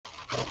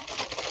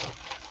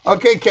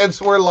Okay,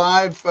 kids, we're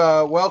live.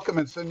 Welcome.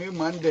 It's a new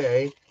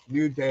Monday,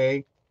 new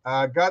day.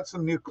 Got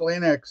some new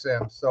Kleenex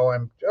in, so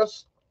I'm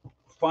just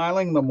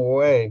filing them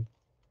away.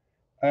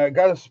 I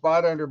got a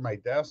spot under my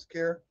desk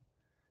here.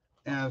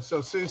 And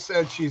so Sue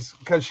said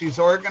because she's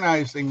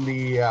organizing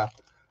the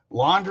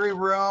laundry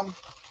room.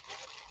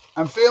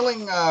 I'm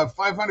feeling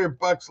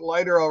 $500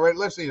 lighter already.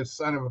 Listen, you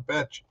son of a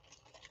bitch.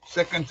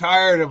 Sick and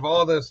tired of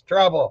all this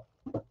trouble.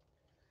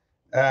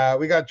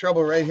 We got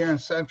trouble right here in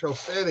Central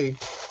City.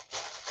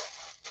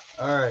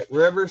 All right,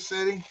 River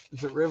City.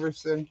 Is it River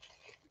City?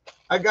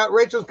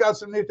 Rachel's got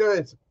some new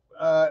toys.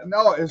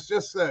 No, it's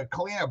just a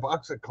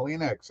box of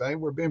Kleenex.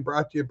 We're being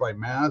brought to you by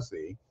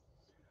Mazzy.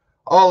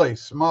 Holy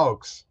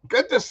smokes.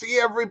 Good to see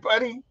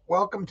everybody.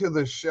 Welcome to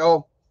the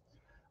show.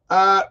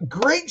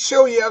 Great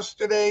show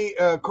yesterday.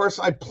 Of course,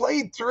 I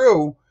played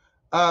through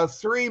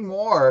three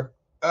more.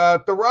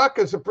 The Rock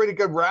is a pretty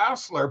good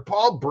wrestler.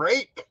 Paul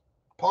Brake.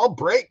 Paul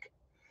Brake.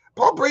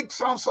 Paul Brake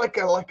sounds like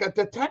a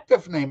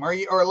detective name. Are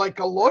you or like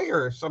a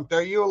lawyer or something?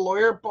 Are you a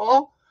lawyer,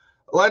 Paul?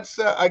 Let's.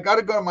 I got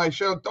to go to my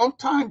show. Don't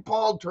time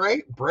Paul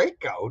Drake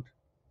breakout.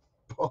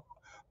 Paul,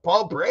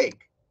 Paul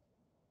Brake.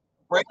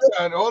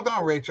 Breakout. Hold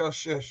on, Rachel.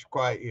 Shush.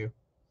 Quiet you.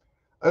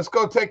 Let's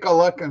go take a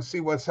look and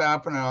see what's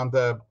happening on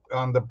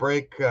the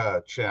break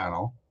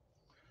channel,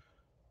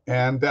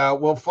 and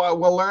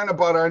we'll learn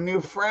about our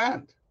new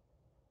friend,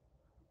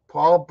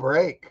 Paul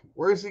Brake.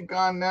 Where's he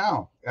gone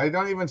now? I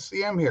don't even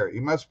see him here. He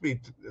must be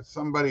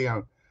somebody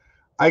on.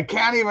 I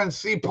can't even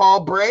see Paul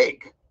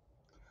Brake.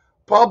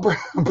 Paul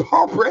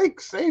Brake,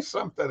 say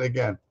something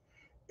again.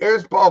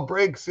 Here's Paul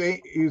Brake.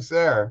 See, he's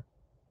there.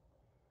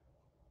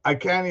 I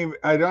can't even.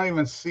 I don't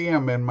even see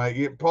him in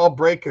my. Paul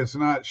Brake is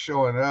not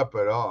showing up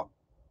at all.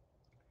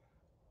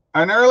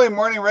 An early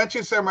morning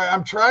wrenching ceremony.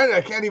 I'm trying. I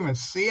can't even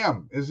see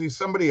him. Is he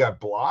somebody I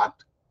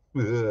blocked?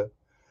 Ugh.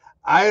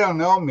 I don't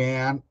know,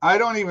 man. I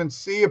don't even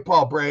see a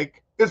Paul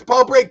Brake. Is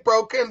Paul Brake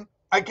broken?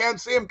 I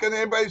can't see him. Can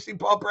anybody see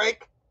Paul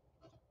Brake?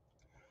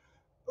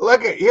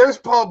 Look at here's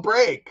Paul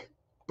Brake,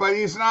 but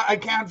he's not. I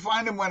can't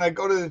find him when I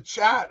go to the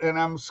chat and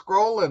I'm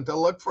scrolling to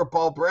look for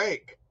Paul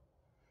Brake.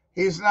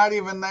 He's not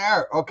even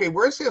there. Okay,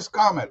 where's his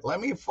comment? Let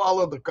me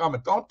follow the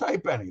comment. Don't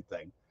type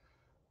anything.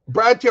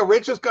 Brad Joe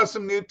Rich has got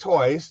some new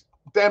toys.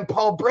 Then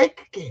Paul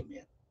Brake came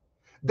in.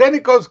 Then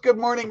it goes, good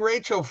morning,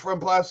 Rachel from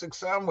Plastic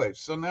Soundwaves.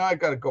 So now I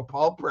got to go,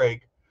 Paul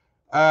Brake.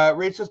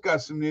 Rachel's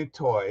got some new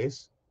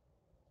toys.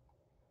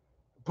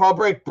 Paul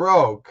Brake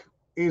broke.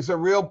 He's a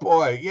real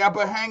boy. Yeah,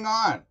 but hang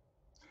on.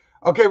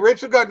 Okay,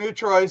 Rachel got new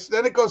toys.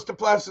 Then it goes to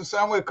Plastic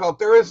Soundwave called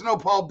There Is No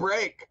Paul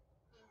Brake.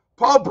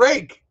 Paul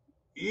Brake,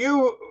 he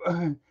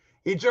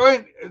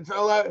joined.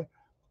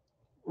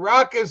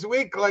 Rock is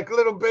weak like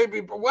little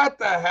baby. What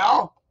the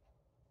hell?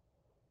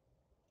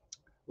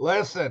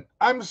 Listen,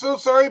 I'm so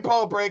sorry,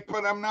 Paul Brake,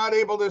 but I'm not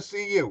able to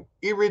see you.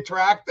 He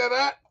retracted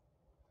it?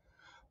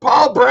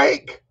 Paul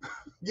Brake!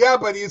 Yeah,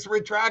 but he's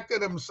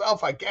retracted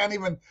himself. I can't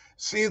even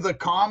see the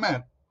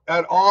comment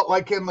at all,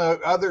 like in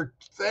the other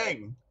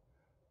thing.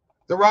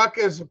 The Rock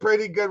is a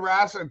pretty good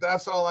wrestler.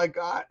 That's all I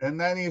got. And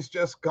then he's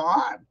just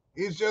gone.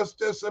 He's just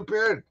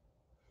disappeared.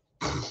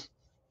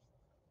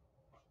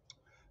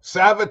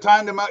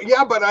 Sabotaged him out.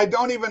 Yeah, but I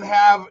don't even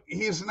have.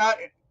 He's not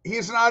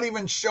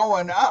even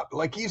showing up.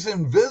 Like he's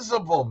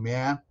invisible,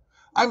 man.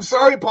 I'm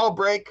sorry, Paul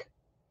Brake.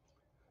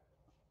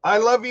 I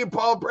love you,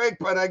 Paul Brake,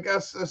 but I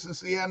guess this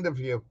is the end of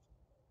you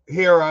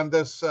here on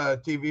this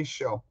TV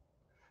show.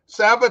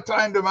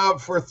 Sabotaged him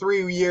out for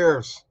 3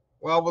 years.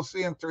 Well, we'll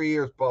see in 3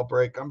 years, Paul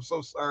Brake. I'm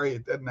so sorry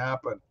it didn't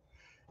happen.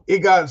 He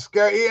got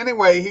scared.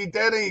 Anyway, he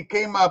did. He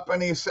came up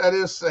and he said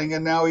his thing,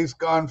 and now he's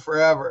gone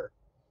forever.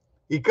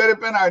 He could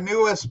have been our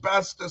newest,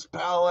 bestest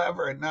pal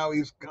ever, and now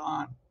he's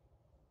gone.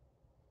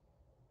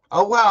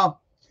 Oh,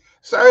 well.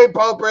 Sorry,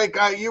 Paul Brake.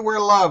 You were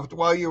loved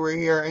while you were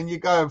here, and you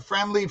got a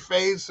friendly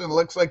face and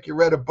looks like you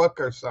read a book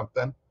or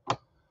something.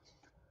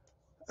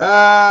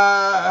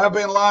 Have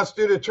been lost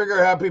due to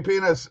trigger happy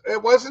penis.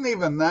 It wasn't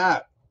even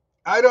that.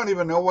 I don't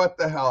even know what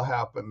the hell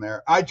happened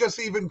there.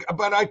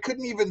 But I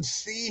couldn't even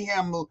see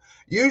him.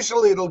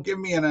 Usually it'll give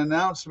me an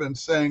announcement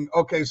saying,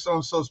 okay, so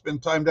and so's been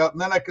timed out. And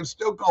then I can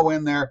still go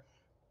in there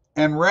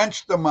and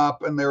wrench them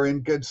up and they're in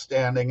good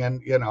standing.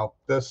 And,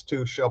 this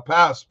too shall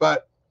pass.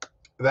 But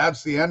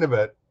that's the end of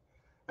it.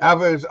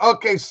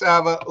 Okay,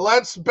 Sava,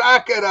 let's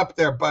back it up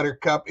there,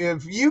 Buttercup.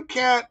 If you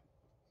can't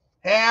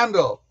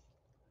handle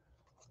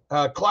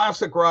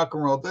classic rock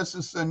and roll, this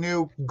is the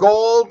new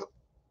gold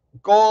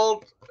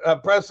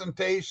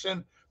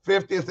presentation,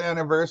 50th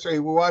anniversary.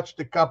 We watched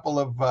a couple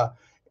of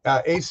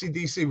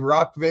AC/DC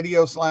rock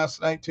videos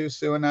last night too.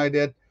 Sue and I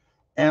did,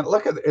 and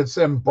look at it. It's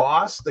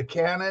embossed. The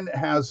Canon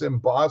has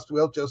embossed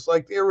wheel just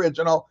like the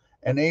original,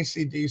 and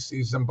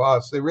AC/DC's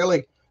embossed. They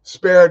really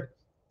spared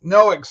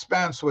no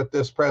expense with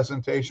this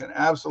presentation.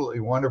 Absolutely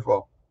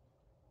wonderful.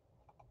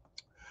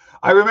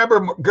 I remember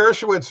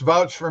Gershwitz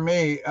vouched for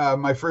me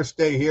my first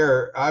day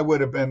here. I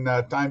would have been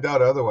timed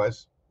out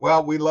otherwise.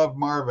 Well, we love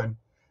Marvin.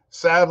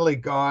 Sadly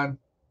gone.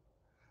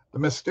 The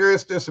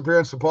mysterious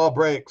disappearance of Paul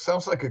Brake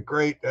sounds like a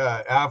great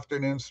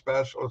afternoon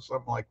special or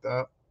something like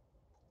that.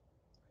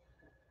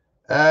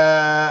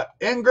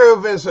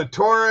 Ingroove is a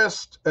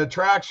tourist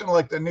attraction,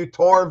 like the new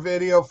tour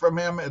video from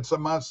him. It's a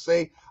must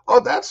see. Oh,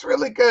 that's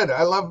really good.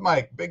 I love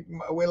Mike.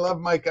 We love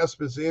Mike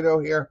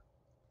Esposito here.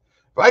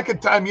 If I could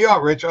time you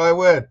out, Rachel, I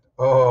would.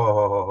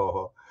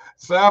 Oh,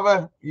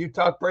 Sava, you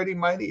talk pretty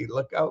mighty.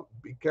 Look out.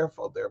 Be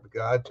careful there,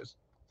 because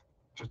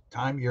just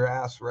time your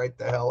ass right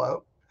the hell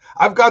out.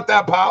 I've got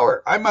that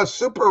power. I'm a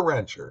super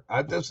wrencher.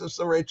 This is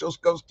the Rachel's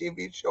Ghost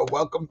TV show.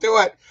 Welcome to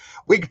it.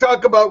 We can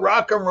talk about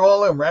rock and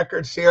roll and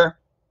records here.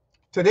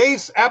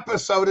 Today's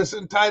episode is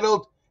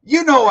entitled,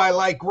 You Know I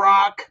Like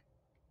Rock.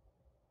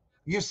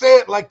 You say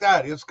it like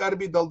that. It's got to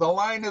be, the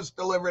line is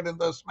delivered in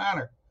this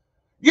manner.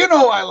 You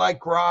know I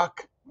like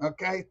rock.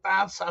 Okay,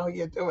 that's how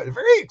you do it.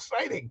 Very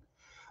exciting.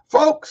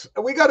 Folks,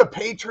 we got a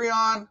Patreon.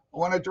 I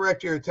want to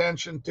direct your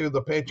attention to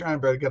the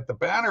Patreon. Better get the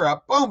banner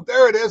up. Boom,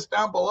 there it is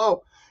down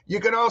below. You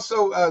can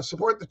also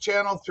support the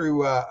channel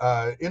through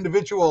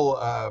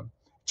individual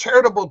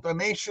charitable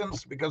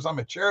donations, because I'm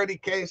a charity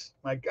case.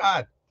 My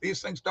God,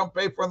 these things don't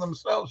pay for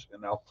themselves, you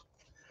know.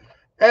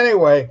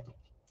 Anyway,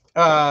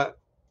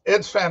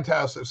 it's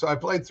fantastic. So I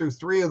played through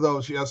 3 of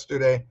those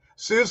yesterday.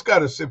 Sue's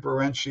got a super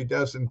wrench. She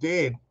does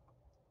indeed.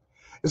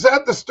 Is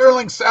that the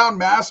Sterling Sound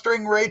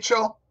Mastering,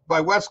 Rachel,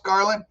 by Wes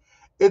Garland?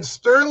 It's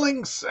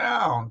Sterling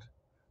Sound,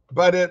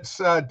 but it's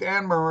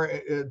Dan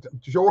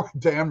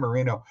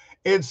Marino.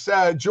 It's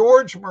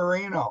George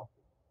Marino.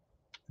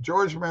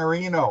 George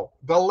Marino,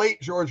 the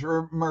late George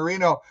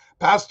Marino,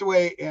 passed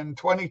away in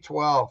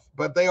 2012,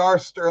 but they are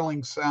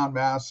Sterling Sound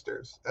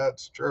Masters.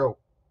 That's true.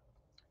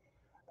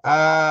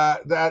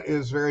 That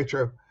is very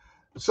true.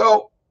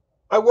 So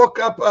I woke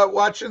up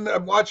watching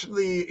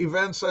the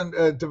events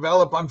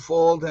develop,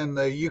 unfold in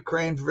the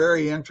Ukraine.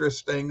 Very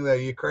interesting.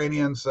 The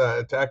Ukrainians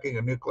attacking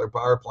a nuclear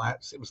power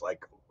plant seems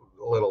like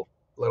a little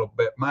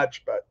bit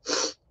much, but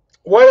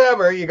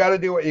whatever. You got to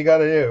do what you got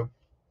to do.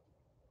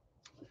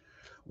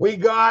 We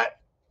got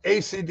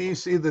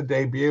AC/DC, the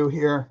debut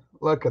here.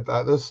 Look at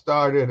that. This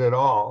started it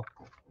all.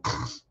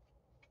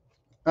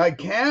 I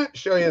can't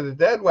show you the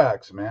dead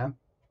wax, man.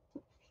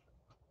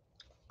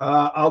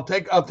 I'll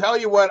tell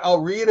you what,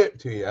 I'll read it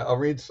to you. I'll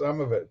read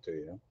some of it to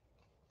you.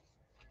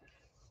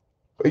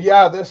 But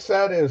yeah, this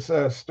set is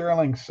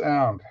Sterling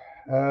Sound.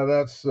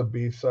 That's the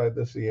B side.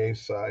 This is the A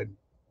side.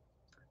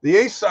 The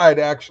A side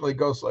actually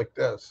goes like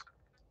this.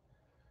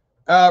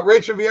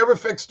 Rachel, have you ever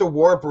fixed a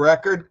warp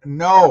record?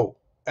 No.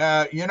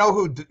 You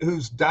know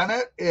who's done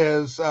it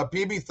is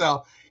PB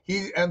Thel.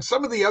 He and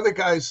some of the other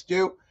guys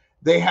do.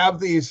 They have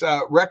these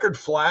record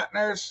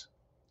flatteners.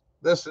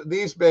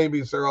 These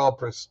babies are all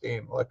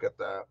pristine. Look at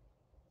that.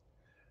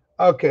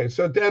 Okay,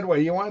 so dead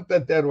wax. You want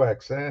that dead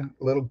wax, eh?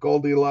 Little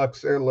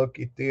Goldilocks there,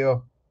 looky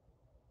Theo.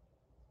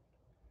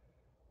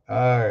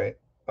 All right.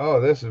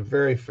 Oh, this is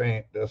very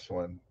faint, this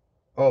one.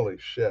 Holy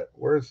shit.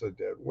 Where's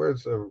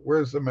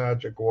the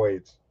magic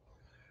weights?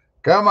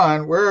 Come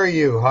on, where are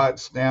you, hot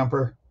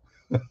stamper?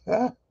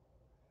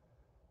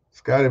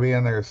 It's got to be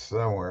in there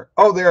somewhere.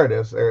 Oh, there it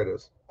is. There it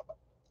is.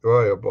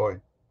 Boy, oh boy.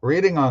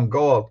 Reading on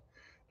gold.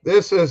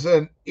 This is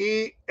an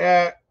what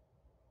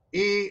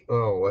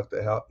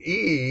the hell?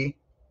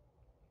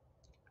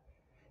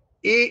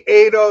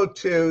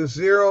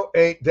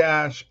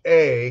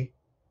 E80208-A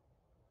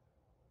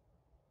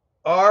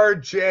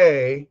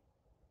RJ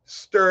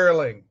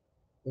Sterling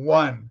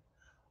 1.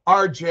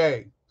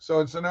 RJ. So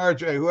it's an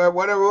RJ,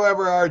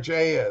 whoever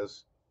RJ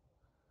is.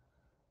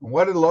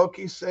 What did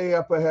Loki say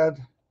up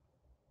ahead?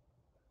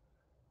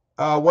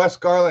 Wes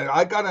Garland.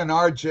 I got an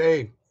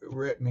RJ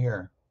written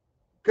here.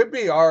 Could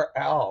be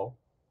RL.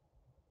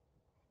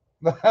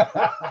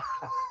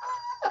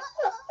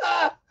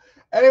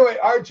 Anyway,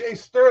 RJ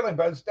Sterling,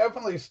 but it's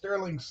definitely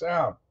Sterling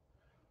Sound.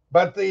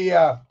 But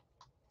the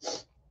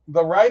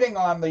writing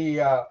on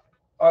the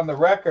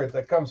record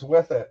that comes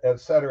with it, et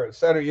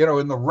cetera, you know,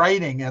 in the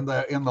writing and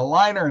in the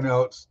liner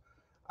notes,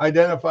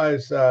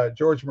 identifies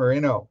George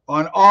Marino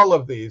on all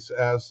of these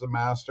as the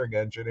mastering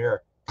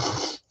engineer.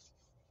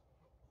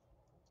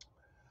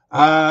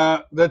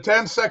 The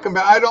 10-second,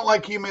 I don't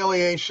like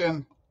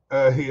humiliation,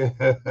 other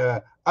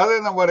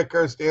than what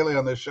occurs daily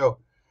on this show.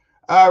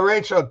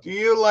 Rachel, do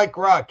you like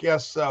rock?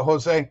 Yes,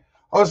 Jose.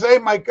 Jose,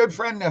 my good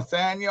friend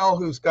Nathaniel,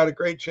 who's got a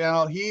great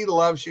channel, he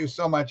loves you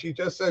so much. He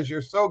just says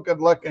you're so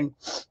good looking,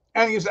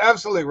 and he's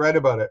absolutely right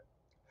about it.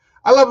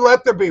 I love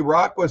Let There Be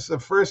Rock was the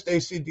first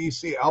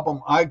AC/DC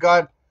album I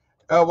got.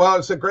 Well,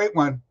 it's a great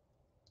one.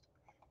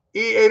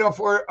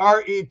 E804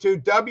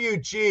 RE2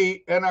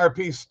 WG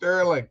NRP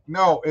Sterling.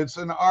 No, it's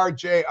an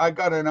RJ. I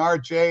got an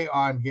RJ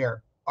on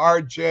here.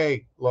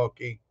 RJ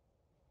Loki.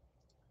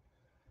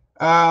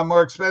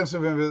 More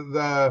expensive than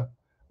the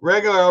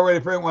regular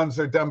already print ones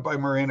are done by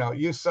Marino.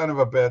 You son of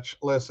a bitch.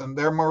 Listen,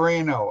 they're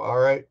Marino, all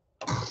right?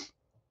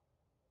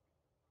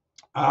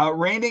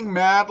 Raining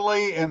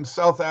madly in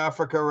South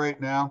Africa right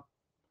now.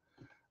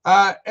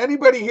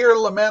 Anybody here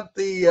lament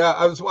the,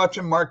 I was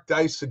watching Mark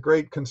Dice, a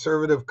great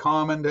conservative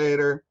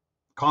commenter.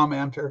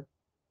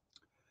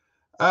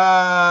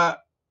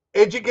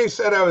 AJK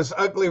said I was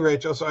ugly,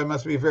 Rachel, so I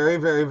must be very,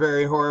 very,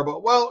 very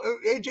horrible. Well,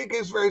 AJK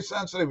is very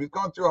sensitive. He's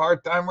going through a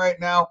hard time right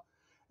now.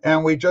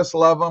 and we just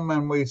love them,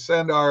 and we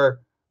send our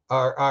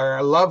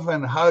love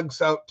and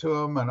hugs out to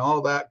him and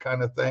all that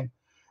kind of thing.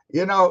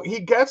 He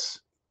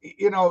gets,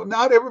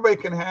 not everybody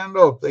can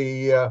handle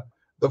the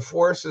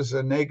forces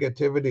and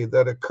negativity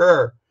that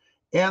occur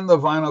in the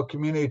vinyl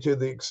community to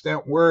the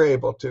extent we're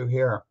able to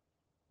here.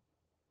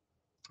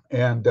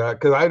 And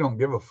because I don't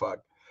give a fuck,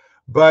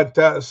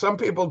 but some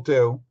people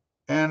do,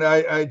 and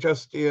I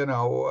just,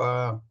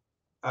 my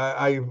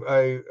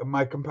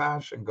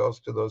compassion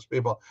goes to those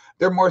people.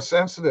 They're more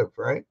sensitive,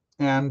 right?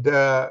 And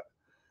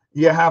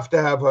you have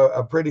to have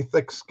a pretty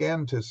thick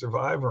skin to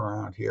survive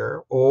around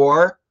here,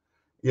 or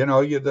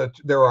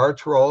there are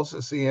trolls.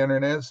 It's the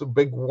internet. It's a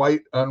big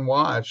white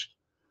unwashed.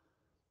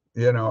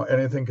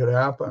 Anything could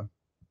happen.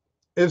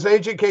 Is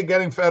AGK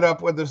getting fed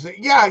up with this?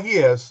 Yeah, he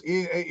is.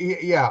 He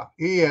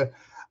is.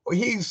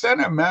 He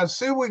sent a message.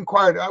 Sue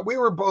inquired. We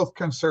were both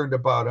concerned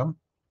about him.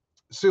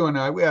 Sue and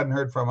I. We hadn't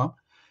heard from him,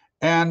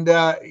 and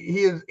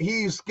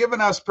he's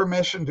given us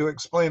permission to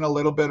explain a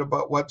little bit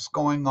about what's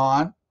going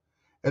on.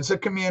 It's a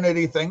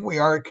community thing. We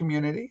are a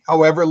community,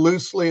 however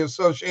loosely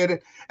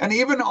associated. And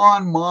even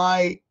on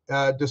my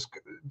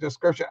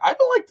description, I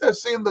don't like to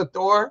see in the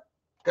door.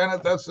 Kind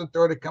of, that's the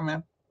door to come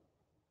in.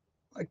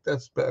 Like,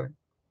 that's better.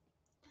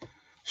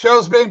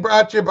 Show's being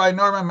brought to you by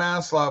Norman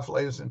Masloff,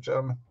 ladies and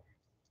gentlemen.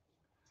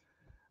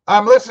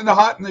 I'm listening to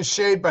Hot in the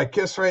Shade by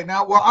Kiss right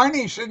now. Well,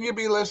 Arnie, shouldn't you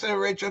be listening to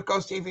Rachel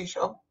Coast TV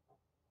show?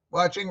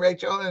 Watching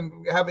Rachel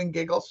and having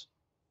giggles?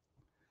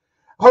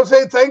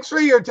 Jose, thanks for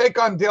your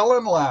take on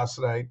Dylan last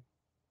night.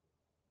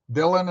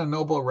 Dylan and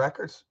Noble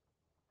Records.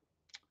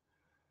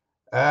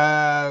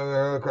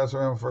 Across the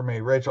room for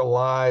me. Rachel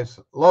lies.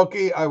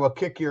 Loki, I will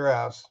kick your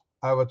ass.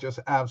 I will just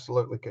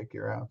absolutely kick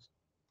your ass.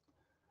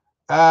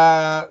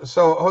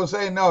 So,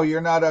 Jose, no,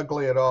 you're not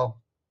ugly at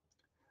all.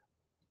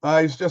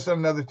 He's just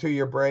another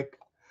 2-year break.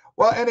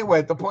 Well,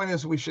 anyway, the point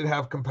is we should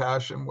have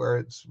compassion where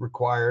it's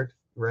required,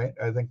 right?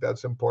 I think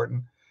that's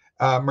important.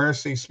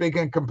 Mercy,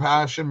 speaking of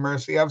compassion,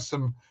 Mercy, I have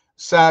some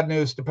sad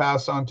news to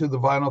pass on to the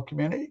vinyl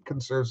community. It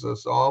concerns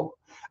us all.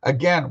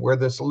 Again, we're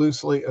this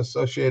loosely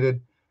associated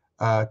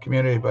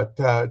community.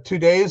 But 2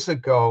 days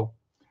ago,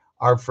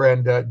 our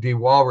friend D.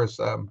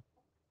 Walrus,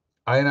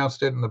 I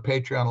announced it in the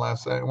Patreon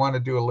last night. I want to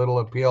do a little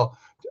appeal,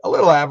 a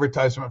little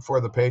advertisement for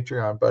the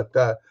Patreon. But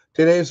 2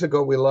 days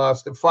ago, we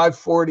lost at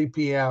 5:40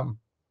 p.m.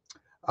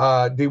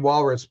 D.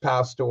 Walrus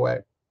passed away.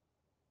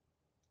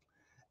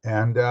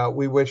 And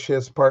we wish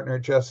his partner,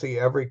 Jesse,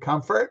 every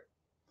comfort.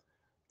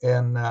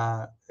 And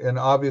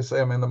obviously,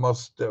 I'm in the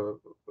most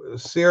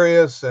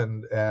serious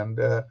and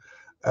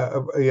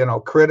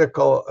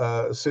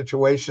critical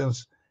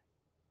situations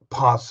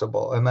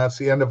possible. And that's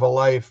the end of a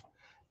life.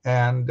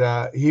 And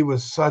he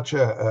was such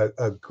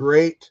a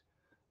great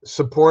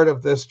support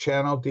of this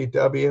channel,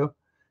 DW,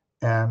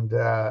 and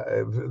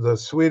the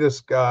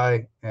sweetest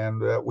guy.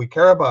 And we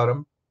care about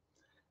him.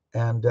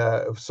 And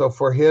so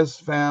for his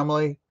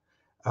family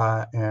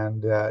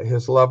and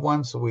his loved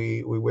ones,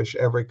 we wish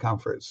every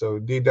comfort. So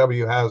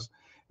DW has,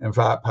 in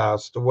fact,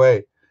 passed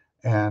away,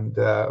 and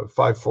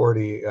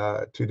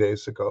 5:40 2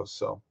 days ago.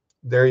 So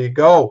there you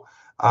go.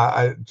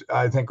 I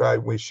think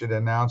we should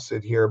announce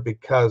it here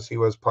because he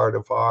was part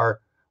of our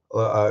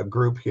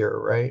group here,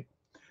 right?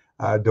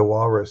 De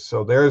Walrus.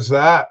 So there's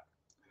that.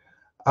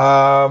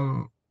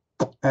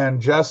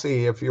 And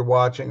Jesse, if you're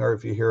watching or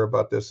if you hear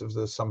about this, if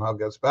this somehow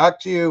gets back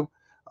to you,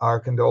 our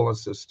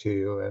condolences to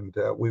you, and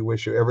we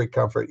wish you every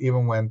comfort,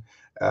 even when,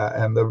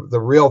 and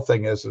the real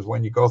thing is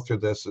when you go through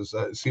this,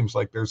 it seems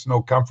like there's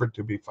no comfort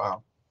to be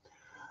found.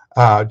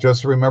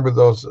 Just remember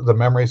the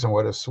memories and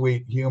what a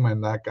sweet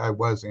human that guy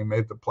was. He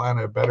made the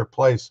planet a better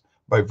place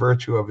by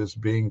virtue of his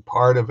being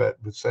part of it,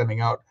 sending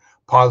out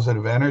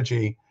positive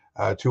energy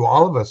to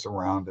all of us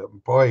around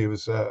him. Boy, he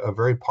was a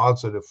very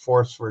positive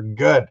force for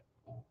good.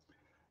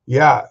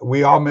 Yeah,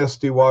 we all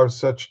missed D. Walrus,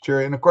 such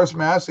cheery. And of course,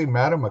 Massey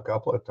met him a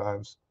couple of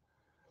times.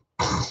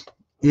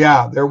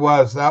 Yeah, there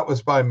was. That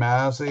was by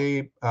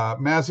Mazzy.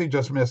 Mazzy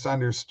just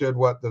misunderstood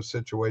what the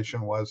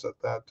situation was at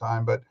that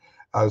time. But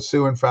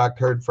Sue, in fact,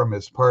 heard from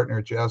his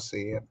partner,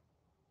 Jesse, and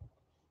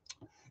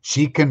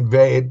she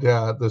conveyed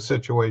the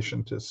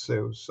situation to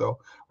Sue. So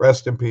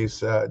rest in peace,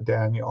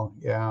 Daniel.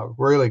 Yeah,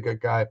 really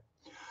good guy.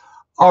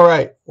 All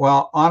right.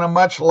 Well, on a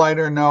much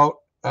lighter note,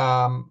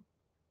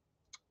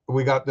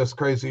 we got this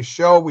crazy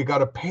show. We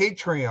got a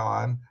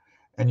Patreon,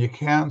 and you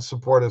can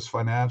support us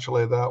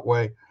financially that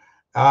way.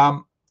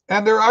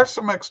 And there are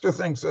some extra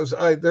things.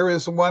 There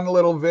is one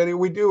little video.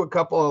 We do a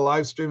couple of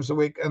live streams a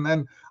week. And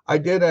then I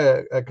did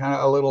a kind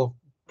of a little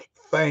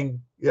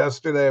thing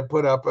yesterday I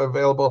put up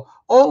available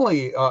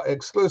only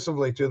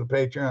exclusively to the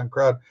Patreon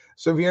crowd.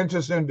 So if you're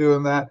interested in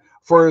doing that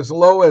for as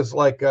low as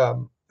like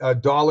 $1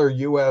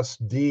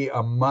 USD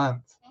a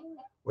month,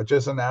 which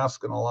isn't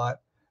asking a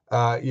lot,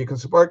 you can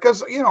support.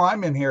 Because,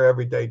 I'm in here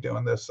every day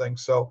doing this thing.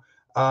 So,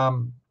 I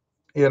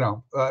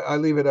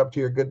leave it up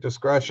to your good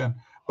discretion.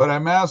 But I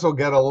might as well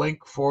get a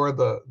link for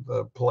the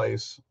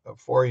place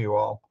for you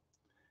all.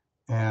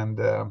 And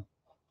in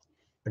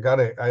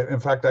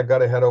fact, I got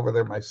to head over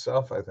there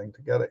myself, I think,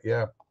 to get it.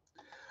 Yeah.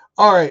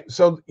 All right,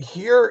 so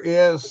here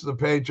is the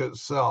page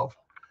itself.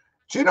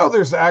 Do you know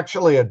there's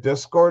actually a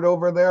Discord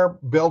over there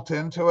built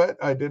into it?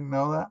 I didn't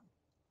know that.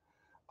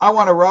 I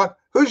want to rock.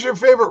 Who's your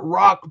favorite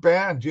rock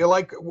band? Do you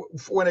like,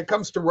 when it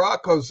comes to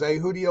rock, Jose,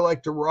 who do you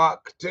like to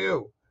rock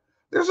to?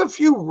 There's a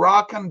few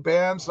rockin'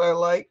 bands I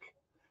like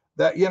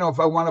that, if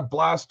I want to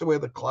blast away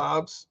the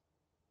clouds,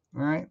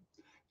 all right?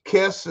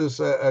 Kiss is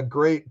a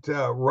great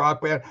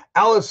rock band.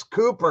 Alice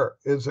Cooper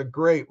is a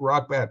great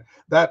rock band.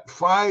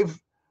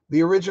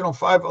 The original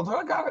five,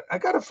 although I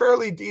got a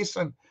fairly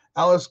decent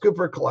Alice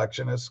Cooper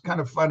collection. It's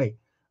kind of funny.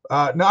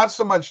 Not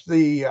so much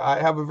I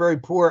have a very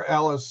poor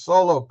Alice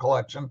solo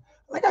collection.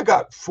 I think I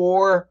got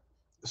 4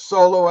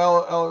 solo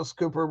Alice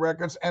Cooper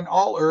records, and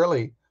all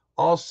early,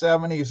 all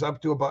 70s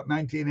up to about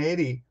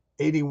 1980,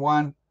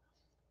 81.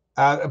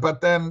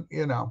 But then,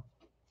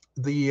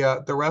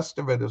 the rest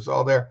of it is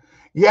all there.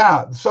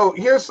 Yeah. So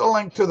here's the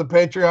link to the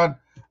Patreon.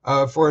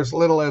 For as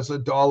little as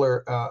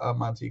 $1 a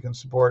month, you can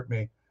support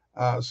me.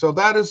 So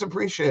that is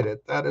appreciated.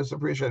 That is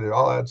appreciated.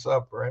 All adds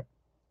up, right?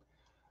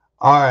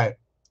 All right.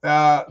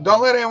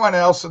 Don't let anyone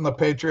else in the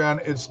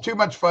Patreon. It's too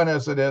much fun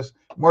as it is.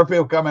 More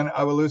people come in,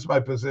 I will lose my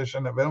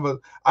position of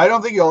influence. I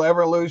don't think you'll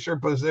ever lose your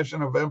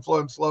position of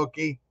influence,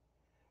 Loki.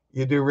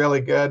 You do really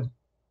good.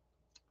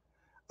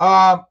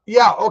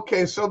 Yeah,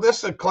 okay, so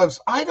this eclipse,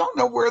 I don't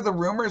know where the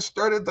rumors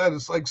started that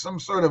it's like some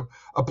sort of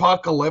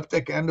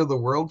apocalyptic end of the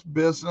world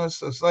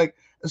business.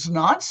 It's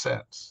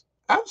nonsense.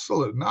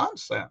 Absolute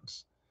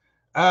nonsense.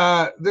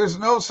 There's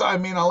no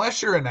sign,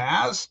 unless you're an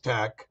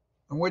Aztec,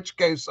 in which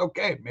case,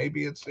 okay,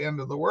 maybe it's the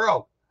end of the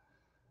world.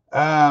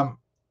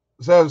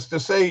 So it's to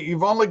say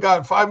you've only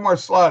got 5 more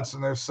slots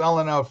and they're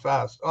selling out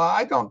fast. Well,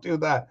 I don't do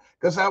that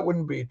because that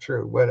wouldn't be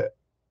true, would it?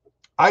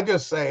 I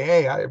just say,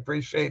 hey, I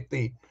appreciate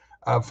the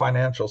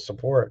financial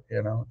support,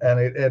 and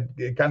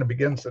it kind of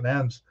begins and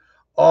ends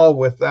all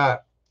with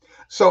that.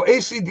 So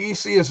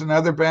AC/DC is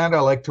another band I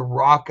like to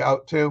rock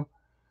out to.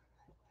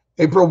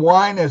 April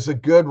Wine is a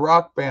good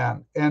rock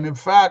band. And in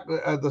fact,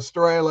 the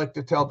story I like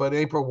to tell about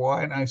April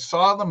Wine, I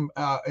saw them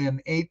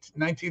in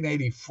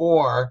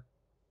 1984.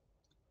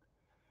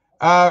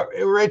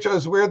 Rachel,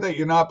 it's weird that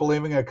you're not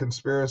believing a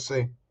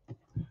conspiracy.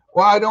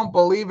 Well, I don't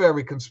believe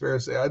every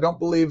conspiracy. I don't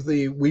believe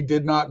we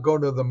did not go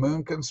to the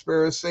moon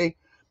conspiracy.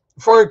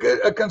 For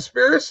a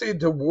conspiracy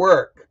to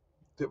work,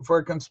 for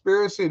a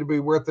conspiracy to be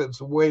worth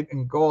its weight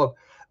in gold,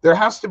 there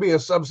has to be a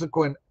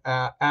subsequent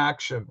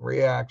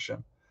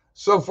reaction.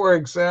 So, for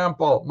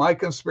example, my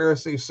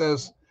conspiracy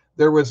says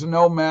there was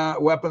no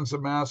weapons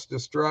of mass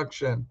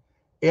destruction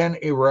in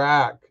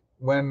Iraq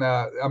when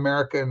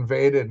America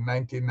invaded in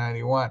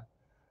 1991.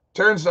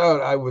 Turns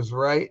out I was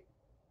right.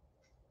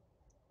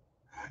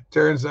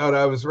 Turns out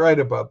I was right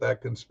about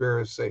that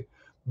conspiracy.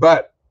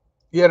 But,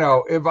 if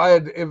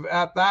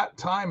at that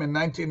time in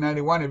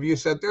 1991, if you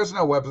said there's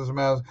no weapons of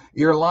mass,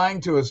 you're lying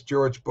to us,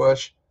 George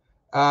Bush.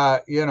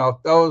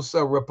 Those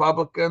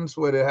Republicans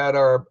would have had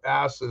our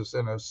asses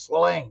in a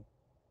sling.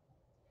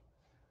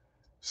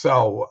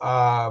 So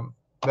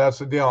that's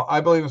the deal.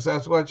 I believe in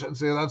Sasquatch.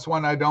 See, that's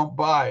one I don't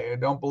buy. I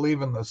don't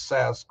believe in the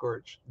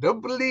Sasquatch.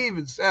 Don't believe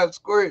in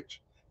Sasquatch.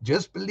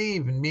 Just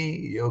believe in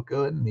me,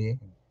 Yoko and me.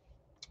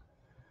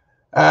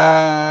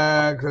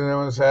 Because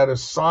everyone's had a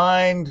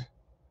signed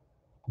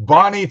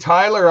Bonnie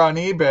Tyler on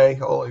eBay.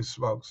 Holy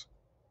smokes.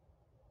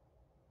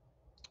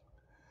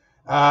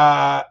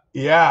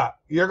 Yeah,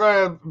 you're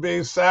going to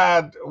be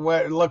sad.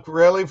 Look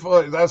really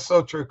foolish. That's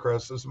so true,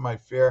 Chris. This is my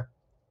fear.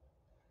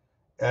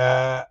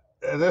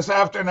 This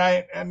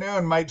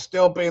afternoon might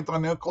still be the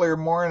nuclear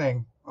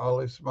morning.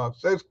 Holy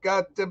smokes. There's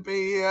got to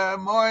be a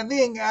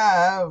morning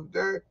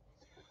after.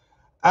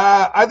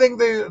 I think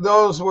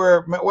those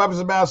were weapons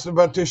of mass,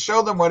 but to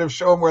show them would have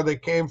shown where they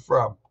came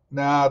from.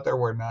 No, there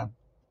were none.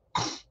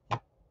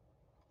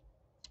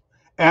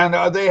 And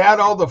they had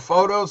all the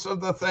photos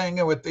of the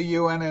thing with the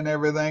UN and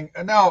everything.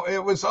 No,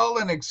 it was all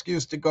an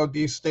excuse to go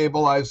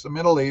destabilize the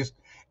Middle East.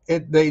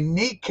 They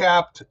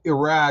kneecapped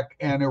Iraq,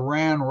 and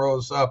Iran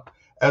rose up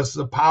as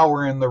the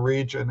power in the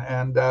region,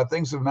 and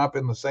things have not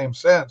been the same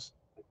since.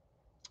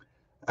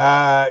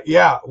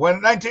 Yeah, when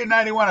in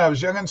 1991 I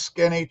was young and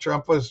skinny.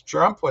 Trump was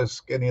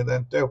skinny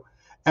then too,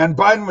 and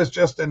Biden was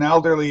just an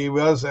elderly. He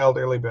was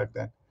elderly back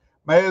then.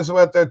 May as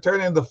well they're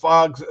turning the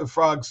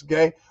frogs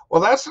gay.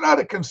 Well, that's not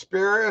a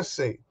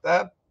conspiracy.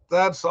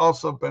 That's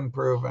also been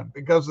proven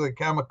because of the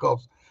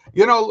chemicals.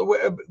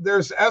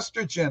 There's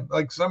estrogen.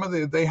 Like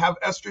they have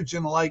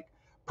estrogen-like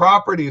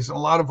properties in a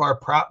lot of our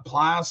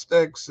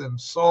plastics and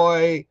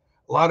soy.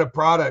 A lot of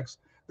products.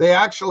 They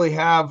actually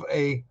have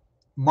a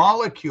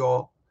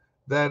molecule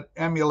that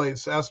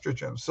emulates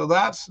estrogen. So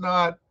that's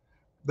not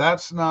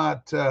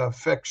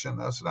fiction.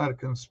 That's not a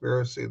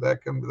conspiracy.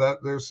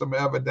 There's some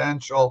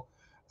evidential,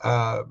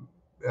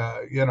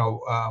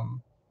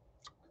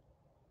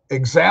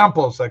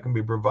 examples that can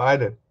be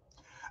provided.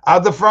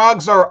 The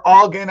frogs are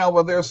all gay now.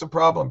 Well, there's the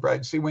problem,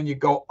 right? See, when you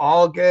go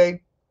all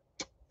gay,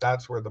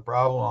 that's where the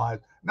problem lies.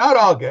 Not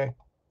all gay.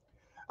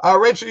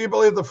 Rachel, you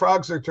believe the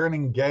frogs are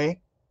turning gay?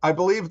 I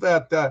believe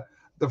that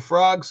the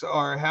frogs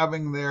are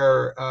having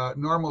their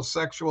normal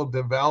sexual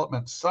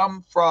development.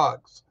 Some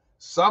frogs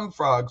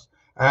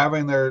are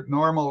having their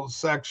normal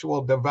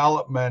sexual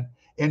development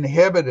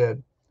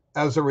inhibited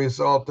as a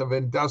result of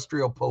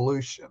industrial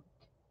pollution.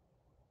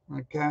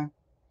 Okay.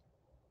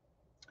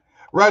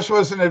 Rush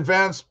was an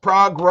advanced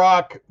prog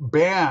rock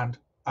band.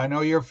 I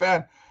know you're a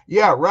fan.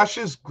 Yeah, Rush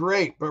is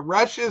great, but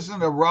Rush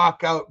isn't a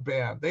rock out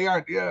band. They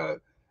aren't.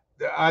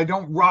 I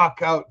don't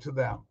rock out to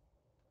them.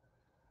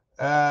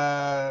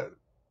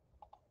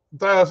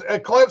 The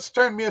Eclipse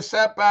turned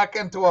Musette back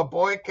into a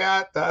boy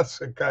cat.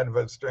 That's a kind of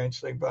a strange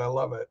thing, but I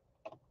love it.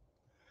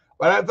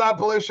 But I thought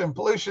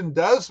pollution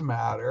does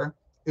matter.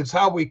 It's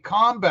how we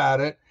combat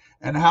it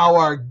and how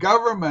our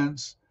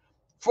governments,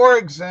 for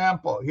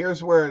example,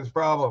 here's where it's a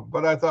problem,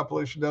 but I thought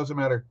pollution doesn't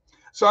matter.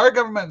 So our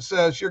government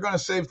says you're going to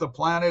save the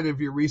planet if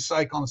you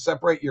recycle and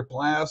separate your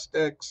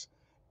plastics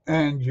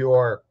and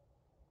your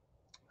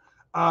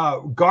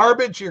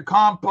garbage. Your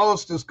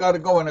compost has got to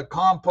go in a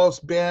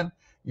compost bin.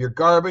 Your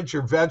garbage,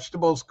 your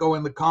vegetables go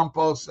in the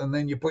compost, and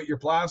then you put your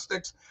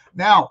plastics.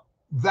 Now,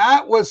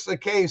 that was the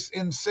case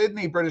in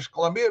Sydney, British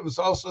Columbia. It was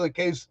also the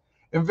case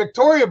in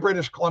Victoria,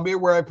 British Columbia,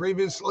 where I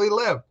previously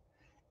lived.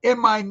 In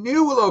my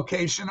new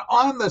location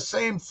on the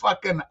same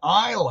fucking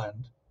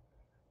island,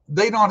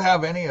 they don't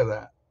have any of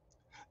that.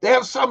 They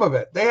have some of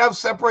it. They have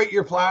separate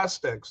your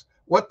plastics.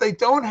 What they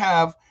don't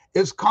have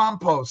is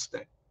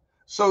composting.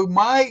 So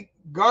my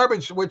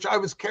garbage, which I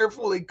was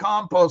carefully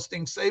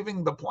composting,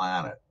 saving the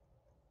planet.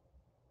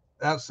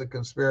 That's the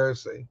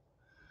conspiracy.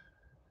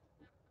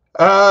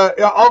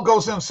 It all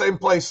goes in the same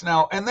place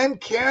now. And then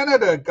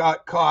Canada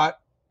got caught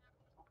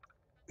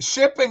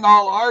shipping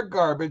all our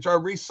garbage, our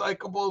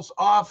recyclables,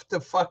 off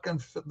to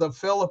fucking the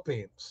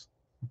Philippines.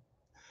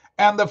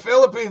 And the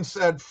Philippines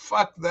said,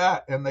 fuck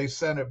that. And they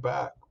sent it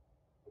back.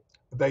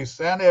 They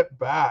sent it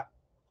back.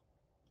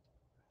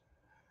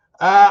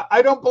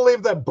 I don't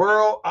believe that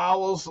burrow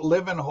owls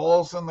live in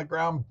holes in the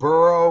ground.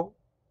 Burrow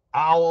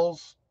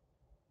owls.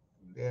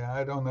 Yeah,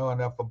 I don't know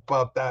enough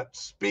about that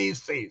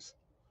species.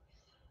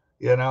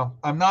 You know,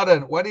 I'm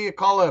not what do you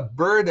call a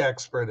bird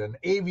expert? An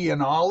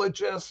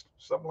avianologist?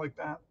 Something like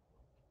that.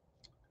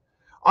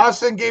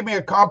 Austin gave me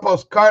a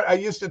compost cart. I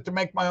used it to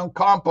make my own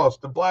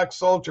compost. The Black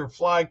Soldier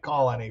Fly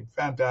Colony.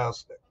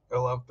 Fantastic. I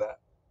love that.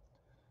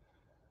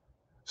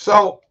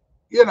 So,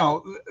 you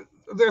know,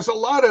 there's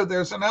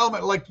an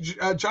element like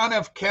John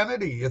F.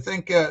 Kennedy. You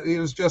think he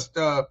was just,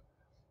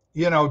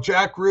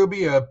 Jack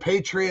Ruby, a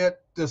patriot,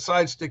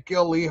 decides to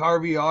kill Lee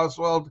Harvey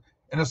Oswald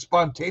in a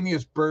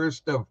spontaneous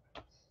burst of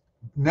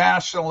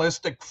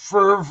nationalistic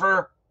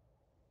fervor.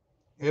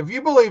 If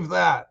you believe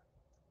that,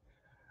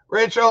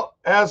 Rachel,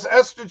 has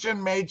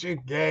estrogen made you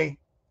gay?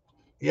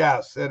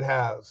 Yes, it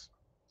has.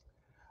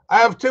 I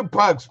have 2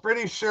 pugs.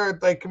 Pretty sure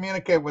they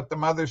communicate with the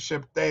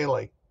mothership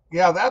daily.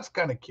 Yeah, that's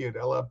kind of cute.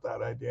 I love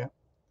that idea.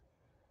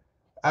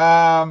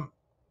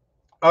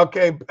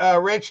 Okay,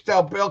 Rach,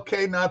 tell Bill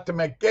K not to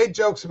make gay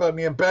jokes about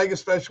me and Beg,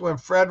 especially when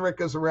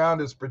Frederick is around.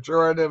 It's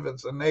pejorative.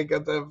 It's a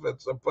negative.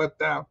 It's a put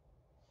down.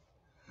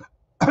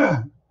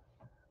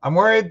 I'm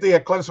worried the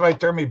Eclipse might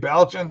turn me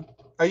Belgian.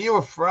 Are you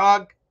a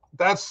frog?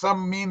 That's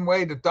some mean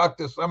way to talk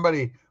to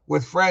somebody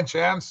with French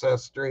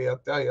ancestry. I'll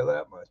tell you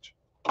that much.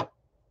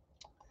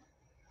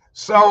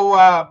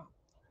 So,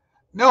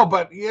 no,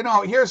 but,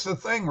 here's the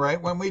thing,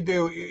 right? When we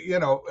do,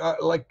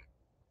 like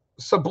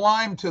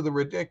sublime to the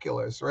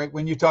ridiculous, right?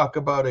 When you talk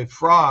about a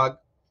frog,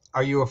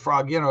 are you a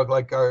frog?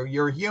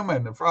 You're a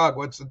human, a frog.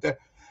 What's the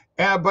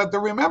but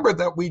remember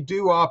that we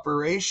do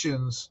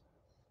operations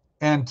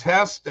and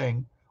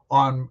testing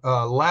on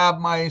lab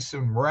mice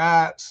and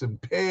rats and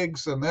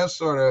pigs and this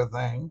sort of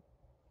thing,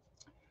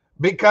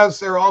 because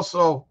they're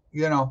also,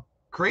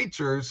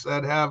 creatures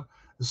that have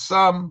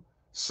some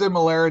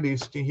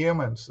similarities to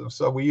humans. And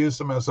so we use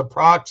them as a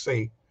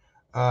proxy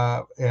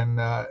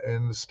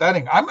in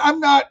studying. I'm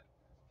not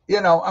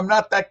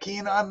that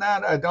keen on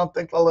that. I don't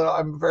think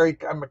I'm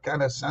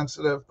kind of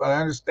sensitive, but I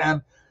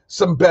understand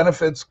some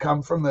benefits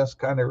come from this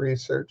kind of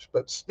research,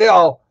 but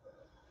still,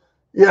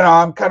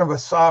 I'm kind of a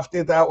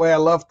softie that way. I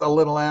love the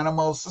little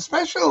animals,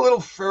 especially the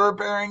little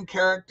fur-bearing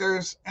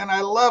characters, and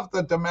I love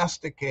the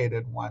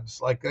domesticated ones,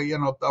 like the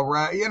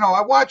rat.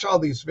 I watch all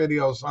these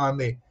videos on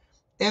the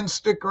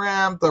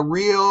Instagram, the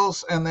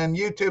Reels, and then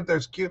YouTube.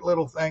 There's cute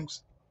little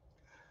things.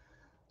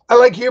 I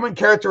like human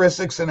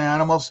characteristics in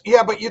animals.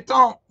 Yeah, but you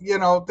don't.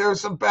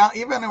 There's a balance.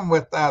 Even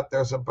with that,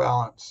 there's a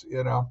balance.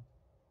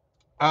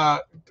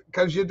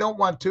 Because you don't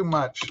want too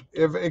much.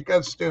 If it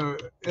gets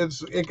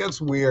it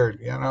gets weird.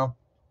 Yeah.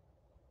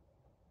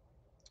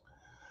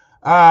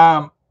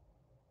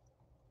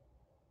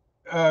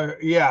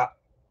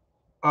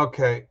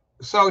 Okay.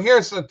 So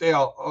here's the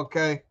deal.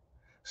 Okay.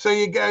 So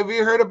have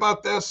you heard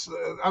about this?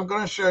 I'm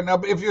going to share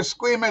now. If you're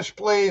squeamish,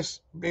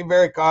 please be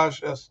very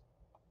cautious.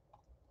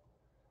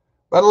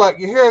 But look,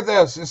 you hear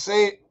this. You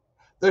see,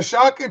 the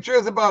shocking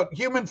truth about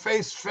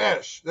human-faced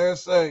fish.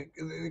 There's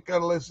you got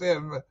to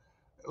listen,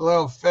 a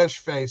little fish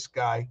face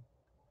guy.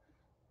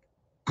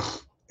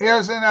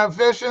 Here's a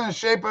fish in the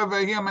shape of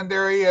a human.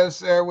 There he is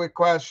there with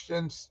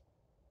questions.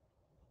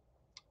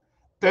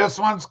 This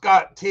one's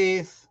got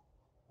teeth.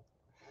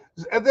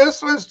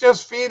 This one's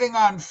just feeding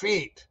on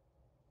feet.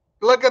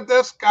 Look at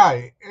this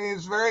guy.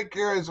 He's very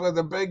curious with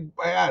a big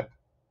head.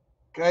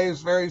 Okay,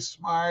 he's very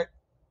smart.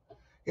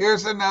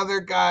 Here's another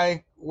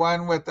guy,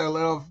 one with the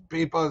little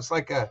people. It's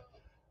like a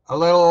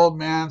little old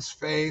man's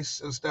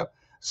face and stuff.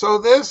 So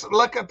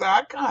look at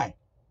that guy.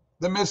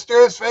 The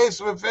mysterious face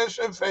with fish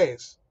and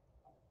face.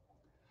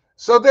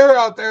 So they're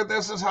out there.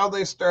 This is how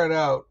they start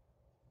out.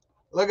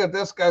 Look at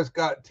this guy's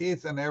got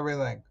teeth and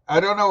everything. I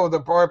don't know the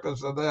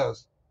purpose of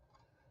this.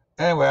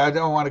 Anyway, I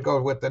don't want to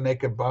go with the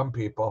naked bum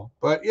people,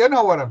 but you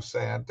know what I'm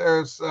saying.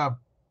 There's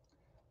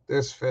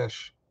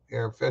fish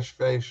here, fish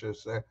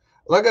faces there.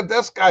 Look at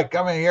this guy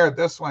coming here,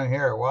 this one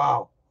here.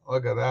 Wow,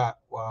 look at that.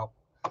 Wow.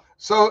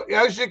 So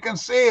as you can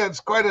see, it's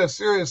quite a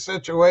serious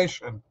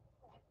situation.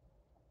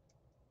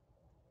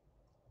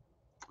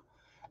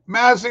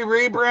 Mazzy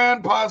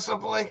rebrand,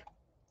 possibly.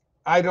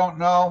 I don't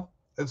know.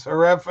 It's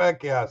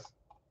horrific, yes.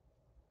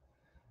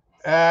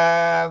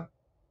 Yeah,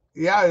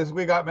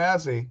 we got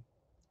Mazzy.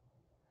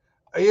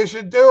 You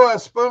should do a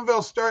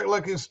Spoonville start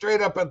looking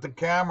straight up at the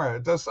camera.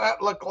 Does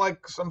that look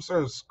like some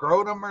sort of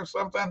scrotum or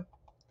something?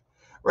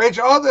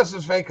 Rachel, all this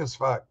is fake as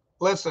fuck.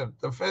 Listen,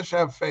 the fish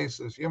have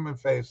faces, human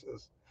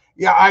faces.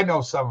 Yeah, I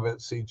know some of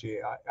it's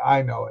CGI.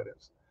 I know it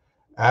is.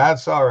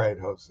 That's all right,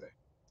 Jose.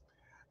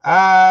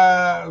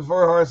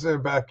 Four horses in the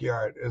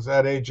backyard. Is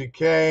that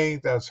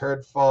AGK? That's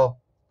hurtful.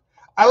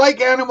 I like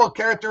animal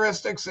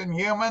characteristics in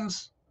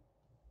humans.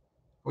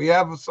 We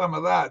have some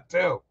of that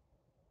too.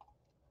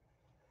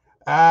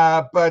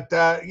 But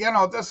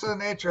this is the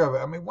nature of it.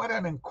 I mean, what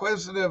an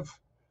inquisitive,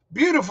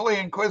 beautifully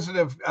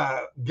inquisitive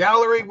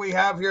gallery we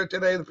have here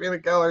today, the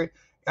Phoenix Gallery.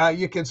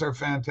 You kids are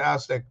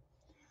fantastic.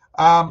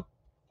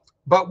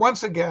 But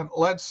once again,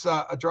 let's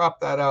drop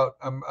that out.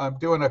 I'm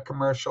doing a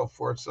commercial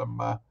for some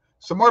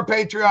more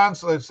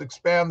Patreons. Let's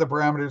expand the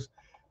parameters.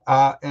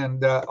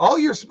 And all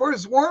your support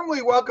is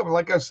warmly welcome.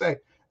 Like I say,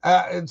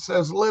 it's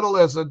as little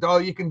as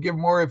 $1. You can give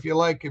more if you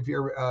like, if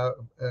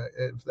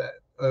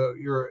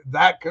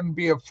that can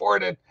be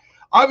afforded.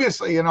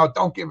 Obviously,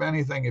 don't give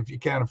anything if you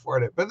can't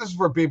afford it. But this is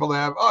for people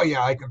that have,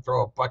 I can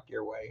throw a buck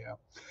your way.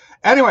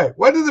 Anyway,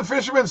 what did the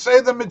fisherman say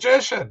to the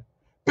magician?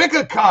 Pick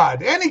a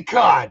cod, any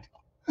cod.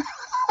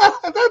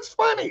 That's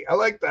funny. I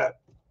like that.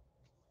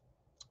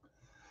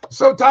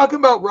 So talking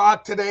about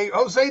rock today,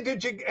 Jose,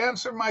 did you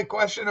answer my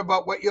question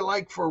about what you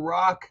like for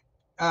rock?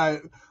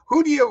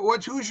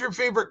 Who's your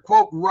favorite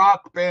quote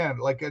rock band?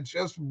 Like it's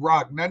just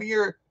rock. None of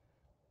your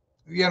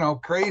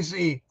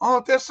crazy,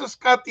 this has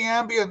got the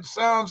ambient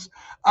sounds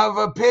of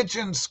a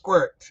pigeon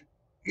squirt,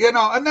 and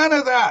none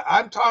of that.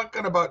 I'm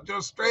talking about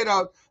just straight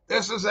out,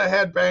 this is a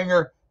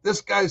headbanger.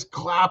 This guy's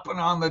clapping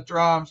on the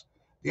drums.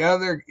 The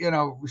other,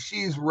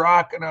 she's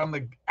rocking on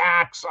the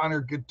axe on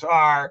her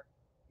guitar,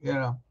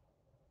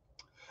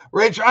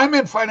 Rach, I'm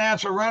in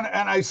financial ruin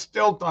and I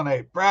still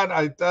donate. Brad,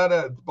 I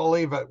gotta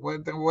believe it.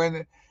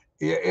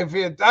 If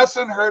it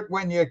doesn't hurt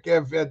when you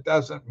give, it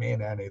doesn't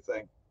mean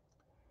anything.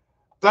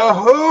 The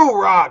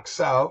Who rocks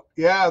out.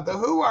 Yeah, The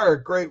Who are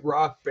a great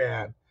rock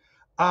band.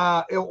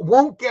 It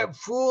Won't Get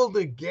Fooled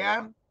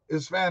Again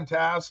is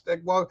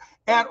fantastic. Well,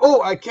 and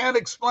I can't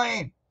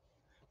explain.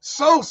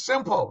 So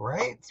simple,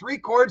 right? 3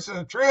 chords and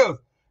the truth.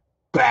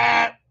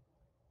 Bat,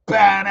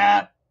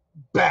 ba-da,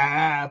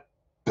 ba,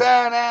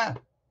 ba-da.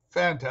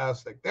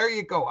 Fantastic. There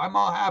you go. I'm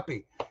all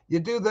happy. You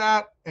do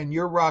that and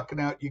you're rocking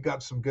out. You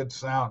got some good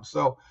sound.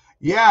 So,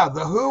 yeah,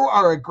 The Who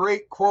are a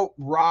great, quote,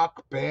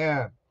 rock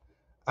band.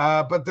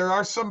 But there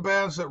are some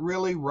bands that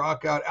really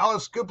rock out.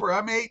 Alice Cooper,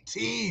 I'm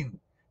 18,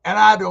 and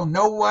I don't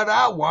know what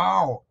I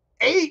want.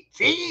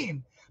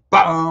 18.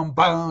 Boom,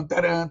 boom,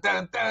 da da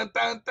da da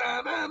da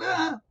da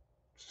da.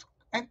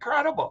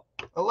 Incredible.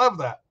 I love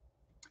that.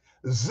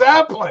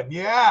 Zeppelin,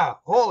 yeah.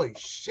 Holy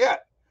shit.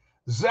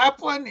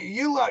 Zeppelin,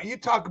 you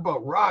talk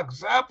about rock.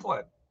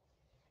 Zeppelin.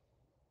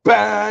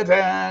 Ba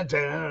da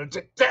da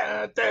da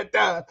da da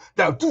da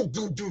da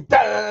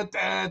da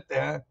da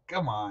da.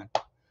 Come on.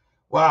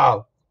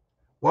 Wow.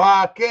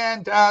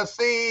 Walking to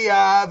the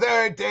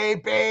other day,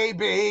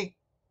 baby.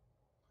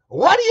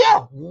 What do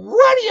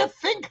you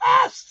think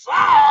I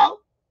saw?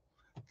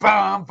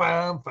 Boom,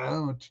 boom,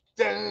 boom.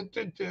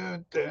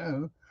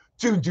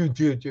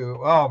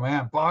 Oh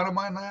man, bottom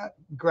on that,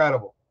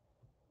 incredible.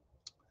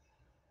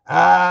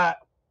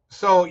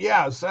 So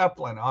yeah,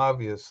 Zeppelin,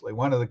 obviously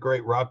one of the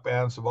great rock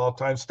bands of all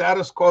time.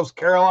 Status Quo's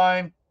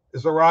Caroline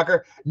is a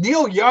rocker.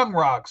 Neil Young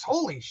rocks.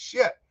 Holy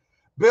shit,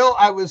 Bill!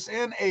 I was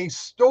in a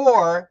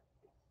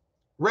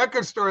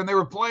record store, and they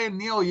were playing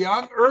Neil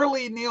Young,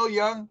 early Neil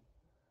Young.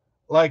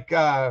 Like,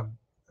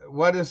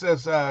 what is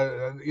this?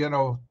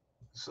 So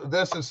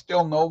this is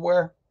Still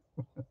Nowhere.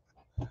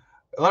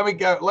 Let me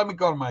go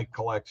to my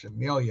collection.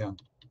 Neil Young.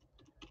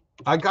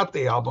 I got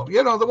the album.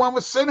 The one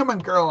with Cinnamon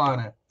Girl on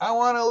it. I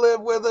want to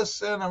live with a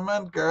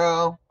cinnamon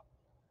girl.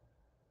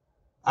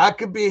 I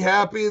could be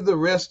happy the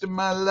rest of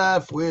my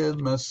life with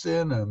my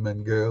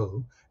cinnamon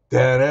girl.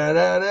 Da, da,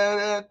 da,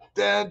 da,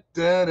 da,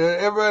 da, da.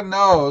 Everyone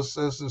knows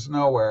This Is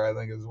Nowhere, I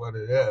think is what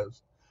it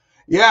is.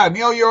 Yeah,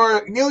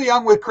 Neil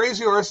Young with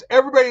Crazy Horse.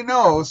 Everybody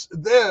knows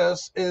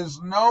this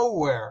is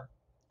Nowhere.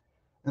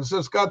 And so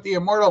it's got the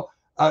immortal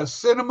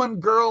Cinnamon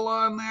Girl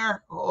on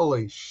there.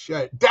 Holy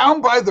shit.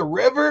 Down by the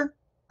River,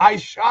 I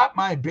Shot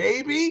My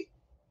Baby.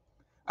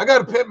 I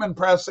got a Pittman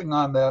pressing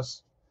on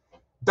this.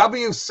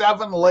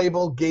 W7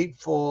 label,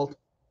 gatefold.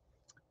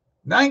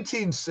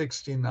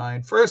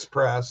 1969, first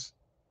press.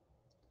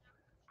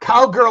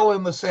 Cowgirl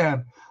in the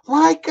Sand.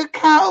 Like a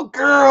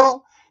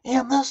cowgirl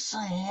in the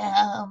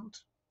sand.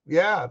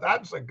 Yeah,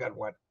 that's a good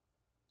one.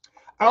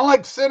 I don't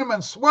like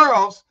cinnamon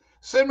swirls.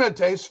 Cinnamon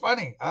tastes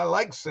funny. I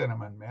like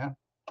cinnamon, man.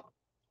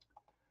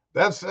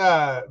 That's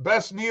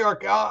best New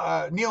York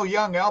Neil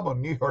Young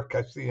album. New York,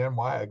 I see NY.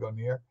 I go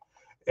New York.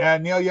 Yeah,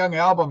 Neil Young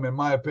album, in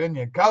my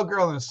opinion.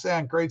 Cowgirl in the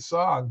Sand, great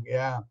song.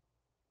 Yeah.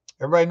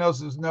 Everybody knows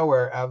there's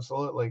Nowhere.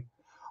 Absolutely.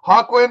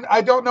 Hawkwind,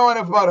 I don't know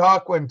enough about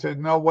Hawkwind to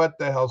know what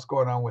the hell's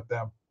going on with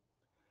them.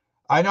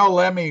 I know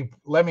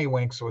Lemmy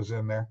Winks was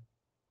in there.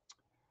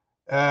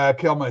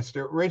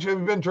 Killmeister. Rachel, have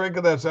you been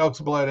drinking that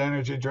Elk's Blood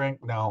energy drink?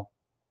 No.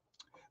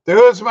 The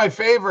Who is my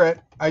favorite.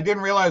 I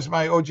didn't realize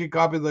my OG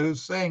copy of The Who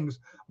sings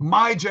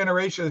My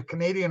Generation is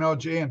Canadian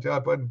OG until I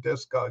put in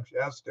Discogs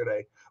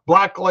yesterday.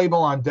 Black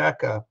Label on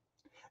Decca.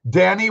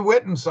 Danny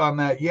Whitten's on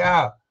that.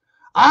 Yeah.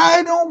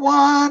 I don't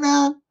want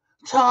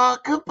to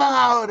talk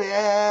about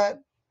it.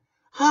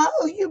 How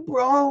you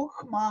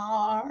broke my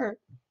heart.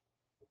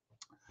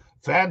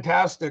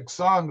 Fantastic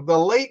song. The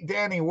late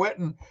Danny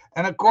Whitten.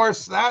 And of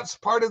course, that's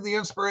part of the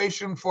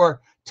inspiration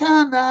for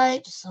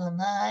Tonight's the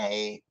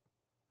Night.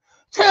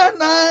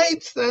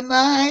 Tonight's the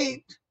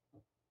night.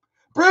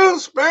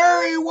 Bruce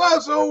Berry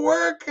was a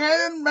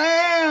working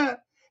man.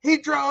 He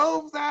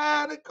drove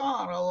that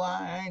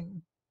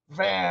Econoline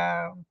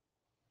van.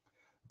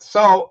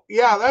 So,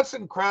 yeah, that's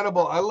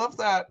incredible. I love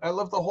that. I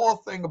love the whole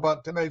thing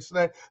about Tonight's the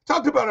Night.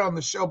 Talked about it on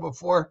the show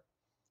before.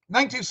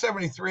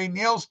 1973,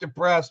 Neil's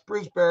depressed.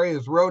 Bruce Berry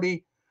is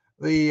roadie,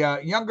 the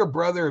younger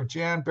brother of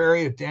Jan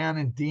Berry of Dan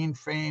and Dean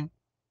fame.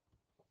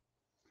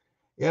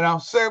 You know,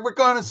 sir, we're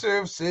going to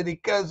Surf City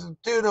because it's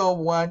 2 to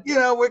 1. You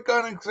know, we're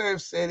going to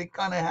Surf City,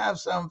 going to have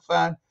some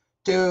fun.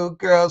 2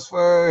 girls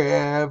for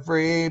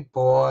every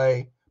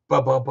boy. You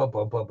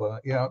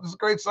know, this is a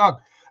great song.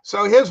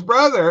 So his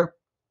brother,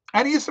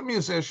 and he's a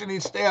musician,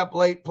 he'd stay up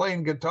late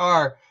playing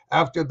guitar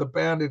after the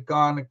band had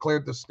gone and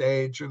cleared the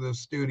stage or the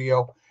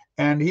studio.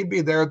 And he'd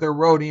be there, their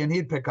roadie, and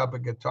he'd pick up a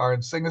guitar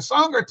and sing a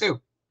song or two.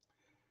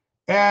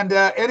 And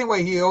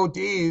anyway, he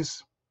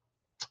ODs,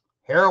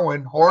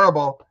 heroin,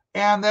 horrible.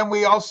 And then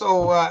we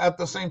also, at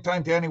the same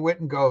time, Danny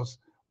Whitten goes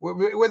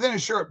within a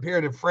short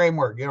period of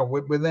framework, you know,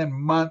 within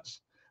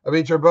months of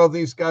each of both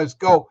these guys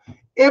go.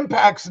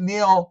 Impacts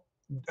Neil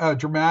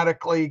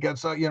dramatically,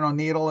 gets, you know,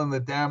 needle and the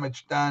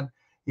damage done.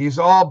 He's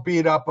all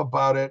beat up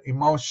about it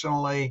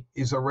emotionally.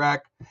 He's a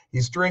wreck.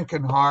 He's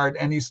drinking hard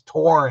and he's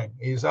touring.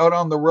 He's out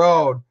on the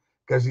road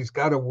because he's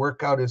got to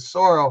work out his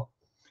sorrow.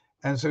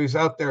 And so he's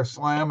out there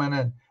slamming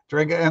and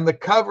drinking. And the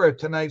cover of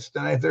Tonight's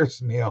the Night,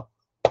 there's Neil.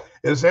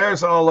 His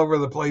hair's all over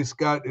the place,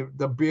 got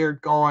the beard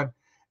going,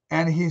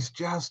 and he's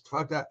just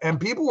fucked up. And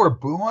people were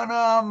booing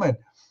him, and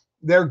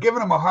they're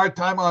giving him a hard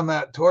time on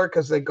that tour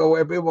because they go,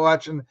 people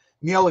watching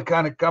Neil to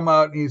kind of come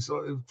out, and he's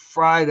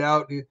fried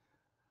out. You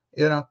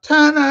know,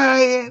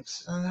 tonight.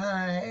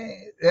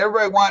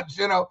 Everybody wants,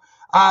 you know,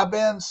 I've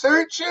been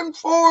searching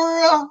for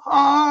a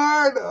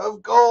heart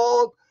of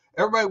gold.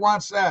 Everybody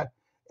wants that.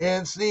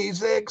 It's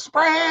these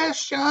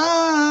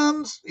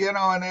expressions, you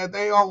know, and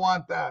they all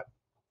want that.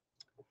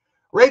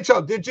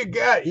 Rachel, did you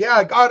get? Yeah,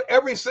 I got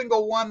every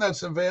single one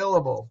that's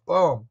available.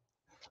 Boom.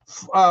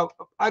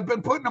 I've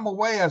been putting them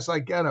away as I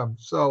get them.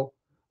 So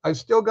I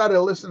still got to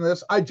listen to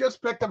this. I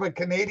just picked up a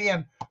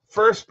Canadian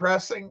first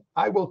pressing.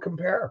 I will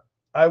compare.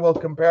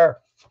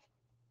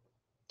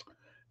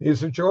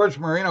 These are George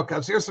Marino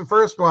cuts. Here's the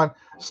first one.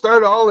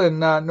 Start all in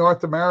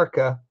North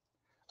America.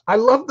 I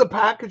love the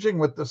packaging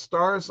with the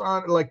stars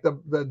on it, like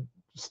the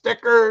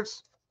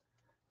stickers.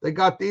 They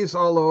got these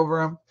all over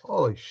them.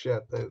 Holy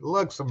shit. It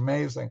looks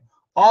amazing.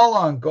 All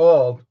on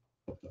gold.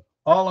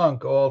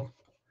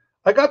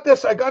 I got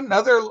this. I got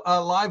another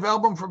live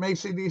album from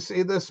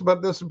AC/DC. This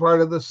is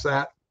part of the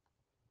set.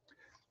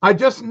 I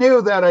just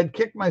knew that I'd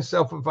kick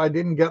myself if I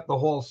didn't get the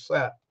whole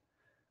set.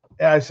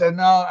 And I said,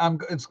 no,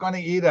 it's going to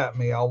eat at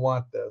me. I'll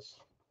want this.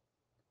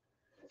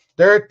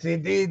 Dirty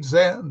Deeds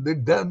and They're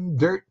Done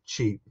Dirt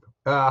Cheap.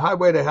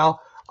 Highway to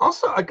Hell.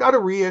 Also, I got a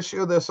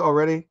reissue of this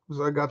already.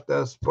 So I got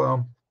this.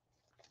 Boom.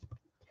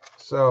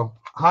 So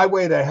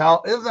Highway to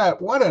Hell. Isn't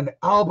that, what an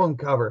album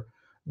cover.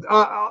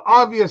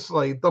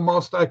 Obviously, the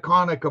most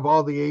iconic of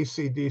all the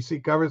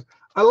AC/DC covers.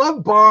 I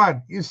love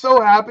Bond. He's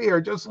so happy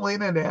or just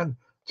leaning in,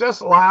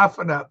 just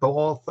laughing at the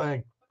whole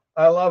thing.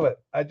 I love it.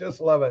 I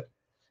just love it.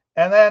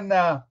 And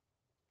then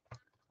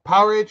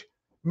Power Age.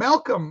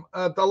 Malcolm,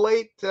 the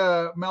late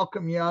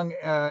Malcolm Young,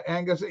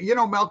 Angus. You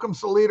know,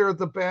 Malcolm's the leader of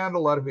the band. A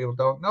lot of people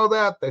don't know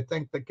that. They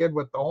think the kid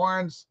with the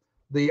horns,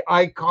 the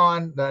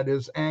icon that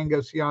is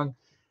Angus Young,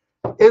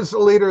 is the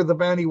leader of the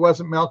band. He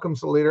wasn't. Malcolm's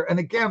the leader. And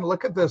again,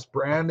 look at this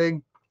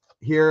branding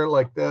here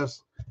like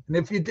this. And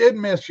if you did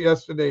miss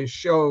yesterday's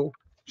show,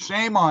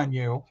 shame on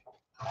you.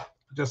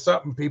 Just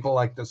something people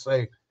like to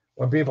say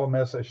when people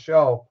miss a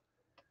show.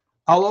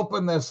 I'll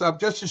open this up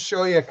just to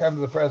show you kind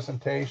of the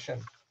presentation.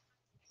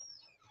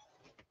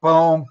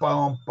 Boom,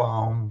 boom,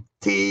 boom.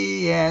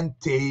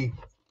 TNT.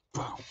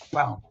 Boom,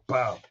 boom,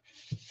 boom.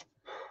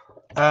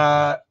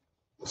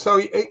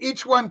 So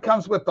each one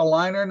comes with the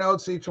liner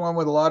notes, each one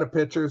with a lot of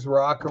pictures,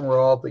 rock and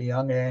roll, the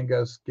young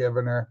Angus,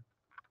 Givener.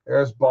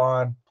 There's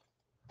Bond,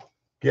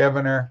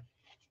 Givener.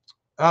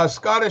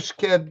 Scottish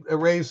kid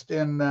raised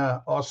in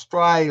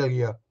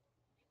Australia.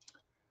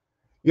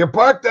 Your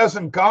park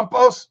doesn't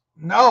compost?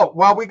 No.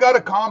 Well, we got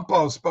a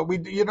compost, but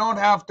you don't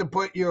have to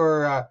put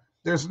your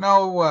there's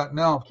no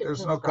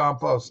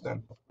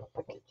composting.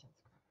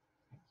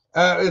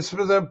 It's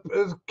for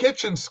the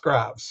kitchen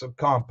scraps of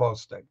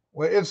composting.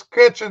 It's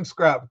kitchen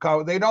scrap.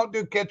 They don't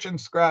do kitchen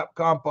scrap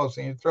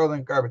composting. You throw them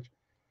in garbage.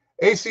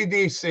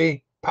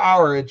 AC/DC,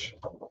 Powerage,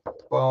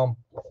 boom.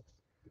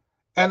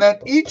 And then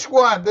each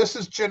one, this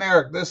is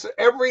generic.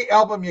 Every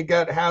album you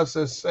get has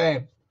the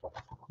same.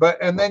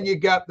 And then you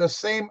got the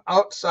same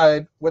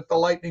outside with the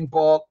lightning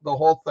bolt, the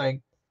whole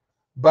thing.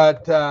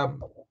 But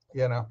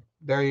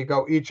there you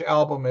go. Each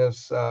album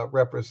is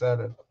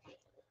represented.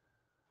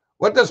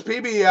 What does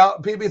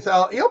PB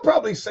Thal? He'll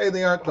probably say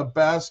they aren't the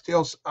best.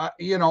 I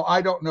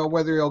don't know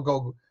whether he'll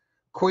go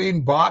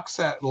Queen box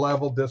set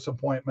level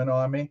disappointment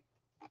on me.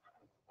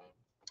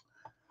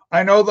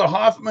 I know the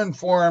Hoffman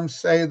forums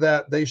say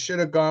that they should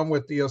have gone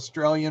with the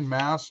Australian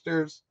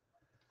Masters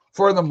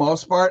for the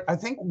most part. I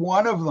think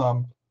one of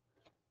them,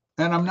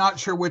 and I'm not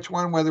sure which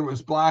one, whether it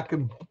was Back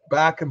and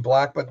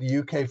Black, but the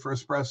UK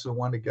First Press is the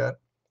one to get.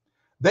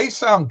 They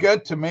sound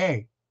good to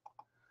me.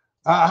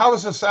 How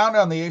is the sound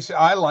on the AC?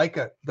 I like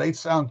it. They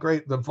sound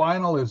great. The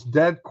vinyl is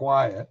dead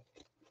quiet.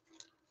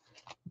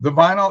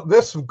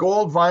 This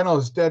gold vinyl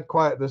is dead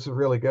quiet. This is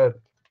really good.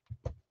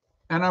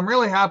 And I'm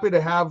really happy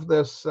to have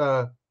this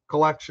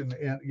collection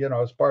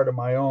as part of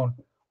my own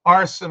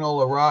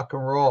arsenal of rock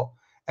and roll.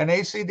 And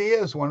ACD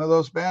is one of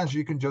those bands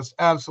you can just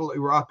absolutely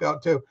rock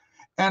out to.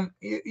 And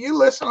you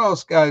listen to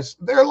those guys,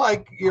 they're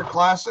like your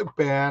classic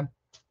band.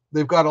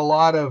 They've got a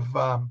lot of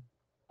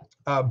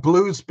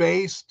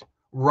blues-based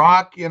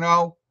rock, dun,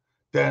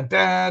 dun,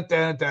 dun,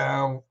 dun,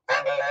 da,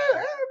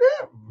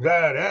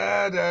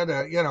 da, da,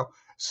 da,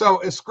 So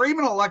it's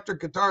screaming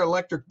electric guitar,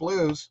 electric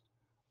blues,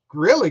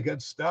 really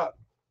good stuff.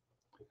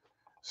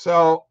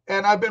 So,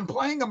 and I've been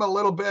playing them a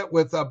little bit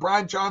with a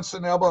Brian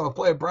Johnson album. I'll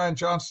play a Brian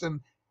Johnson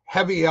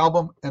heavy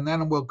album, and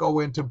then we'll go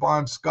into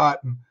Bon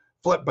Scott and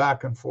flip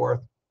back and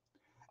forth.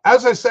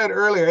 As I said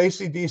earlier,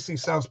 AC/DC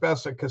sounds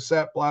best at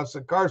cassette,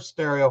 blasted car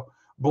stereo,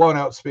 blown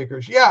out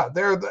speakers. Yeah,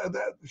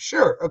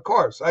 sure, of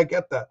course, I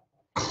get that.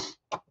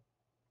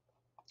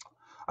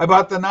 I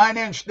bought the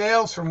 9-inch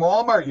nails from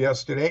Walmart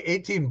yesterday,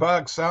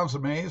 $18. Sounds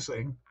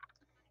amazing.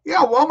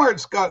 Yeah,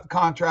 Walmart's got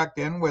contract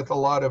in with a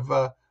lot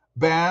of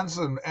bands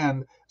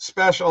and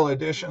special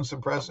editions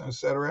and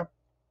presents, etc.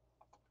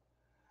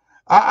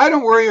 I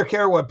don't worry or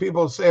care what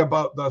people say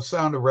about the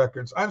sound of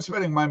records. I'm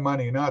spending my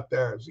money, not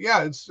theirs.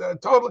 Yeah, it's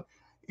totally,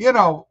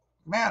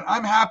 man,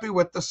 I'm happy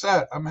with the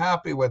set. I'm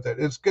happy with it.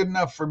 It's good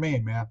enough for me,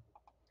 man.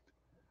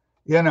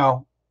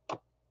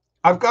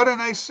 I've got a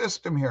nice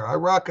system here. I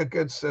rock a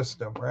good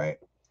system, right?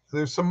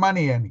 There's some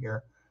money in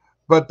here.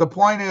 But the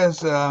point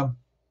is,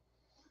 I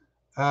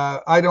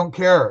don't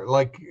care.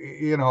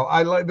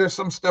 There's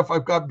some stuff.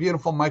 I've got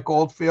beautiful Mike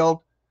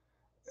Oldfield.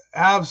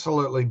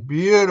 Absolutely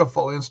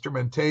beautiful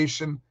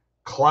instrumentation,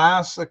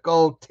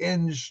 classical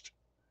tinged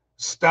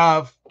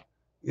stuff,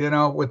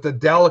 with the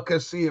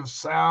delicacy of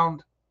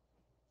sound.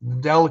 The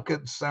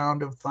delicate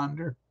sound of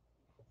thunder.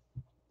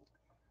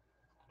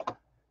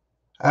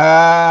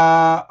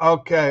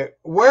 Okay.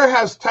 Where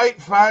has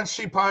Tight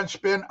Fancy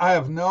Punch been? I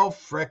have no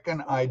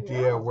frickin'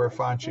 idea where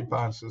Fancy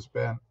Punch has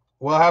been.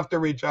 We'll have to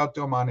reach out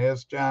to him on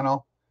his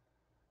channel.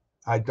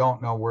 I don't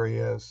know where he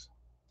is.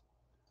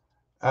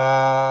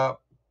 I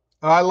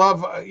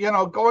love,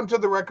 going to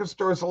the record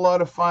store is a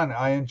lot of fun.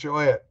 I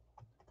enjoy it.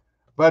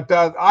 But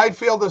I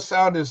feel the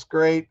sound is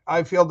great.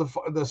 I feel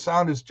the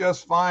sound is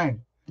just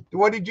fine.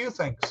 What did you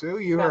think, Sue?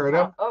 You heard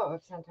him. Oh,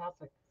 it's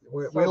fantastic.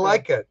 We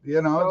like it.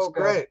 It's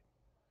great.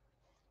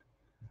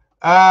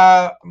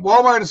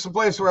 Walmart is the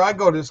place where I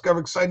go to discover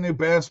exciting new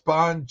bands,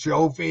 Bon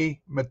Jovi,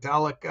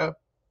 Metallica.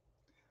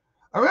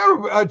 I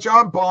remember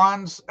John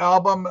Bond's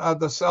album,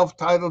 the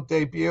self-titled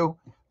debut.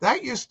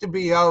 That used to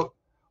be out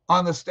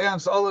on the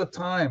stands all the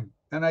time.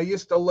 And I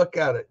used to look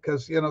at it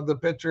because, the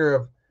picture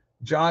of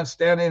John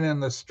standing in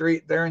the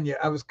street there. And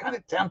I was kind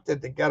of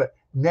tempted to get it.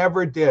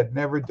 Never did.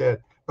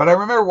 But I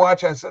remember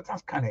watching, I said,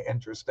 that's kind of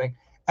interesting.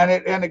 And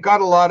it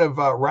got a lot of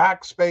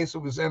rack space. It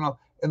was in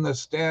the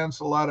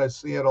stands a lot. I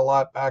see it a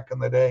lot back in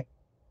the day.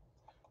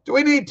 Do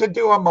we need to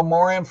do a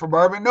memoriam for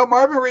Marvin? No,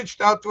 Marvin reached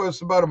out to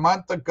us about a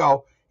month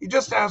ago. He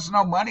just has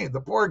no money.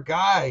 The poor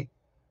guy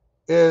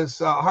is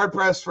hard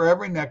pressed for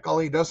every nickel.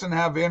 He doesn't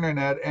have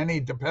internet, any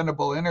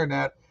dependable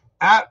internet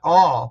at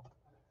all.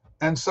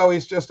 And so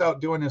he's just out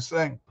doing his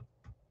thing.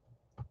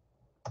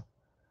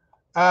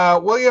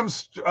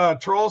 William's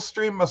troll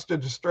stream must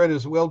have destroyed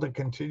his will to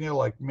continue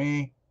like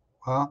me.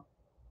 Huh?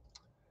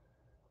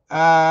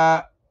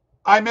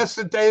 I miss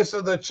the days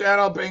of the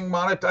channel being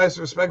monetized.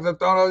 Respect the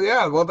dono.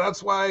 Yeah, well,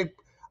 that's why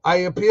I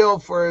appeal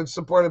for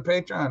support of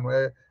Patreon,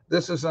 where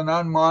this is an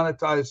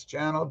unmonetized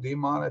channel,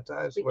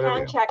 demonetized. We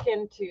whatever. can check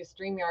into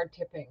StreamYard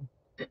tipping.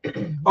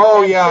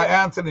 Oh, And yeah, tip.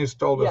 Anthony's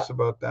told us Yeah.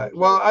 about that. Okay.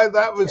 Well,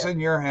 that was Tip. in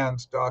your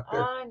hands,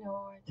 Doctor. I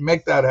know.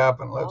 Make that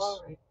happen.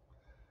 All right.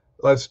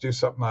 Let's do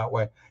something that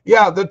way.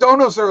 Yeah, the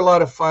donos are a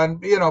lot of fun,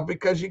 you know,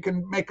 because you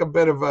can make a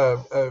bit of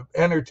a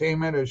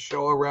entertainment, a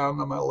show around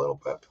them a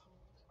little bit.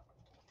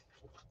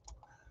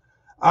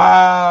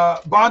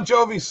 Bon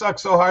Jovi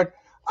sucks so hard.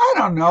 I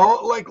don't know.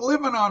 Like,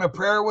 Living on a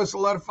Prayer was a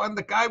lot of fun.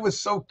 The guy was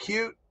so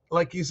cute.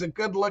 Like, he's a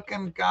good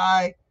looking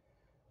guy.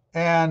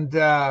 And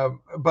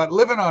but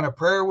Living on a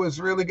Prayer was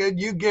really good.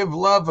 You Give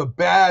Love a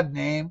Bad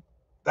Name.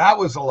 That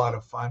was a lot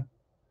of fun.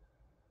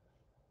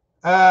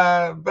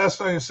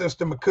 Best on Your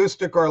System,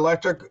 acoustic or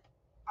electric.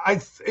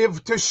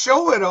 If to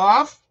show it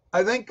off,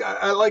 I think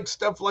I like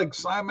stuff like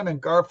Simon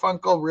and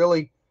Garfunkel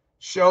really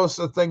shows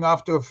the thing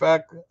off to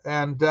effect.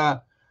 And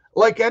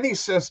like any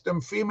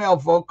system, female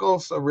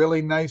vocals, a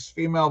really nice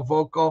female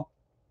vocal.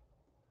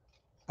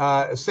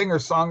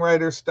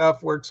 Singer-songwriter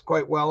stuff works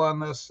quite well on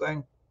this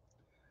thing.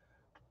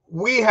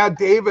 We had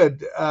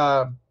David,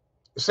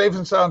 Safe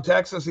and Sound,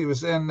 Texas. He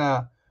was in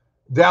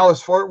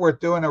Dallas, Fort Worth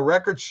doing a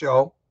record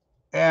show.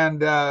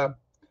 And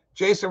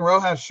Jason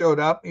Rojas showed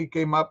up. He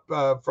came up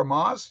from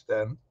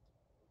Austin.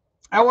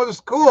 And what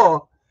was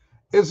cool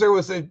is there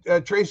was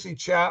a Tracy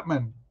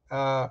Chapman.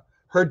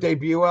 Her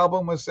debut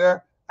album was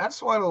there.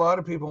 That's what a lot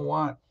of people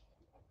want.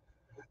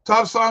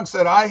 Top songs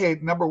that I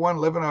hate. Number one,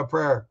 Living on a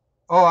Prayer.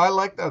 Oh, I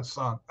like that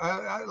song.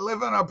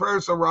 Living on a Prayer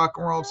is a rock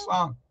and roll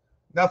song.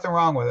 Nothing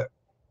wrong with it.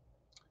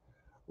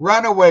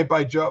 Runaway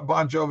by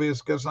Bon Jovi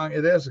is a good song.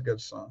 It is a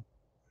good song.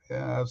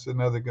 Yeah, that's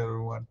another good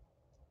one.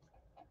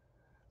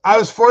 I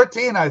was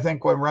 14, I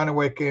think, when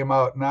Runaway came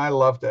out, and I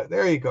loved it.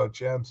 There you go,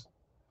 Jens.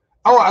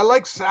 Oh, I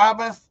like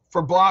Sabbath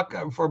for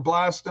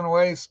blasting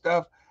away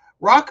stuff.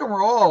 Rock and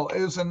roll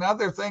is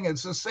another thing.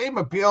 It's the same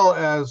appeal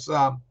as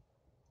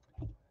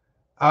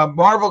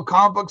Marvel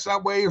comic books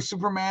that way, or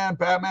Superman,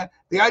 Batman.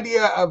 The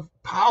idea of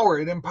power,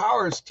 it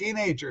empowers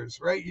teenagers,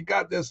 right? You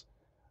got this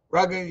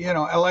rugged, you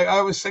know, like I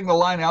always sing the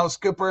line, Alice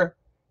Cooper,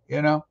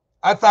 you know.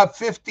 I thought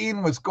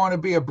 15 was going to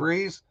be a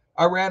breeze.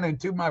 I ran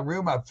into my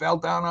room. I fell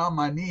down on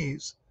my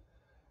knees.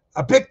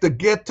 I picked the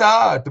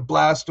guitar to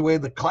blast away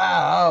the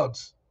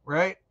clouds,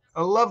 right?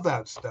 I love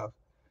that stuff.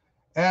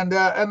 And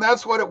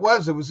that's what it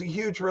was. It was a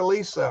huge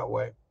release that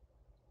way.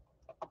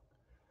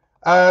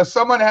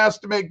 Someone has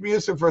to make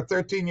music for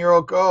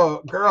 13-year-old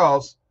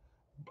girls.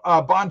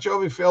 Bon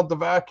Jovi filled the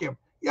vacuum.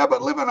 Yeah,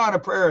 but Living on a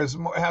Prayer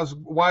has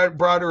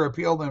broader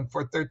appeal than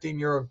for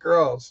 13-year-old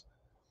girls.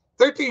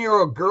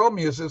 13-year-old girl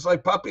music is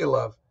like Puppy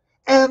Love.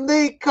 And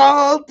they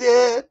called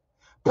it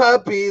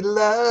Puppy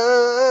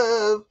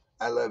Love.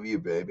 I love you,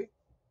 baby.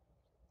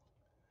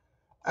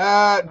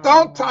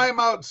 Don't time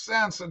out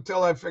Sense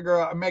until I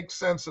make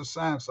sense of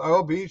Sense. I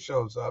hope he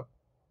shows up.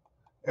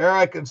 There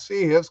I can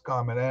see his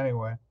comment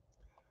anyway.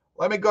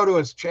 Let me go to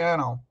his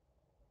channel.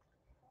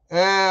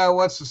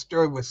 What's the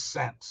story with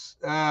Sense?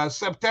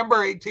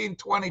 September 18,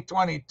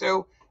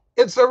 2022.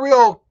 It's a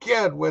real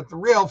kid with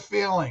real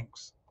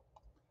feelings.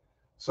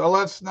 So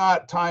let's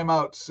not time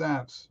out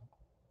Sense.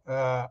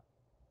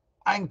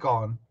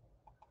 Icon.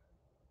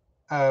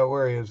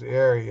 Where he is?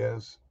 Here he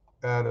is.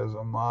 That is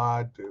a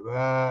mod. Do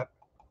that.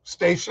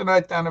 Station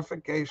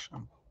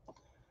identification.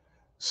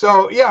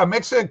 So, yeah,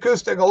 mix it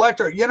acoustic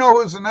electric. You know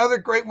who's another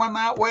great one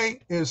that way?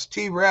 Is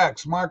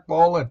T-Rex, Mark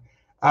Bolan.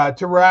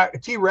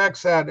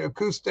 T-Rex had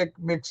acoustic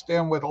mixed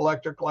in with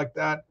electric like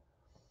that.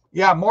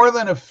 Yeah, More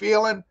Than a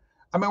Feeling.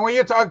 I mean, when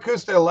you talk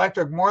acoustic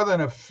electric, More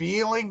Than a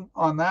Feeling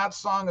on that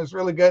song is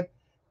really good.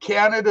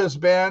 Canada's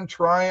band,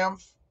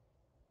 Triumph.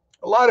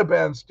 A lot of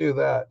bands do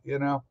that, you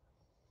know.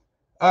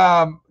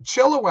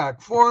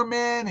 Chilliwack, 4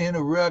 men in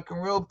a rock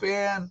and roll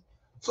band.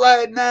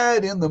 Fly at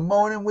night, in the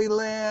morning we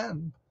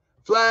land.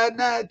 Fly at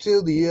night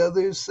to the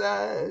other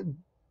side.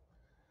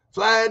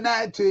 Fly at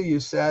night till you're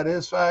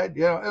satisfied.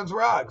 You know, it's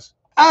rocks.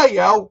 Hey,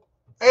 yo.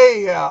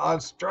 Hey,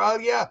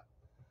 Australia.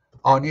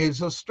 On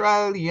his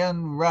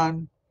Australian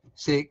run.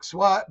 6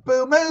 white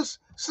boomers,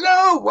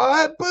 snow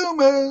white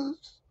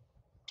boomers.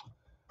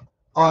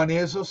 On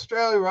his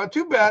Australian run.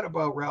 Too bad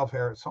about Ralph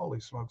Harris. Holy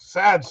smokes.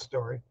 Sad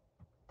story.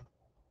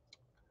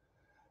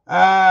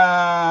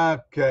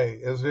 Okay,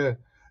 is it?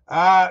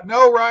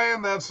 No,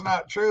 Ryan, that's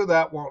not true.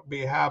 That won't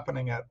be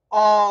happening at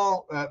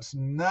all. That's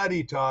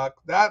nutty talk.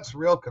 That's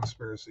real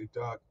conspiracy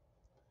talk.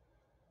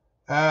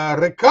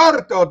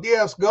 Ricardo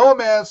Diaz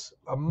Gomez,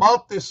 a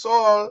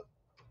Multisol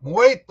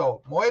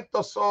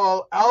Muerto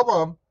Sol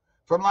album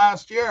from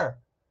last year.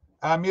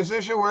 A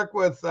musician worked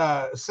with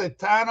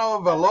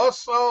Caetano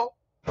Veloso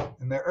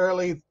in the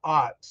early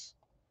aughts.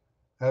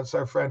 That's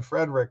our friend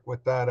Frederick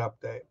with that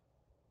update.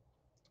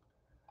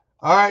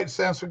 All right,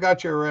 since we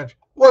got your wrench.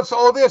 What's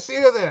all this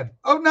here then?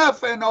 Oh,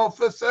 nothing,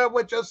 officer.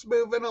 We're just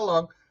moving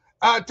along.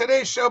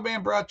 Today's show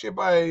being brought to you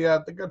by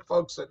the good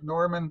folks at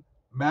Norman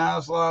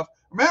Maslow.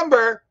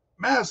 Remember,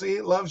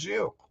 Mazzy loves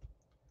you.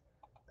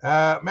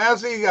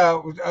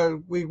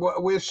 Mazzy, we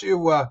wish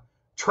you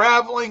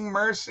traveling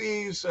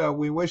mercies.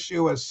 We wish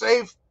you a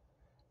safe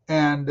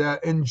and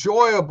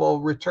enjoyable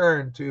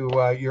return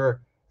to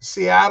your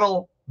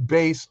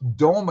Seattle-based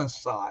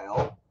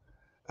domicile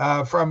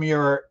from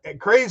your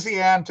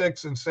crazy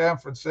antics in San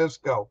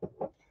Francisco.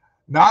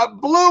 Not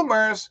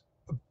bloomers,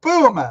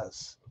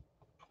 boomers.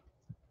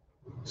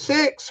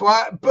 6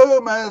 white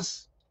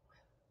boomers.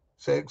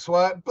 6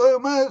 white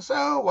boomers,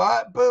 oh,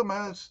 white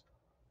boomers.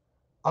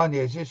 On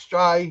your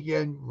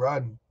Australian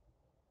run.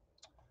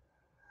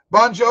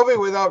 Bon Jovi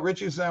without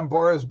Richie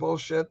Zambora's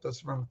bullshit. That's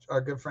from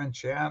our good friend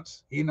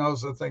Chance. He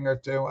knows a thing or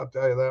two, I'll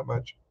tell you that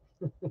much.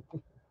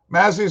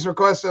 Mazzy's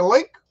requested a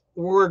link.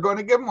 We're going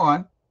to give him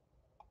one.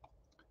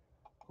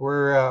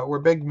 We're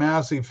big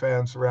Mazzy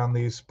fans around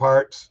these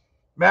parts.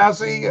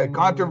 Mazzy, a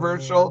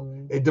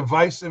controversial, a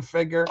divisive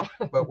figure,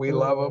 but we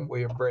love him.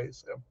 We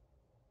embrace him.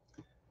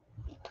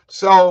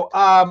 So,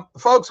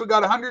 folks, we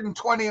got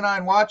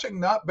 129 watching.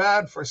 Not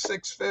bad for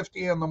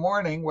 6:50 in the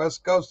morning,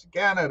 West Coast of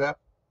Canada.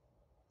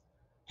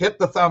 Hit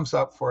the thumbs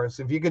up for us.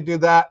 If you could do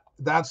that,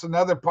 that's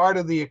another part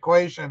of the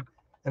equation,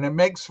 and it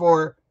makes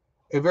for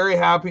a very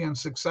happy and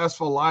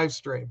successful live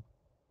stream.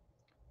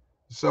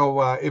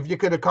 So if you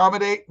could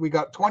accommodate, we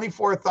got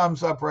 24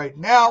 thumbs up right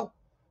now.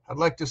 I'd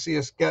like to see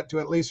us get to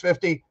at least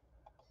 50.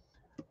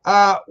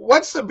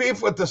 What's the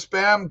beef with the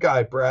spam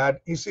guy, Brad?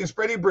 He seems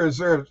pretty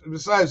reserved.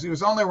 Besides, he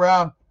was only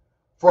around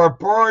for a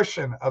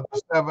portion of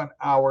the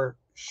 7-hour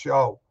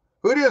show.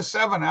 Who did a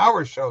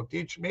 7-hour show?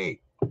 Teach me.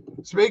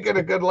 Speaking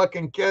of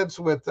good-looking kids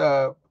with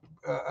a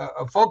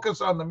focus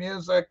on the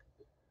music,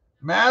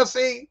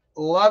 Mazzy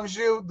loves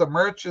you. The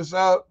merch is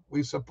out.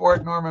 We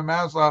support Norman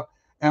Maslow,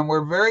 and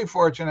we're very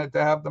fortunate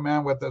to have the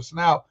man with us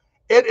now.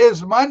 It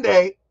is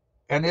Monday,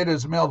 and it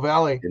is Mill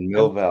Valley. In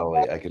Mill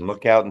Valley, I can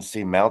look out and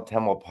see Mount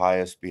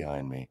Tamalpais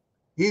behind me.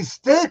 He's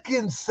stuck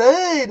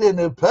inside an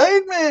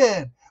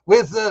apartment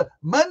with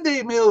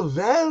Monday Mill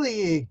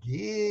Valley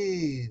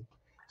again.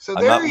 So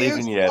I'm not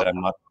leaving yet.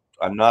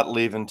 I'm not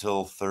leaving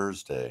till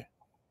Thursday.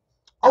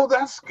 Oh,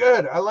 that's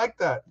good. I like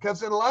that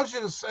because it allows you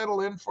to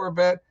settle in for a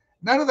bit.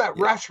 None of that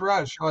rush,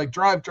 like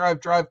drive, go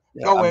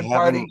in,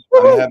 party.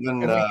 I'm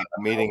having a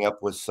meeting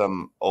up with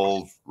some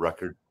old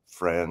record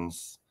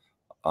friends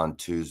on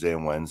Tuesday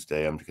and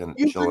Wednesday. I'm kind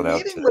of chilling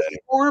out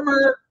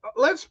today.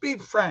 Let's be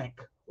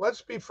frank.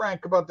 Let's be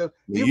frank about this.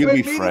 You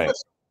be frank.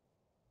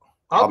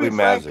 I'll be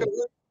Mazzy.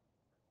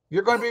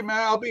 You're going to be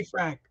mad. I'll be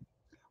frank.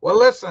 Well,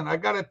 listen, I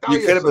got to tell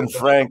you. You could have been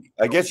Frank.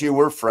 I guess you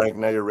were Frank.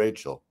 Now you're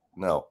Rachel.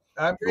 No,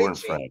 you weren't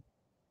Frank.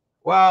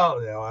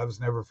 Well, no, I was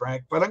never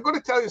Frank. But I'm going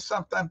to tell you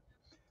something.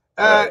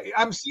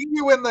 I'm seeing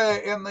you in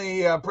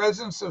the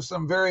presence of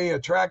some very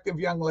attractive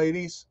young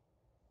ladies,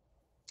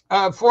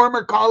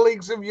 former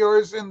colleagues of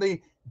yours in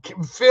the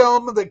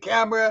film, the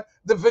camera,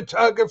 the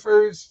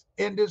photographers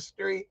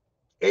industry,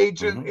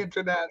 Agent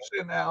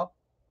International.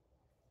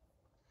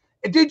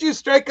 Did you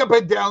strike up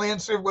a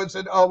dalliance, or was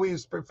it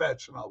always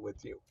professional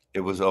with you? It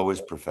was always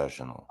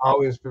professional.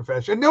 Always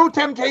professional. No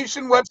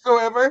temptation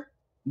whatsoever?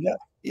 Yeah.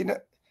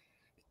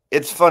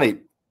 It's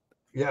funny.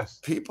 Yes.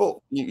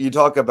 People, you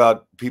talk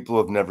about people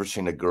who have never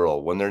seen a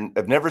girl. When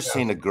have never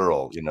seen a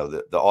girl,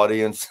 the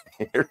audience,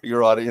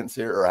 your audience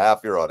here, or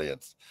half your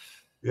audience.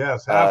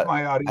 Yes, half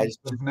my audience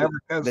have never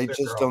kissed They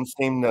just don't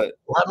seem to,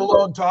 let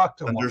alone talk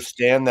to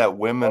understand that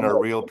women are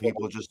real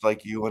people just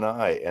like you and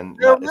I. And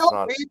they're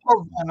real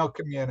people in the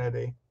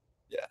community.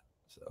 Yeah.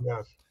 So.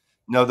 Yes.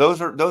 No,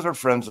 those are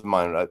friends of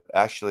mine.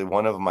 Actually,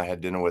 one of them I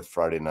had dinner with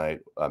Friday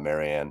night,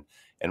 Marianne,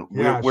 and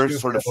we're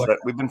sort of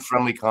we've been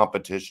friendly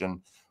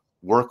competition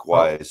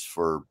work-wise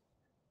for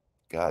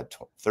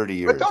 30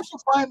 years. But don't you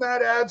find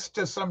that adds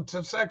to some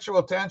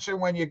sexual tension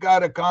when you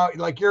got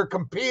like you're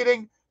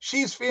competing?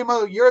 She's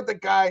female, you're the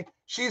guy.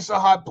 She's a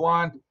hot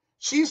blonde.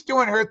 She's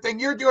doing her thing.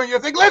 You're doing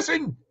your thing.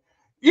 Listen,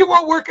 you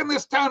won't work in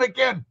this town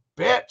again,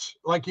 bitch.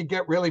 Like you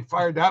get really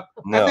fired up,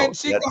 no, and then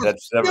she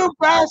goes, "You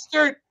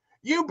bastard!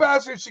 You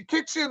bastard!" She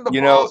kicks you in the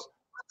balls.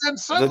 Then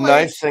suddenly, the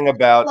nice thing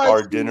about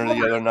our dinner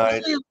the other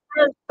night,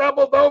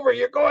 doubled over.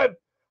 You're going,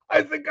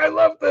 I think I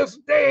love this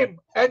dame,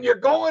 and you're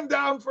going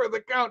down for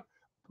the count.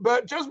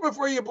 But just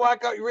before you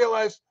black out, you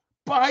realize,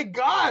 by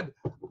God,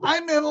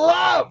 I'm in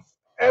love,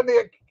 and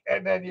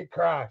then you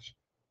crash,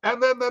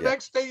 and then the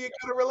next day you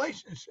get a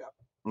relationship.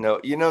 No,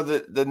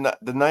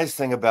 the nice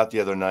thing about the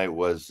other night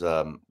was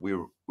we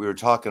were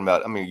talking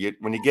about. I mean,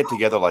 when you get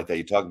together like that,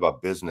 you talk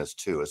about business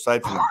too.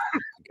 Aside from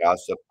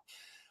gossip,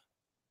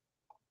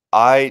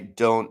 I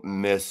don't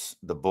miss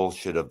the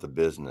bullshit of the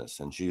business.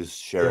 And she's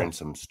sharing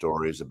some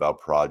stories about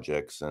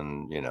projects,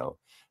 and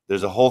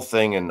there's a whole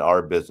thing in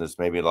our business,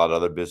 maybe a lot of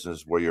other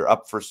business, where you're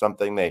up for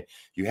something.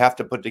 You have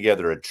to put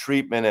together a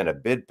treatment and a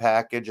bid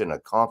package and a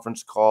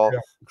conference call,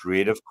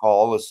 creative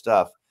call, all this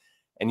stuff.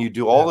 And you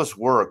do all this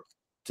work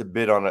to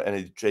bid on it,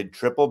 and they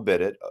triple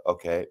bid it.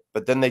 Okay.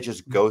 But then they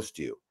just ghost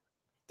you.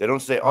 They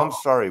don't say, I'm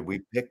sorry, we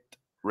picked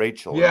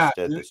Rachel Yeah,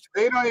 instead.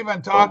 they don't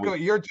even talk about.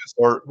 You're just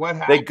Or what they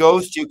happened.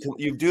 ghost you.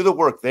 You do the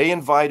work. They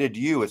invited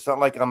you. It's not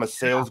like I'm a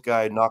sales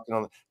guy knocking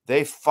on.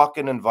 They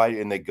fucking invite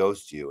you and they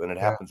ghost you, and it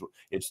happens.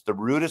 It's the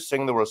rudest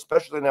thing in the world,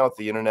 especially now with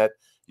the internet.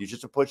 You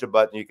just push a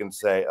button, you can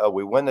say, "Oh,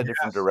 we went a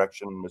different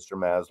direction, Mr.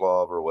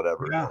 Maslov," or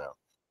whatever. Yeah. You know,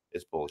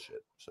 it's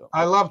bullshit. So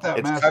I love that.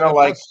 it's kind of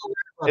like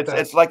it's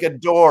it's like a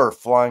door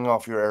flying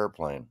off your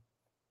airplane.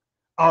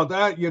 Oh,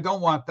 that you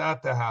don't want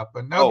that to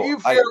happen. Now, Oh, do you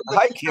fear?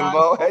 hi,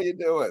 Kimbo. How you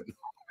doing?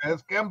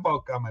 There's Kimbo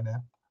coming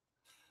in.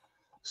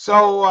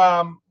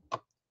 So,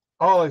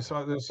 holy,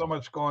 so there's so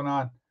much going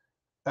on.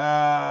 AGK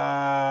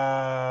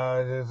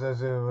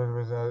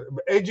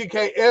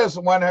is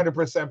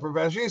 100%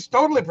 professional. He's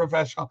totally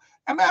professional.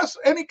 And Mass,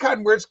 any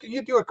kind words, can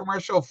you do a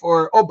commercial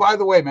for? Oh, by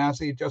the way,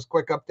 Massey, just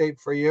quick update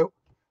for you.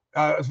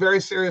 A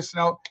very serious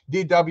note.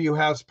 DW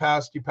has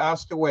passed. He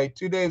passed away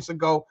 2 days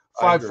ago,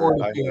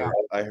 5:40 p.m.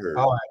 I heard.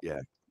 All right. Yeah.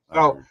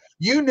 So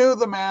you knew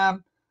the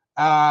man,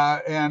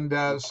 and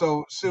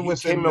so Sue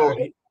was in.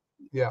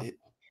 Yeah.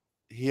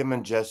 Him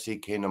and Jesse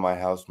came to my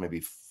house maybe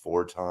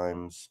 4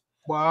 times.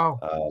 Wow.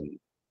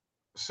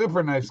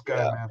 Super nice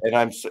guy, man. And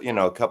I'm,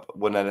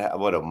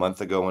 a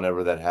month ago,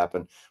 whenever that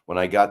happened, when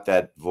I got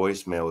that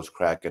voicemail was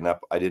cracking up,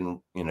 I didn't,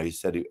 he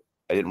said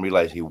I didn't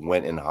realize he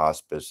went in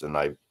hospice, and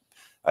I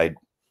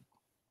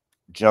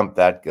jumped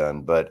that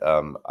gun, but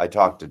I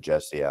talked to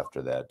Jesse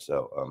after that,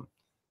 so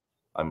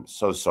I'm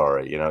so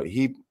sorry.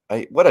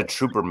 What a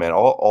trooper, man.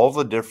 All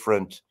the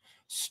different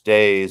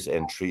stays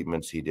and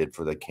treatments he did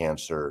for the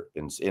cancer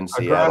in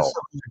Seattle.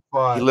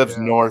 He lives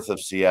north of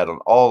Seattle,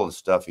 and all the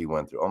stuff he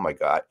went through. Oh my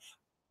God.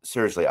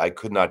 Seriously, I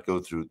could not go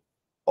through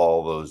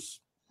all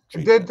those.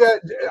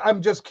 I'm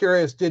just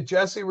curious, did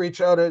Jesse reach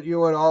out at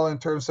you at all in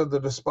terms of the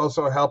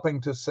disposal, helping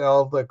to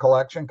sell the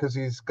collection? Because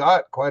he's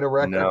got quite a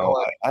record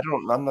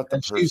collection. I'm not the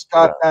person. She's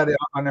got that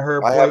on her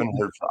plate. I haven't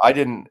heard.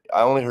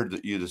 I only heard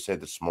you to say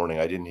this morning.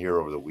 I didn't hear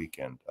over the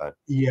weekend.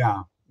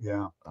 Yeah.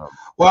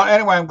 Well,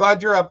 anyway, I'm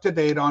glad you're up to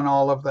date on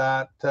all of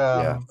that.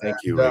 Thank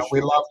you. We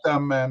love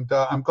them, and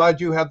I'm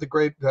glad you had the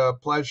great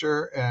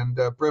pleasure and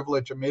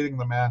privilege of meeting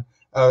the man.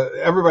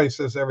 Everybody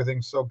says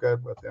everything's so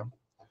good with him.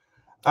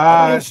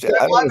 I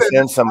don't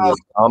understand some of these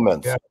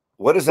comments. Yeah.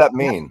 What does that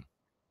mean?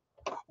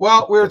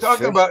 Well, we were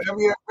talking about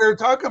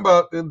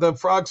the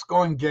frogs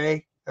going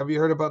gay. Have you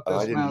heard about this?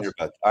 I didn't hear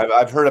about.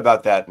 I've heard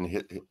about that, and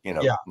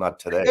not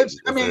today. It's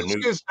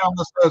used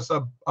almost as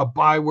a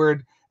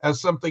byword, as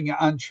something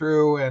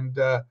untrue and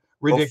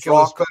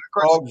ridiculous. But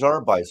frogs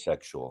are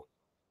bisexual.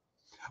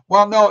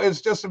 Well, no, it's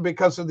just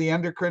because of the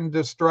endocrine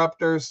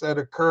disruptors that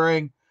are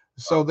occurring.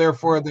 So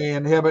therefore, they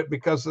inhibit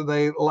because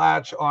they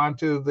latch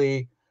onto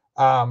the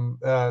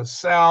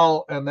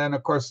cell, and then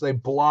of course they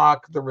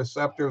block the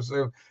receptors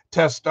of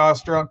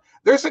testosterone.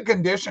 There's a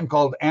condition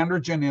called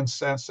androgen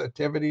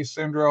insensitivity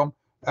syndrome.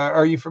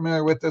 Are you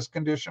familiar with this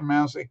condition,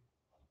 Mousy?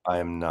 I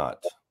am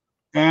not.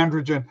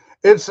 Androgen.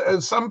 It's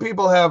some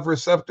people have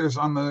receptors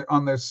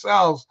on their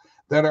cells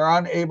that are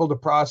unable to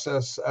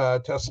process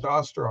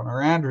testosterone or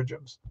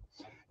androgens,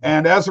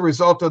 and as a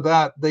result of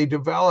that, they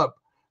develop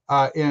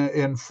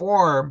in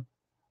form,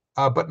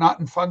 but not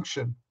in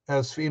function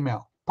as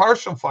female.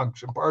 Partial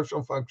function,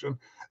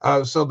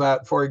 so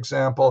that, for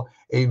example,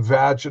 a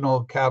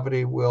vaginal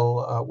cavity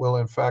will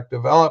in fact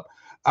develop.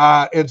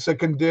 It's a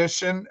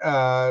condition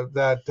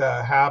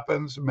that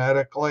happens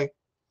medically,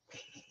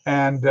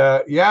 and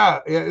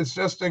it's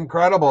just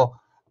incredible.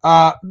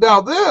 Now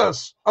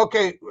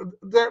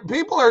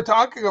people are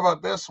talking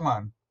about this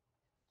one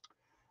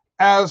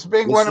as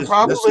being one of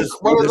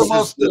the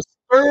most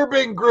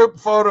disturbing group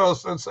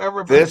photos that's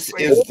ever been seen.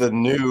 This is the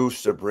new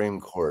Supreme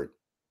Court.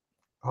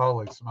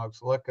 Holy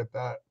smokes, look at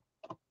that.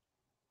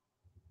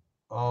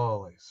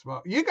 Holy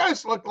smoke. You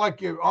guys look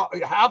like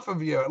half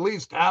of you, at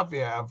least half of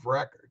you have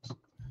records.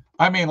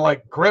 I mean,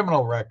 like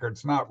criminal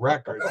records, not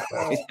records.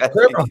 That's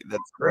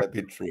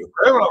probably true.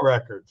 Criminal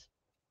records.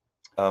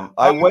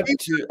 I went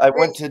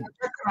to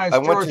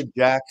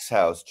Jack's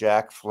house,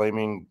 Jack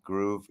Flaming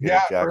Groove.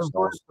 Yeah, Jack's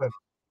house.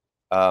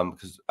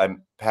 Because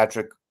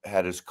Patrick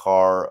had his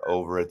car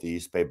over at the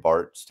East Bay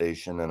BART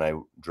station, and I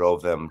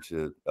drove them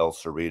to El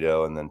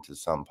Cerrito and then to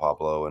San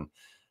Pablo, and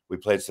we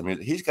played some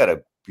music. He's got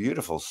a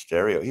beautiful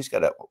stereo. He's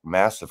got a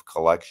massive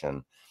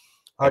collection.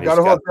 I got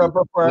to hold up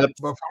before we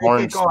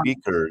keep going.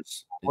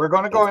 Speakers. We're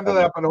going to go into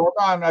that, but hold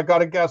on. I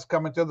got a guest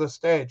coming to the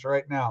stage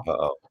right now.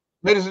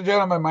 Ladies and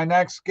gentlemen, my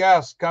next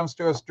guest comes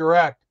to us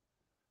direct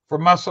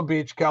from Muscle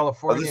Beach,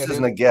 California. This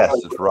isn't a guest.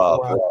 It's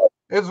Rob.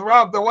 It's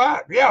Rob the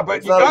Wack. Yeah,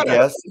 but you got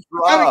to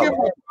give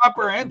me a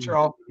proper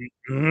intro.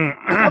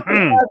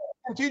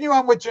 Continue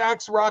on with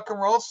Jack's rock and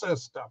roll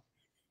system.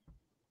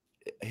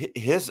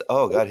 His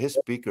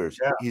speakers.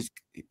 Yeah.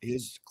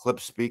 His clip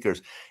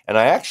speakers. And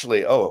I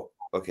actually,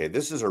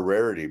 this is a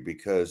rarity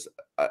because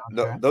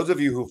those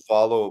of you who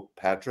follow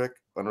Patrick,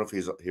 I don't know if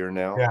he's here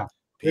now. Yeah,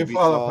 we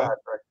follow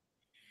Patrick.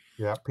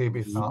 Yeah,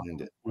 PB.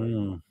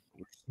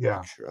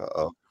 Yeah.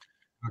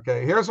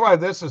 Okay, here's why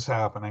this is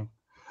happening.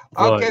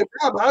 Okay,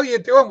 Rob, how you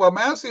doing? Well,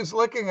 Massey's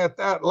looking at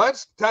that.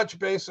 Let's touch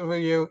base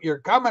with you. You're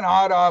coming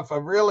out off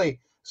a really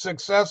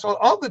successful.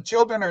 All the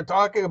children are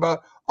talking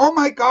about, oh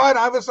my God,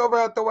 I was over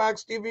at the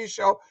Wax TV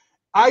show.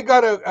 I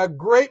got a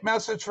great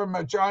message from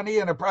Johnny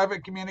in a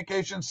private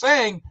communication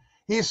saying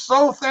he's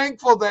so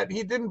thankful that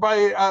he didn't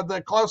buy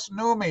the Klaus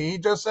Nomi. He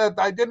just said,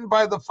 I didn't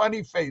buy the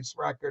Funny Face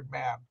record,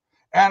 man.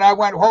 And I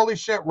went, holy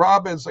shit,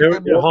 Rob is a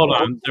good. Hold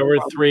on. There were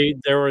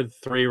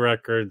three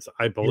records,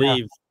 I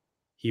believe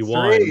he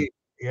won.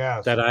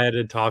 Yes. That I had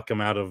to talk him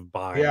out of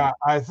buying. Yeah,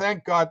 I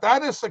thank God.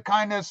 That is the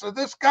kindness of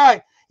this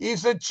guy.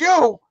 He's a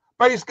Jew,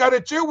 but he's got a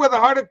Jew with a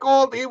heart of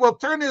gold. He will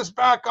turn his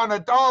back on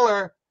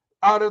 $1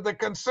 out of the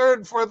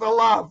concern for the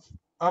love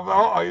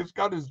of, he's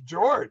got his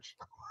George.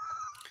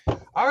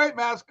 All right,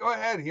 Mass, go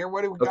ahead. Here,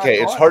 what do we got? Okay,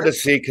 it's hard to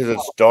see because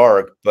it's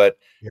dark, but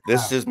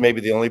this is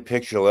maybe the only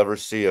picture you'll ever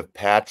see of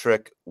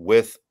Patrick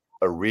with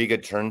a Riga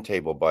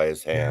turntable by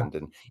his hand,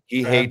 and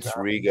he hates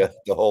Riga,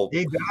 the whole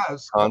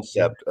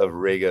concept of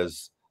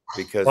Riga's,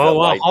 because hold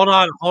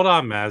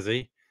on,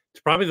 Mazzy.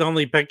 It's probably the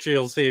only picture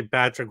you'll see of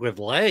Patrick with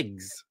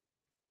legs.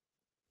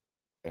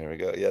 There we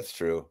go. Yeah, that's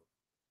true.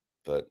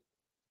 But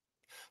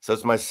so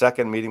it's my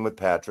second meeting with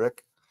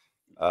Patrick.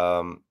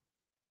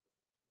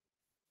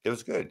 It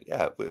was good.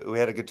 Yeah, we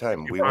had a good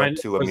time. We went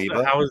to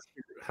Amoeba.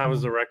 How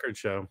was the record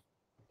show?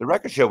 The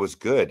record show was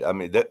good. I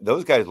mean,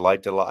 those guys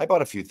liked it a lot. I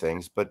bought a few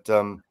things, but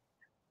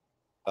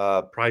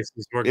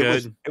prices were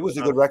good. It was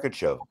a good record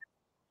show.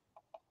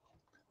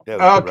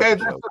 Yeah, okay,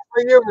 this is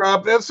for you,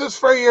 Rob. This is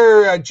for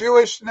your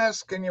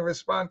Jewishness. Can you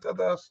respond to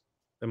this?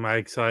 Am I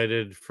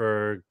excited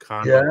for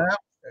Conor?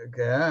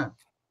 Yeah.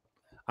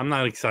 I'm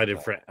not excited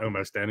for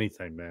almost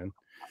anything, man.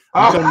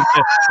 I'm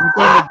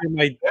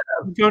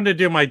going to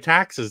do my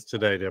taxes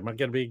today. Am I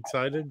going to be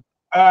excited?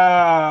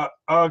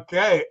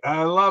 Okay.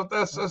 I love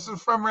this. This is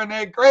from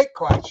Renee. Great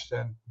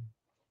question.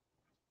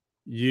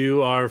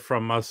 You are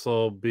from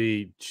Muscle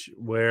Beach.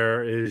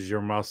 Where is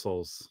your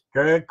muscles?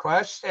 Good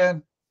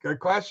question. Good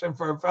question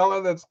for a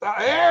fellow that's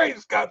there.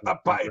 He's got the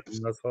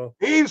pipes.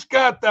 He's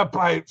got the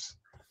pipes.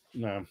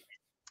 No.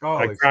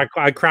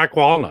 I crack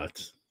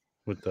walnuts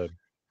with the.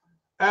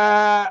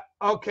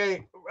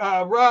 Okay.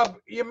 Rob,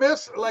 you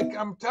missed, like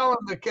I'm telling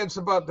the kids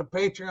about the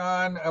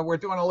Patreon. We're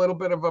doing a little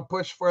bit of a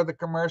push for the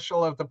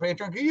commercial of the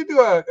Patreon. Can you do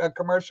a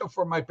commercial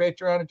for my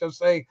Patreon and just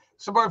say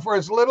support for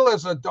as little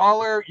as $1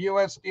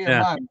 USD a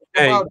month?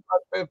 About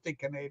 50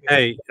 Canadian.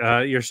 Hey,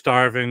 you're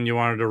starving. You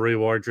wanted to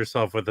reward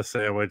yourself with a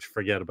sandwich.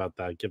 Forget about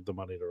that. Give the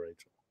money to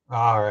Rachel.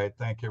 All right.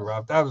 Thank you,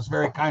 Rob. That was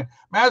very kind.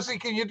 Massey,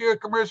 can you do a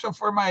commercial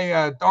for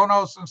my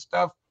donos and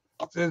stuff?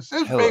 This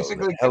is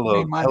basically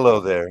hello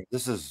there.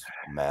 This is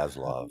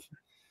Maslov.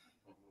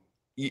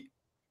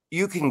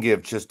 You can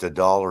give just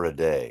 $1 a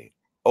day.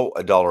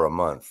 $1 a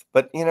month.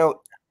 But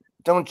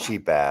don't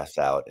cheap ass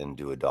out and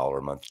do $1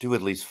 a month. Do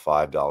at least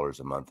 $5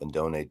 a month and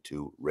donate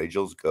to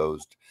Rachel's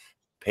Ghost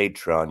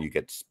Patreon. You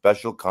get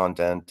special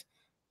content,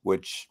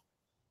 which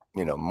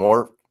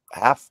more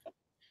half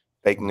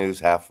fake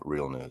news, half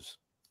real news.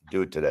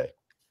 Do it today.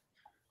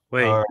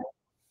 Wait,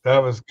 that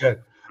was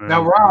good.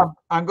 Now, Rob,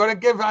 I'm going to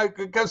give,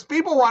 because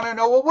people want to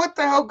know, well, what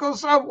the hell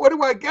goes up? What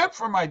do I get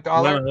for my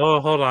 $1? No,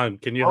 hold on.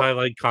 Can you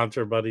highlight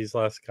Contra Buddy's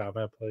last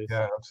comment, please?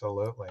 Yeah,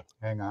 absolutely.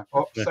 Hang on.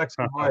 Oh,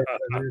 sexy boy.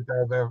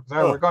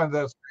 We're going to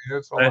this.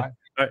 Here's the line.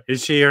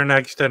 Is she your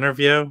next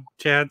interview,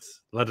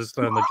 Chance? Let us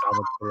know in the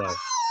comments below.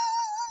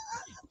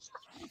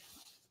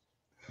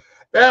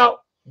 Now,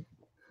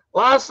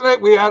 last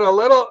night we had a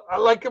little,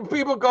 like, if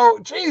people go,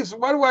 geez,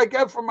 what do I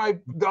get for my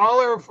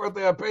 $1 for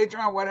the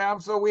Patreon? What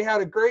happened? So we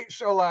had a great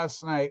show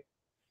last night.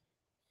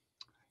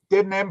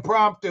 Did an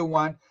impromptu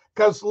one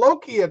because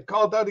Loki had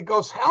called out. He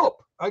goes,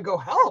 help. I go,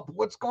 help.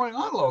 What's going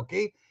on,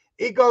 Loki?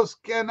 He goes,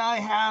 he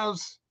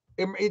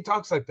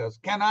talks like this.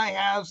 Can I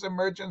have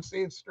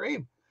emergency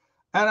stream?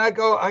 And I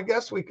go, I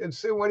guess we could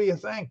see. What do you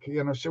think?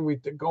 Should we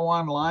go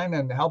online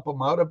and help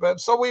him out a bit?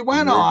 So we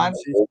went on.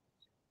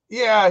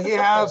 Yeah, he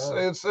has.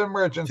 It's an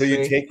emergency. So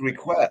you take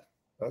requests.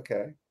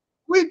 Okay.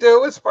 We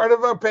do. It's part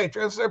of our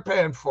patrons. They're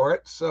paying for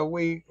it. So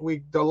we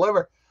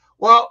deliver.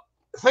 Well,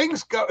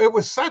 things go. It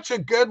was such a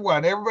good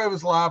one. Everybody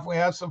was laughing. We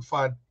had some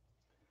fun.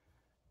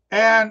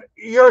 And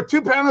your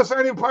two panelists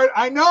aren't even part.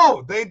 I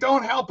know. They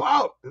don't help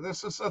out.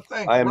 This is the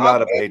thing. I am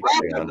not a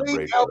Patreon.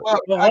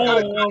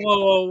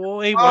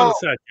 Wait 1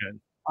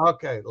 second.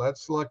 Okay,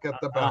 let's look at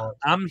the balance.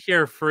 I'm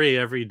here free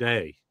every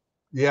day.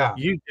 Yeah.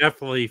 You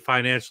definitely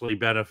financially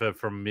benefit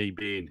from me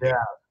being here.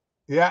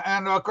 Yeah,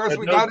 and of course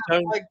we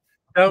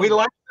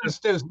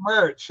licensed his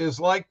merch. His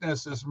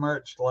likeness is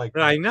merched like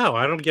I know.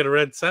 I don't get a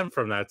red cent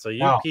from that. So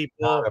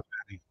people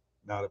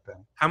not a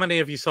penny. How many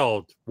have you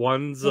sold?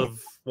 Ones of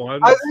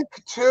ones? I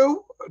think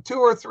two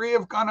or three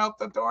have gone out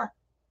the door.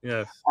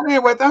 Yes.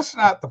 Anyway, that's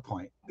not the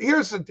point.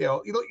 Here's the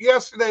deal.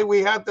 Yesterday we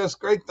had this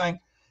great thing.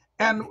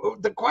 And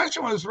the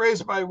question was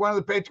raised by one of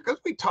the patrons, because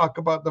we talk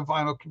about the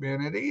vinyl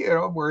community,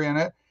 we're in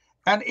it.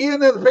 And Ian,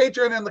 the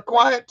patron, in the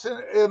quiet,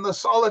 in the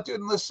solitude,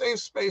 in the safe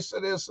space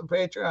that is the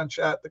Patreon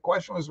chat, the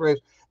question was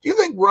raised. Do you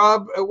think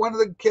Rob, one of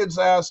the kids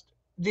asked,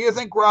 do you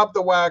think Rob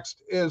the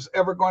Waxed is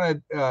ever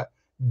going to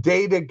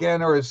date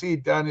again, or is he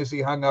done? Is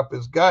he hung up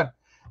his gun?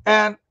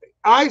 And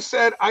I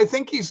said, I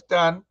think he's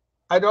done.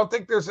 I don't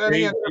think there's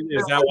any. Is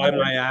that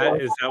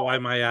why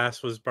my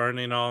ass was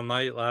burning all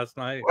night last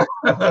night?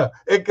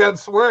 It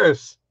gets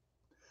worse.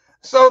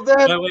 So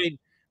then, Wait,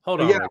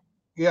 hold on. yeah, Rick.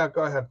 yeah,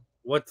 go ahead.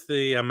 What's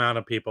the amount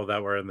of people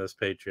that were in this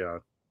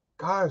Patreon?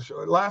 Gosh,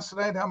 last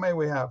night, how many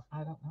we have?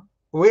 I don't know.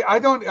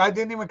 I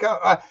didn't even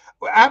count.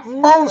 At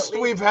most,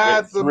 we've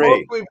had the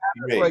most we've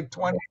had is like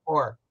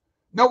 24.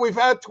 No, we've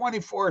had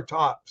 24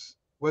 tops.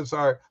 Was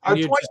our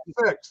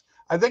 26?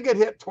 I think it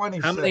hit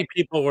 26. How many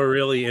people were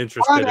really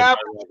interested?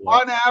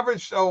 On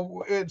average,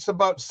 so it's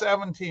about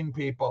 17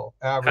 people.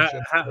 Average.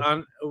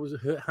 How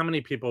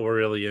many people were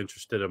really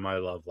interested in my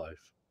love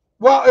life?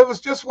 Well, it was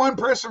just one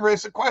person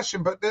raised a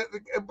question, but did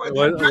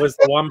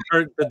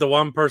the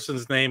one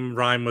person's name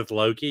rhyme with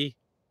Loki?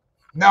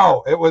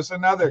 No, it was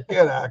another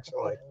kid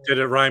actually. Did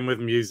it rhyme with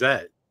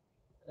Musette?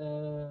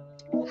 No,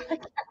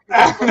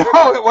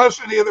 it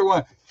wasn't either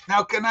one.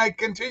 Now, can I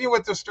continue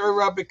with the story,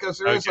 Rob? Because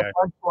there is a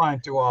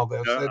punchline to all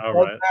this.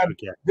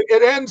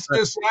 It ends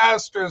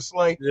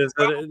disastrously.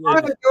 I'm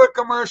going to do a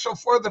commercial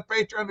for the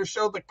Patreon to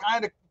show the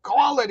kind of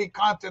quality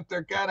content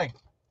they're getting.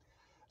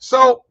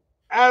 So,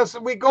 as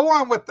we go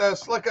on with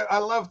this, look, I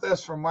love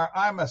this from Mark.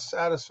 I'm a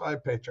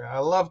satisfied patron. I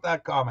love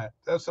that comment.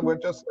 We'll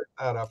just look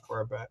that up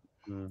for a bit.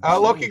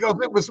 Loki goes,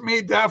 it was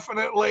me,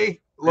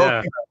 definitely.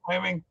 Loki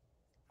claiming.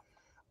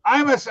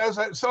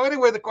 So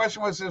anyway, the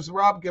question was, is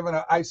Rob giving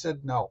a? I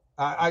said no.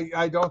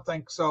 I don't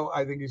think so.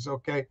 I think he's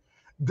okay.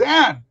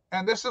 Then,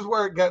 and this is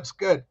where it gets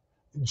good.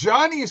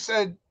 Johnny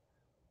said,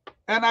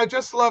 and I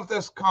just love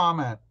this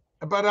comment,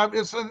 but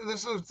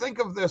think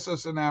of this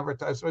as an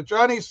advertisement.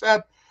 Johnny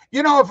said,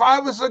 you know, if I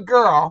was a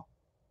girl,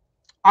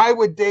 I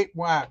would date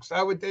Wax.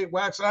 I would date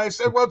Wax. And I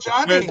said, well,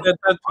 Johnny,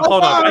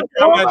 hold on.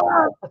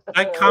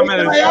 I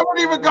commented. I haven't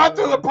even got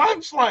to the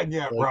punchline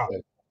yet, Rob.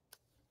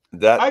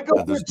 I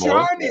go,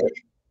 Johnny,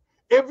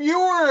 if you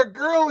were a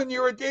girl and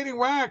you were dating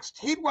Wax,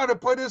 he'd want to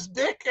put his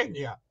dick in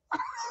you.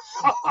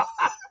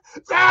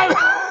 That's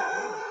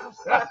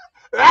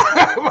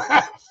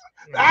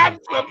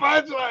the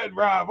punchline,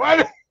 Rob.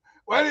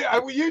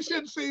 You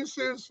should see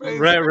Sue's face.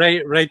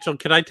 Rachel,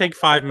 can I take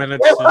 5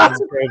 minutes to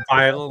just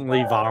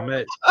violently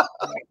vomit?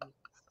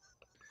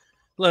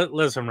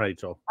 Listen,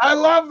 Rachel. I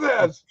love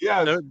this.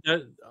 Yes.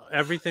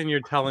 Everything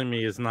you're telling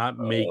me is not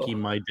making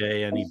my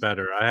day any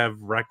better. I have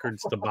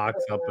records to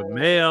box up in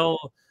mail.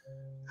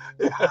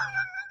 Yeah.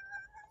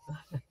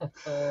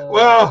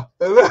 Well,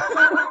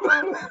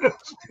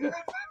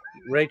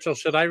 Rachel,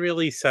 should I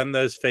really send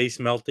those face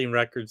melting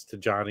records to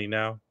Johnny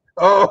now?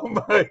 Oh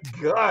my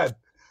God.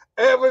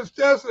 It was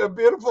just a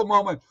beautiful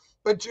moment.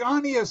 But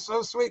Johnny is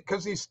so sweet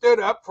because he stood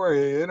up for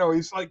you. You know,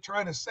 he's like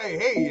trying to say,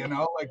 hey, you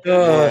know, like.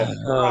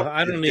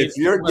 I don't need. If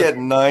you're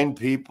getting 9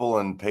 people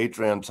in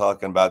Patreon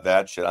talking about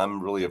that shit,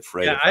 I'm really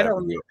afraid. Yeah, I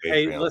don't need.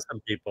 Hey, listen,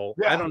 people.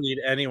 Yeah. I don't need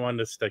anyone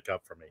to stick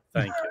up for me.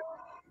 Thank you.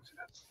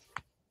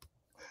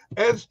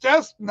 It's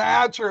just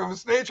natural.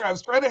 It's nature. I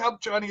was trying to help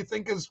Johnny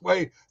think his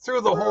way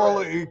through the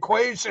whole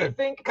equation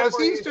because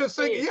he's just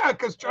thinking,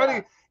 because Johnny.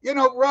 Yeah. You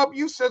know, Rob,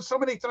 you said so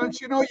many times,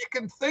 you know, you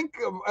can think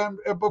of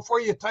before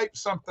you type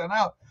something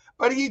out.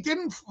 But he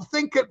didn't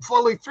think it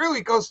fully through.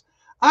 He goes,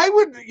 I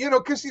would, you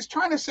know, because he's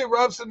trying to say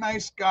Rob's a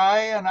nice guy,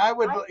 and I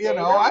would,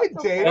 I'd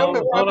date him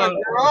if I'm a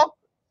girl.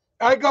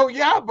 I go,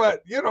 yeah,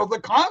 but, you know, the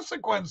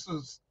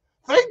consequences.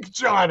 Think,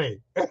 Johnny.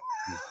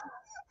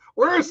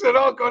 Where's it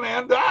all going to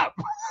end up?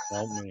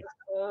 Help me.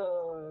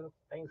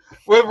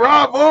 With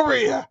Rob over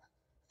you.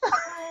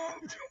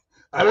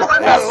 I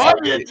love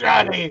you,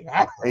 Johnny.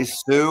 Hey,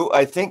 Sue,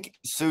 I think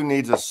Sue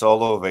needs a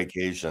solo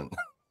vacation.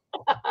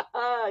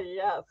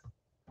 Yes.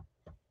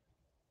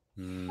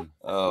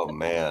 Oh,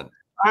 man.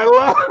 I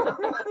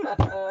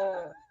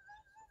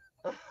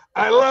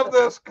love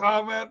this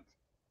comment.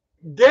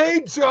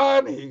 Gay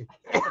Johnny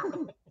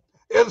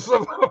is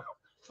the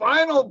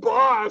final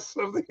boss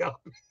of the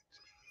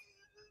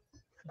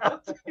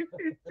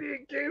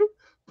LGBTQ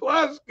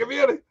plus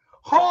community.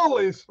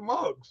 Holy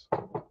smokes.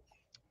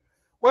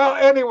 Well,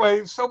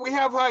 anyway, so we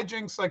have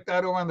hijinks like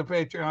that over on the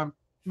Patreon.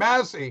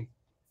 Mazzy.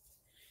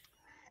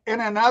 And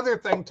another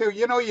thing, too,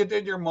 you know, you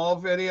did your mall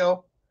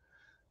video.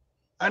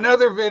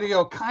 Another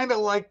video kind of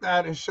like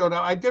that is showed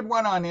up. I did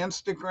one on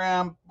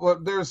Instagram. Well,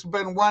 there's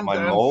been one.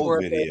 My mall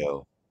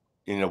video.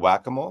 You know,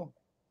 whack-a-mole?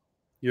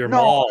 Your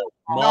mall.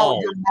 No,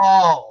 your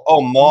mall.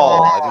 Oh,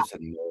 mall. I just said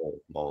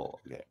mall.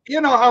 Okay.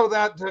 You know how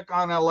that took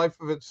on a life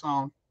of its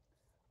own.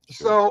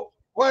 Sure. So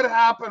what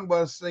happened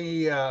was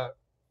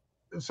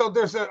so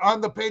there's on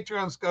the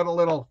Patreon's got a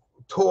little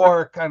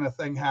tour kind of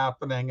thing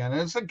happening. And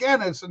it's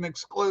an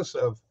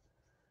exclusive,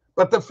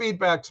 but the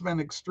feedback's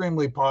been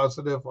extremely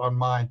positive on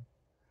my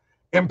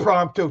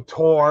impromptu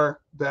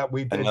tour that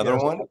we did. Another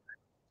one?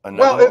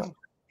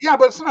 Yeah,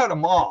 but it's not a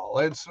mall.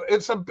 It's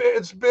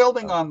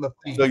building on the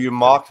theme. So you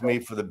mocked me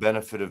for the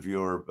benefit of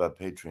your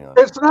Patreon.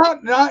 It's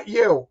not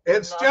you.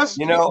 It's just,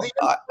 you know,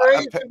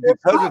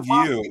 because of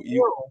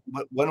you.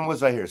 When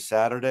was I here?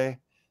 Saturday?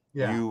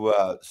 Yeah. You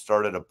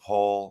started a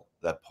poll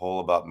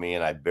about me,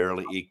 and I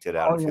barely eked it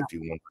out at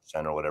 51%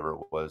 or whatever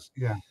it was.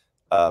 Yeah.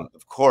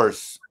 Of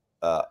course,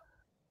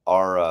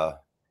 our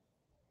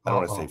I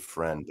don't want to say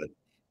friend, but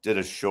did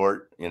a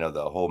short,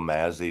 the whole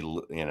Mazzy,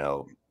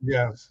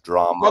 Yes.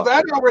 drama. Well,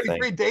 that already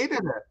thing. predated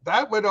it.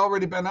 That would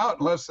already been out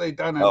unless they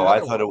done it. Oh, I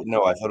thought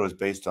it was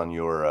based on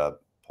your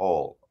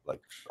poll.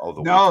 Like, No,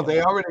 weekend.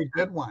 they already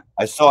did one.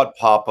 I saw it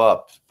pop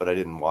up, but I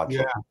didn't watch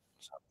it.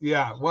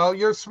 Yeah. Well,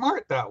 you're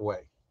smart that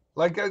way.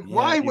 Like,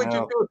 why would you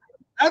do it?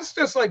 That's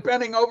just like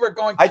bending over,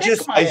 going. I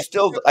just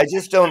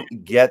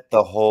don't get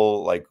the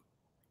whole like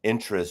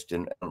interest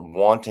in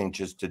wanting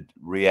just to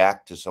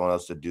react to someone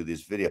else to do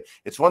this video.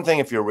 It's one thing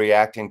if you're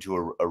reacting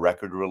to a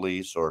record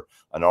release or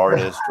an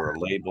artist or a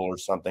label or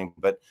something,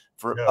 but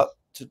for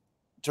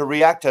to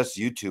react to us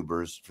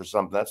YouTubers for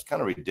something, that's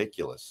kind of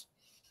ridiculous.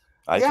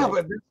 I think.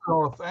 But this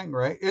whole thing,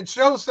 right? It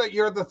shows that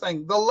you're the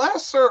thing. The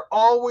lesser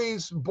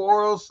always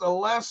borrows, the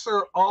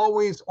lesser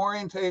always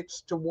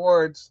orientates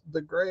towards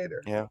the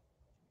greater. Yeah.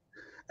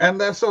 And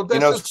then, so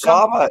this is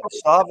Sava.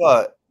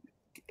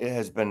 It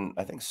has been,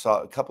 I think,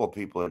 a couple of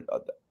people.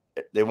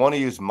 They want to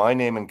use my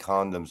name and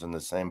condoms in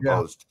the same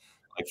post,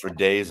 like for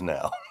days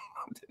now.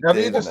 Have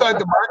you decided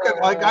to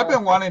market? Like I've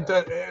been wanting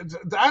to.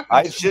 That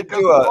I should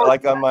do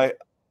like on my.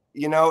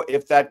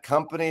 If that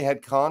company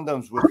had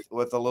condoms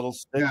with a little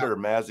sticker,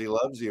 Mazzy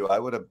loves you, I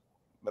would have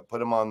put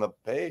them on the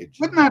page.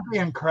 Wouldn't that be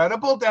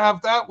incredible to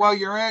have that while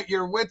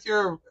you're with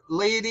your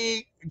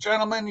lady,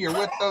 gentlemen? You're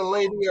with the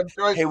lady of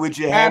choice. Hey, would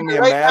you hand me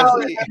a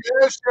Mazzy?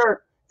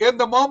 In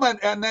the moment,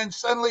 and then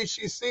suddenly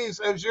she sees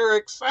as you're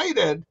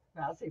excited,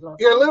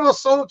 your little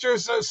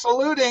soldiers are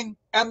saluting,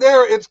 and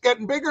there it's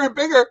getting bigger and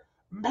bigger.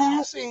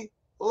 Mazzy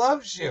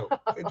loves you.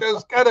 It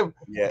just kind of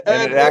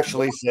and it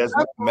actually says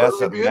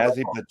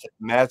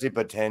Mazzy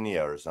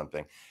Patenia or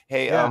something.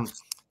 Hey, go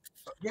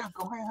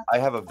ahead. I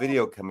have a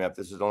video coming up.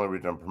 This is the only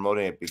reason I'm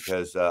promoting it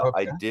because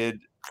I did,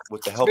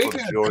 with the help of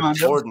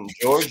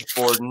George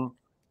Borden,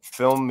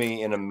 filmed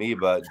me in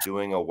Amoeba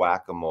doing a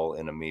whack-a-mole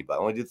in Amoeba. I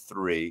only did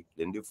 3,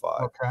 didn't do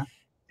 5. Okay.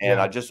 And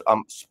I just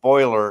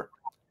spoiler,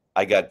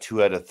 I got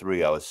 2 out of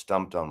 3. I was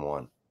stumped on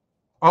 1.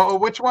 Oh,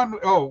 which one?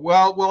 Oh,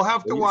 well, we'll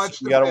have to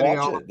watch the video.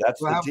 Watch it. That's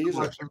the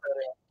teaser.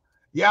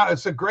 Yeah,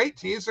 it's a great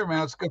teaser,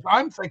 man. Because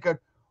I'm thinking,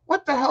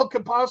 what the hell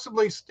could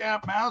possibly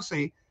stamp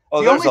Mousy?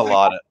 Oh, there's a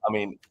lot of. I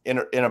mean, in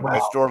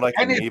a store like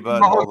Amoeba,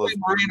 and all those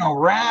Merino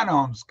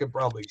Ranoms could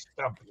probably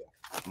stump you.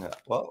 Yeah,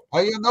 well,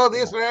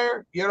 these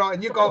there,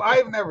 and you go,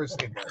 I've never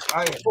seen this.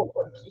 All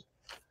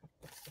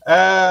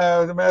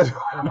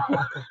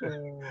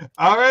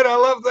right, I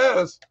love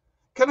this.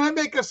 Can I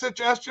make a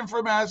suggestion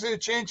for Mazzy to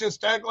change his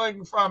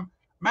tagline from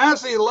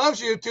Mazzy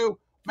loves you to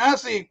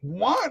Mazzy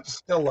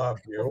wants to love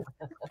you?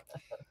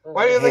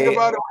 What do you think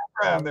about it?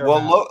 There,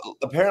 well,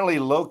 apparently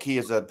Loki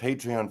is a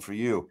Patreon for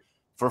you.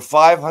 For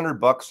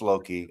 $500,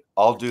 Loki,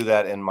 I'll do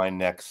that in my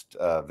next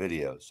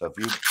video. So if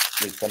you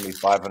send me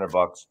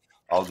 $500,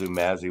 I'll do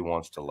Mazzy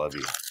wants to love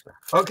you.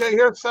 Okay,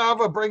 here's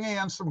Salva bringing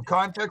in some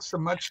context,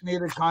 some much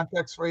needed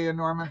context for you,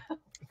 Norman.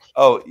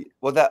 Oh,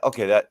 well, that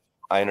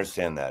I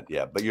understand that,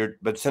 yeah.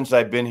 But since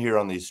I've been here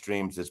on these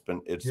streams, you've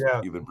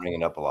been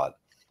bringing up a lot.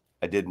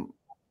 I didn't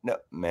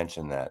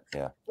mention that,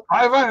 yeah.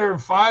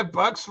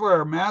 $505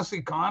 for a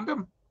Mazzy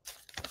condom.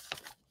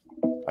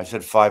 I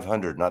said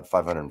 500, not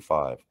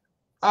 505.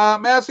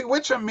 Mazzy,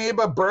 which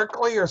Amoeba,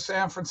 Berkeley or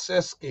San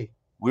Francisco?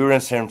 We were in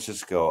San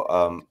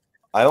Francisco.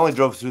 I only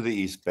drove through the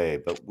East Bay,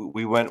 but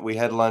we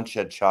had lunch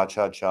at Cha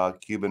Cha Cha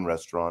Cuban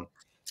restaurant.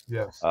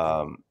 Yes.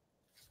 It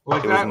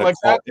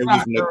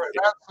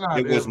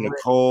was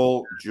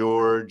Nicole,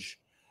 George,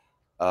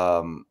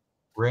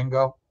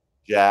 Ringo,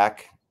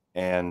 Jack,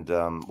 and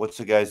what's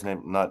the guy's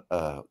name? Not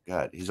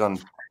he's on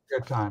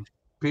Good Time.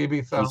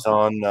 PB Thumb. He's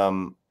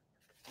on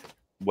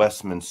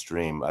Westman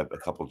Stream a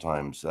couple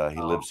times. He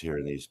lives here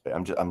in the East Bay.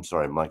 I'm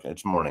sorry, Mike.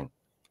 It's morning.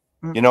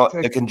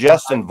 The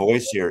congestion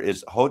voice here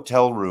is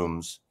hotel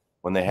rooms.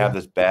 When they have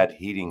this bad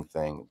heating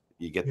thing,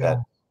 you get that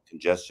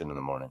congestion in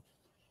the morning.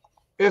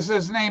 Is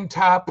his name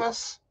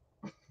Tapas?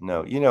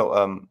 No,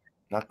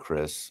 not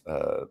Chris.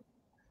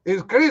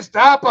 Is Chris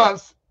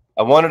Tapas?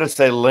 I wanted to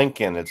say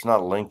Lincoln. It's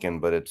not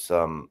Lincoln, but it's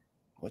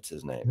what's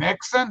his name?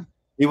 Nixon?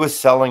 He was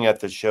selling at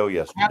the show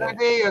yesterday.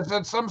 Kennedy? Is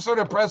it some sort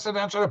of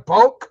presidential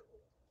Polk?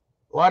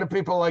 A lot of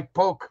people like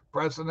Polk,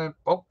 President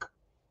Polk.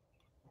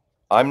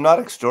 I'm not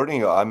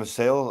extorting you. I'm a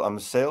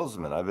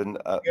salesman. I've been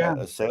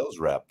a sales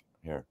rep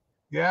here.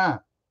 Yeah.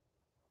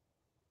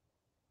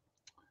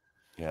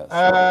 Yes.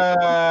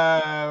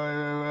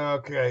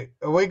 Okay.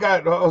 We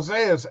got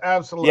Jose is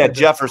absolutely. Yeah,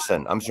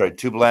 Jefferson. I'm sorry,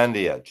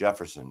 Tublandia.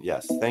 Jefferson.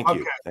 Yes. Thank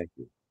you. Thank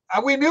you.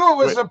 We knew it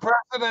was the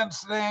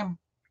president's name.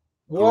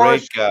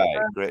 Great guy.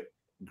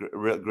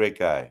 Great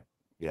guy.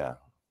 Yeah.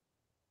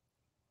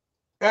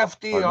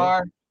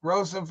 FDR,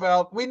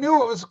 Roosevelt. We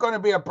knew it was going to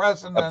be a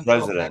president. A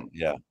president.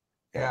 Yeah.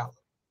 Yeah.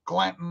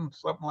 Clinton,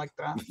 something like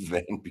that.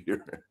 Van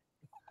Buren.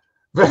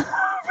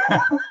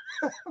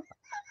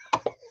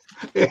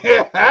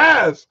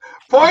 Yes.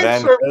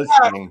 Points for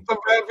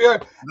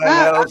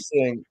Matt.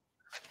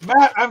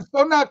 Matt, I'm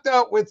so knocked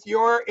out with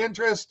your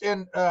interest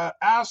in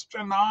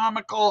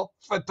astronomical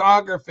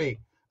photography.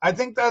 I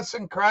think that's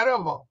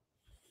incredible.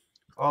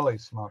 Holy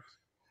smokes.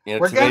 You know,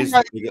 We're getting today's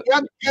a the big,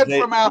 young kid today,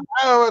 from El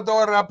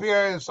Salvador up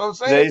here. So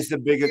say, today's the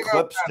big you know,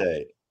 eclipse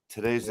day.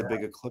 Today's the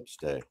big eclipse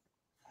day.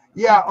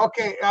 yeah,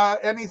 okay.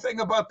 Anything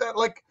about that?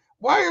 Like,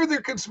 why are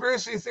there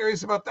conspiracy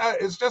theories about that?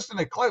 It's just an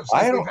eclipse.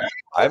 Like, we've had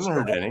I haven't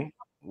heard any.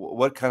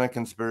 What kind of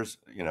conspiracy?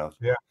 You know,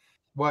 Yeah.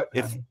 What?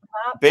 if honey?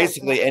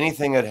 basically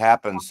anything that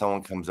happens,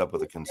 someone comes up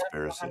with a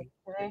conspiracy.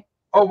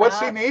 Oh, what's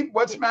he need?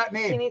 What's Matt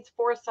He need? needs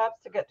 4 subs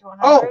to get to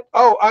 100.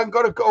 Oh, I'm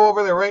going to go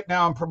over there right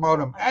now and promote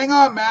him. Hang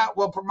on, Matt.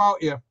 We'll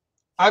promote you.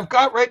 I've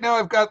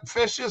got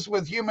fishes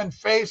with human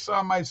face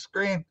on my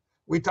screen.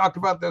 We talked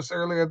about this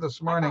earlier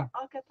this morning.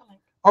 I'll get the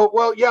link. Oh,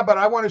 well, yeah, but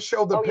I want to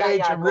show the Oh, yeah, page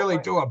yeah, and go really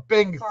for it. do a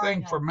big Sorry,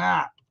 thing yeah. for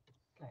Matt.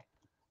 Okay.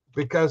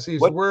 Because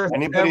he's What, worth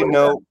anybody every-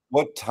 know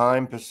what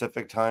time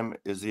Pacific time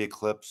is the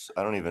eclipse?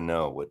 I don't even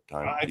know what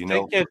time. I Do you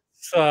think know?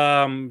 it's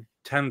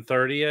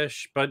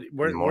 10:30ish, but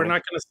we're morning?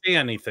 not going to see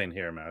anything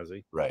here,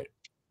 Mazzy. Right.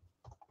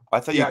 I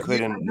thought Yeah, you could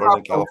you in can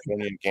Northern drop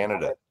California and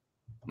Canada.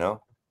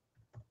 No.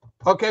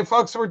 Okay,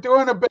 folks, we're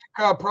doing a big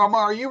promo.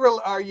 Are you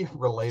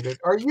related?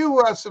 Are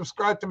you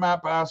subscribed to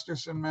Matt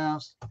Basterson,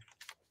 Mass?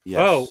 Yes.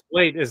 Oh,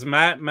 wait, is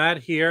Matt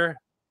here?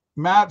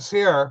 Matt's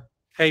here.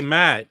 Hey,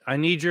 Matt, I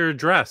need your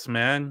address,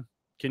 man.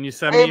 Can you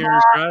send Hey, me your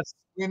Matt. address?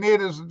 You need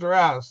his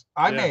address.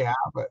 I Yeah. may have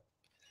it.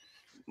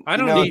 I You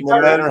don't know, need no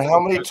your matter how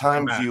many address from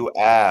times Matt. you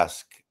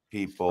ask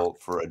people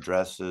for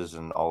addresses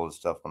and all this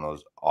stuff on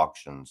those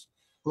auctions,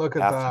 Look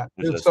at Half- that.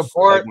 there's His a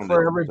support segment for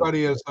that-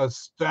 everybody is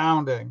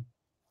astounding.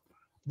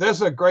 This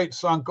is a great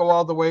song. Go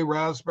All the Way,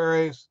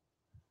 Raspberries.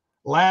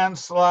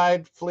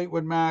 Landslide,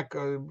 Fleetwood Mac,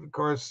 of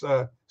course,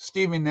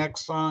 Stevie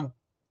Nicks song.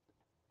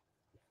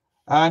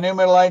 New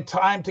Middle Light,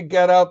 Time to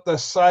Get Out the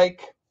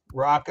Psych,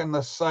 rocking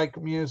the psych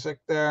music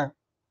there.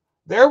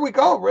 There we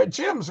go.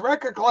 Jim's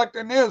Record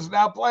Collector News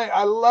now playing.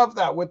 I love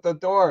that with the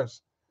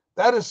Doors.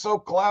 That is so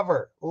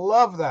clever.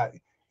 Love that.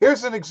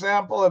 Here's an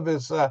example of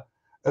his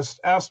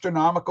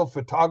astronomical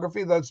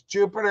photography. That's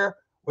Jupiter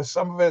with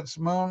some of its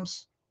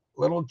moons.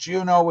 Little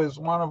Juno is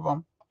one of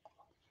them.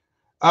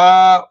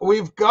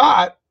 We've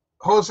got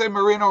Jose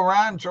Marino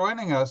Ran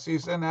joining us.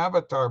 He's in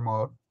avatar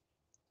mode.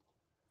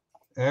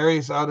 There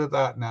he's out of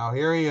that now.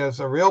 Here he is,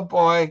 a real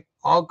boy,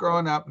 all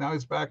grown up. Now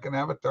he's back in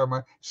avatar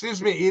mode. Seems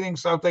to be eating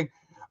something.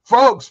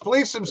 Folks,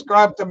 please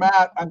subscribe to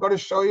Matt. I'm going to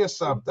show you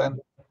something.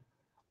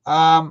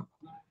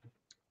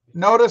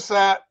 Notice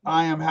that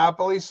I am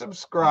happily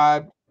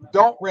subscribed.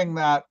 Don't ring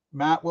that.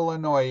 Matt will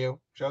annoy you.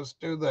 Just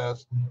do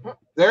this.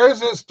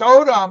 There's his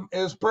totem,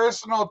 his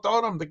personal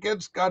totem. The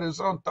kid's got his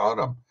own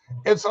totem.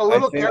 It's a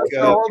little think,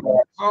 character holding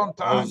his own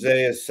time.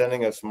 Jose is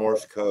sending us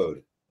Morse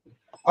code.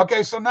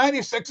 Okay, so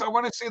 96. I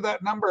want to see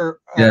that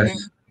number.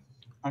 Yes.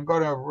 I'm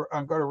going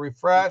to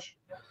refresh.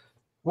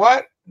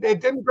 What? It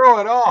didn't grow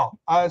at all.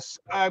 I'm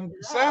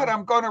sad.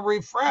 I'm going to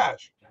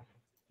refresh.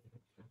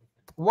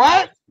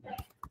 What?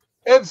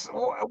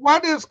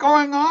 What is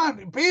going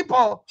on?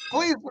 People,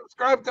 please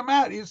subscribe to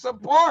Matt. He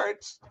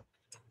supports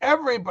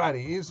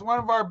everybody. He's one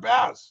of our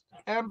best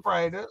and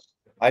brightest.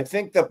 I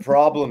think the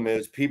problem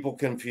is people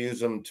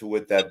confuse him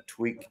with that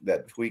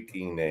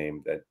tweaking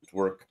name, that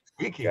twerk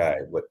guy,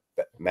 what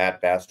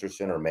Matt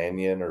Basterson or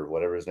Mannion or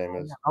whatever his name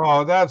is.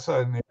 Oh, that's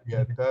an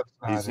idiot. That's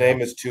not His it.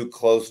 name is too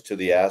close to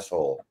the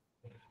asshole.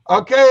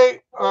 Okay,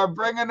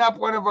 bringing up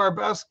one of our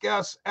best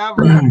guests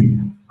ever.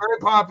 Very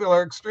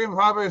popular, extreme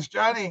popular is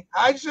Johnny.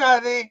 Hi,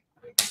 Johnny.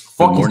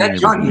 Fuck, is that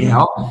Johnny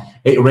Hell?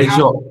 Hey,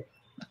 Rachel,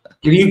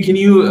 can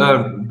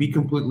you be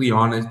completely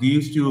honest? Do you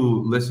used to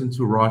listen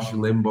to Rush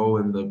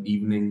Limbaugh in the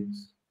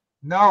evenings?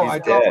 No, He's I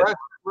don't. dead.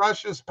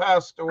 Rush has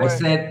passed away.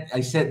 I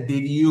said,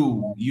 did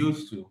you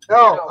used to?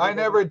 No, I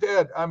never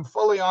did. I'm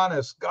fully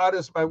honest. God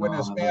is my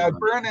witness. No, May no, I no.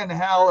 burn in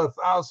hell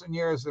 1,000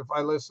 years if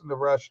I listen to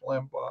Rush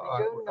Limbaugh.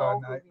 We do know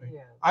who nightly. he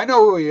is. I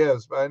know who he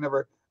is, but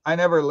I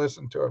never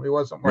listened to him. He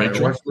wasn't one of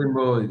Rachel, the- Rush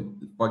Limbaugh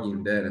is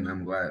fucking dead, and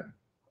I'm glad.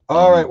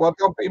 All right, well,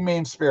 don't be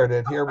mean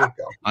spirited. Here we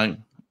go.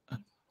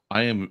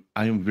 I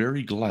am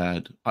very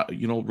glad.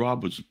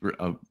 Rob was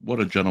what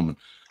a gentleman.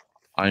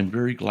 I'm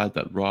very glad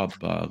that Rob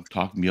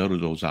talked me out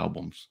of those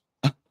albums.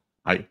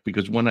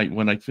 Because when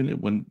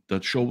the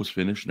show was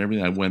finished and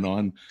everything, I went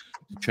on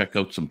to check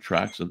out some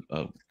tracks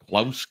of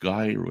Klaus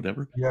Guy or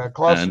whatever, Yeah,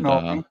 close and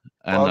enough.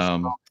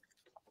 Klaus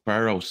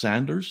Pharaoh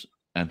Sanders,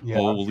 and Yeah,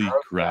 holy Pharaoh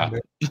crap!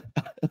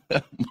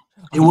 Sanders.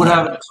 It would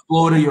have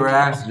exploded your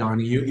ass,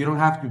 Johnny. You don't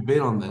have to bid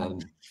on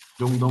that.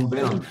 Don't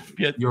bid on that.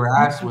 Yeah, Your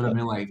ass would have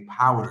been like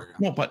powder.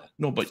 no,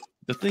 but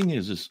the thing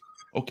is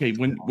okay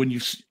when you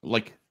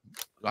like,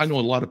 I know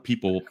a lot of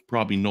people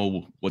probably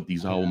know what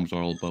these albums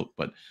are all about,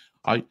 but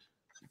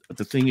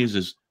the thing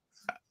is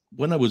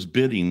when I was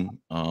bidding,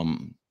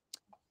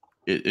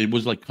 it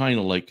was like kind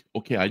of like,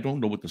 okay, I don't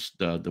know what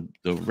the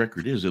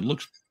record is. It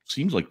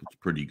seems like it's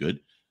pretty good,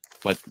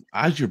 but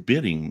as you're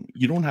bidding,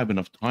 you don't have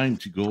enough time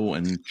to go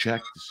and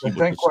check to see I what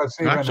think the what's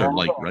tracks even are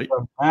like, right?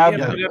 Mad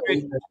Yeah, Dog.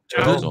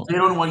 Just So- bid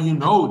on what you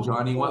know,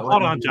 Johnny.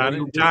 Hold on,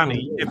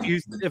 Johnny.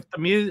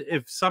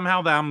 If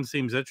somehow the album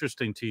seems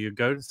interesting to you,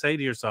 go say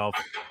to yourself,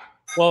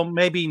 well,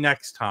 maybe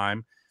next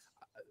time.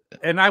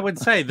 And I would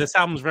say this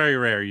album's very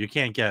rare. You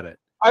can't get it.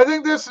 I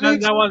think this No,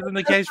 needs that to wasn't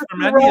the case Just for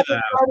bear many of with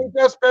them. me,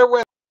 Just bear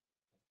with.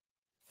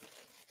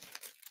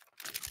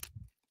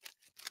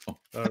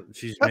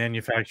 She's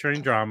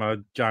manufacturing drama,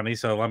 Johnny.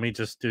 So let me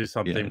just do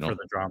something know. for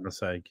the drama's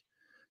sake.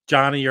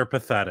 Johnny, you're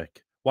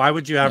pathetic. Why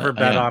would you ever I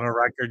bet am. on a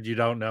record you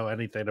don't know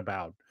anything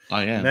about?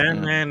 I am.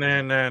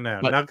 No.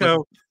 But- Now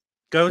but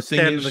go the thing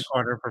stand in the is-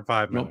 corner for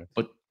 5 No, minutes.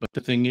 but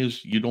the thing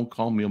is, you don't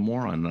call me a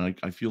moron, and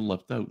I feel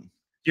left out.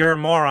 You're a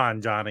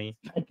moron, Johnny.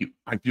 Thank you.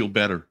 I feel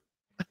better.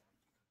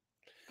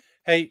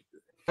 Hey,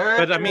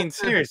 but I mean, It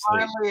seriously,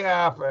 finally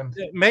happened.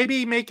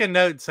 maybe make a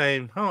note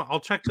saying, "Oh, I'll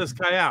check this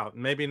guy out.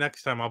 Maybe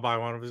next time I'll buy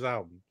one of his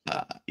albums."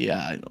 Yeah,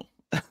 I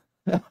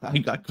know. I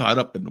got caught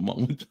up in the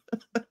moment.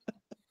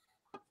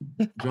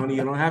 Johnny,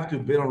 you don't have to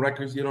bid on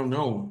records you don't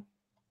know.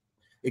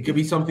 It could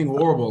be something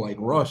horrible like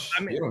Rush.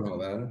 I mean- You don't know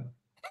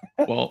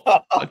that. Well,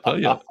 I tell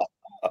you,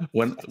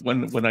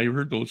 when I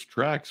heard those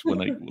tracks,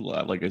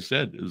 like I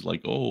said, it was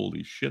like,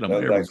 holy shit, I'm That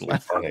was very actually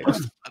glad.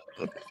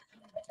 funny.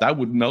 That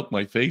would melt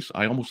my face.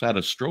 I almost had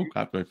a stroke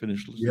after I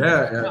finished listening.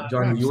 Yeah,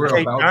 Johnny, you were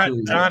Hey, about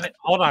to. Johnny,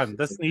 hold on.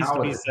 This needs to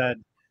be Coward.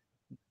 said.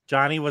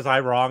 Johnny, was I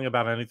wrong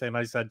about anything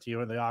I said to you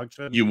in the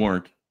auction? You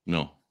weren't.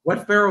 No.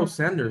 What Pharaoh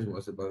Sanders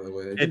was it, by the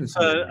way? I didn't It's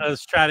see it. a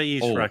Strata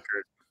East Oh.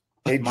 record.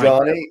 Hey, My-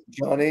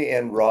 Johnny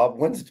and Rob,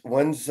 when's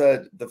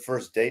the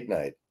first date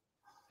night?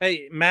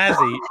 Hey,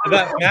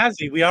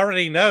 Mazzy, we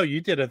already know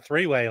you did a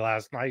 3-way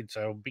last night,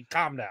 so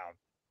calm down.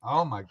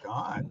 Oh my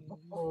God.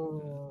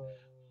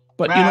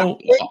 But Man,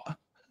 you know,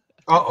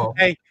 Uh-oh.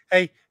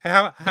 Hey,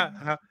 how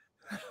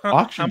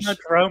Auctions. much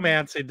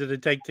romancing did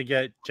it take to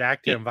get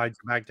Jack to invite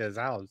you back to his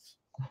house?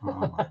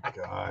 Oh my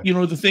God. you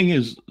know, the thing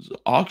is,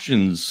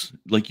 auctions,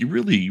 like you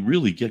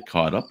really get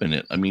caught up in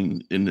it. I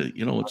mean,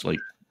 it's like,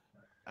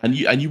 and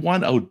you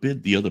want to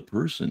outbid the other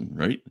person,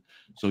 right?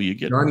 So you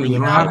get Johnny, really you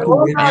don't caught have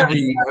up.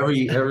 to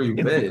win every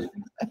bid.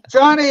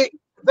 Johnny,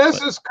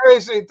 this is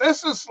crazy.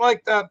 This is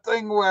like that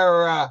thing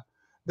where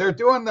they're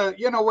doing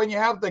when you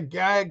have the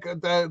gag,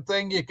 the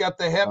thing, you got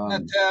the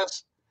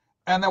hypnotist,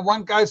 and then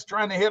one guy's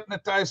trying to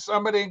hypnotize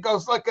somebody and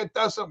goes, look, it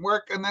doesn't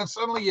work. And then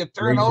suddenly you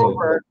turn Rachel.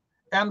 over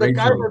and the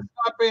guy that's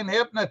not being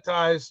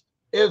hypnotized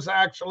is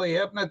actually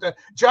hypnotized.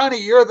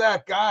 Johnny, you're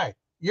that guy.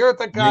 You're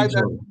the guy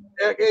Rachel,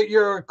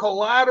 you're a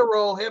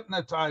collateral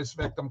hypnotized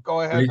victim.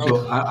 Go ahead.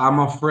 Rachel, I'm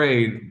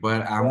afraid,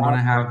 but I'm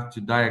gonna have to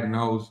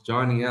diagnose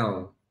Johnny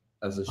L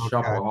as a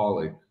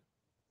shopaholic.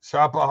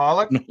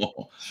 Shopaholic?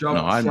 No,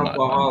 I'm not.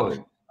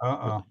 Shopaholic.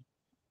 Uh-uh.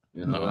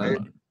 You No, know, I'm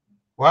not.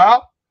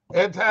 Well,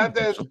 it's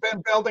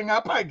been building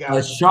up, I a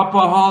guess.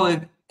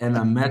 shopaholic and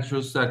a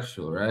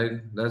metrosexual,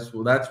 right?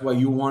 That's what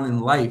you want in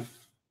life.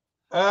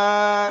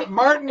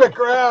 Martin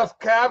McGrath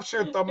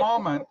captured the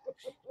moment.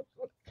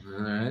 All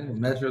right,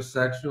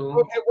 metrosexual,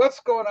 Okay, what's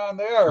going on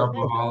there?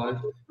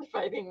 shopaholic.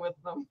 Fighting with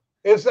them.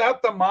 Is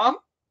that the mom?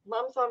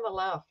 Mom's on the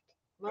left.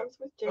 Mom's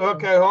with James.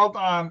 Okay, hold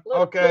on.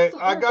 Okay,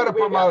 I gotta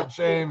promote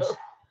James.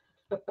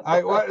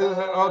 What is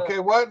it? Okay,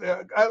 what?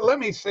 Let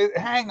me see.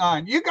 Hang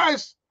on. You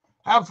guys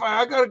have fun.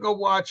 I gotta go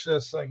watch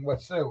this thing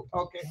with Sue.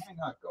 Okay, hang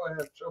on. Go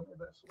ahead. Show me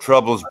this.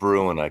 Trouble's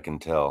brewing, I can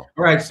tell.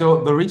 All right,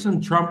 so the reason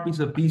Trump is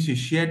a piece of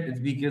shit is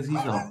because he's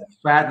a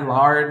fat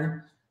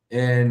lard,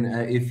 and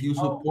if you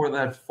support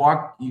that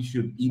fuck, you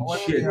should eat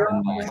shit.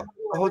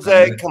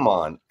 Jose, come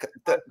on.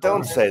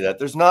 Don't say that.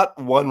 There's not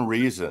one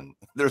reason.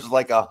 There's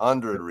like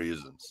 100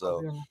 reasons.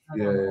 So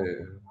Yeah.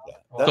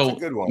 that's So a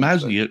good one.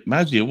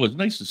 Mazzy, it was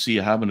nice to see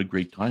you having a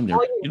great time there.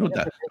 You know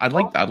that I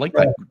like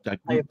that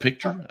group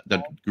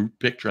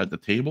picture, at the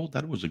table.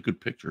 That was a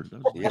good picture.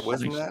 That was, Yeah,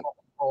 wasn't nice. that?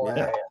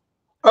 Yeah.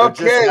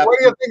 Okay, what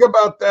do you think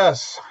about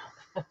this?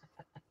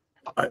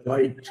 I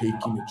like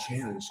taking a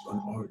chance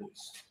on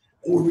artists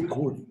or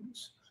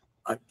recordings.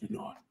 I do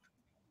not.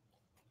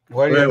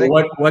 What do you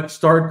think? What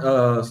Star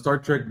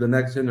Trek: The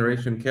Next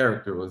Generation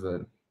character was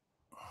that?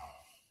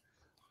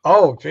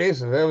 Oh,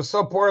 Jesus, it was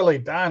so poorly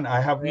done. I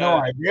have no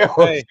idea.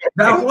 Hey,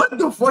 Now what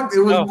the fuck? It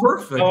was No,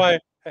 perfect. so I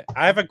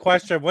have a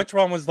question. Which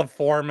one was the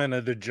foreman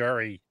of the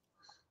jury?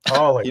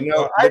 Holy, You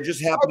know, I there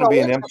just happened to be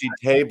an empty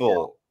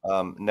table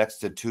next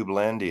to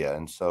Tubelandia,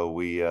 and so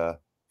we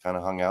kind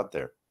of hung out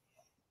there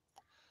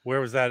Where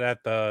was that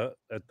at the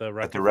record? at the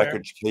fair?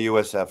 record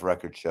KUSF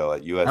record show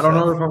at USF. I don't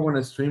know if I want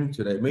to stream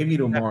today. Maybe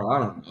tomorrow. I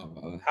don't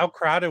know. How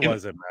crowded Yeah.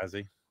 was it,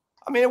 Mazzy?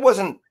 I mean, it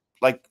wasn't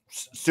like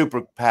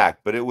super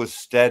packed, but it was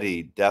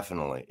steady,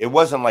 definitely. It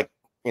wasn't like,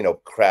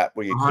 crap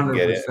where you couldn't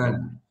get in.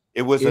 100%.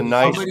 It was a If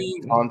nice, somebody-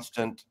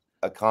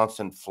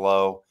 constant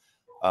flow.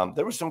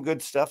 There was some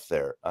good stuff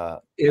there.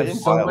 If didn't buy a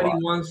somebody lot.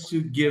 wants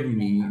to give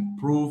me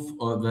proof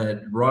of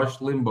that Rush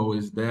Limbaugh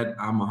is dead,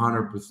 I'm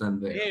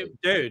 100% there. Hey,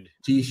 dude,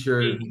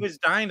 T-shirt. he was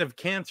dying of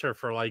cancer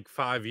for like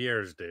 5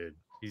 years, dude.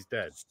 He's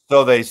dead.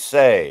 So they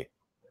say.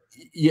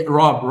 Yeah,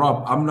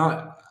 Rob, I'm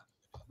not.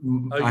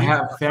 Oh, I you-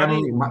 have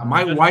family.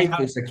 My Just- wife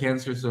is a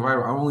cancer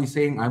survivor. I'm only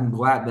saying I'm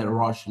glad that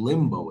Rush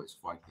Limbaugh is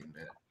fucking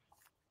dead.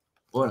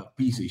 What a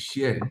piece of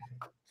shit.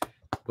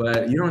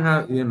 But you don't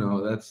have,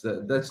 that's Oh,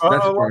 for what's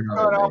another going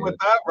on day. with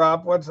that,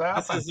 Rob? What's This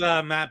happening? is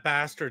Matt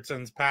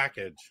Bastardson's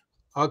package.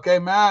 Okay,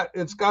 Matt,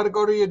 it's got to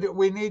go to you.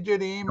 We need you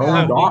to email.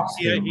 Don't No, dox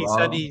he him,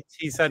 said Rob. he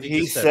said He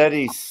just said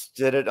he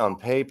did it on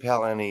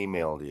PayPal and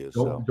emailed you.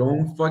 So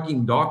Don't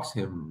fucking dox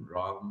him,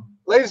 Rob.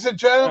 Ladies and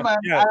gentlemen,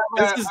 Yeah,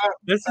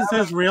 this is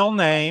his real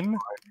name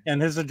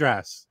and his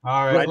address.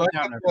 all right. Write it Look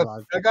down, at this.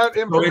 everybody. I got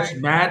So information.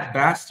 it's Matt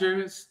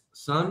Baster's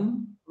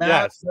son? Matt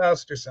Yes.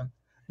 Masterson.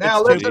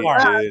 Now, It's listen, too far.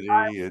 Matt,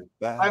 Idiot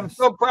I'm bastard.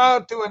 so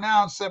proud to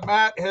announce that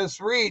Matt has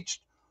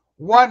reached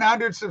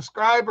 100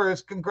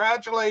 subscribers.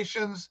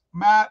 Congratulations,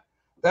 Matt.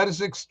 That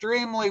is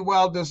extremely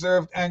well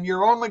deserved, and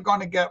you're only going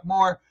to get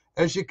more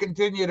as you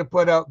continue to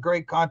put out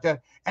great content.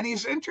 And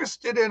he's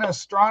interested in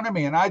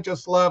astronomy, and I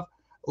just love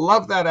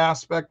that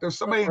aspect. There's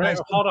somebody Right,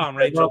 nice. hold on,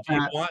 Rachel. Do you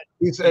Matt. want,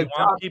 He do said, you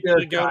want "Top people to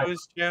tier go guy." to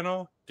his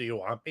channel? Do you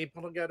want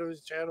people to go to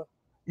his channel?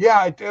 Yeah,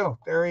 I do.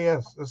 There he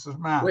is. This is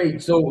Matt.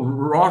 Wait, so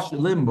Rush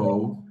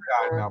Limbaugh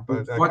I know,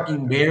 but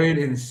fucking buried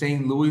in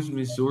St. Louis,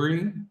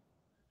 Missouri?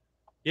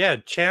 Yeah,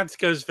 Chance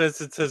goes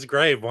visits his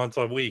grave once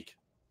a week.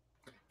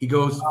 He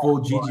goes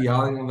full Gigi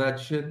Allen and that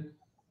shit?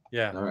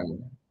 Yeah. All right.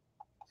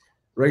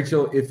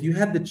 Rachel, if you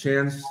had the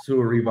chance to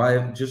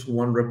revive just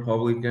one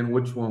Republican,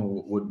 which one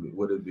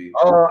would it be?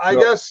 Oh, I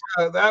guess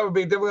that would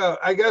be difficult.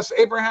 I guess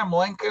Abraham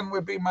Lincoln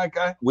would be my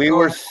guy. We Go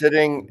were ahead.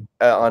 sitting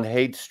on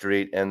Haight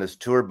Street, and this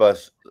tour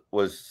bus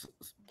was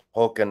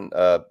poking,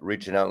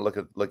 reaching out,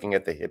 and looking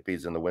at the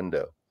hippies in the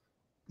window.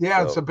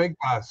 Yeah, it's So- a big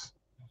bus.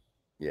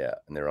 Yeah,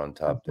 and they're on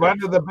top there.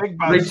 One of the big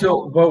buses.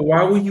 Rachel, but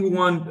why would you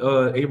want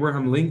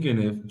Abraham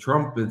Lincoln if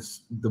Trump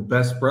is the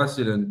best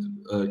president?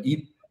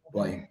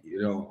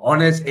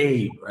 Honest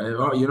Abe,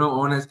 right? You know,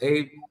 Honest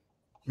Abe.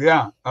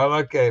 Yeah, I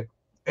like Abe.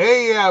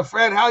 Hey,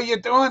 Fred, how you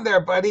doing there,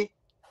 buddy?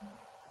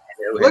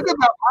 Look at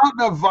that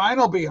mountain of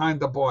vinyl behind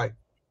the boy.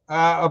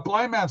 A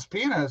blind man's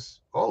penis.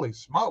 Holy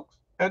smokes!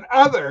 And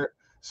other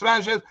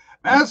smashes.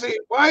 Massey,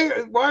 why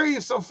are you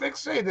so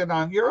fixated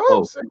on? You're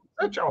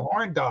such a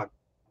horn dog.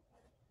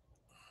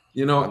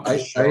 You know, I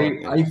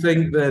think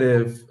that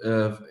if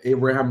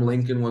Abraham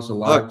Lincoln was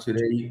alive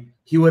today,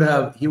 he would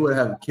have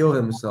killed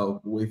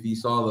himself if he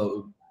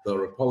saw the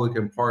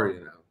Republican Party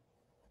now.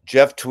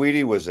 Jeff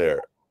Tweedy was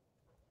there.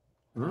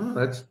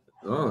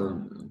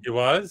 He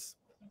was?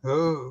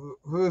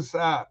 Who's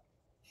that?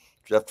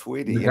 Jeff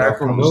Tweedy, The guy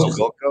from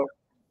Wilco.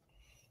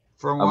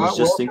 From I was what?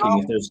 just Wilco?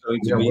 thinking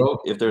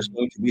if there's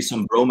going to be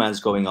some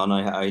bromance going on,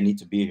 I need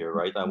to be here,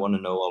 right? I want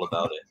to know all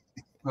about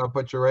it. I'll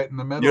put you right in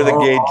the middle. You're the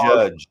gay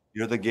judge.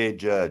 You're the gay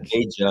judge.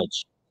 Gay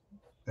judge.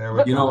 There we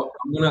You go.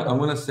 know, I'm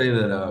gonna say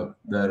that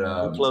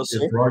Closer.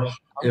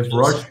 if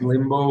Rush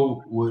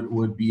Limbaugh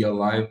would be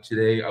alive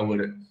today, I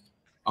would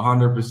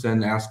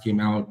 100% ask him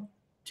out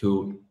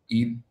to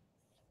eat.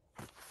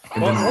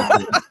 And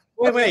then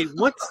Wait,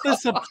 what's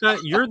this upset?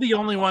 You're the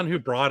only one who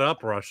brought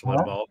up Rush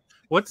Limbaugh.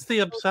 What's the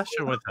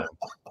obsession with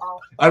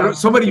him?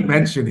 somebody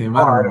mentioned him.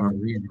 I don't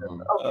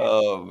remember.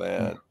 Oh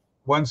man.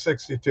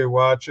 162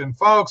 watching.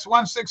 Folks,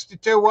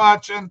 162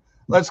 watching.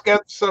 Let's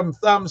get some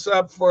thumbs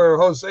up for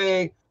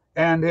Jose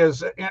and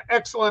his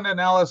excellent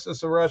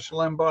analysis of Rush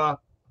Limbaugh.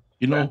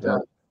 You know,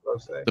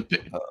 Fantastic,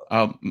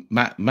 Jose.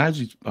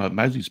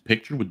 Mazzy's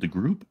picture with the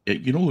group.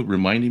 You know what it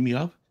reminded me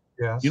of?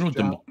 Yes, You know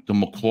John. the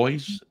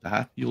McCoys, the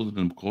Hatfield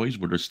and the McCoys,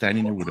 where they're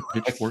standing there with a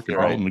pitchfork and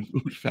Right. all in the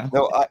Goose family.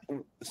 No,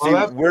 see,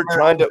 that's we're fair.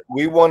 trying to.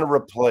 We want to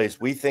replace.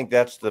 We think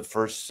that's the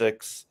first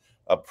 6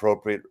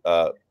 appropriate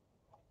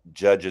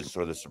judges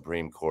for the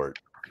Supreme Court.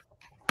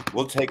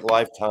 We'll take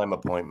lifetime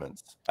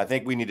appointments. I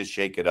think we need to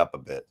shake it up a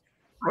bit.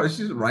 Rush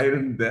is right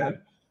in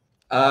bed.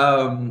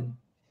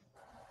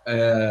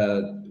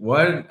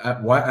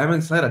 Why I'm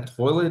inside a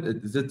toilet?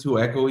 Is it too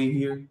echoey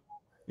here?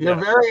 You're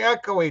Yeah. very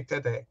echoey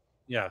today.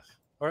 Yes.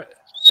 Or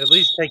at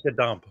least take a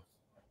dump.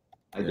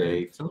 Hi,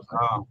 Dave.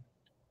 Oh,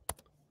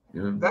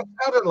 Yeah. that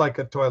sounded like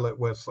a toilet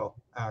whistle,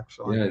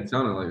 actually. Yeah, it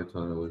sounded like a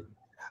toilet.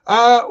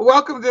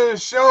 Welcome to the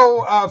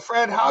show,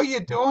 Fred. How you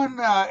doing?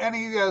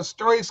 Any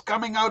stories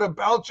coming out of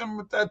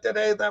Belgium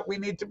today that we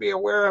need to be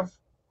aware of?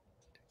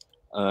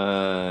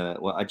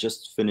 Well, I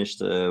just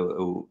finished a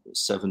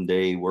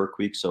 7-day work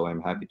week, so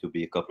I'm happy to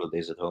be a couple of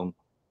days at home.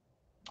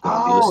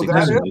 Oh, Listening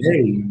to some music.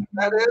 Hey,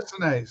 That is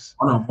nice.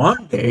 on a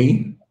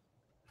Monday.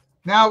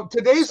 Now,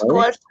 today's Sorry?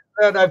 question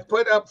that I've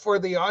put up for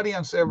the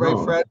audience there, right,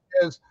 No. Fred,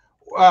 is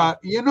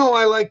you know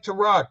I like to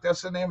rock.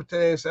 That's the name of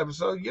today's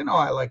episode. You know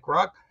I like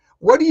rock.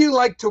 What do you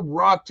like to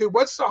rock to?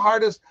 What's the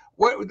hardest?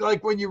 What,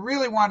 like when you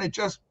really want to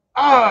just,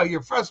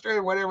 you're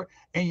frustrated, whatever,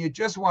 and you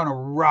just want to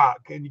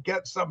rock and you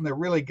get something that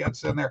really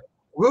gets in there.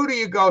 Who do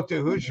you go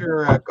to? Who's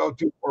your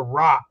go-to for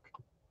rock?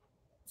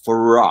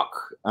 For rock,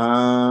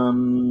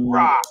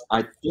 Rock.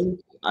 I think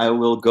I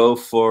will go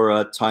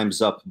for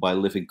 "Time's Up" by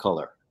Living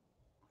Color.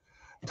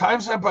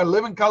 Time's Up by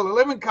Living Color.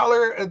 Living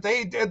Color,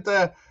 they did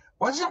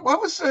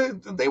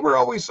they were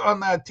always on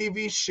that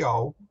TV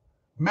show.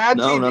 Mad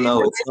No, TV. no,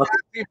 Were it's they not.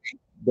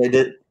 Mad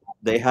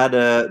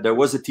TV? There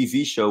was a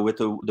TV show with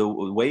the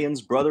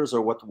Wayans brothers,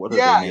 or what are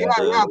Yeah, they yeah,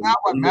 named? yeah. That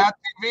one, Mad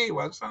TV,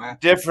 wasn't it?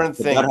 Different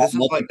But thing. that has This is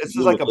nothing like to this do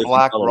is like with a Living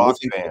black Colour. rock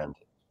Living band.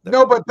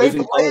 No, but they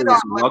Living played Colour on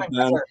is a rock Living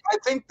band. Color. I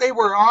think they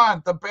were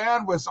on. The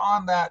band was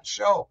on that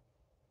show.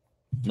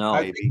 No,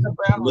 I think the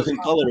band was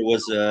Living Color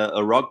was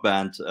a rock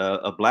band,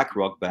 a black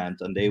rock band,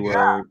 and they were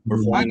I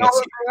performing know at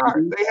what they are.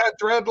 CBGB, They had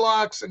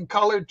dreadlocks and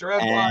colored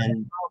dreadlocks and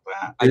and all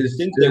that. I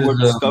think they were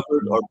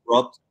discovered or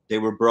brought. They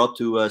were brought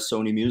to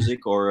Sony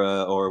Music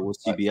or with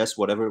CBS,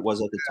 whatever it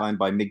was at the time,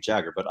 by Mick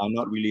Jagger. But I'm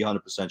not really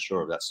 100%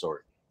 sure of that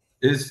story.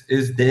 Is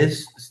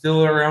this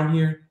still around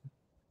here?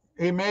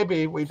 He may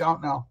be. We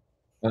don't know.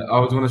 I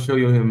was going to show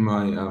you him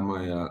my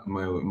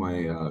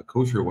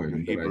kosher wine that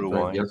I Hebrew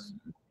drank wine.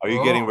 yesterday. Are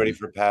you getting ready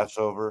for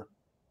Passover?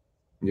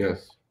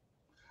 Yes.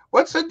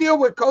 What's the deal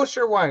with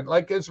kosher wine?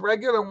 Like, is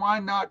regular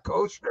wine not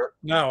kosher?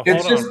 No,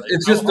 It's hold just on.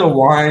 it's just a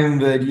wine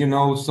that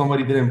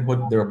somebody didn't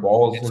put their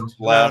balls It's into.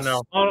 less.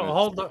 No.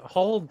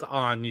 Hold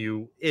on,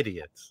 you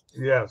idiots.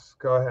 Yes.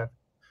 Go ahead.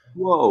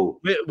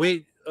 Whoa!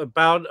 We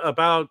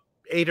about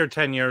 8 or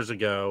 10 years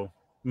ago,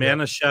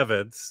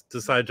 Manischewitz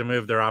decided to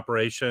move their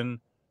operation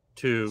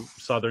to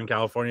Southern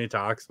California, to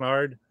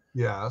Oxnard,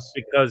 Yes.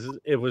 because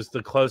it was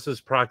the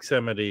closest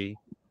proximity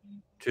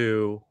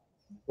to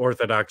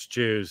Orthodox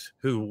Jews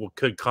who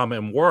could come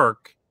and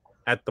work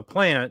at the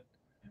plant,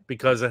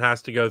 because it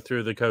has to go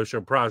through the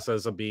kosher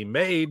process of being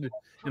made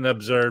and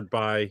observed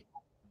by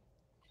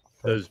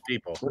those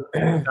people.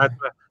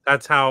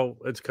 That's how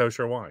it's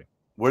kosher wine.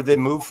 Where'd they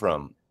move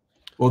from?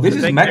 Well, this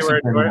is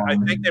Mexican wine. I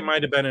think they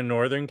might have been in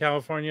Northern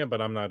California,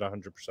 but I'm not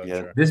 100%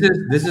 sure. This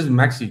is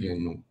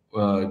Mexican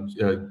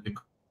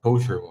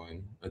kosher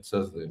wine. It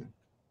says there.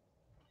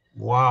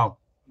 Wow.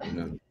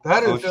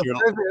 That is just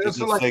crazy. This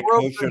is like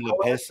kosher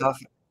lepesach?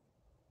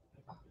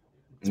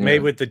 It's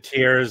made with the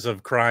tears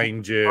of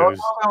crying Jews.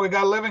 Oh, we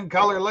got Living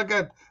Color. Look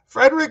at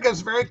Frederick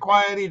is very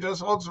quiet. He just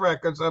holds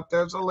records up.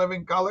 There's a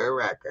Living Color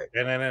record.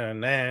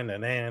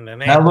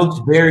 That looks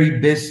very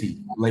busy.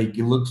 Like,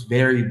 it looks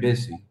very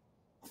busy.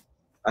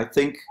 I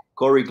think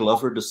Corey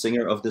Glover, the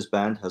singer of this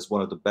band, has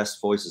one of the best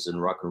voices in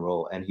rock and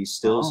roll, and he's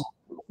still.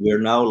 We're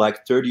now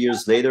like 30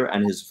 years later,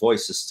 and his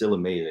voice is still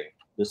amazing.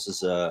 This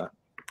is a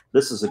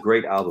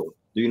great album.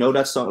 Do you know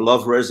that song?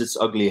 Love Rears Its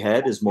Ugly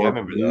Head is more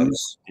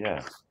blues.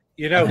 Yeah.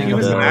 You know, he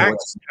was an actor.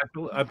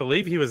 I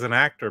believe he was an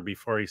actor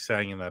before he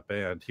sang in that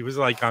band. He was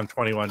like on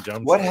 21 Jump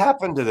Street. What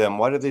happened to them?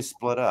 Why did they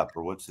split up,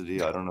 or what's the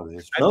deal? I don't know the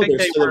history. No, they're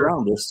still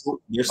around.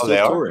 They're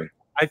still touring.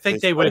 I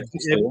think they would.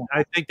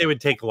 I think they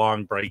would take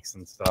long breaks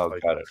and stuff. Oh,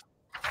 like got that. it.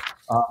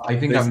 I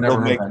think they I've still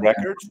never make heard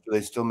records. Do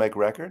they still make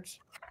records?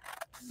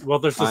 Well,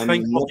 there's this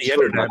thing called the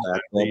internet.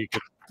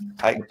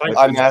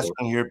 I'm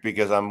asking here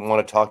because I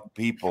want to talk to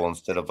people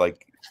instead of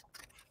like.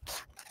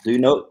 Do you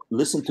know?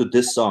 Listen to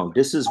this song.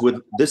 This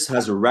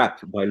has a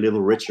rap by Little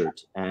Richard,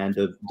 and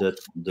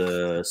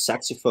the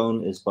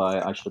saxophone is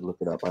by, I should look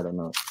it up. I don't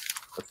know,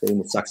 a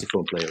famous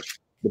saxophone player.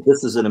 But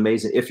this is an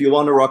amazing. If you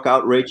want to rock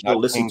out, Rachel,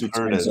 listen to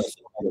Curtis.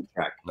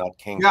 Track. Not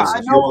King. Yeah,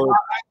 Curtis.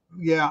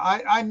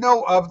 I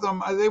know of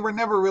them. They were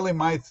never really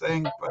my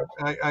thing, but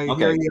I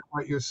hear you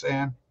what you're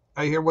saying.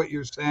 I hear what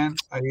you're saying.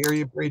 I hear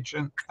you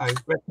preaching. I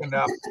picked it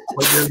up.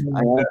 I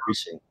am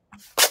preaching.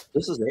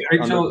 This is it.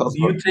 Rachel, do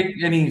you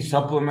take any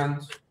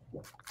supplements?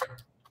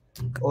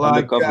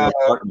 Like, Undercover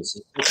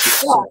Darkness.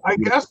 I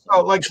guess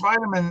so. Like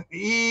vitamin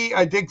E,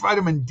 I take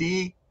vitamin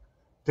D.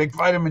 Take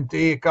vitamin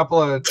D, a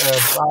couple of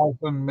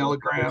 1,000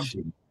 milligrams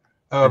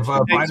of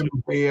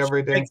vitamin D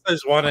every day.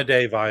 There's one a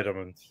day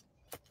vitamins.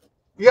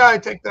 Yeah, I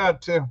take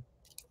that too.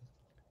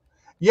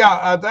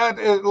 Yeah, that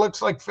it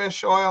looks like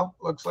fish oil.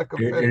 Looks like a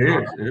fish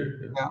oil.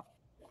 Yeah.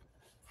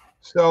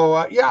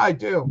 So yeah, I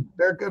do.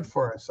 They're good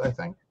for us, I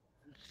think.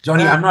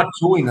 Johnny, I'm not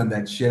chewing on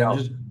that shit. I'm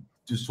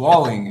just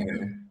swallowing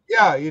it.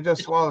 Yeah, you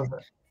just swallow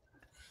it.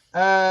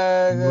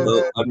 I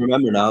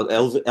remember now.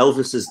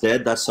 Elvis is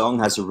Dead. That song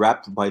has a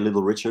rap by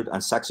Little Richard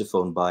and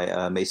saxophone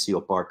by Maceo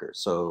Parker.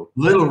 So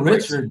Little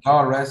Richard,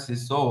 God rest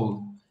his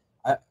soul.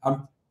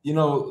 I'm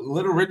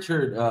Little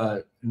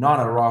Richard,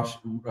 not a Rush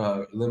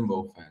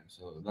Limbo fan,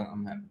 so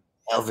I'm happy.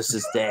 Elvis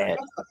is Dead.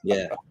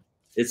 Yeah,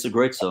 it's a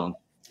great song.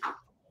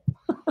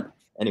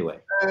 Anyway,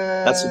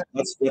 that's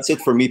it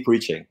for me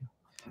preaching.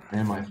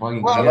 Man, my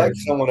fucking I like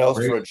someone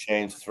else for a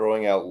change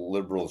throwing out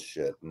liberal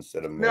shit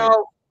instead of me.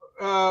 No,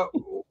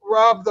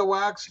 Rob the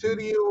Wax, who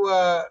do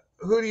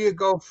you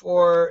go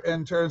for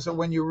in terms of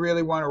when you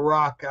really want to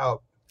rock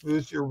out?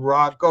 Who's your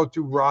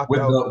go-to rock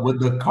out? With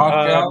the cock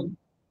out?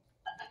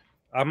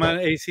 I'm an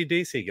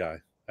AC/DC guy.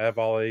 I have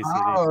all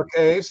AC/DC. Oh,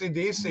 okay.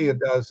 AC/DC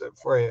does it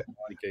for you.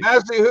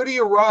 Nasty, who do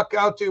you rock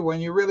out to when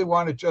you really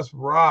want to just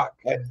rock?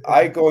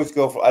 I always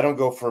go for. I don't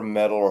go for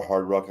metal or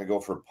hard rock. I go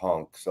for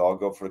punk. So I'll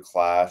go for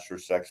Clash or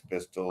Sex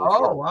Pistols.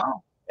 Oh,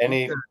 wow.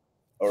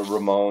 Or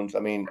Ramones. I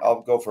mean,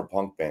 I'll go for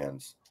punk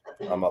bands.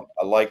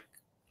 I like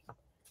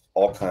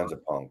all kinds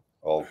of punk.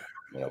 All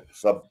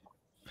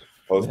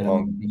post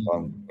punk,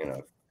 punk.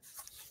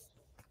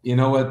 You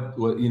know what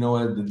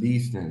the D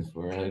stands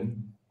for, right?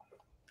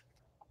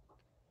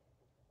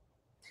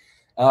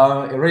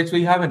 Rachel,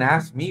 you haven't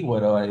asked me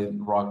what I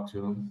rock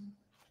to.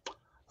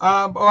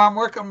 I'm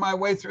working my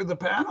way through the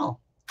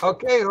panel.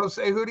 Okay,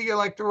 Jose, who do you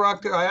like to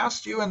rock to? I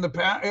asked you in the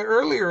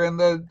earlier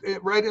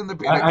right in the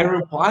beginning. I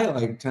reply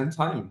like 10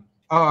 times.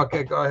 Oh,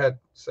 okay, go ahead,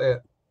 say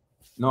it.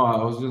 No,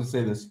 I was going to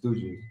say the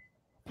Stooges.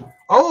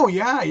 Oh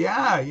yeah,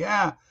 yeah,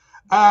 yeah.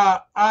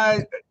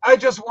 I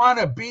just want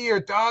to be your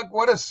dog.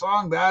 What a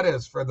song that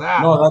is for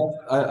that. No,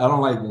 that I don't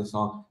like this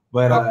song.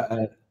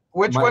 But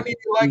Which my one do you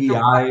like? TV To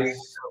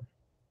Eyes,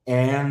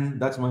 and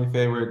that's my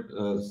favorite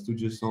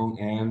Stooges song.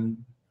 And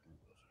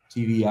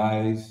TV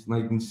Eyes,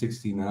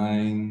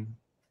 1969.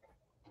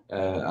 I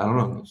don't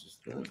know. It's just,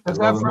 is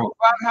that from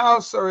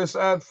Funhouse or is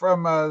that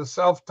from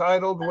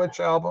self-titled?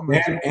 Which album?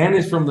 Is it? and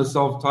it's from the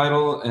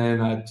self-title,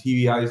 and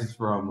TV Eyes is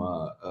from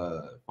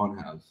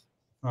Funhouse.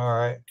 All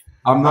right.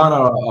 I'm not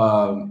a.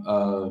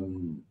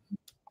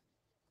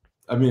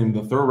 I mean,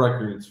 the third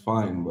record is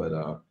fine, but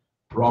I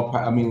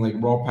mean, like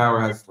Raw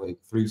Power has like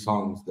 3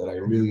 songs that I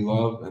really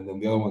love, and then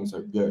the other ones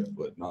are good,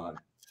 but not.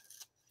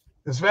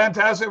 It's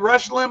fantastic.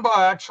 Rush Limbaugh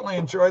actually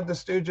enjoyed the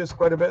Stooges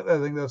quite a bit. I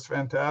think that's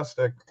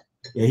fantastic.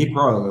 Yeah, he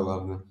probably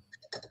loved them.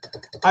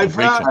 I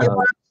found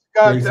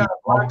he's got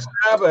Black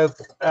Sabbath.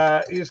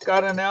 He's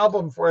got an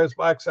album for his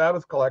Black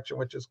Sabbath collection,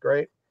 which is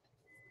great.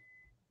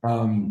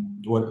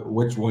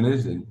 Which one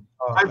is it?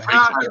 I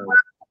found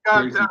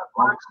he's got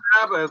Black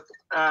Sabbath.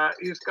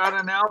 He's got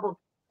an album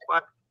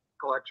Black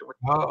collection.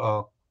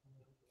 Uh-oh.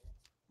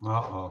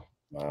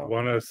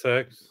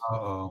 106.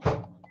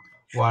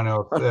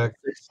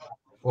 106.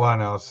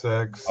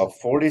 106.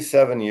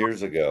 47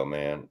 years ago,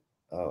 man.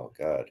 Oh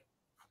God.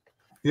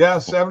 Yeah,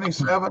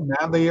 77,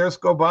 man. The years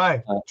go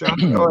by. John,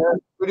 go ahead.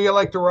 Who do you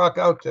like to rock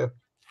out to?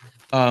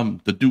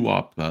 The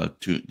doo-wop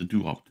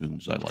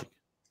tunes I like.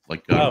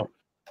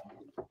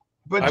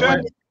 But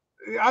John,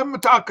 I'm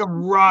talking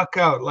rock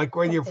out, like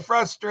when you're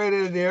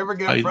frustrated. Do you ever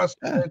get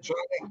frustrated,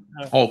 Johnny?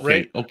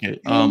 Okay. The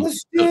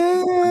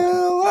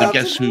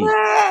Guess Who?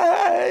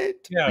 Yeah.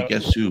 The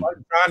Guess Who?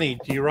 Johnny,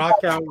 do you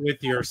rock out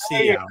with your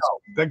Cialis?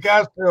 The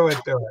Guess Who would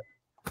do it.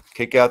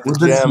 Kick out the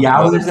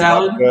Cialis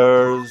salad?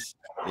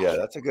 Yeah,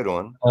 that's a good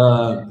one.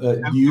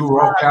 You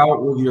rock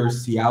out with your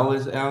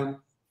Cialis, Alan?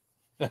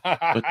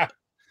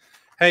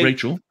 Hey,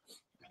 Rachel.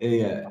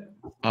 Yeah.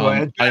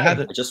 I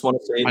just want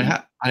to say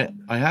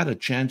I had a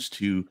chance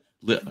to.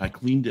 I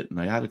cleaned it, and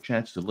I had a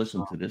chance to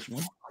listen to this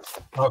one.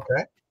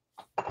 Okay.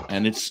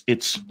 And it's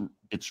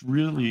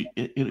really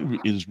it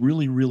is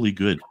really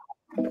good.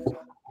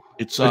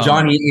 It's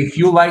Johnny, if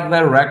you like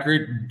that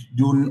record,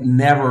 do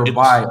never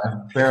buy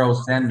a Pharoah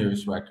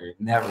Sanders record.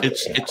 Never.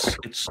 It's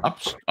up.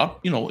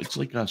 You know, it's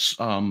like a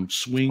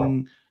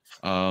swing,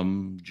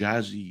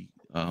 jazzy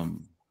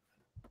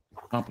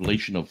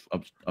compilation of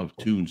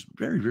tunes.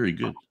 Very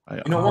good.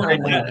 You know what?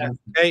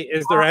 Hey,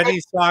 is there any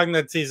song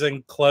that's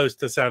even close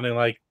to sounding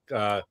like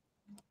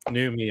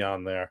New Me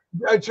on there?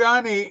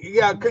 Johnny,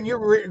 yeah, can you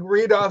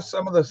read off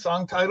some of the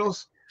song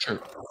titles? Sure.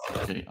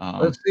 Okay.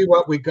 Let's see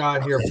what we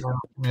got here for the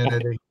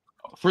community.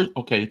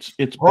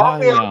 It's Hold by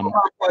me up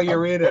while you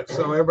read it,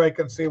 so everybody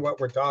can see what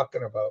we're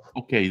talking about.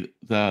 Okay.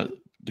 The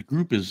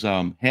group is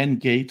Hen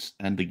Gates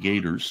and the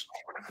Gators.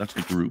 That's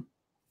the group.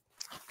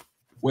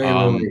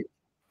 Wait.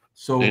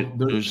 So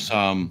there's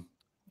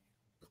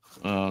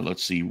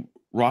let's see,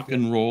 Rock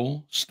and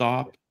Roll,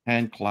 Stop,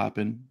 Hand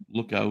Clapping,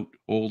 Look Out,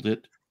 Hold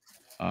It,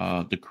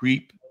 The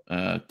Creep,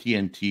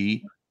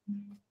 TNT,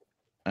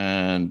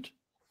 and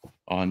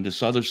on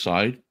this other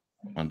side,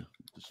 here,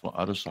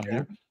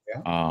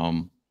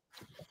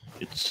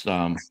 it's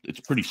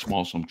pretty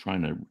small, so I'm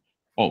trying to.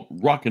 Oh,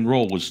 Rock and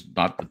Roll was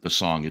not the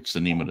song; it's the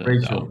name of the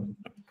album.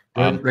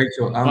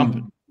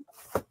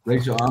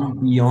 Rachel, I'm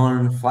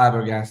beyond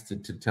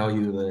flabbergasted to tell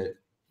you that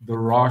the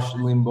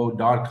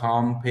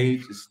RushLimbaugh.com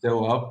page is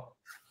still up,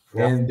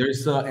 and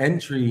there's an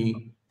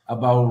entry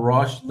about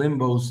Rush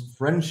Limbaugh's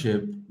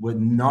friendship with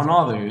none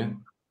other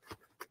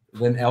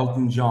than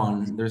Elton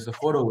John. There's a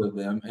photo with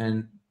them,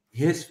 and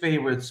his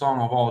favorite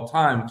song of all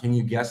time. Can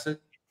you guess it?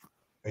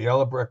 A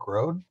Yellow Brick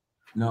Road?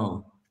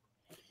 No.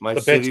 My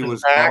city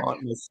was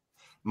gone.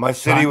 My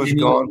city was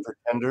gone for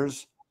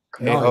tenders.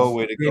 Hey ho,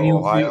 way to go,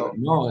 Ohio.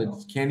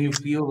 It's Can You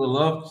Feel the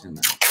Love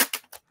Tonight?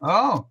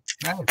 Oh,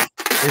 nice.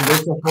 And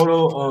there's a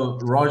photo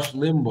of Rush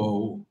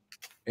Limbaugh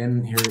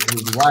and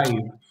his wife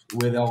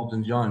with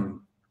Elton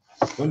John.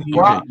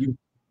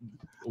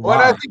 What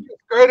I think is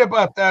great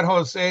about that,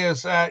 Jose,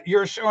 is that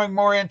you're showing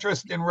more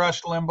interest in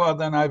Rush Limbaugh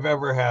than I've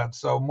ever had.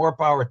 So more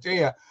power to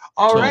you.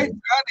 All right,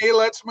 Johnny,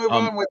 let's move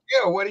on with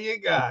you. What do you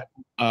got?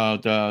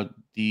 The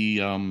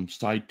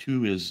side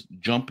 2 is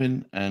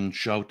Jumping and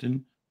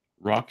Shouting,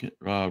 Rocking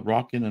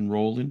and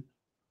Rolling,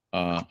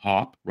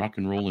 Hop, Rock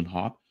and Roll and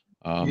Hop.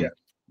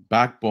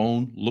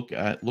 Backbone, Look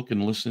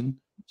and Listen,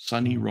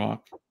 Sunny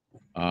Rock,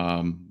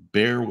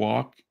 Bear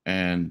Walk,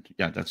 and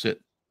that's it.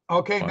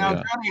 Okay, now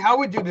Johnny, how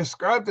would you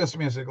describe this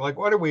music? Like,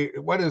 what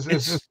is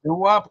this? This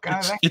doo-wop kind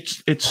of thing?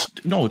 It's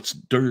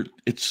dirt.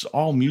 It's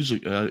all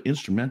music,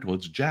 instrumental.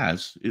 It's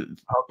jazz.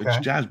 It's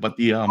jazz, but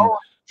the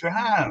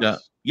jazz.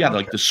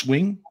 Like the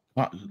swing.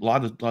 A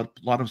lot of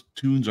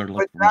tunes are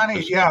like. But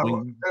Johnny,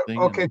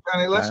 okay,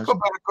 Johnny, let's go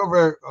back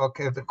over.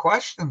 Okay, the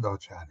question though,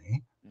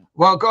 Johnny.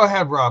 Well, go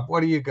ahead, Rob.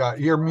 What do you got?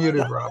 You're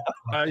muted, Rob.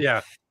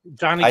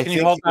 Johnny, can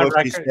you hold that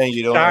record?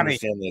 You don't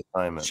understand the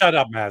assignment. Shut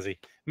up, Mazzy.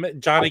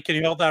 Johnny, can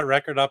you hold that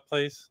record up,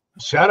 please?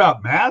 Shut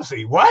up,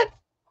 Mazzy. What?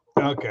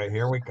 Okay,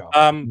 here we go.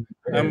 And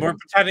we're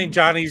pretending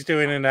Johnny's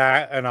doing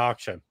an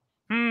auction.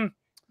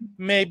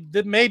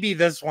 Maybe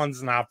this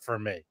one's not for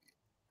me.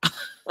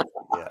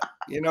 Yeah,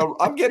 you know,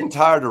 I'm getting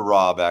tired of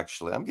Rob.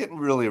 Actually, I'm getting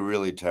really,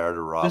 really tired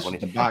of Rob. This When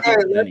is he, the back. Okay,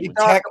 let's Anyway.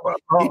 talk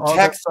about- he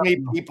texts me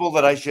people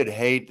that I should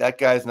hate. That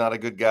guy's not a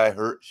good guy.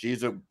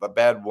 She's a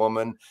bad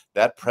woman.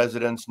 That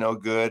president's no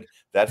good.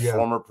 That Yeah.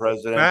 former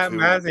president.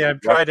 Mazzy, I've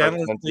tried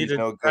represents endlessly he's to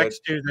no good.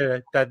 text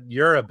you that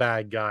you're a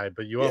bad guy,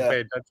 but you won't Yeah. pay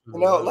attention. You to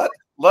know, that.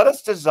 let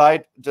us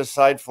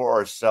decide for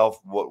ourselves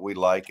what we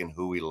like and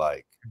who we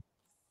like.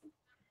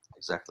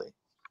 Exactly.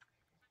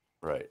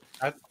 Right.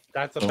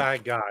 That's a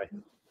bad guy.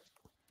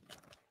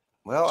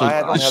 Well, So I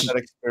don't this have is- that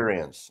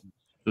experience.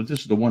 So this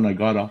is the one I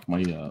got off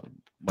my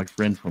my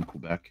friend from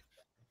Quebec.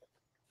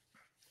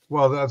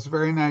 Well, that's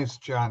very nice,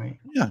 Johnny.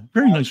 Yeah,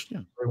 very nice.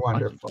 Yeah. Very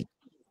wonderful.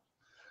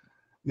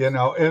 You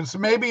know, it's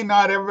maybe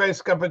not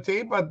everybody's cup of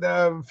tea, but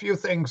a few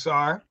things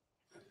are.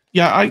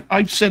 Yeah,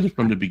 I've said it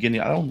from the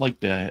beginning. I don't like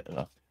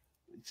the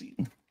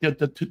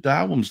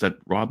albums that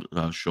Rob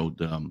showed,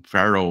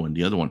 Pharaoh and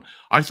the other one.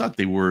 I thought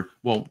they were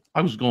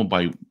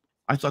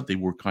I thought they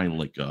were kind of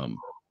like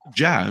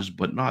jazz,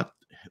 but not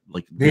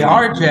like They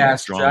are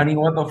jazz, Johnny.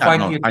 What the fuck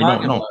are you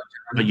talking about?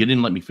 But you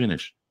didn't let me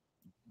finish.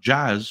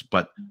 Jazz,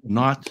 but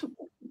not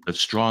the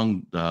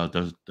strong,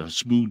 the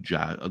smooth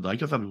jazz.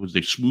 Like I thought it was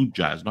the smooth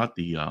jazz, not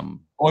the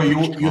Oh, you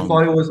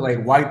thought it was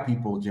like white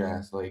people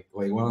jazz, like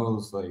one of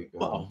those like.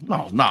 Well,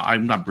 no,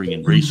 I'm not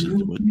bringing race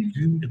into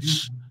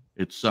it.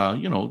 It's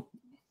you know.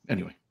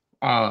 Anyway,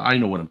 I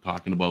know what I'm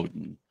talking about.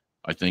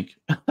 I think.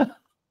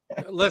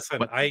 Listen,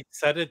 But- I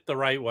said it the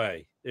right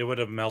way. It would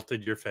have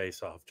melted your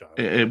face off, John.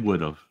 It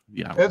would have,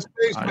 yeah. It's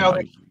face I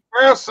melting. know.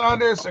 Pharoah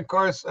Sanders, of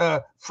course,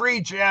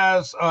 free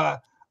jazz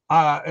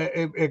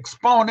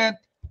exponent,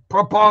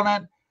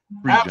 proponent,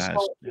 Free jazz,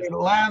 absolutely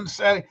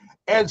landsetting.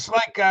 It's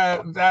like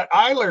that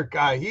Eiler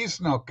guy. He's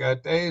no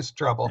good. He's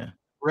trouble. Yeah.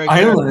 Right.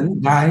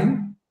 Island guy.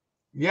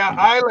 Yeah,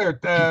 Eiler.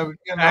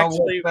 You know,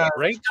 Actually, with,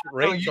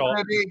 Rachel,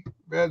 Unity,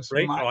 that's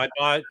Rachel, my-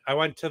 I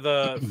went to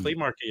the flea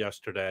market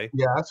yesterday,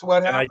 yeah, that's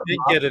what and I happened. did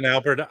get an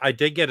Albert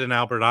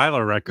Eiler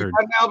You record.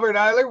 got an Albert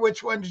Eiler.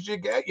 Which one did you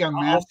get, young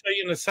man? I'll show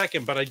you in a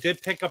second, but I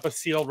did pick up a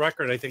sealed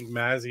record. I think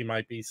Mazzy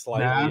might be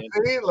slightly.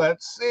 Nancy,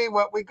 let's see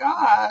what we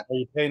got. Are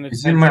you paying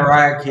Is it attention?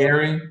 Mariah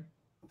Carey?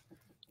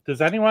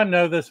 Does anyone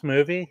know this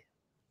movie?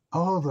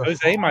 Oh, the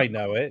Jose might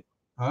know it.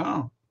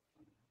 oh,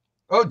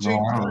 No,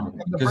 James I from don't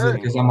know. the Birds.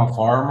 Because I'm a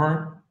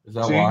farmer. Is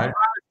that James why?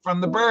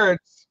 from the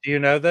Birds. Do you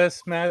know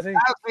this, Mazzy?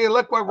 Nancy,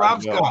 look what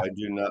Rob's No, got. I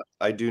do not.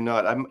 I do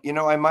not.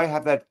 I might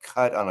have that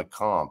cut on a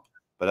comp,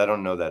 but I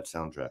don't know that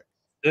soundtrack.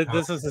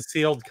 This is a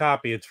sealed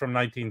copy. It's from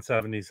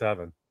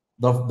 1977.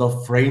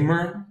 The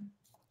framer.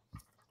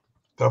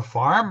 The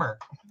Farmer.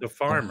 The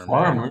Farmer. The man.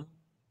 farmer.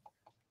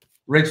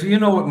 Rich, you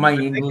know what? My I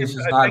think English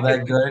it's- is I not think that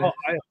it's a good. cult-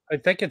 I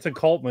think it's a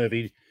cult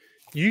movie.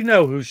 You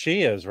know who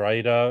she is,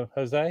 right,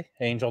 Jose?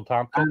 Angel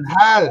Tompkins. And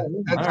Hal.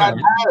 And Alright.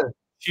 Hal.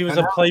 She was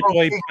and a how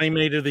Playboy about-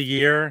 Playmate of the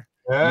Year.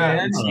 Yeah.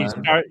 Yeah.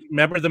 And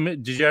remember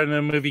did you know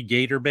the movie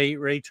Gator Bait,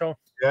 Rachel?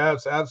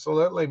 Yes,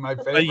 absolutely. My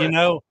favorite. But you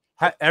know,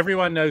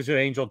 everyone knows who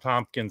Angel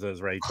Tompkins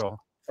is, Rachel.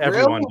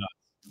 Everyone Really?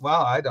 does.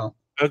 Well, I don't.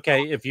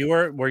 Okay, if you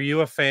were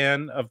you a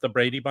fan of the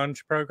Brady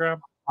Bunch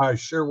program? I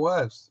sure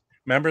was.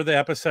 Remember the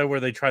episode where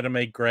they try to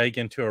make Greg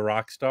into a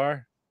rock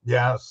star?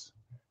 Yes.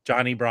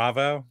 Johnny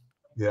Bravo?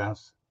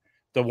 Yes.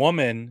 The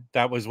woman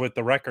that was with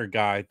the record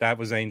guy, that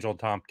was Angel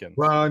Tompkins.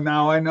 Well,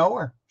 now I know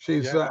her.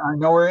 She's. Yeah. I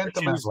know her She was,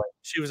 intimately.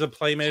 she was a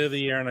Playmate of the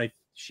Year, and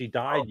she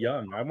died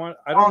young. I don't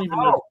Oh, even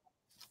no. know.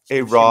 Hey,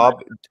 She Rob, might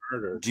have been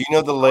murdered. do you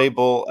know the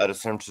label out of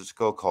San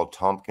Francisco called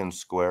Tompkins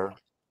Square?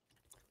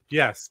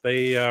 Yes,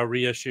 they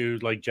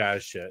reissued like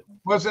jazz shit.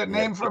 Was it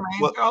named from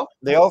Well, Angel?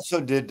 They also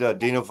did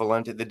Dino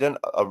Valente. They've done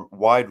a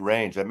wide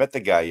range. I met the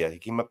guy. Yeah, he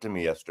came up to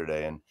me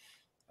yesterday,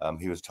 and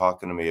he was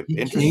talking to me of He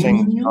came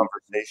interesting to you?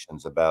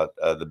 conversations about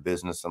the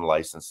business and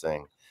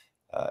licensing.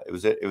 It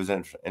was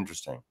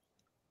interesting.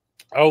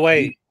 Oh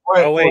wait,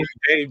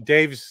 Wait,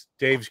 Dave's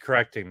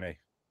correcting me.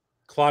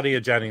 Claudia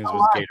Jennings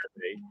was Gator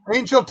Bait.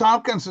 Angel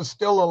Tompkins is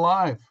still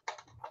alive.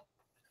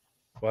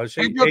 Was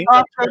she? Angel Angel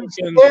Tompkins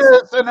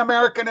Tompkins, is an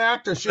American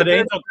actor. She but did-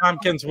 Angel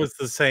Tompkins was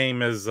the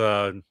same as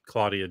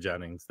Claudia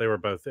Jennings. They were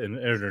both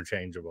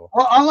interchangeable.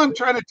 Well, all I'm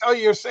trying to tell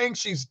you, you're saying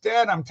she's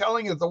dead. I'm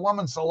telling you, the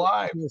woman's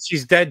alive.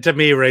 She's dead to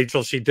me,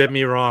 Rachel. She did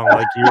me wrong,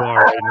 like you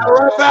are right I now.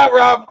 love that,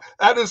 Rob.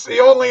 That is the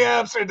only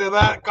answer to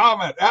that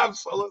comment.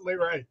 Absolutely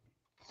right.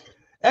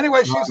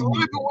 Anyway, she's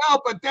alive and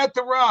well, but dead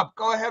to Rob.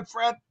 Go ahead,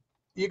 Fred.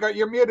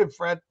 You're muted,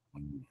 Fred.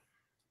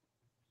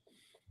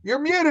 You're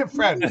muted,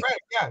 Fred. Fred,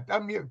 yeah,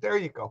 unmute. There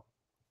you go.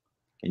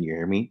 Can you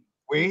hear me?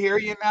 We hear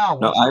you now.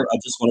 No, I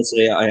just want to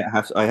say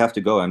I have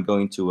to go. I'm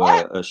going to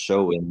a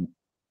show in.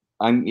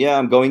 I'm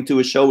going to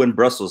a show in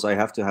Brussels. I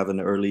have to have an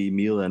early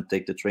meal and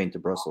take the train to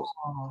Brussels.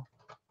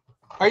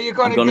 Are you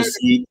going I'm to gonna get?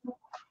 see.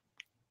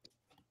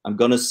 I'm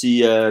gonna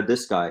see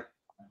this guy.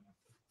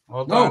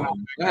 Hold on. No,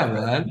 yeah,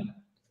 man.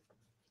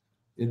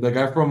 The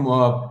guy from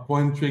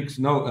Point Tricks,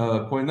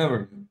 Point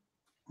Never.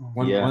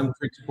 Yeah. One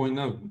Tricks Point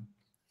Never.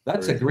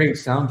 That's a great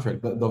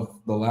soundtrack.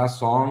 The last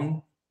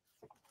song,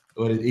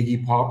 what is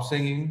Iggy Pop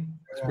singing?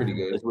 It's pretty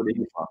good. That's what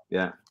Iggy Pop.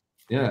 Yeah.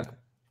 Yeah.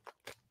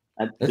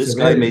 And That's this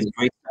guy amazing.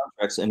 made great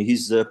soundtracks, and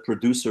he's the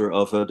producer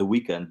of The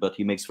Weeknd, but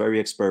he makes very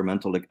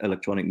experimental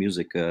electronic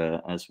music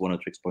as One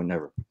Tricks Point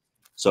Never.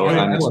 So Yeah, I'm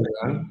I like excited.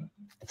 that.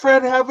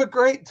 Fred, have a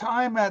great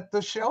time at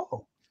the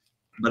show.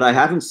 But I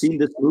haven't seen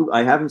this movie.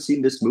 I haven't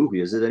seen this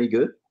movie. Is it any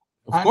good?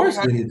 Of course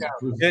I'm- it is.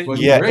 It's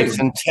fucking Yeah, great. it's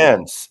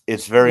intense.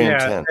 It's very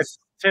Yeah, intense.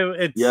 So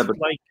it's Yeah, but-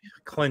 like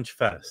Clinch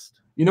Fest.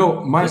 You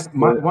know, one of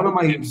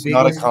my It's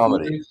not a biggest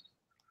comedy. fears-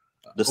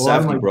 The one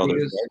of Safdie my brothers.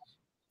 biggest- Right?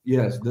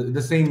 Yes,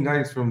 the same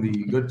guys from the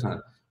Good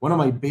Time. One of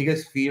my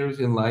biggest fears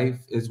in life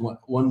is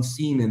one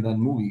scene in that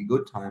movie,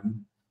 Good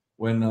Time,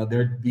 when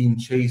they're being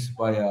chased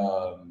by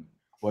a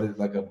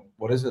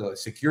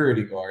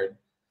security guard,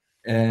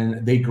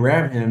 and they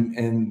grab him,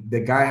 and the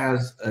guy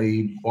has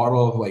a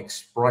bottle of like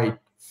Sprite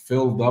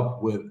filled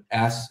up with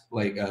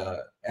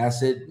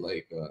acid,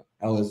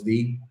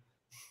 LSD,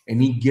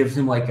 and he gives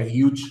him like a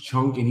huge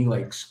chunk, and he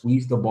like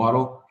squeezed the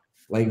bottle.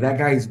 Like that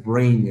guy's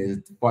brain is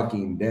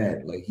fucking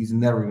dead. Like he's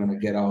never gonna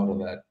get out of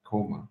that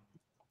coma,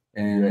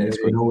 and Yeah,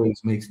 it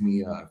always makes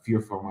me fear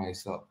for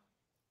myself.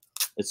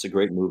 It's a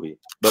great movie.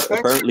 But Thanks.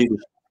 apparently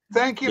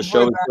Thank you the for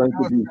show is that. going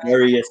to be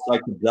very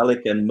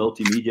psychedelic and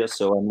multimedia,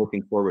 so I'm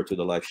looking forward to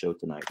the live show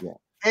tonight. Yeah.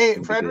 Hey,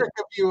 It'll be Frederick,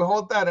 if you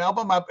hold that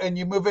album up and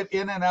you move it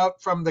in and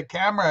out from the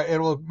camera, it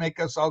will make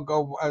us all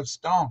go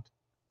stoned.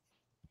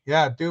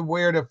 Yeah, do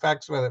weird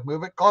effects with it.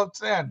 Move it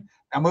close in.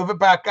 Now move it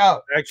back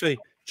out. Actually,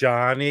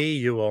 Johnny,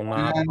 you will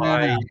not No, no,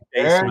 buy no. face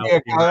There you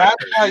melting go. That's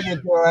records. how you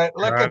do it.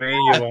 Look at Johnny,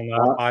 you will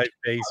not buy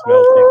face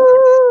melting.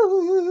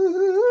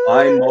 that.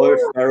 Buy more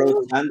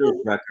Pharoah Sanders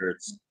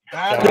records.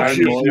 That Johnny, is-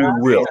 Yes, you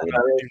will.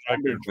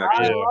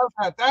 I Yeah. love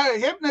that. That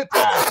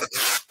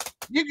hypnotized.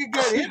 You can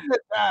get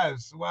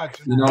hypnotized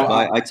watching You know,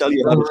 that. I tell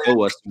you how the show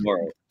was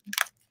tomorrow.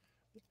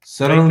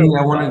 Suddenly,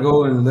 I want to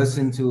go and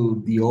listen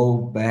to the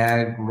old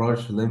bag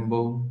Rush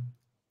Limbo.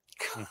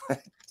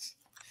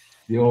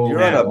 The old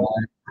You're on a-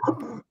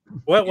 bag.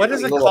 What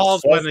is You're it a little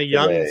called when a obsessed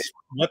young today.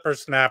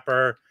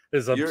 whippersnapper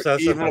is You're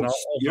obsessive even and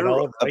obs- an you're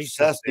old racist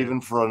obsessed dude?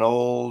 even for an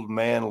old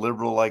man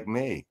liberal like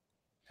me,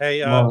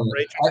 Hey, Well,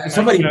 Rachel, can I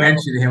somebody go?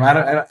 mentioned him. I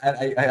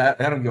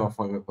don't give a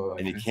fuck about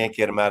and you that. can't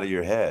get him out of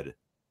your head.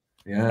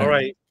 Yeah. All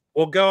right,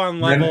 we'll go on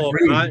Then level of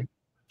free. not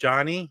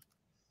Johnny.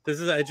 This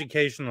is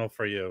educational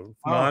for you.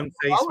 Oh,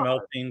 Non-face all right.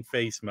 melting,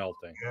 face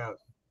melting. Yeah.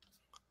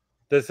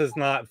 This is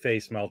not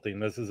face melting.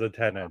 This is a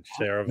 10-inch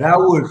Sarah That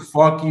Vaughan. would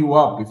fuck you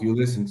up if you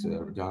listen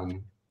to it,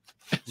 Johnny.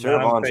 Sarah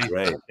Vaughan's Non-face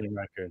great. melting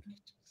record.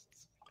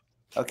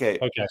 Okay,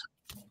 Okay,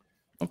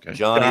 Okay.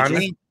 Johnny, just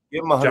Johnny,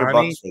 give him $100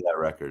 Johnny? for that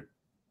record.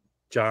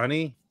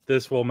 Johnny,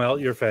 this will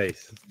melt your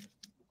face.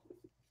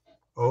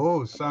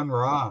 Oh, Sun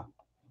Ra.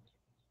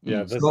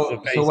 Yeah, Mm. this is So,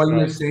 a face so what you're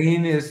melt.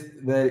 saying is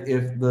that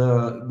if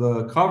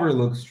the cover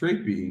looks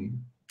trippy,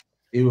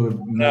 it would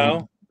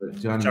No. but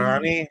Johnny.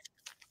 Johnny,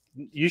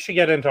 you should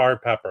get into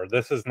Art Pepper.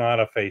 This is not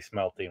a face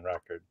melting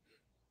record.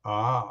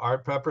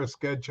 Art Pepper's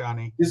good,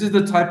 Johnny. This is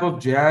the type of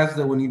jazz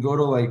that when you go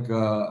to like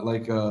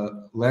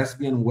a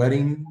lesbian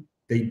wedding,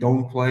 they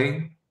don't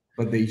play,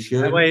 but they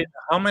should. Wait,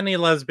 how many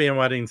lesbian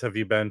weddings have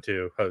you been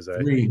to, Jose?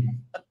 3.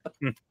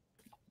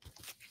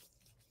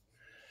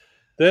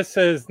 This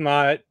is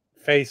not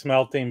face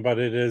melting, but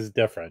it is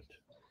different.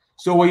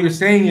 So what you're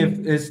saying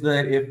is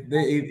that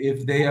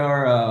if they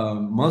are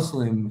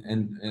Muslim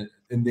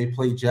and they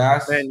play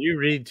jazz, Man, you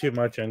read too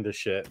much into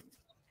shit.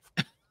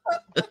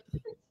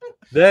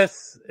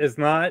 This is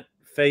not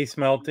face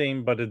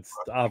melting, but it's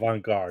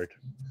avant-garde.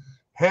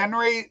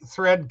 Henry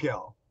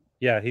Threadgill.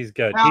 Yeah, he's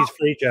good. Now- He's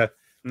free Jeff.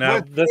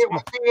 Now this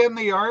Was he in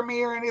the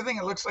army or anything?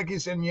 It looks like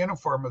he's in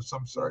uniform of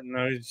some sort.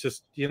 no, it's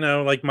just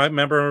like my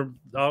member.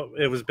 Oh,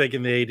 it was big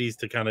in the '80s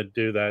to kind of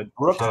do that.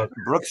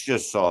 Brooks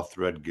just saw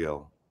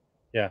Threadgill.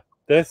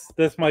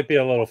 This might be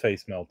a little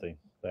face melting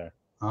there.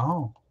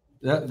 Oh.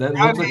 that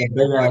looks like a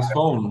big ass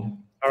phone.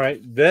 All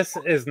right, this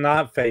is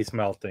not face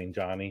melting,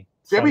 Johnny.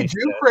 Jimmy Funny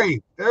shit.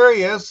 Jufrey. There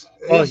he is.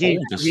 Well,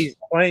 He's-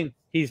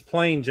 he's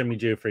playing Jimmy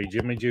Jufrey.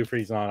 Jimmy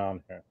Jufrey's not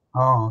on here.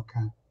 Oh,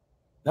 okay.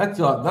 That's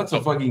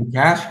a fucking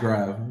cash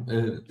grab.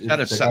 If That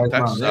is the sa- guy's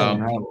that's not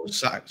there, now.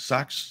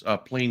 sax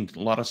playing a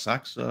lot of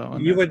sax. On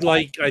You that. would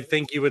like, I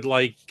think you would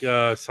like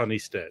Sonny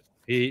Stitt.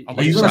 Are you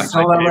Are you gonna sax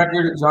sell that player?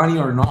 record to Johnny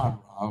or not?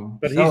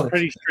 But Sell he's it.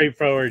 pretty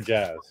straightforward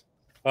jazz.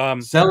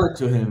 Sell it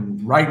to him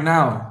right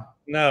now.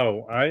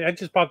 No, I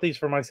just bought these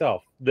for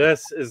myself.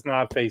 This is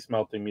not face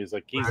melting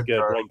music. He's Red good,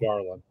 Garland. Red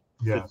Garland.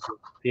 Yes.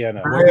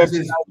 Piano. What does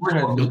his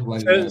forehead look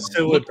like?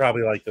 Sue would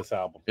probably like this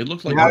album. It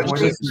looks like Yeah, what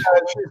she's, is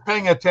she's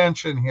paying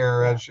attention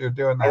here as you're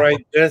doing that. All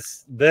right,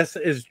 this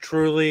is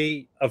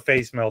truly a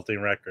face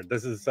melting record.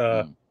 This is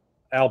Albert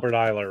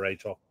Eiler,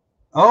 Rachel.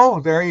 Oh,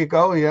 there you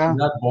go. Yeah.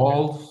 That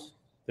balls.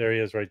 There he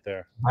is, right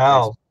there.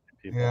 Wow.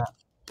 People. Yeah.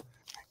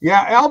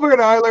 Yeah. Albert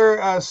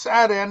Eiler,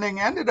 sad ending,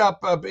 ended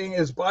up being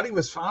his body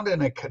was found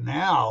in a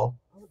canal.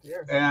 Oh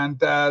dear. And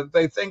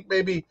they think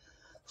maybe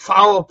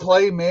foul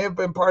play may have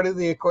been part of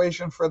the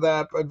equation for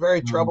that, but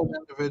very troubled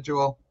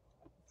individual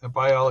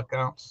by all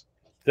accounts.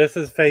 This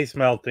is Face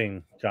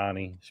Melting,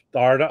 Johnny.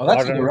 Art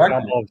that's a good record.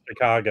 Ensemble of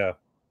Chicago.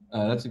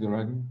 That's a good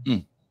record.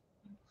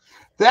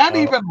 That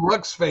even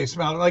looks face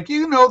melting. Like,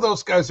 you know,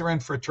 those guys are in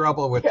for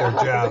trouble with their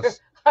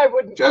jazz. I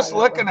wouldn't. Just buy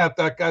that looking one. at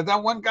that guy,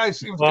 that one guy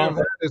seems to Well, have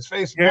had his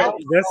face Here,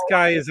 melted. this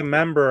guy is a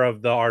member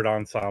of the Art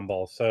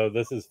Ensemble, so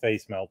this is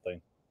Face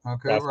Melting.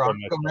 Okay, Roscoe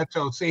Roscoe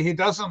Mitchell. See,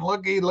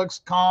 he looks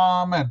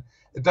calm, and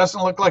it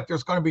doesn't look like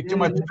there's going to be too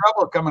much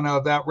trouble coming out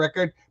of that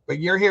record, but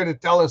you're here to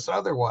tell us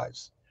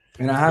otherwise.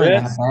 And I haven't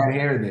had bad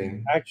hair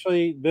day.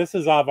 Actually, this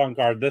is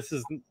avant-garde. This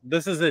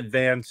is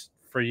advanced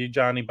for you,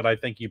 Johnny, but I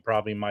think you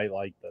probably might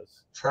like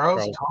this.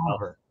 Charles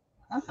Tolliver.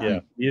 Yeah,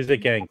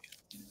 Music Inc.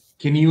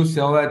 Can you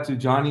sell that to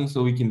Johnny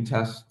so we can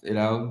test it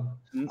out?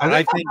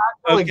 I think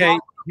okay,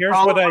 here's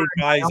what I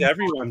advise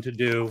everyone to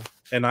do,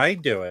 and I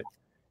do it.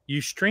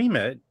 You stream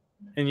it,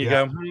 and you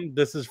go,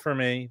 this is for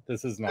me,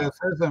 this is not. This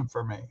isn't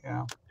for me,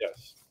 yeah.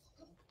 Yes.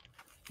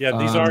 Yeah,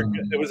 these are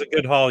good. It was a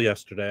good haul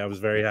yesterday. I was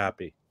very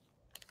happy.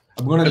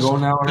 I'm going to go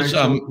now, because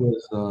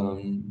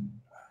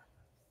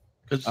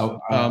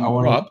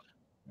Rob,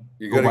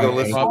 You got to go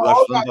listen to Rush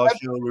Limbaugh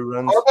show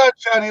reruns. Hold on,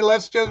 Johnny.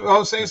 Let's just,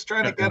 Jose's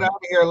trying to get out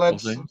of here.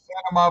 Let's Jose. send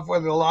him off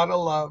with a lot of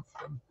love.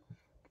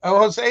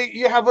 Jose,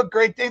 you have a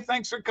great day.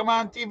 Thanks for coming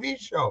on TV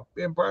show.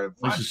 Being part of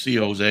Nice to see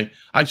you, Jose.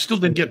 I still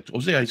didn't get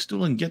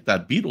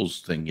that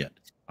Beatles thing yet.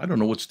 I don't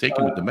know what's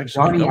taken with the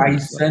Mexican Johnny,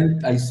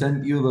 government. I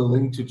sent you the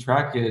link to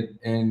track it,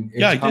 and it's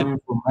Yeah, I coming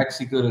from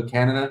Mexico to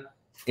Canada.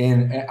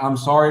 And I'm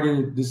sorry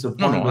to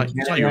disappoint, but it's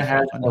not your Canada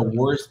has fault. the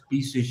worst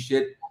piece of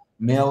shit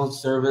mail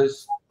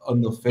service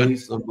on the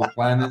face of the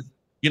planet.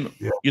 You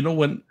know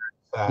when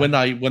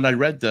I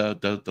read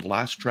the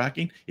last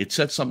tracking, it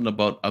said something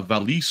about a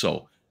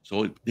valiso.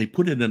 So they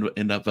put it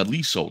in a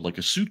valiso, like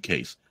a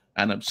suitcase.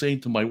 And I'm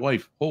saying to my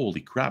wife,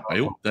 "Holy crap! I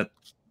hope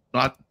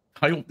I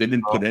hope they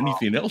didn't put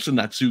anything else in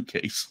that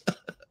suitcase."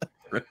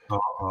 But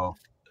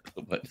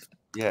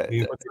Yeah.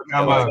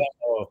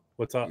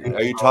 What's up?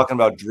 Are you talking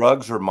about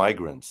drugs or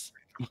migrants?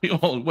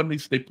 when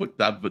they put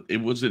that, but it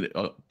wasn't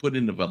put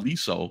in the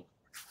valiso,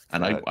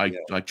 and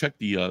I checked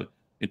the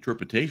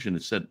interpretation.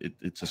 It said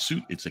it's a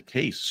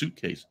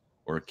suitcase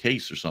or a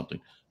case or something.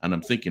 And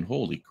I'm thinking,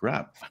 holy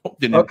crap! I hope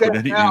they didn't put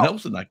anything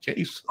else in that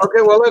case.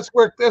 Okay, well, let's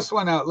work this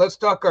one out. Let's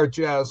talk our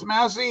jazz.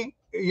 Mazzy,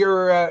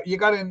 you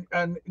got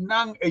a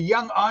young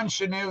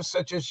ingenue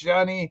such as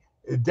Johnny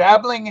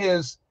dabbling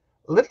his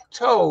little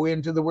toe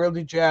into the world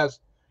of jazz.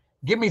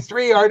 Give me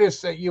 3 artists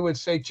that you would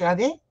say,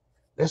 Johnny,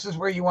 this is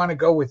where you want to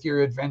go with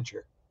your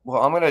adventure.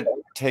 Well, I'm gonna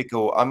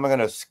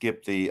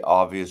skip the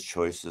obvious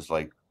choices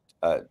like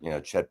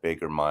Chet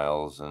Baker,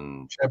 Miles,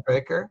 and Chet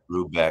Baker,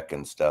 Rubeck,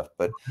 and stuff.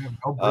 But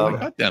I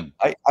got them.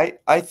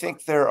 I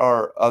think there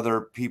are other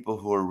people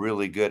who are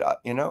really good. I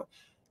mean,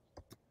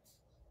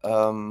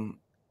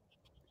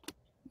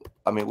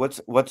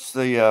 what's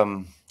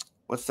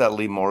that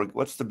Lee Morgan?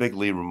 What's the big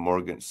Lee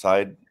Morgan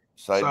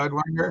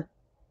Sidewinder?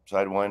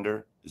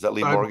 Sidewinder? Is that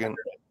Lee Morgan?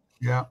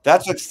 Yeah,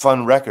 that's a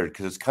fun record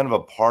because it's kind of a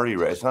party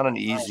record. It's not an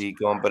easy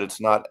going, but it's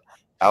not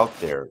out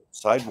there.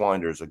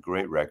 Sidewinder is a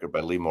great record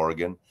by Lee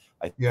Morgan.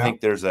 I think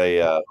there's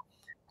a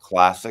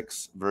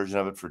classics version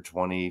of it for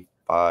 $25,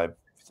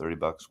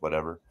 $30,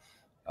 whatever.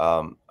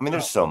 I mean,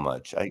 there's so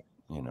much.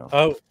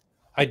 Oh,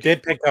 I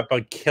did pick up a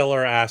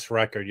killer ass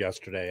record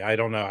yesterday. I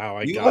don't know how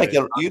I got like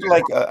it. You'd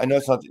like. I know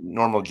it's not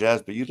normal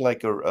jazz, but you'd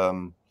like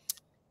a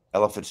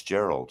Ella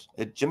Fitzgerald.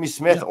 Jimmy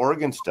Smith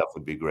organ stuff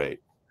would be great.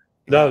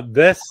 No,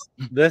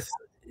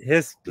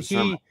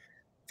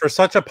 for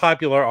such a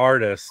popular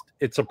artist,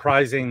 it's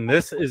surprising.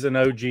 This is an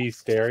OG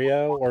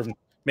stereo, or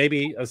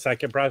maybe a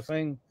second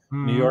pressing,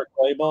 New York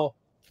label.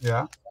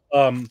 Yeah.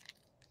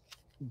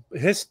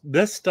 This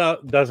stuff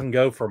doesn't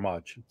go for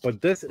much,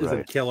 but this is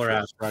a killer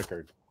ass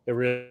record. It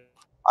really.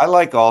 I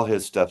like all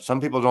his stuff.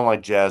 Some people don't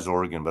like jazz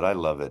organ, but I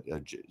love it.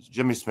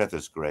 Jimmy Smith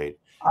is great.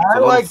 I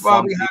like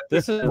Bobby Hutcherson.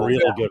 This is a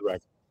really good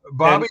record.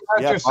 Bobby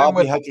Hutcherson.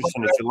 Bobby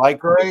Hutcherson. If you like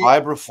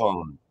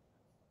vibraphone.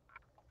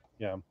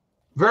 Yeah.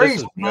 Very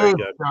smooth,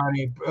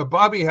 Johnny.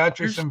 Bobby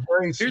Hutcherson,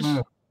 very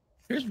smooth.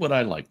 Here's what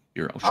I like.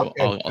 Here, I'll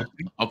show.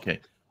 Okay.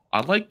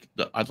 I like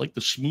the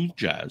smooth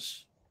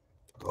jazz.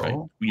 Right.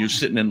 When you're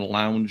sitting in the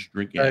lounge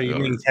drinking. You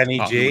mean Kenny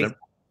G?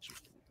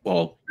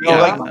 Well, do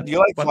you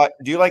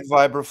like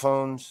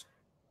vibraphones?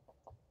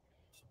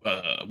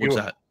 What's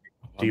that?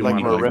 Do you like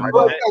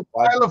marimba?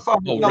 A little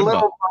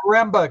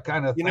marimba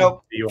kind of thing.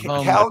 Cal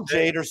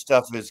Tjader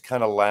stuff is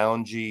kind of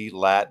loungy,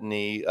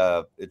 Latin-y.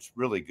 It's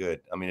really good.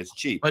 I mean, it's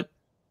cheap. But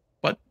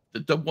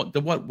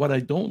what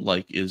I don't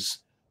like is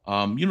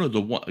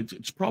the one.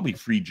 It's probably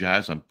free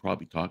jazz. I'm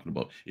probably talking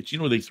about. It's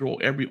they throw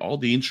all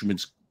the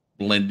instruments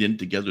blend in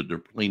together. They're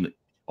playing.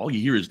 All you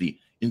hear is the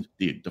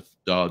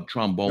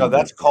trombone. No,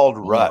 that's called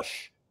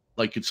Rush.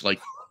 Like it's like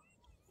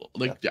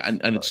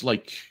and it's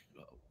like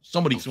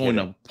somebody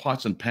throwing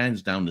pots and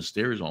pans down the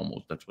stairs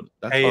almost. That's what.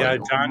 That's hey,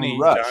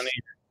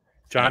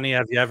 Johnny,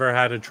 have you ever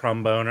had a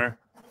tromboner?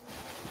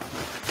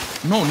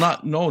 No,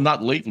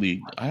 not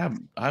lately. I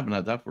haven't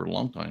had that for a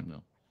long time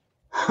now.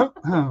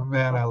 Oh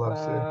man, I love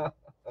Sue.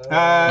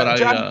 But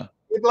John,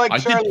 you'd like I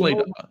Charlie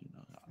did play.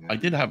 I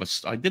did have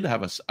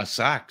a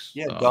sax.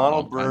 Yeah, a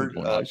Donald long time Byrd, ago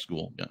in high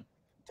school. Yeah.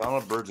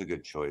 Donald Byrd's a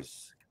good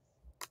choice.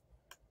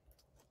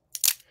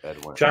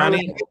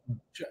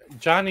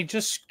 Johnny,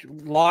 just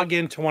log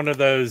into one of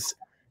those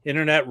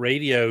internet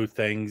radio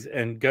things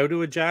and go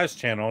to a jazz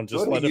channel and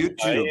just Go let to it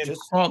play. YouTube. And,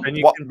 Just and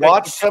you can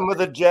watch some of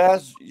the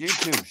jazz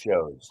YouTube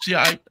shows. See,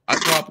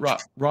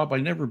 Rob,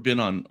 I've never been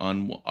on.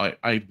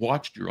 I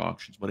watched your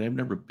auctions, but I've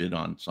never been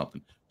on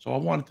something. So I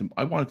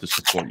wanted to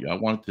support you. I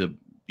wanted to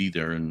be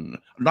there, and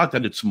not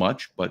that it's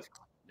much, but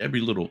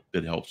every little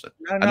bit helps it.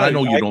 No, and I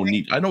know you don't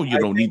think- need. I know you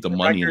don't need the the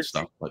money and records-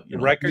 stuff, but the you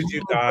know, records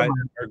you got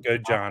are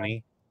good,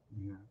 Johnny.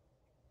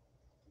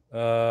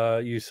 Yeah.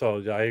 You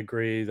sold. I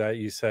agree that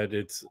you said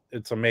it's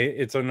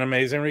an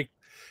amazing.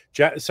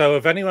 So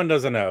if anyone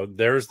doesn't know,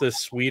 there's this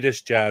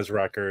Swedish jazz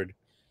record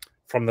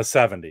from the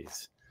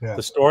 70s. Yeah.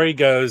 The story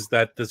goes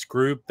that this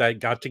group that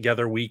got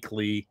together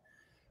weekly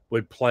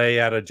would play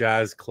at a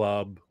jazz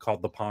club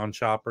called the Pawn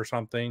Shop or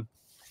something.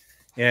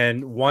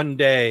 And one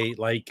day,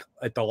 like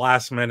at the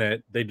last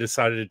minute, they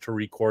decided to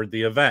record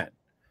the event.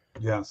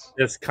 Yes.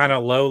 This kind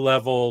of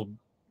low-level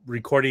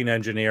recording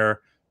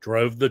engineer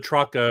drove the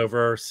truck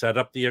over, set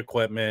up the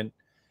equipment,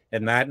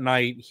 and that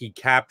night he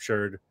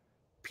captured,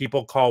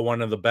 people call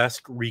one of the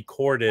best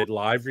recorded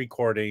live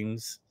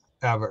recordings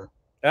Ever.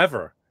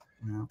 Yeah.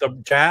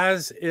 The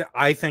jazz,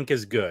 I think,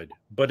 is good,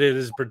 but it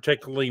is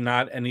particularly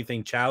not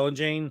anything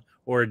challenging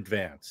or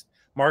advanced.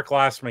 Mark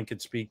Glassman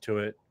could speak to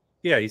it.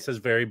 Yeah, he says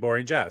very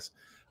boring jazz.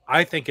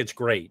 I think it's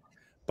great,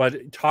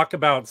 but talk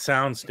about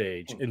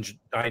soundstage and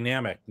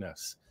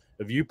dynamicness.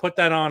 If you put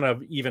that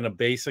on even a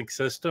basic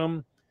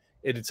system,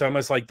 it's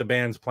almost like the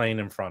band's playing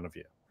in front of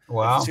you.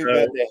 Wow. It's too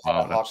bad they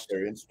Wow, hawk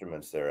their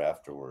instruments there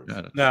afterwards.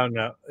 Yeah,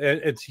 No,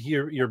 it's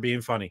you're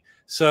being funny.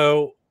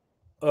 So,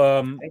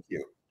 Thank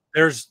you.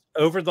 there's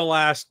over the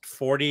last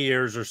 40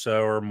 years or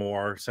so or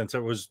more since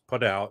it was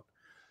put out,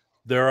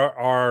 there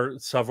are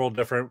several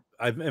different.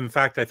 In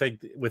fact, I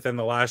think within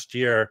the last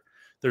year,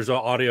 there's an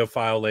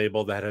audiophile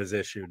label that has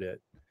issued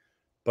it.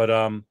 But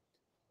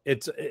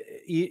it's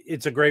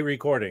a great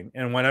recording,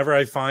 and whenever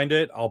I find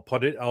it, I'll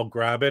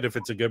grab it if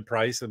it's a good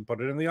price and put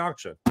it in the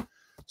auction.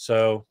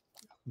 So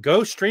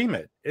go stream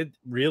it. It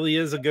really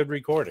is a good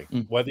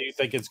recording, whether you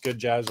think it's good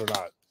jazz or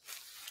not.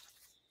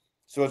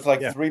 So it's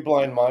like Three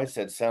Blind Mice.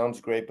 It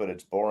sounds great, but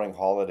it's boring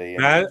holiday.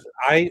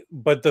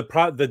 But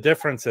the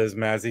difference is,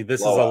 Mazzy,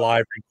 this is a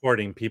live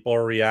recording. People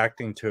are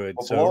reacting to it,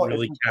 so it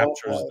really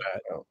captures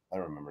that. Oh, I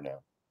remember now.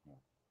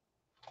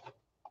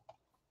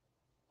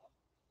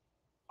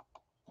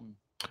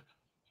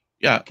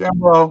 Yeah,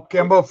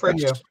 Kimbo for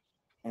you.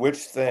 Which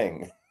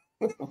thing?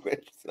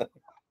 Which thing?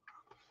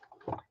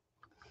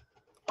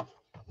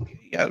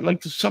 Yeah,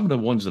 like some of the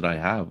ones that I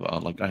have,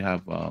 like I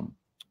have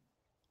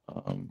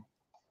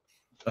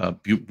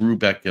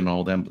Brubeck and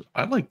all them.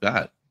 I like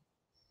that,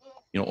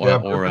 you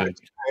know,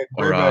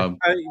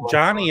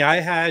 Johnny. I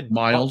had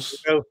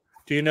Miles.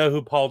 Do you know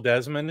who Paul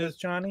Desmond is,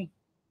 Johnny?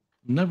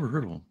 Never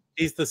heard of him.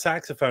 He's the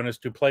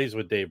saxophonist who plays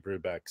with Dave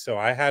Brubeck. So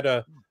I had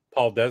a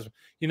Paul Desmond.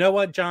 You know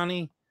what,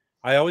 Johnny?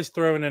 I always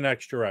throw in an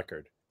extra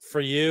record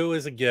for you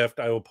as a gift.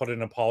 I will put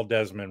in a Paul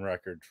Desmond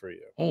record for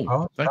you.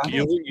 Oh, thank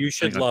you. You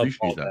should love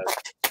Paul Desmond.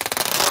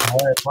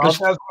 Right,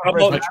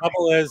 the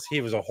trouble is, he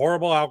was a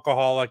horrible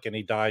alcoholic, and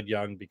he died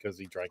young because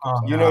he drank.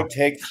 You know,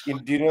 do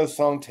you know the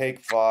song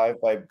 "Take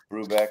 5" by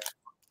Brubeck?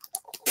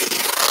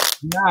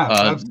 Yeah,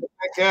 that's his big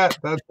hit.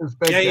 That's his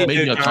big hit.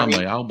 Maybe that's on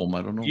my album.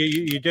 I don't know.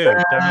 You do. No.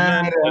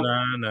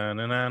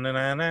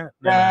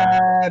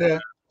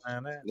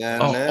 That's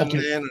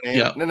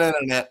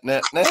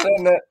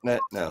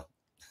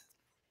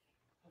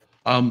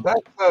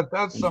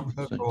something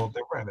that's a little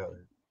different.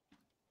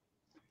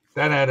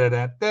 I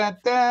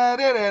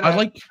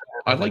like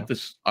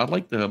this. I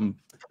like the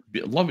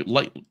love it.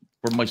 Like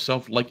for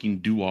myself, liking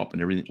doo-wop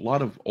and everything. A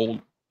lot of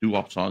old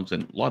doo-wop songs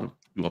and a lot of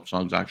doo-wop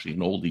songs actually in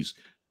oldies.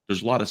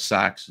 There's a lot of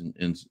sax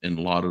in a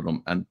lot of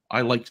them, and I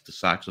like the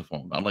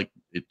saxophone. I like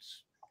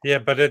it's. Yeah,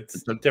 but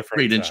it's a different.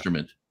 Great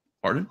instrument.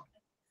 Pardon?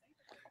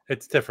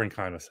 It's different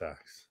kind of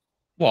sax.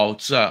 Well,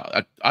 it's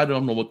I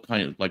don't know what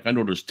kind of, like, I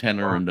know there's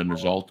tenor and then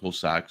there's alto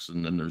sax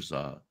and then there's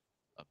a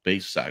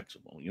bass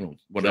saxophone, you know,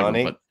 whatever.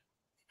 Johnny? But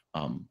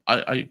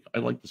I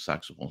like the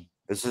saxophone.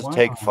 This is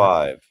Take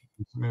 5.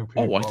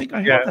 Oh, I think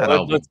I have that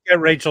album. Let's get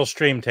Rachel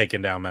Stream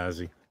taken down,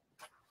 Mazzy.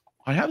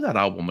 I have that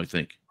album, I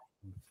think.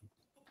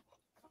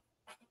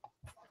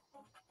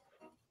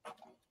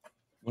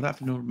 What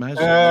happened to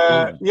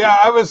Mazzy? Yeah,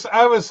 I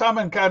was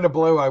humming kind of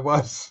blue. I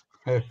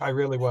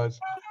really was.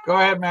 Go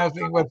ahead,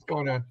 Mazzy. What's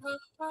going on?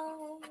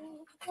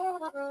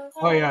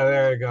 Oh yeah,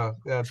 there you go.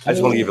 I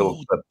just want to give you a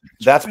little clip.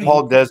 That's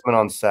Paul Desmond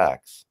on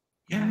sax.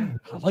 Yeah,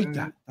 I like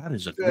that. That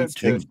is a great Take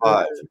tune.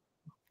 5.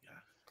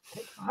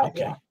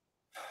 Okay.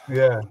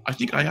 Yeah. I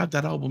think I have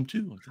that album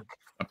too.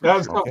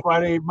 That's so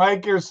funny.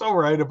 Mike, you're so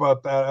right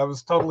about that. I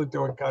was totally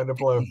doing kind of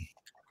blue.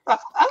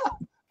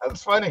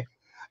 That's funny.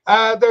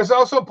 There's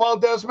also a Paul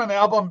Desmond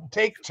album,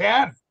 Take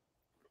 10.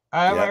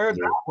 I haven't heard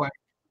that one.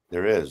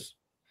 There is.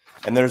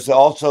 And there's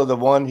also the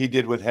one he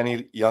did with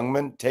Henny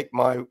Youngman, Take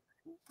My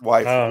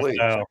Wife, Oh, please.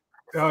 no.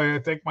 Oh, yeah,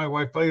 take my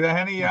wife, please.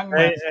 Any young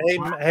Hey,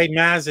 man. hey,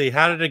 Mazzy,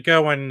 how did it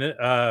go when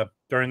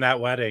during that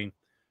wedding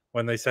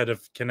when they said,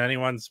 "If can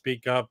anyone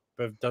speak up?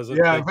 If doesn't,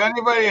 Yeah, they, if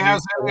anybody can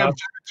has you any speak up?"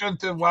 objection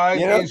to why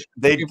You know, these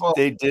people,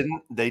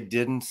 they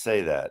didn't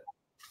say that.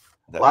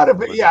 a lot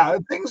of it, was- yeah,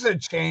 things have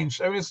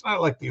changed. I mean, it's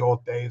not like the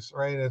old days,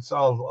 right? It's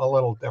all a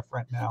little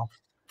different now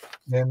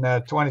in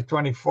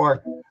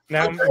 2024.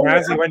 Now,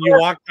 Mazzy, when you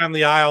walk down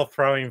the aisle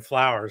throwing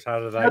flowers, how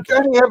did Now, that go?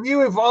 Johnny, have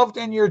you evolved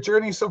in your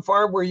journey so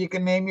far where you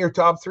can name your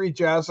top 3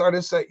 jazz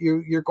artists that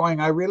you're going,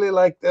 I really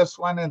like this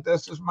one and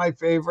this is my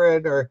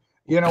favorite, or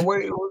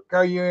what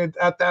are you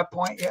at that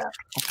point yet?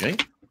 Okay.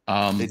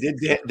 They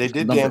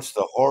did number- dance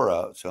the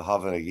hora to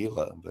Havana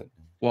Gila, but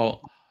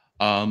Well,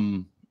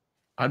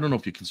 I don't know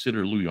if you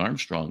consider Louis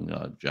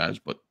Armstrong jazz,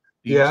 but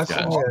he's Yes,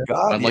 jazz. yeah.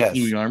 God, I like yes.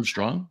 Louis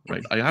Armstrong,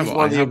 right? I have He's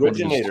one of the one of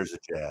his- originators of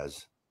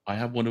jazz. I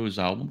have one of his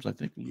albums, I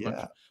think.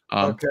 Yeah.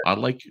 Okay. I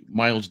like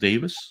Miles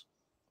Davis,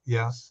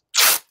 Yes.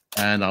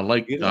 and I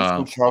like You like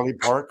some Charlie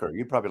Parker.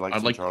 You probably like I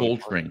some like Charlie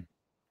Coltrane.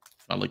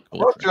 I like Oh,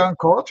 Coltrane. John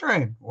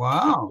Coltrane.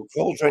 Wow. Parker.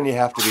 Coltrane, you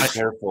have to be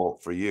careful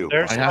for you.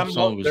 There's I have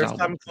some of his there's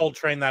some albums.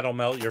 Coltrane that'll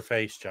melt your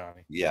face,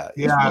 Johnny. Yeah.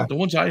 Yeah. The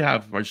ones I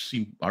have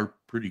are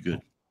pretty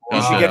good. You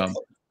Wow. should Um,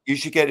 you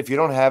should get, if you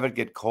don't have it,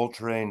 get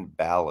Coltrane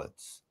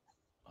ballads.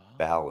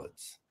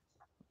 Ballads.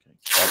 Okay.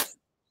 That's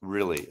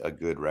really a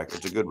good record.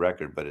 It's a good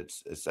record, but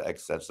it's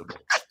accessible.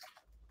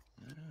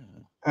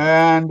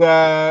 And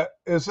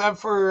is that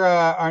for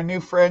our new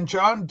friend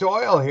John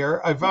Doyle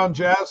here? I found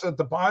jazz at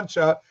the pawn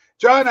shop.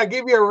 John, I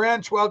give you a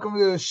wrench. Welcome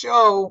to the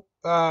show.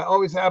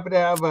 Always happy to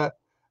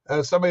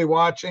have somebody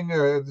watching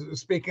or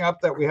speaking up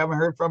that we haven't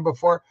heard from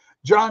before.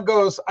 John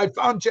goes, I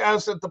found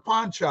jazz at the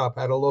pawn shop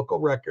at a local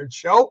record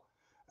show.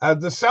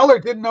 The seller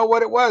didn't know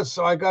what it was,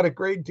 so I got a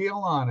great deal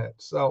on it.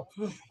 So,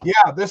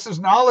 yeah, this is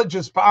knowledge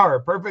is power.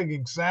 Perfect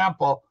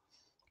example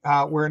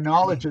where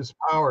knowledge is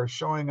power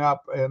showing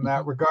up in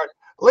that regard.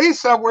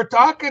 Lisa, we're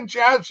talking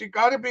jazz. You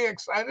got to be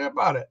excited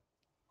about it.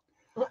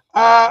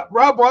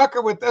 Rob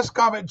Walker with this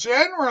comment.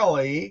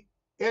 Generally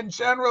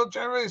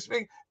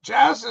speaking,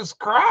 jazz is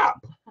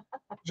crap.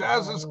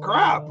 Jazz is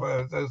crap.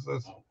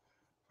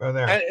 From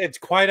there. And it's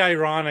quite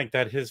ironic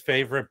that his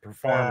favorite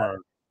performer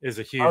is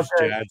a huge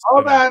jazz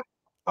Hold fan.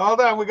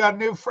 on. We got a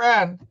new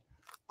friend.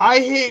 I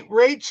hate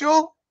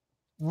Rachel,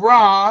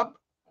 Rob,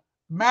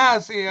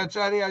 Mazzy.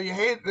 You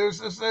hate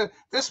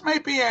this may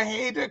be a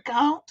hate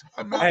account.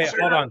 I'm not Hey, sure.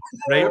 hold on.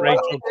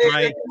 Rachel,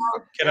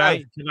 can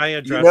I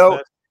address know,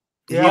 this?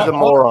 He's a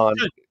moron.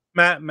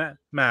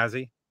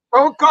 Mazzy.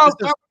 Don't call This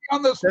is- somebody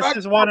on the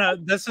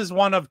spectrum. This is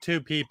one of 2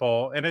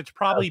 people, and it's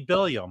probably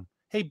Billiam.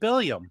 Hey,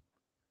 Billiam,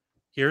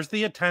 here's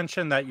the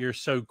attention that you're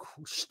so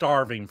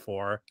starving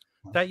for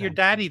that your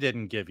daddy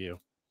didn't give you.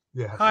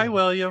 Yeah. Hi,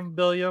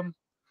 Billiam.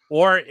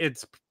 Or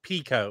it's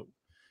Peacoat.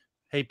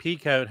 Hey,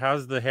 Peacoat,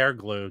 how's the hair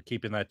glue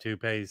keeping that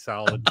toupee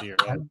solid to your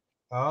head?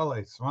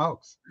 Holy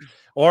smokes.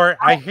 Or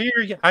I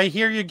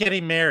hear you're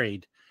getting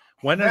married.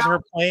 When does her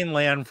plane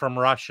land from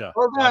Russia?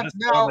 Hold Let on. us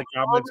know in the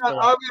comments below.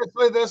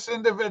 Obviously, this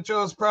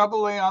individual is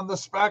probably on the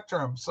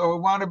spectrum, so we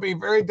want to be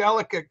very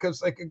delicate because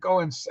they could go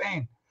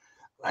insane.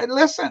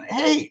 Listen,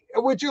 hey,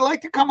 would you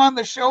like to come on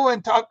the show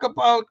and talk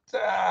about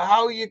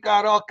how you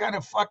got all kind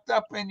of fucked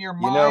up in your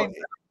mind?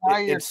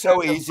 It's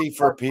so easy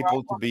for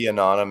people to be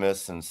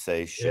anonymous and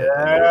say shit.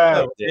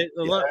 Yeah.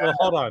 Well,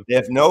 hold on. They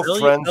have no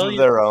friends of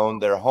their own.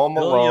 They're home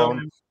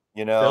alone.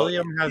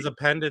 Billiam has a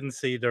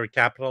tendency to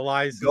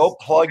capitalize. Go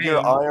plug your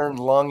name. iron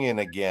lung in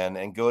again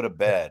and go to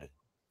bed.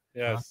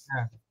 Yes.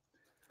 Okay.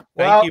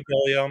 Thank you,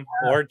 Billiam.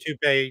 Or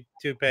toupee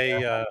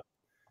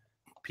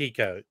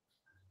Peacoat.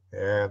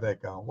 There they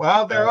go.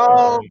 Well, they're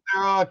all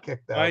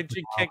kicked out. Why'd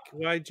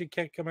you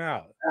kick him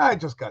out? I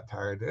just got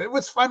tired. It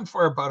was fun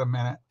for about a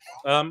minute.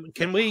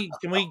 Can we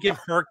give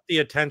Herc the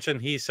attention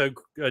he so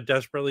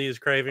desperately is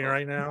craving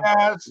right now?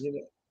 Yes.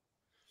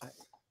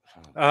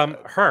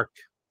 Herc,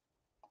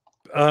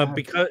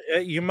 because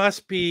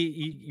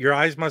your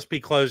eyes must be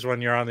closed when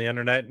you're on the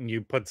internet and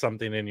you put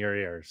something in your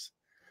ears,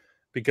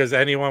 because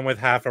anyone with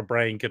half a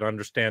brain can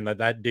understand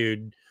that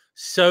dude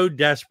so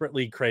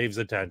desperately craves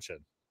attention.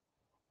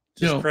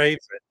 Just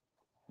craves it.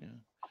 Yeah.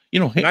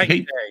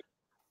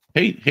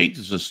 Hate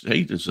is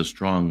a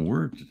strong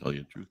word, to tell you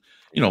the truth.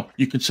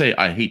 You can say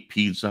I hate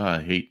pizza,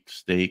 I hate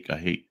steak, I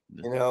hate.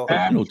 To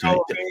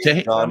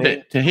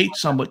hate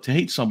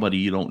somebody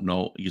you don't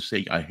know, you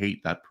say I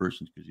hate that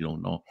person because you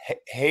don't know.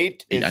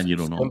 Hate is and you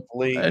don't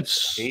simply know.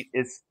 Hate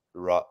is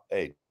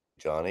hey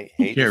Johnny.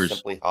 Hate is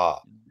simply ha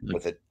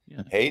with it.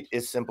 Yeah. Hate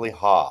is simply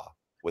ha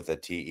with a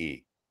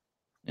te.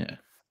 Yeah.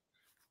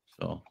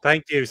 So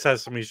thank you,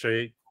 Sesame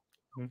Street.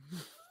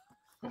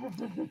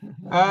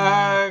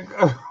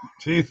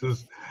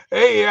 Jesus.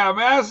 Hey,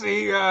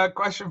 Mazzy,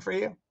 question for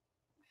you.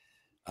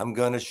 I'm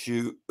gonna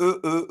shoot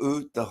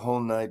the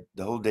whole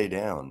day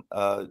down.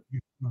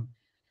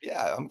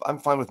 Yeah, I'm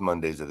fine with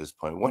Mondays at this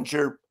point. Once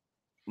you're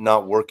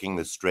not working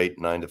the straight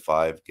 9 to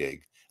 5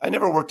 gig. I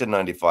never worked a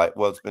 9 to 5.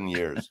 Well, it's been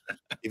years.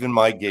 Even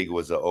my gig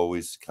was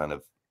always kind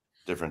of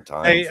different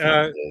times. Hey,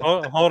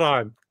 hold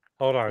on.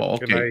 Well,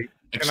 okay.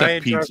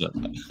 Except pizza.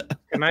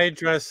 Can I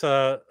address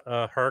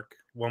Herc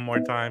one more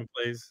time,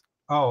 please?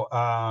 Oh,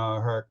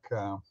 Herc.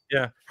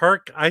 Yeah,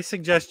 Herc, I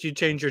suggest you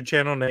change your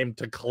channel name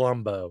to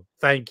Columbo.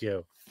 Thank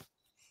you.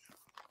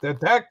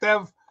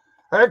 Detective.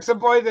 Herc's a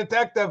boy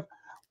detective.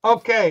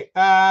 Okay,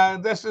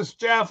 this is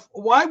Jeff.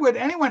 Why would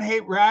anyone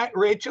hate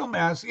Rachel,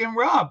 Massey, and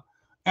Rob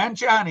and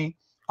Johnny?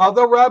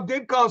 Although Rob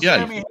did call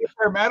Sammy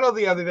Hagar metal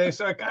the other day,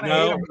 so I kind of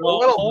hate him a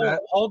little bit.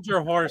 Hold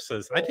your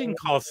horses. I didn't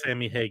call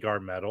Sammy Hagar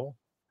metal.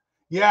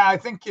 Yeah, I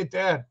think you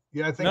did.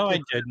 Yeah, I think no, I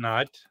did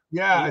not.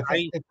 Yeah, I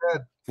think you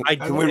did.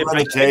 Can we run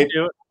a tape?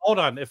 Hold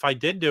on. If I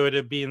did do it,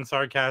 it'd be in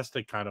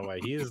sarcastic kind of way.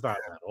 He is not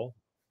metal.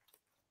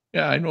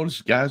 Yeah, I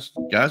noticed Gas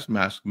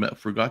Mask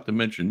forgot to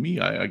mention me.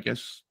 I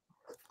guess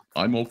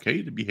I'm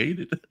okay to be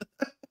hated.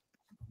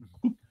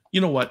 You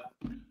know what?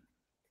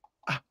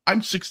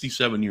 I'm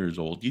 67 years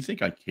old. Do you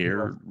think I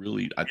care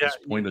really at this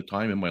point of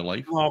time in my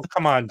life? Oh,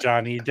 come on,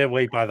 Johnny. You did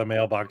wait by the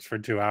mailbox for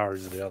 2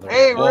 hours the other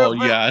Hey, day. Oh,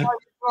 Rufus, yeah. how you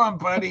doing,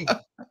 buddy?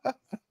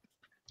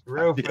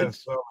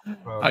 Rufus.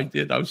 I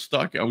did. I was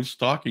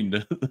talking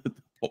to the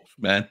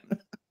postman.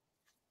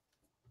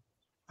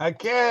 I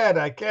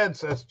kid,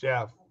 says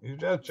Jeff. You're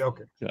just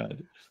joking.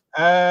 God.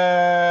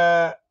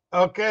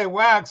 Okay,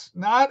 Wax,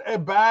 not a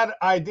bad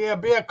idea.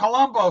 Be a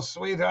Columbo,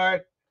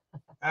 sweetheart.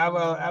 Have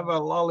a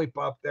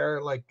lollipop there,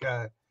 like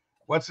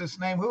what's his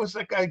name? Who was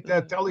that guy?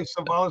 Telly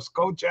Savalas,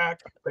 Kojak,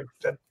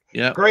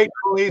 Yeah. great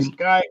police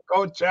guy,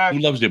 Kojak. Who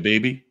loves your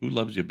baby? Who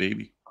loves your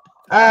baby?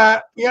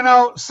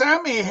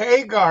 Sammy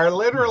Hagar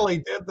literally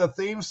did the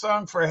theme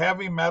song for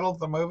Heavy Metal,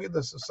 the movie.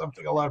 This is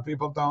something a lot of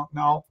people don't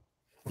know.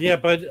 Yeah,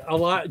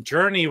 but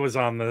Journey was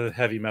on the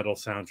heavy metal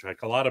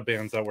soundtrack. A lot of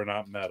bands that were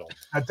not metal.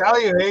 I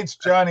tell you, hates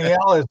Johnny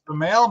Ellis, the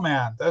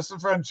mailman. This is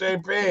from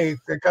JP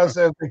because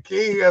of the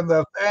key and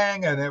the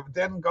thing, and it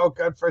didn't go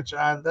good for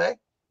John.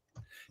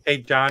 Hey,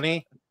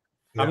 Johnny,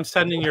 Yeah. I'm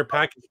sending your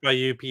package by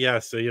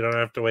UPS, so you don't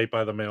have to wait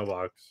by the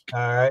mailbox. All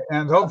right,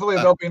 and hopefully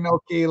there'll be no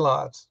key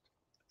loss.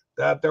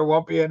 That there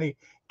won't be any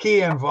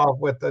key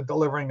involved with the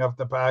delivering of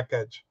the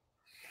package.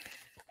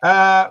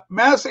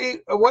 Massey,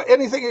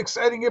 anything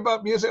exciting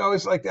about music? I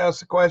always like to ask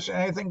the question.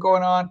 Anything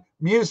going on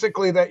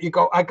musically that you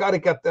go, I got to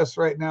get this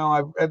right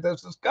now.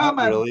 This is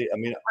coming. Not really. I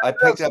mean, I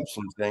picked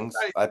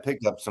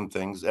up some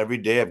things. Every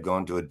day I've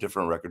gone to a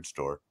different record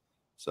store.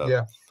 So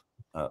yeah,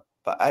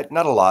 but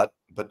not a lot,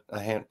 but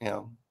a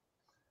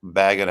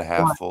bag and a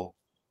half full.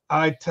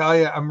 I tell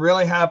you, I'm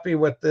really happy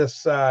with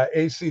this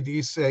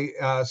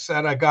AC/DC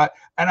set I got,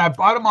 and I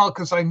bought them all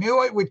because I knew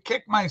I would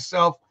kick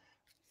myself.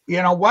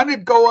 One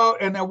would go out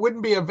and it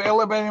wouldn't be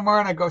available anymore.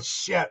 And I go,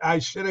 shit, I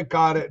should have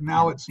got it.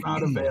 Now it's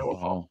not available.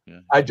 Oh, yeah.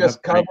 I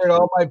just covered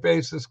all my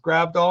bases,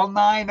 grabbed all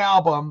 9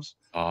 albums.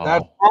 Oh.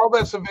 That's all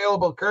that's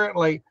available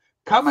currently.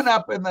 Coming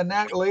up in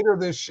the later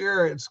this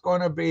year, it's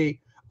going to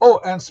be,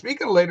 and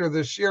speaking of later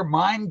this year,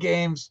 Mind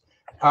Games,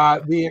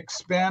 the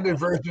expanded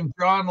version,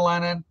 John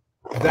Lennon,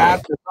 that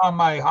is on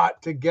my hot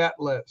to get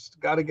list.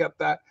 Got to get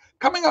that.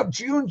 Coming up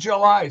June,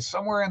 July,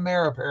 somewhere in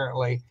there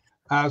apparently.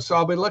 So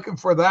I'll be looking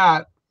for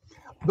that.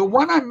 The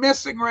one I'm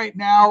missing right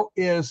now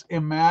is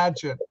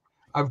Imagine.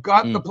 I've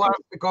got the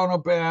Plastic Ono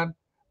Band.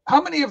 How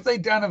many have they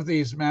done of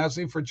these,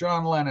 Massey, for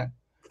John Lennon?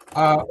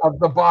 Of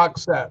the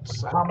box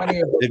sets? How many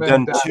have They've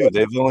done 2.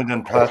 They've only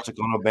done Plastic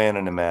Ono Band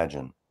and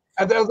Imagine.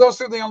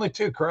 Those are the only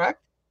 2,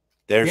 correct?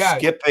 They're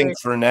skipping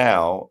for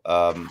now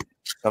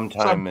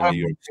sometime in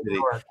New York City,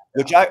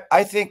 which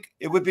I think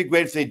it would be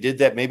great if they did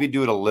that. Maybe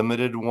do it a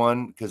limited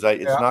one because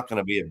it's not going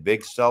to be a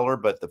big seller,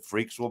 but the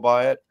freaks will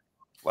buy it,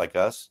 like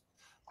us.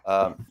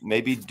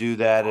 Maybe do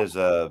that as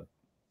I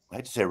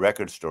hate to say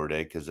record store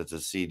day because it's a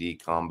CD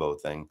combo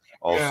thing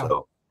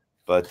also,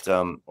 but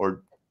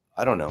or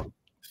I don't know.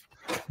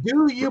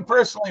 Do you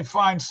personally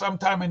find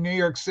sometime in New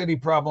York City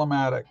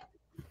problematic?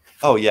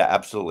 Oh yeah,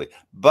 absolutely.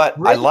 But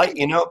really? I like,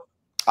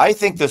 I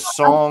think the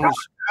songs.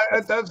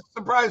 That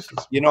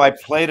surprises. I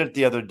played it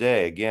the other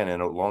day again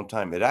in a long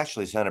time. It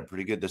actually sounded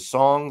pretty good. The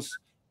songs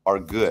are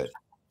good.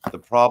 The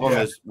problem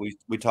is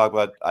we talk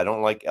about, I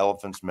don't like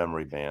Elephant's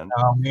Memory Band.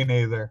 No, me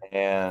neither.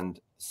 And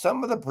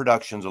some of the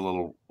production's a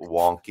little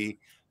wonky.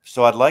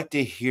 So I'd like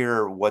to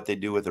hear what they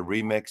do with the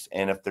remix.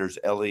 And if there's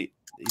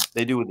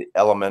they do with the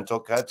elemental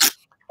cuts,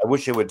 I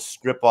wish they would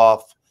strip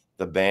off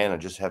the band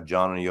and just have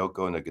John and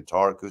Yoko and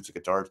the acoustic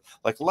guitars.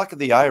 Like Luck of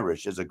the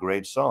Irish is a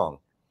great song.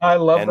 I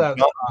love that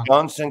song.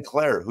 John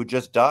Sinclair, who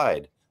just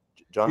died.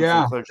 John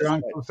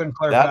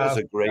Sinclair that was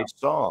a great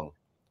song.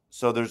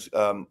 So there's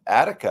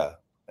Attica,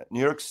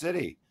 New York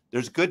City.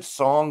 There's good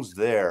songs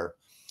there.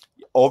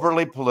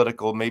 Overly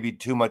political, maybe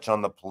too much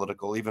on the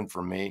political, even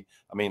for me.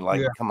 I mean,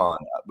 come on,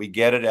 we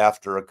get it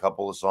after a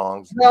couple of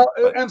songs. Well,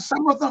 and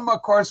some of them,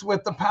 of course,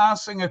 with the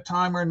passing of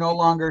time, are no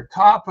longer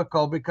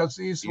topical because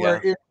these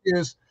were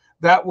issues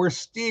that were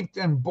steeped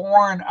and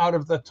born out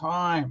of the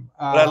time.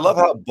 But I love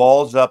how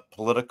balls up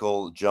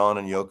political John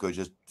and Yoko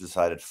just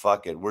decided,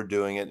 fuck it, we're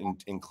doing it,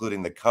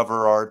 including the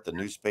cover art, the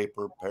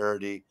newspaper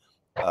parody.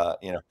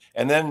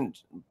 And then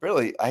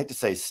really, I hate to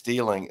say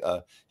stealing,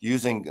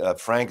 using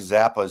Frank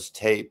Zappa's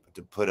tape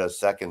to put a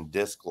second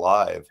disc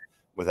live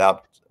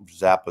without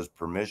Zappa's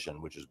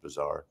permission, which is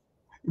bizarre.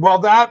 Well,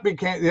 that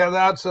became, yeah,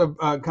 that's a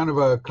kind of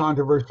a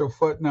controversial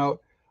footnote.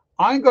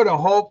 I'm going to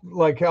hope,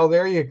 like hell,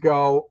 there you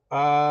go.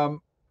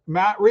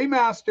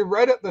 Remastered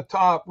right at the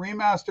top,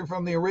 remastered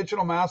from the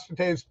original master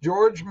tapes,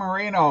 George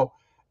Marino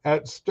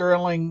at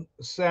Sterling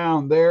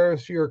Sound.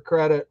 There's your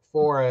credit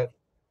for it.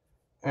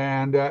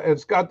 And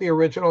it's got the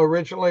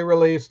originally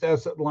released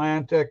as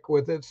Atlantic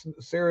with its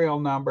serial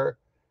number.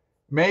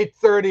 May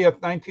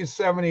 30th,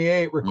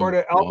 1978, recorded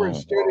at Albert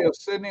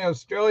Studios, Sydney,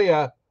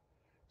 Australia.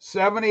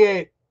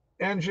 78,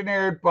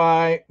 engineered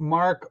by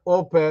Mark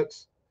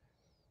Opitz.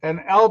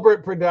 An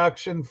Albert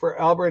production for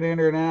Albert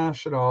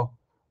International.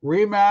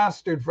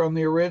 Remastered from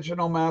the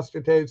original master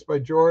tapes by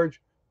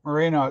George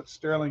Marino at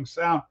Sterling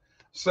Sound.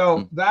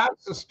 So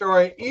that's the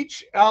story.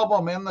 Each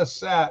album in the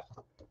set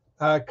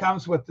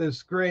comes with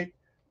this great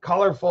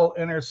colorful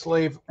inner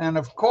sleeve. And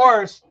of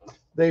course,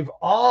 they've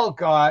all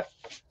got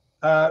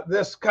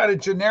this kind of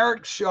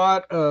generic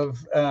shot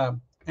of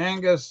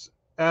Angus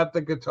at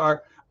the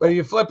guitar. But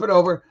you flip it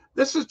over,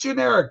 this is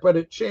generic, but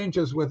it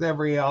changes with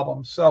every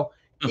album. So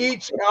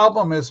each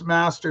album is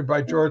mastered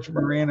by George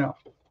Marino.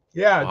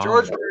 Yeah, wow.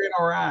 George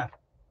Marino Rat.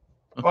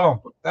 Boom.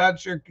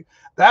 That's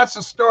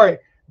the story.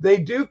 They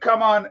do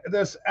come on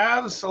this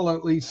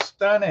absolutely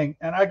stunning,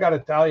 and I got to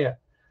tell you,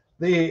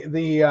 the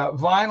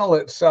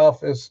vinyl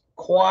itself is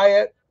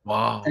quiet,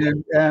 wow,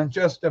 and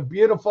just a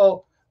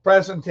beautiful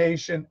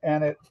presentation.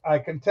 And I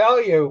can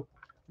tell you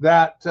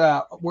that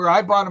where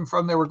I bought them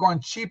from, they were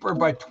going cheaper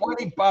by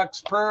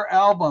 $20 per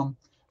album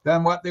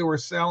than what they were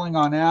selling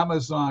on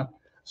Amazon.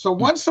 So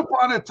once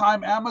upon a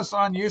time,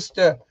 Amazon used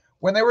to,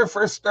 when they were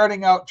first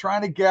starting out,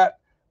 trying to get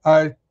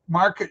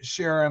market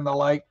share and the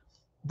like,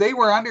 they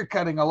were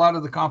undercutting a lot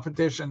of the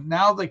competition.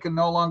 Now they can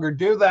no longer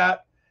do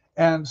that.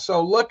 And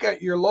so look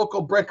at your local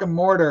brick and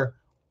mortar,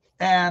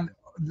 and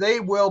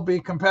they will be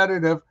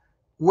competitive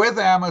with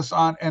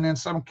Amazon, and in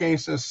some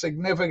cases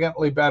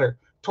significantly better.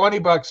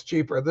 $20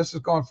 cheaper. This is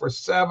going for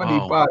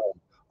 $70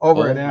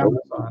 over at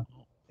Amazon.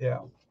 Yeah.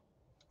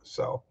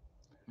 So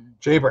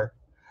cheaper.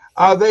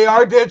 They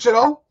are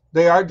digital.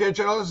 They are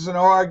digital. There's no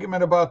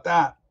argument about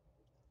that.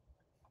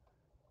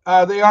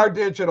 They are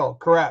digital,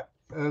 correct.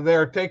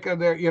 They're taking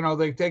their,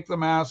 they take the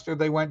master,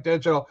 they went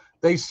digital.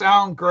 They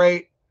sound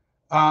great.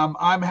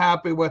 I'm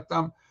happy with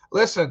them.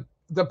 Listen,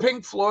 the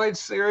Pink Floyd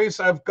series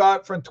I've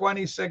got from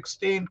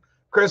 2016,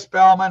 Chris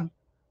Bellman,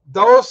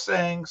 those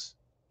things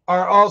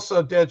are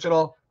also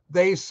digital.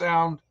 They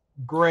sound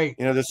great.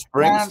 The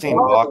Springsteen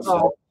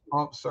boxes.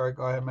 Oh, sorry.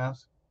 Go ahead,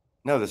 Mass.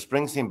 No, the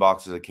Springsteen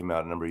boxes that came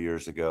out a number of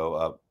years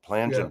ago,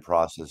 Plangent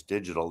Process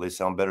Digital, they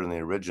sound better than the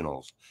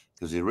originals,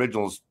 because the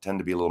originals tend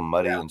to be a little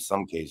muddy in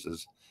some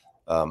cases,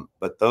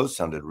 but those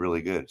sounded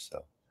really good.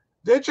 So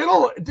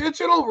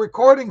digital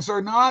recordings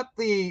are not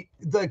the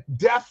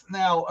death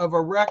knell of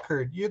a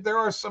record. There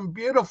are some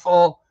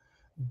beautiful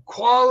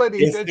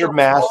quality. If they're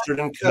mastered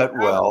and cut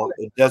well,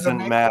 it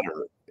doesn't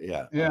matter.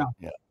 Yeah.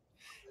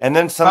 And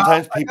then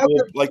sometimes people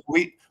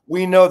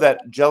we know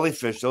that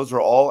Jellyfish, those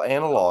are all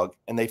analog,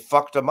 and they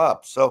fucked them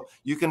up. So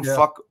you can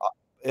fuck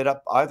it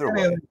up either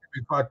way.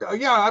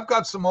 Yeah, I've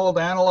got some old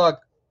analog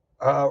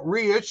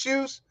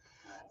reissues.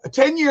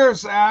 10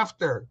 years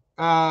after,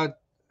 I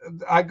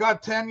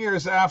got 10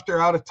 years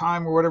after Out of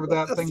Time or whatever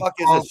that thing. What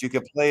the fuck is this? You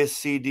can play a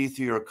CD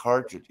through your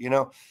cartridge.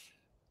 Never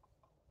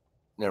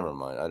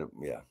mind.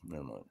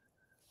 Never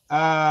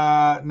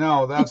mind.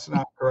 No, that's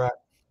not correct.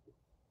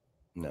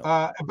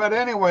 No. But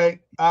anyway,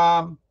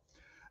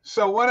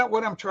 so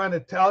what I'm trying to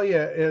tell you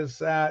is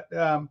that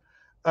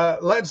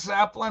Led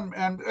Zeppelin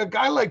and a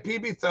guy like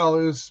P.B. Thel,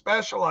 who's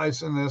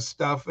specialized in this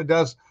stuff, it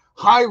does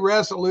high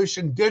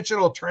resolution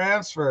digital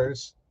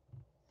transfers.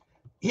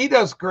 He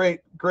does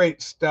great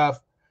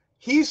stuff.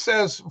 He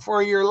says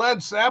for your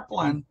Led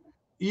Zeppelin,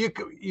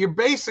 you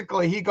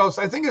basically, he goes,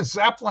 I think it's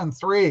Zeppelin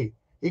 3.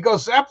 He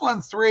goes,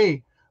 Zeppelin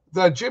 3,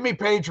 the Jimmy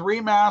Page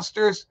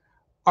remasters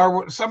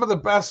are some of the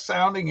best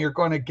sounding you're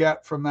going to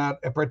get from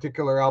that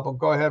particular album.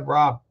 Go ahead,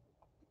 Rob.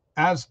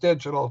 As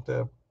digital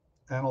to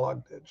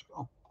analog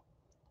digital.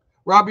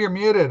 Rob, you're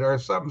muted or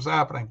something's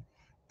happening.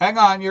 Hang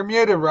on, you're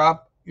muted,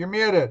 Rob. You're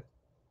muted.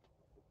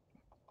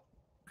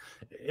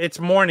 It's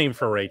morning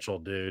for Rachel,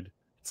 dude.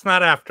 It's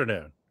not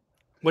afternoon.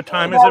 What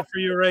time is it for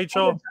you,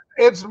 Rachel?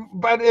 It's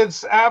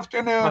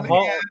afternoon.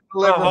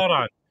 Hold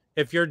on.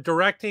 If you're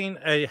directing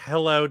a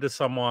hello to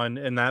someone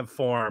in that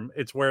form,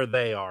 it's where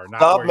they are. Not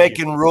Stop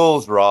making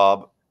rules,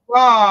 Rob.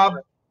 Rob.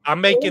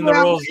 I'm making the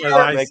rules as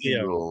I see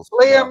them.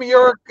 Liam,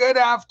 your good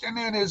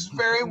afternoon is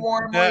very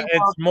warm.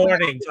 It's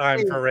morning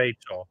time for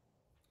Rachel.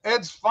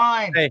 It's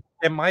fine. Hey,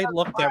 it might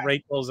look that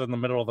Rachel's in the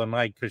middle of the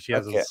night because she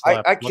hasn't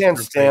slept. I can't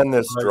stand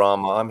this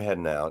drama. I'm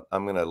heading out.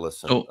 I'm going to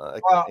listen.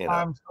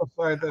 I'm so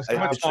sorry. How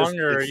much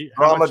longer are you?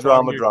 Drama.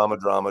 How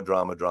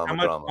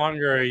much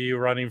longer are you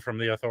running from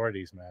the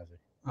authorities, Mazzy?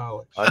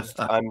 Oh,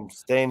 I'm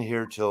staying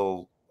here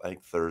till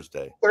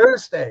Thursday.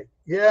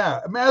 Yeah.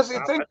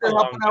 Mazzy, thanks for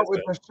helping out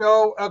with the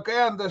show.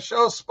 Again, the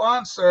show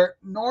sponsor,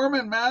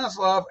 Norman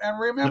Maslov. And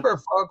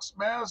remember, folks,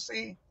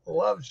 Mazzy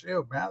loves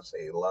you.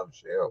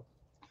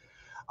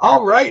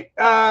 All right.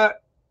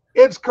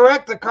 It's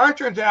correct. The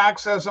cartridge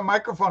acts as a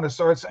microphone of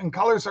sorts and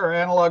colors our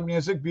analog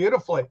music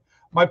beautifully.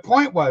 My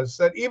point was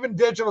that even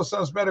digital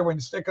sounds better when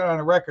you stick it on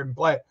a record and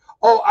play it.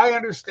 Oh, I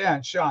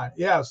understand, Sean.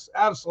 Yes,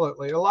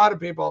 absolutely. A lot of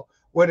people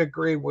would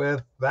agree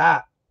with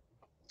that.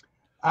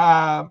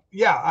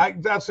 Yeah,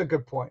 that's a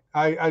good point.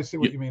 I see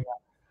what you mean.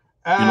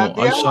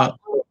 I saw.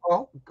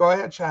 Oh, go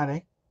ahead,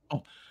 Shani.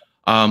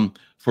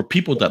 For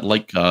people that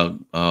like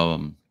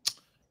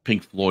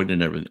Pink Floyd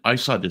and everything, I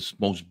saw this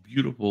most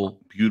beautiful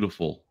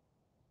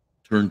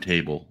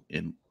turntable,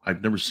 and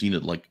I've never seen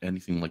it like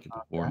anything like it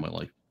before in my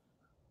life.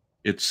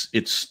 It's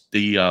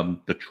the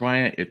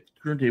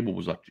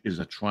turntable is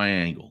a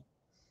triangle,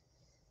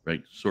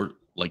 right? Sort of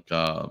like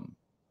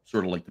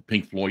the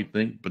Pink Floyd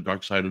thing, but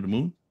Dark Side of the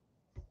Moon,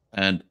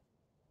 and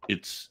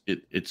it's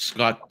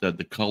got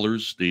the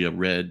colors, the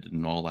red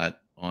and all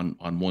that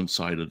on one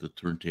side of the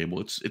turntable.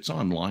 It's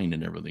online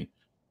and everything.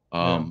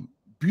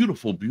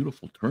 Beautiful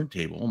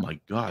turntable. Oh my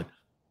God.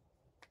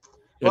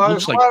 Well,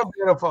 there's a lot of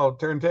beautiful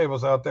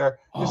turntables out there.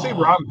 You see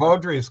Ron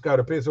Beaudry's got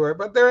a piece of work,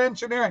 but they're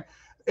engineering.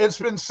 It's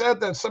been said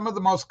that some of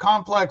the most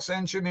complex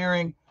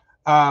engineering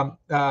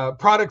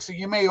products that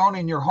you may own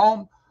in your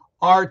home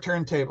are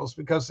turntables,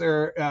 because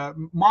they're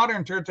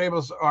modern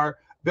turntables are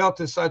built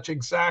to such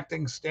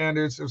exacting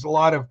standards. There's a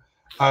lot of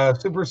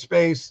super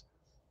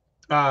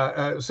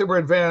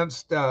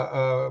advanced,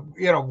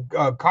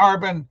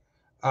 carbon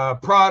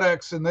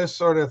products and this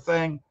sort of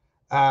thing.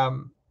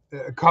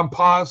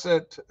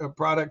 Composite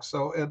products,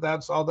 so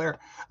that's all there.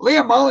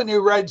 Liam Molyneux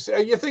writes,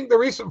 you think the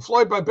recent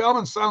Floyd by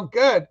Bellman sound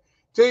good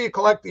till you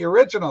collect the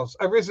originals.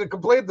 I recently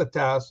completed the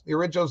task, the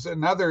originals in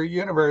another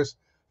universe,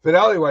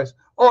 fidelity-wise.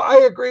 Oh, I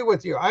agree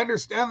with you. I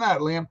understand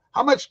that, Liam.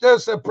 How much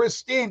does a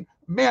pristine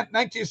mint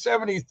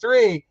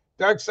 1973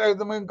 Dark Side of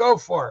the Moon go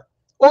for?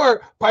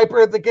 Or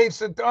Piper at the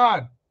Gates of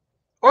Dawn?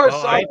 Or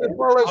I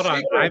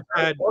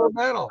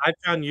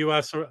found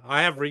U.S.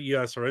 I have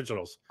U.S.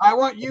 originals. I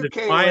want UK.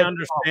 It's my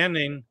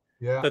understanding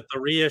that the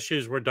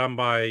reissues were done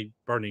by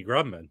Bernie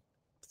Grubman.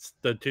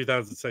 The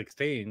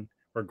 2016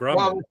 were Grubman.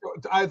 Well,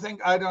 I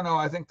don't know.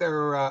 I think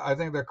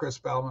they're Chris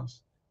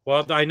Bellman's.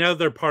 Well, I know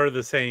they're part of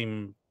the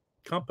same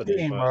company.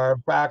 Team or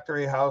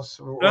factory house.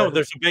 No,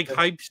 there's a big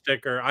hype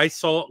sticker. I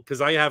sold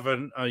because I have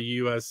a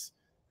U.S.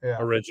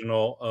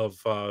 original of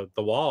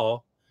The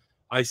Wall.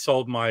 I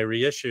sold my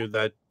reissue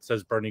that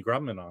says Bernie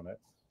Grumman on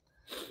it.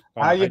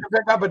 You can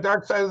pick up a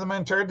Dark Side of the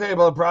Moon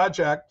turntable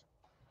project.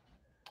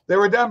 They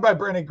were done by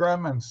Bernie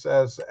Grumman,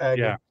 says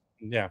Aggie.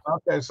 Yeah.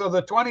 Okay, so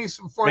the 20s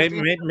and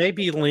 40s.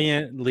 Maybe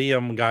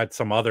Liam got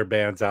some other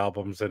band's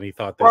albums and he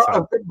thought they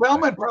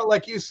Bellman,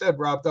 like you said,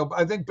 Rob, though,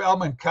 I think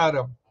Bellman cut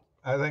them.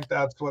 I think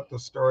that's what the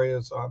story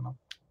is on them.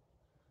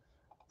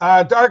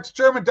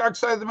 German Dark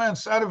Side of the Moon,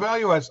 sound of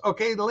value-wise.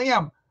 Okay,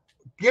 Liam,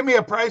 give me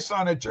a price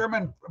on a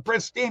German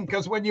pristine,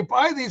 because when you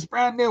buy these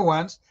brand new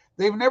ones,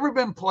 they've never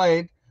been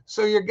played,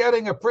 so you're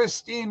getting a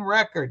pristine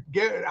record.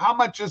 How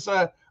much is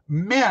a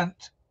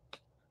mint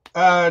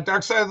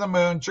Dark Side of the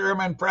Moon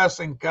German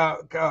pressing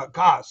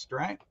cost,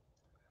 right?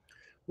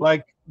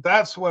 Like,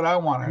 that's what I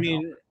want to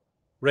know.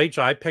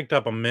 Rachel, I picked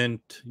up a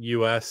mint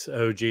US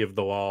OG of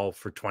The Wall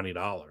for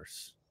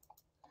 $20.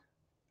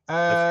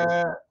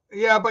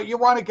 Yeah, but you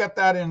want to get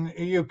that in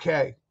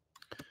UK.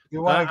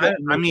 You want to get.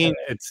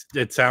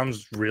 It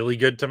sounds really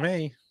good to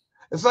me.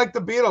 It's like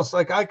the Beatles.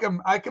 Like I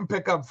can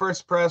pick up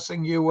first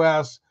pressing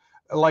US,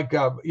 like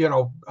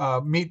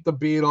Meet the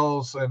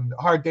Beatles and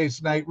Hard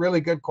Day's Night,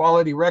 really good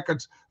quality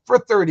records for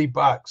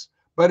 $30.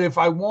 But if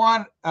I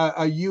want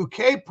a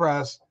UK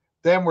press,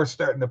 then we're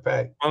starting to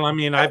pay. Well,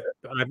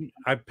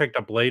 I picked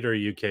up later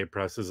UK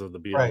presses of the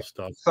Beatles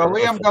stuff. So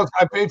Liam goes,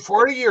 I paid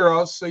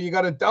 €40, so you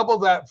got to double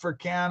that for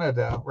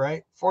Canada,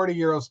 right?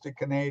 €40 to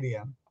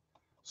Canadian.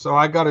 So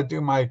I got to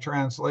do my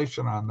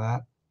translation on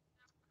that.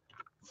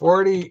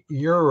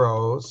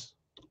 €40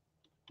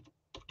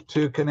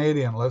 to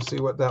Canadian. Let's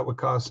see what that would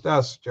cost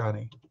us,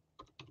 Johnny.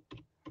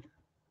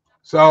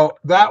 So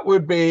that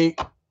would be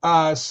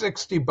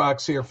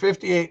 $60 here,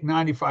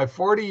 €58.95.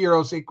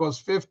 €40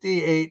 equals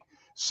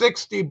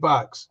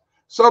 $58.60.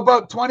 So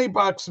about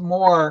 $20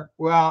 more.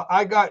 Well,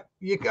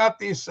 you got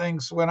these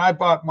things when I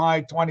bought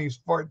my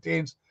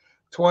 2014s.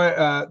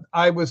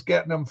 I was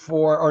getting them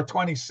or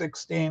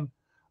 2016.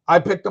 I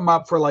picked them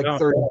up for like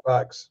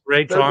 $30.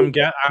 Rachel, I'm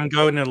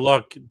going to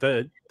look.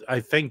 I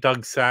think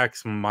Doug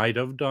Sachs might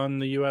have done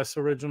the U.S.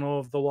 original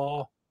of The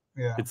Wall.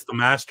 Yeah, it's the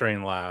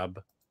Mastering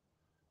Lab,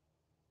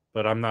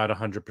 but I'm not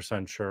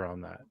 100% sure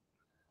on that.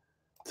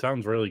 It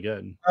sounds really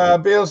good.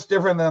 Beal's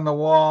different than The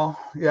Wall.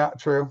 Yeah,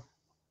 true.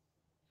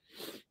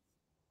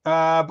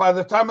 By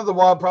the time of The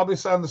Wall, probably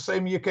sound the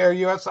same UK or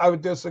US. I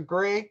would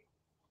disagree.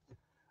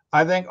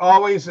 I think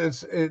always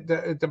it's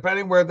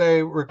depending where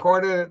they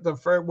recorded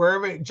it,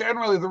 wherever.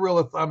 Generally, the rule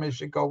of thumb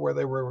is you go where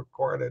they were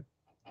recorded.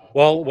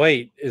 Well,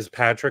 wait, is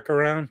Patrick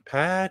around?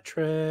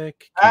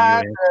 Patrick,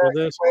 can you answer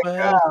this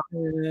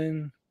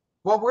question?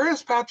 Well, where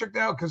is Patrick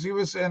now? Because he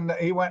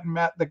went and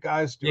met the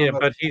guys.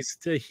 But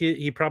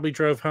he probably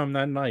drove home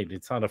that night.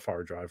 It's not a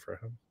far drive for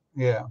him.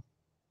 Yeah.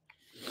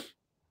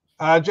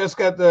 Just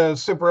got the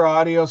Super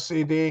Audio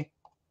CD.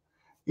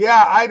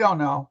 Yeah, I don't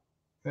know.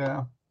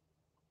 Yeah.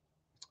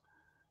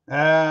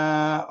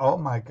 Oh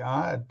my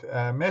God.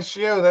 Miss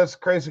you. That's a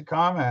crazy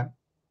comment.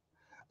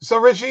 So,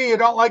 Richie, you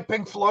don't like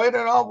Pink Floyd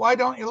at all? Why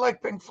don't you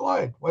like Pink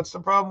Floyd? What's the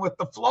problem with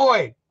the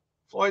Floyd?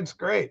 Floyd's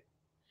great.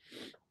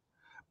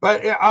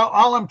 But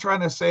all I'm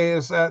trying to say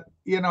is that,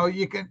 you know,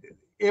 you can,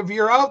 if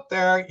you're out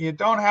there, you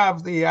don't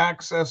have the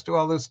access to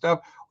all this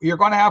stuff, you're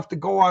going to have to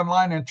go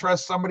online and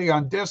trust somebody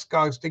on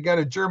Discogs to get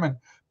a German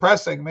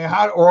pressing. I mean,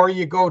 or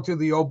you go to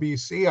the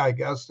OBC, I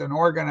guess, an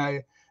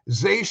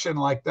organization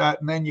like that,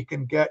 and then you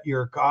can get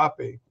your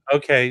copy.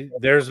 Okay,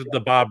 there's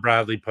the Bob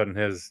Bradley putting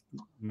his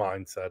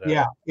mindset.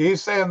 Yeah,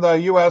 he's saying the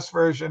U.S.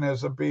 version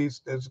is a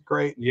beast. It's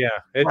great. Yeah,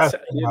 it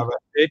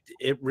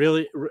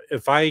really.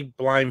 If I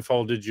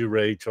blindfolded you,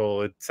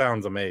 Rachel, it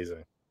sounds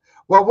amazing.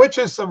 Well, which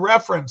is the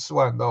reference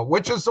one though?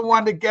 Which is the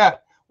one to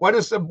get? What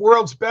is the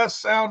world's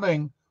best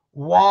sounding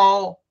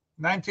Wall?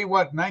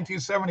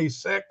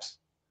 1976?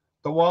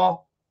 The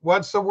Wall.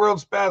 What's the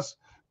world's best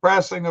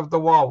pressing of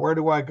the Wall? Where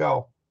do I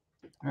go?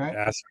 All right.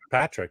 Ask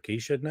Patrick. He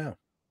should know.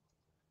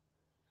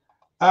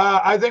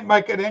 I think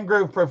Mike at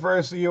Ingroove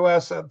prefers the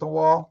U.S. at the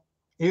Wall.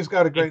 He's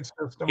got a great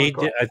system. He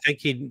did, I think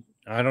he.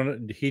 I don't know.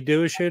 Did he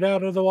do a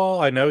shootout of the Wall?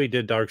 I know he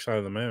did Dark Side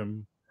of the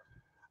Moon.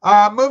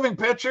 Moving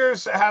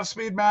pictures, Half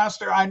Speed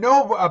Master. I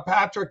know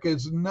Patrick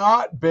is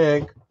not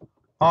big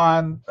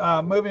on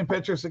moving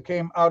pictures that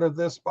came out of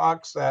this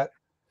box set.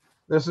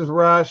 This is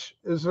Rush.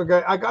 This is a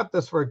great. I got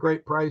this for a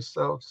great price,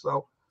 though.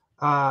 So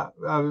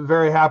I'm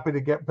very happy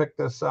to pick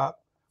this up.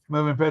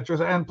 Moving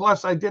pictures, and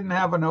plus I didn't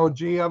have an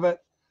OG of it.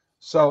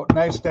 So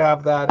nice to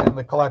have that in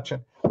the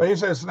collection. But he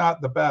says it's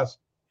not the best.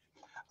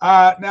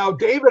 Now,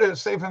 David at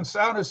Safe and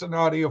Sound is an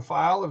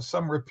audiophile of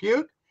some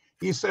repute.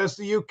 He says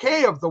the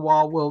UK of the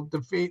Wall will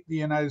defeat the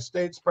United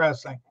States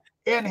pressing,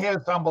 in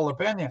his humble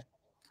opinion.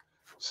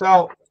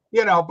 So,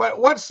 you know, but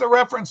what's the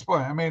reference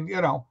point? I mean,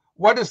 you know,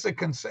 what is the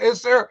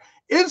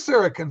is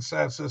there a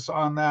consensus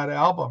on that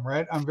album,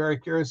 right? I'm very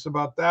curious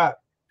about that.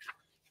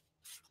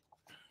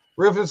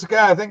 Rufus the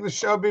Cat, I think the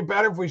show would be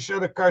better if we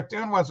showed a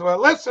cartoon once in a while.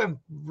 Listen,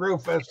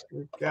 Rufus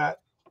the Cat.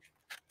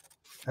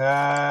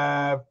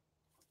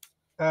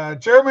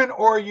 German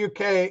or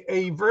UK,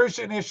 a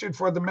version issued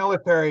for the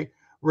military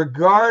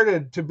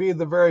regarded to be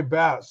the very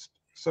best.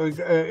 So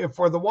if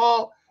for the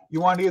Wall, you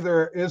want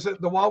either, is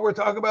it the Wall we're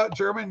talking about,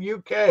 German,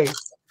 UK,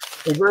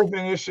 a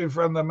version issued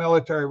from the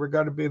military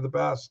regarded to be the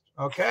best.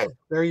 Okay,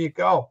 there you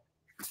go.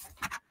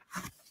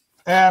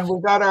 And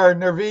we've got our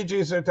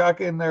Norwegians are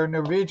talking their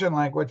Norwegian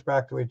language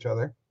back to each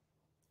other.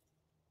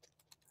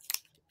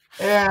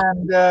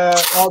 And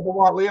the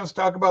Wall, Liam's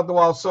talking about the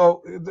Wall.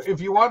 So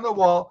if you want the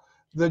Wall,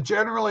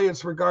 generally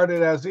it's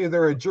regarded as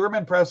either a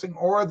German pressing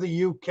or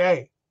the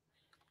UK.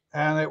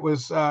 And it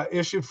was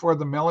issued for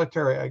the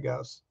military, I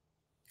guess.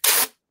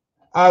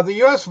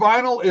 The US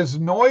vinyl is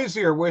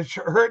noisier, which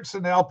hurts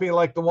an LP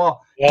like the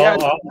Wall.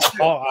 Well,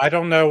 yeah. I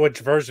don't know which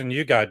version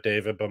you got,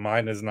 David, but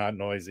mine is not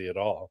noisy at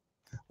all.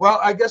 Well,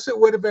 I guess it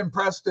would have been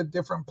pressed at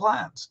different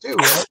plants too,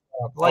 right?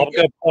 Like, I'll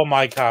go pull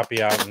my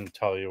copy out and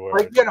tell you where.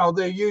 Like, you know,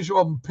 the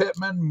usual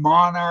Pittman,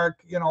 Monarch,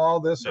 you know,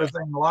 all this sort of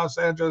thing. Los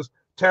Angeles,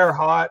 Terre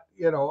Haute,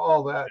 you know,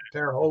 all that.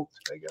 Terre Haute,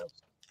 I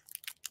guess.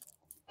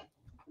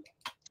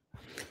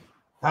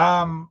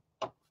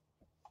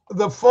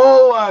 The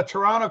full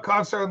Toronto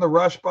concert in the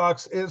Rush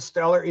box is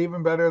stellar,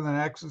 even better than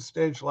Exit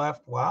Stage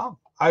Left. Wow.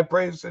 High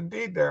praise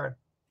indeed, Darren.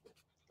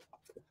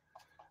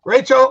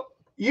 Rachel,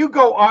 you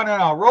go on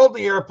and on. Roll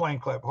the airplane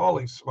clip.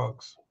 Holy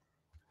smokes.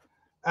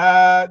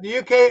 The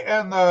UK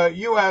and the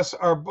US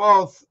are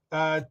both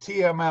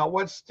TML.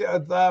 What's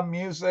the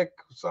music,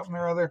 something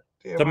or other?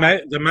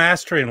 The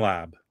Mastering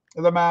Lab.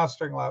 The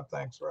Mastering Lab.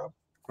 Thanks, Rob.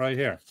 Right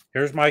here.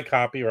 Here's my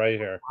copy right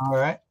here. All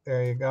right.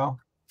 There you go.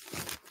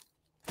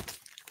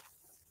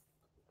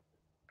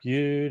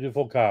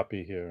 Beautiful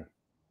copy here.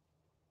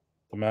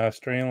 The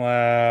Mastering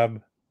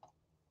Lab.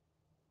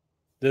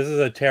 This is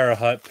a Terre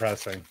Haute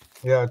pressing.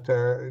 Yeah,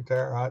 Terre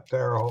Haute,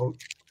 Terre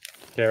Haute.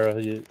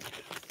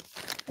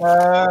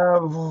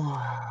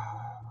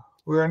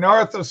 We're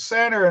north of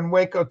Center in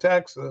Waco,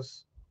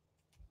 Texas.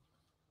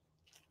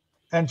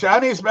 And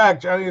Johnny's back.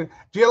 Johnny,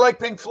 do you like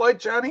Pink Floyd,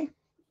 Johnny?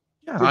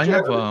 Yeah, I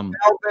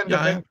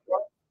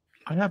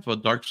have a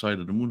Dark Side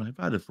of the Moon. I've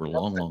had it for a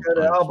long time.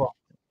 Album.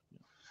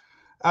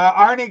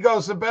 Arnie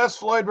goes, the best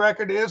Floyd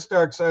record is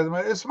Dark Side of the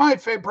Moon. It's my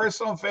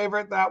personal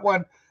favorite, that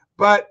one.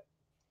 But,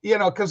 you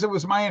know, because it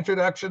was my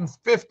introduction,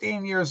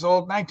 15 years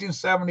old,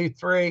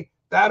 1973.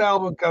 That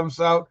album comes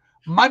out.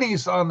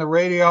 Money's on the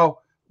radio,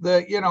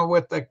 you know,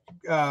 with the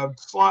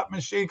slot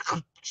machine,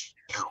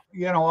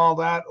 you know, all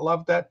that.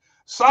 Love that.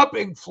 Saw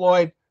Pink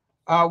Floyd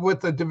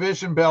with the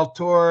Division Bell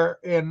tour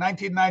in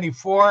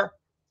 1994.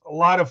 A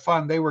lot of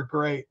fun. They were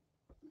great.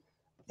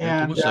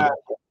 And it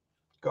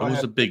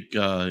was a big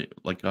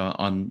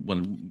on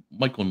when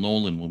Michael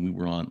Nolan,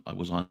 when I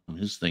was on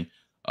his thing,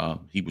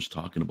 he was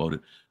talking about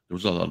it. There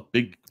was a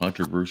big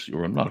controversy,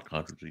 or not a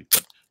controversy,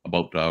 but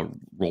about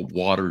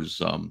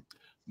Waters'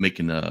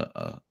 making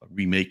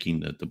remaking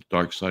the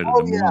Dark Side of Oh,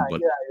 the Moon, yeah,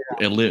 but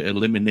yeah.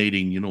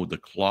 eliminating, the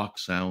clock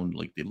sound,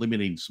 like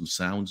eliminating some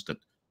sounds that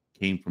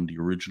came from the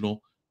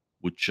original,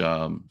 which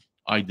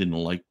I didn't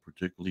like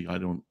particularly.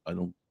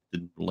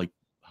 Didn't like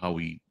how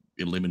he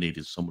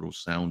eliminated some of those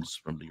sounds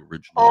from the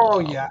original. Oh,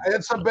 yeah.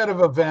 It's a bit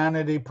of a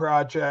vanity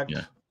project.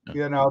 Yeah.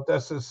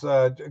 This is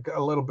a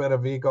little bit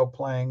of ego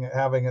playing,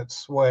 having it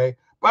sway.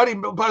 But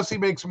plus he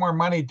makes more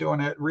money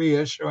doing it,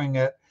 reissuing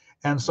it.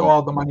 And so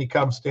all the money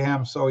comes to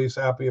him. So he's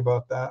happy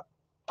about that.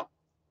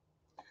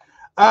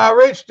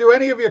 Rich, do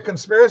any of your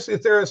conspiracy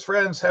theorist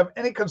friends have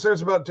any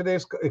concerns about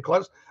today's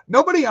eclipse?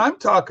 Nobody I'm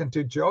talking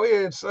to, Joey.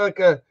 It's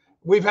like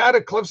we've had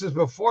eclipses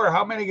before.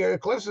 How many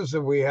eclipses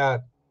have we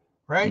had?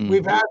 Right?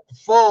 We've had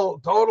full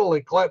total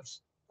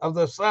eclipse of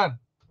the sun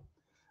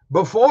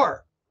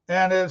before.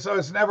 And so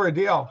it's never a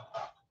deal.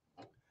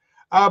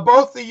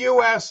 Both the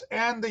US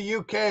and the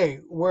UK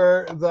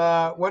were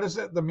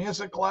the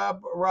Music Lab,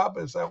 Rob?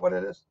 Is that what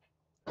it is?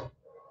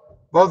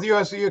 Both the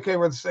US and the UK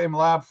were the same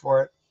lab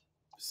for it.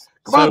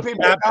 Come on,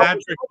 people.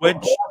 Patrick,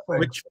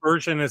 which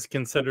version is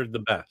considered the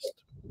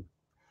best?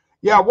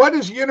 Yeah, what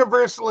is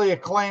universally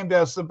acclaimed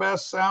as the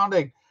best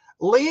sounding?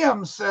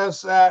 Liam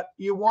says that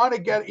you want to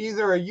get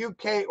either a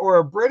UK or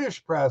a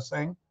British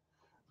pressing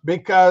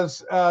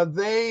because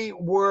they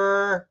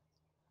were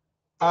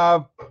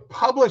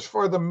published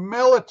for the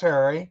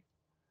military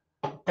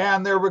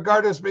and they're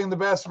regarded as being the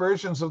best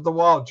versions of the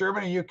wall.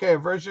 Germany, UK, a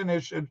version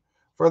issued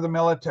for the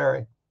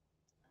military.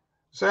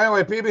 So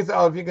anyway, PB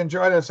Thal, if you can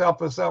join us,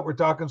 help us out. We're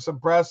talking some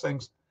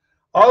pressings.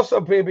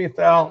 Also, PB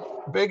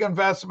Thal, big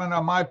investment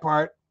on my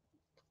part.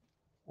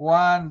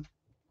 One,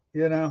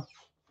 they're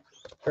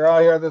all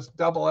here, this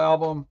double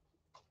album.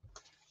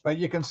 But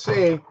you can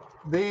see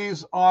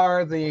these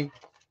are the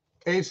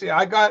AC.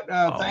 I got,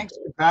 thanks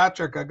to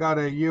Patrick, I got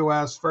a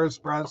US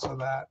first press of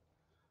that.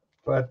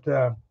 But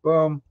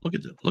boom.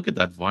 Look at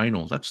that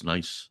vinyl. That's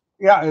nice.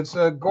 Yeah, it's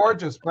a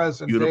gorgeous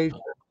presentation.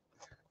 Beautiful.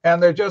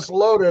 And they're just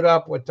loaded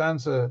up with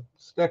tons of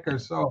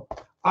stickers. So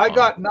I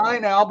got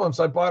 9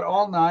 albums. I bought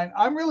all 9.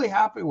 I'm really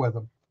happy with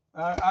them.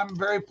 I'm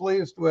very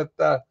pleased with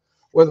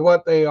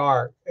what they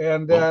are.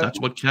 And that's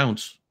what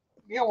counts.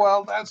 Yeah,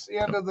 well, that's the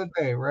end of the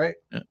day, right?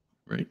 Yeah,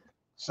 right.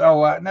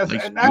 So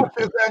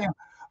Nathaniel,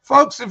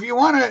 folks, if you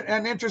want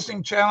an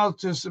interesting channel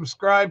to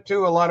subscribe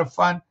to, a lot of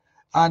fun.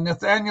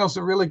 Nathaniel's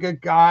a really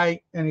good guy,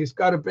 and he's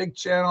got a big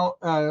channel.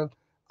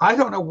 I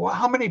don't know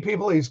how many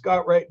people he's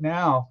got right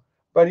now,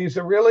 but he's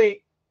a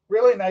really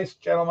nice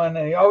gentleman,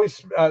 and he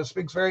always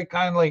speaks very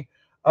kindly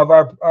of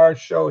our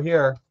show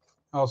here.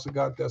 I also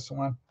got this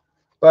one,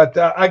 but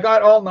I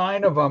got all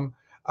 9 of them.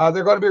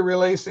 They're going to be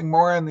releasing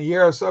more in the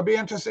year, so it'd be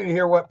interesting to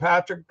hear what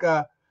Patrick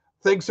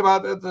thinks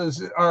about it.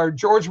 Our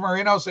George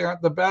Marinos, they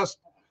aren't the best.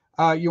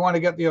 You want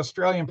to get the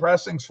Australian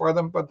pressings for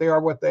them, but they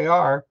are what they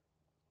are.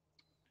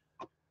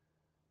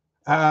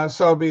 So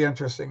it'll be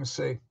interesting to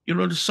see.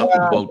 There's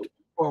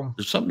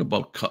something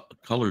about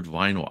colored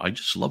vinyl. I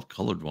just love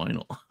colored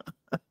vinyl.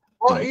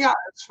 Well, yeah,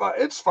 it's fun.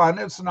 It's fun.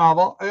 It's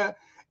novel.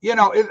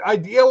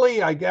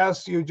 Ideally, I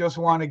guess you just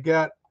want to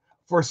get,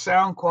 for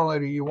sound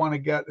quality, you want to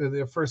get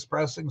the first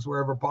pressings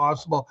wherever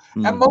possible.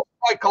 And most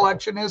of my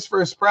collection is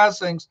first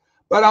pressings.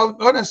 But I'm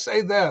going to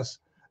say this,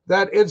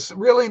 that it's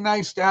really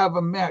nice to have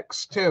a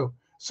mix too.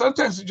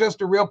 Sometimes it's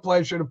just a real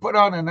pleasure to put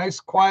on a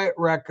nice quiet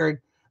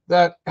record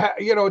that,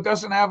 it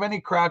doesn't have any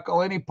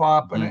crackle, any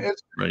pop, and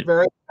it's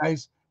very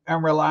nice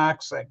and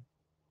relaxing.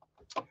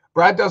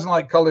 Brad doesn't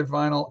like colored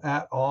vinyl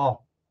at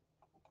all.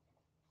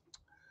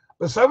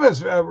 But some of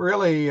it's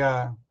really,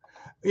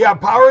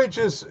 Powerage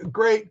is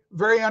great,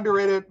 very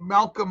underrated.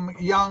 Malcolm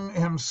Young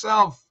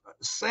himself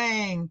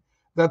saying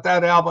that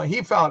album,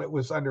 he felt it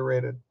was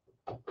underrated.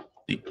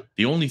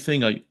 The only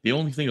thing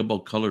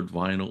about colored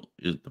vinyl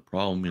is the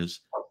problem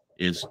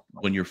is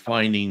when you're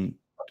putting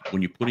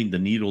the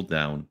needle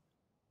down,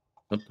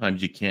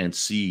 sometimes you can't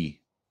see,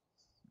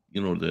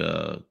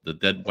 the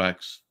dead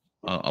wax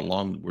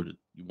along where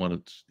you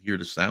want to hear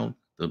the sound,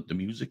 the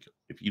music,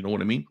 if you know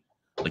what I mean.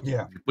 Like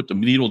if you put the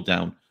needle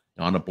down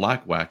on a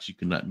black wax, you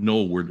cannot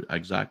know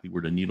exactly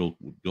where the needle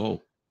would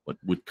go. But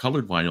with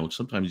colored vinyl,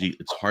 sometimes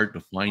it's hard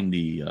to find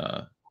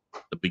the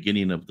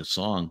beginning of the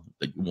song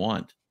that you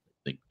want. I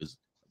think is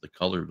the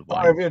color of the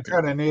vinyl. If you're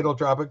trying to needle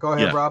drop it, go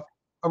ahead, Rob.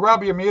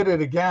 Rob, you're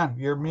muted again.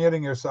 You're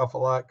muting yourself a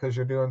lot because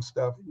you're doing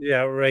stuff.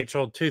 Yeah,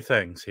 Rachel, 2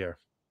 things here.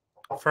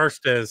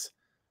 First is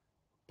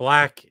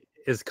black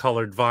is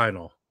colored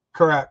vinyl.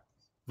 Correct.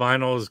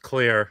 Vinyl is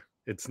clear.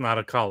 It's not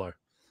a color.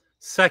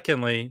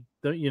 Secondly,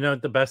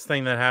 the best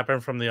thing that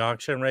happened from the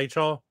auction,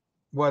 Rachel?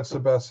 What's the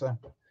best thing?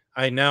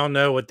 I now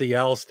know what the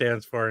L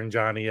stands for in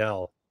Johnny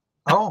L.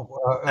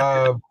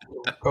 Oh,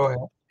 go ahead.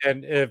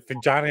 And if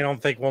Johnny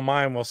don't think we'll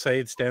mind, we'll say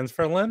it stands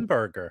for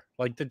Limburger,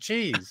 like the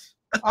cheese.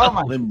 Oh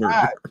my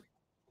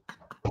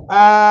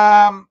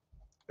God.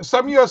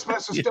 Some U.S.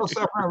 press are still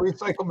suffering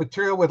recycled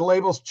material with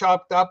labels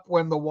chopped up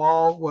when the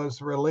wall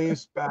was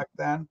released back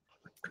then.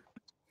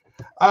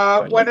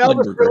 When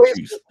Elvis released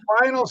his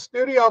final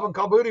studio album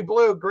called Booty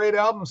Blue, great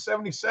album,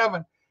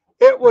 77,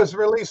 It was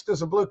released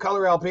as a blue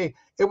color LP.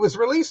 It was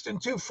released in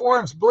two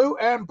forms, blue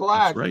and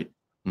black. That's right.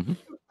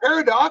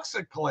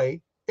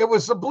 Paradoxically, it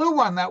was the blue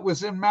one that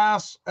was in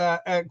mass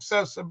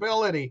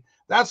accessibility.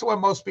 That's what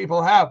most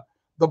people have.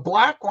 The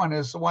black one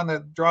is the one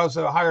that draws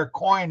a higher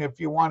coin if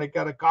you want to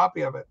get a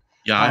copy of it.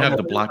 Yeah, I have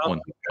the black one.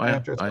 I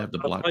have the I'll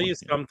black tell one. you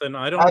something.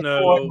 I don't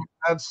know.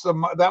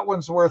 That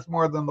one's worth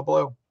more than the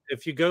blue.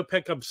 If you go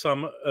pick up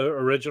some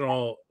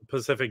original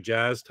Pacific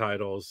Jazz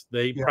titles,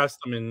 they press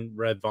them in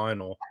red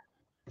vinyl,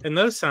 and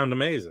those sound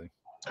amazing.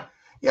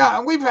 Yeah,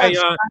 and we've had.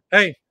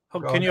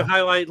 Can you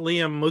highlight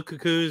Liam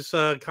Mukuku's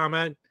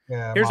comment?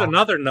 Yeah, here's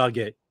another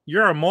nugget.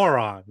 You're a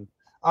moron.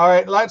 All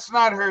right, let's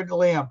not hurt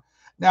Liam.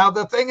 Now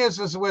the thing is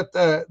with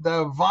the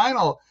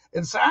vinyl,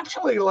 it's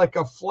actually like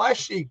a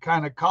fleshy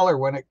kind of color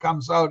when it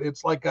comes out.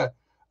 It's like a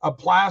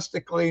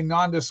plastically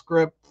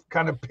nondescript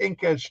kind of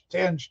pinkish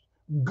tinged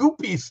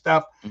goopy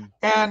stuff,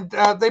 and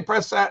they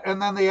press that,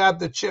 and then they add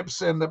the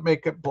chips in that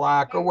make it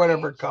black or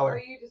whatever color. Are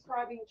you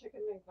describing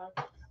chicken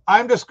McNuggets?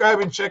 I'm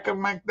describing chicken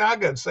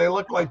McNuggets. They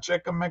look like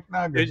chicken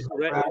McNuggets.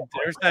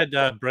 There's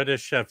that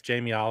British chef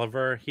Jamie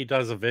Oliver. He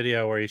does a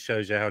video where he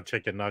shows you how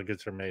chicken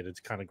nuggets are made. It's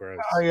kind of gross.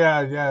 Oh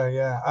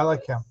yeah. I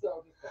like him.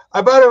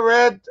 I bought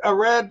a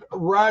Red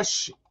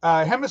Rush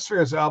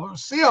Hemispheres album,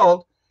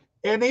 sealed,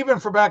 and even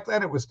for back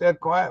then it was dead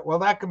quiet. Well,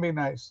 that can be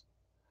nice.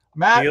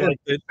 Matt is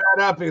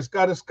set up. He's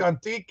got his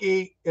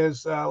Kontiki,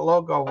 his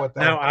logo with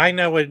that. Now I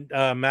know what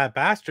Matt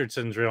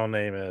Bastardson's real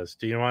name is.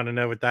 Do you want to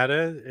know what that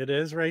is? It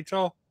is,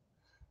 Rachel.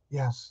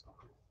 Yes,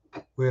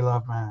 we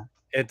love Matt.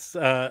 It's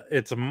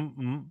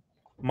Montague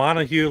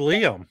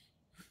Liam.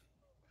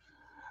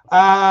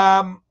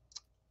 I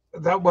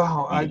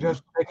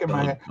just think in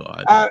my head.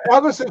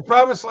 Elvis's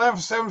Promised Land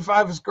for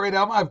 75 is a great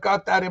album. I've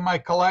got that in my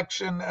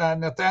collection,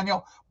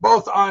 Nathaniel,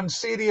 both on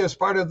CD as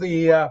part of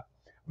the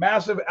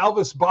massive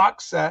Elvis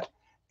box set,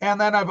 and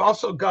then I've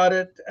also got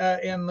it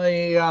in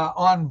the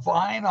on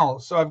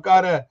vinyl. So I've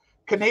got a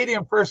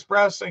Canadian first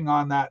pressing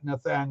on that,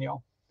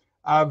 Nathaniel.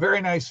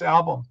 Very nice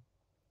album.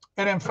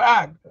 And in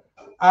fact,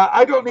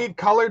 I don't need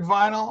colored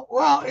vinyl.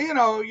 Well,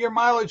 your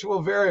mileage will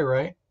vary,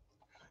 right?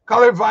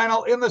 Colored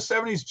vinyl in the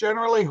 70s,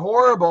 generally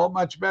horrible,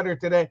 much better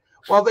today.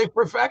 Well, they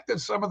perfected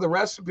some of the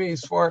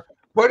recipes for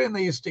putting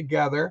these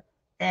together,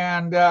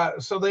 and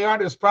so they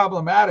aren't as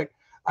problematic.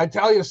 I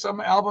tell you,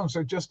 some albums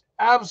are just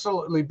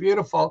absolutely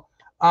beautiful.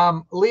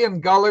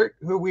 Leon Gullert,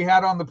 who we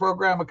had on the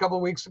program a couple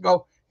of weeks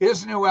ago,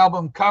 his new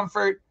album,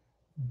 Comfort,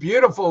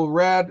 beautiful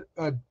red,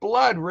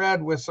 blood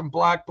red with some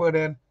black put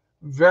in.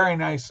 Very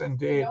nice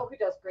indeed. You know who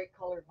does great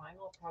colored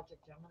vinyl?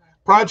 Project Gemini.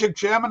 Project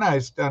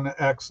Gemini's done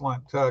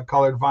excellent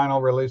colored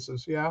vinyl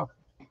releases. Yeah.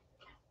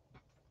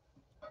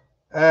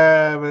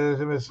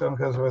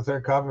 Because with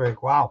their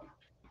coverage. Wow.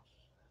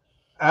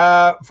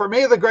 For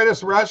me, the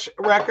greatest Rush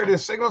record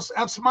is Signals.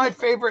 That's my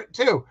favorite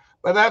too,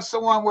 but that's the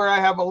one where I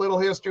have a little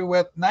history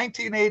with.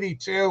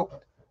 1982.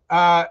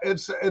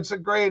 It's a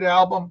great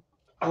album.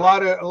 A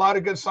lot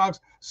of good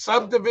songs.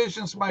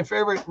 Subdivision's my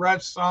favorite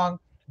Rush song.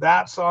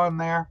 That's on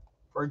there.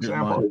 For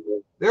example,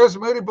 there's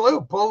Moody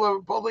Blue.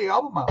 Pull the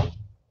album out.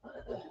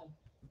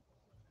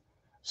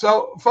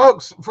 So,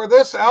 folks, for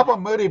this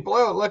album, Moody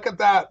Blue, look at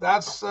that.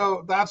 That's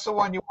the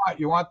one you want.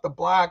 You want the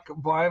black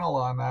vinyl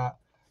on that.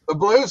 The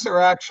blues are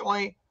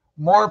actually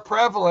more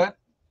prevalent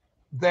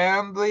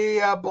than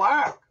the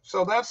black.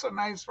 So that's a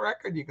nice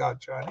record you got,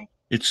 Johnny.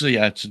 It's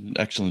in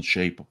excellent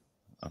shape.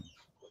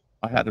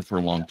 I had it for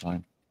a long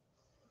time.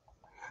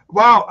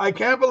 Wow, I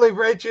can't believe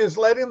Rachel is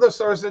letting the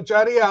source of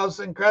Johnny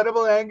Howe's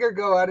incredible anger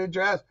go out of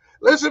dress.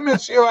 Listen,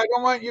 monsieur, I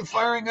don't want you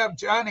firing up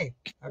Johnny,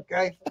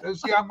 okay?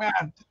 This young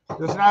man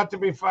does not to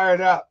be fired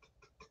up.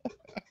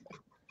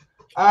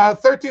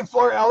 13th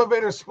floor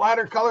elevator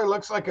splatter color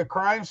looks like a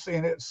crime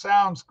scene. It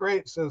sounds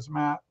great, says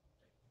Matt.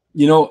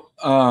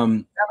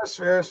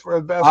 Hemispheres for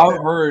the best.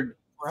 I've heard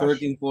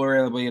 13th floor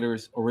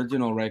elevators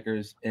original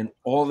records, and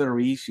all their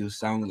reissues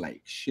sound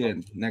like shit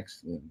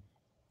next to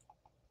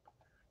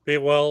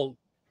them. Well,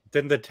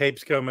 didn't the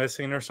tapes go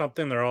missing or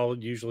something? They're all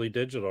usually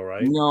digital,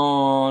 right?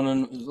 No,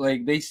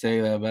 like they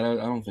say that, but I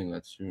don't think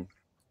that's true.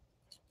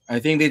 I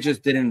think they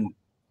just didn't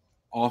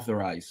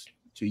authorize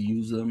to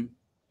use them.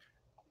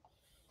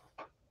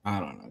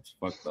 I don't know. It's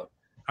fucked up.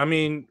 I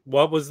mean,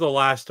 what was the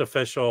last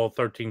official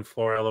 13th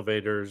floor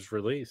elevators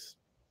release?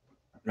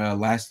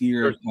 Last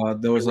year,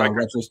 there was a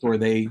retro store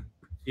day.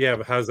 Yeah,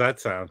 but how's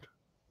that sound?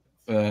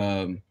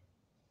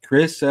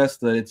 Chris says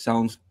that it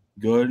sounds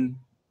good,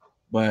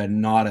 but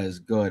not as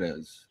good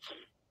as,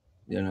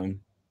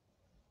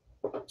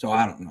 So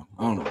I don't know.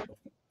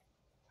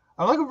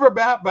 I'm looking for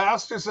Matt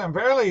Bastards, and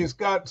apparently he's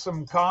got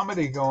some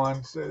comedy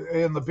going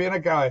in the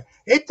Peanut Gallery.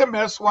 Hate to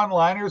miss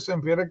one-liners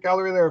in Peanut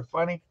Gallery. They're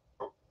funny.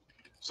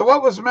 So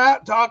what was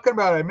Matt talking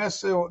about? I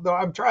missed it.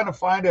 I'm trying to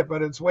find it,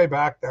 but it's way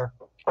back there.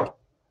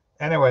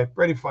 Anyway,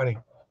 pretty funny.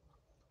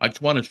 I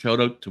just want to shout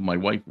out to my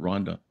wife,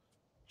 Rhonda.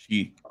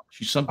 She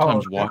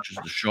sometimes watches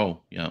the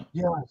show. Yeah.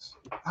 Yes.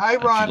 Hi,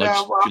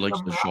 Rhonda. She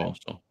likes the show.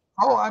 So.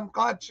 Oh, I'm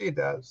glad she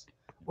does.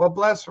 Well,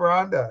 bless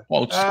Rhonda.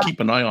 Well, just keep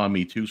an eye on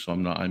me too, so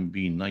I'm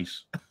being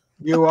nice.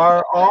 You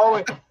are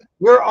always.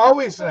 You're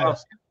always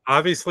nice.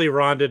 Obviously,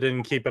 Rhonda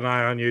didn't keep an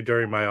eye on you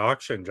during my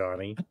auction,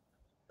 Johnny.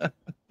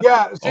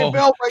 Yeah, see, Oh,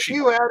 Bill, what she-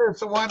 you had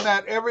is the one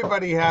that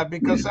everybody had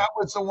because that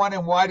was the one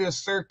in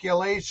widest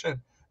circulation.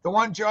 The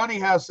one Johnny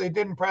has, they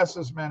didn't press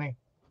as many.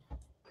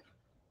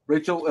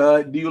 Rachel,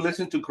 do you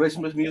listen to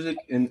Christmas music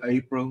in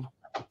April?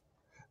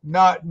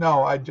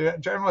 No, I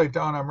generally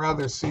don't. I'm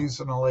rather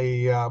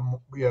seasonally,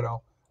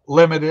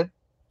 limited.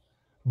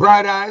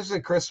 Bright Eyes,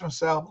 the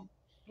Christmas album.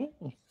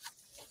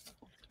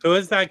 Who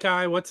is that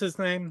guy? What's his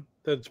name?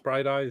 That's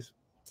Bright Eyes.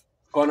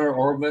 Connor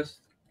Orbis.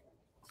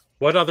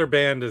 What other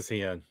band is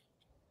he in?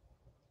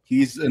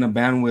 He's in a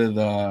band with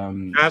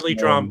Badly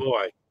Drawn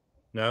Boy.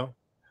 No.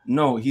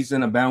 No, he's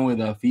in a band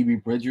with Phoebe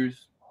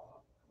Bridgers.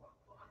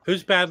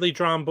 Who's Badly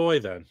Drawn Boy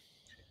then?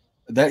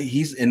 That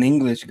he's an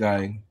English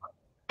guy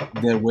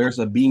that wears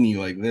a beanie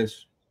like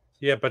this.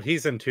 Yeah, but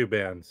he's in 2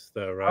 bands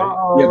though, right?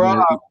 Oh, Yeah,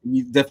 right. but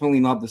he's definitely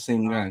not the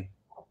same guy.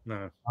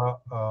 No.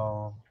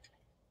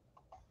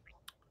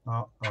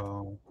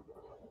 Uh-oh.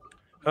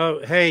 Oh,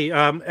 hey,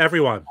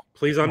 everyone,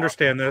 please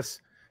understand this.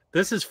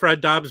 This is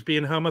Fred Dobbs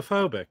being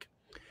homophobic.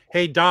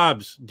 Hey,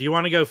 Dobbs, do you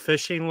want to go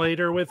fishing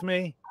later with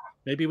me?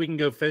 Maybe we can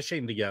go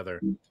fishing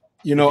together.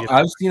 You know,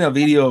 I've seen a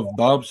video of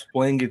Dobbs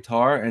playing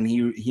guitar, and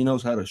he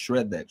knows how to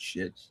shred that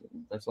shit. So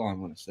that's all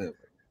I'm gonna say.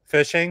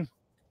 Fishing?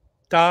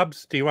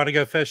 Dobbs, do you want to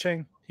go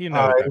fishing? You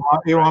know.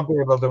 You won't be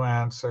able to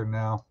answer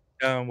now.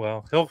 Oh,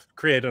 well, he'll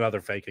create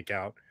another fake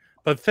account.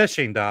 But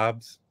fishing,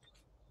 Dobbs.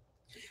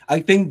 I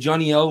think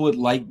Johnny L would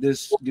like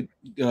this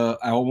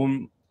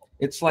album.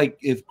 It's like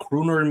if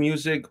crooner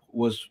music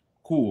was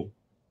cool.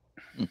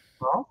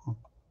 Oh.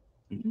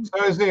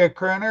 So is he a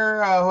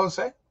crooner,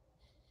 Jose?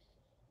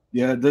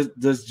 Yeah.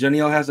 Does Johnny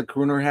L has a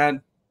crooner hat?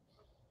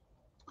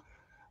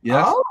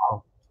 Yes.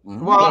 Oh.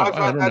 Mhm. Well, I I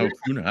thought don't that know if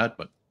you know that,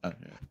 but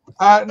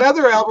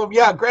another album,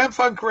 yeah, Grand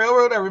Funk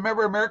Railroad. I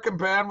remember American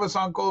Band was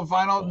on gold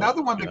vinyl.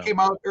 Another one that yeah. came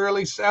out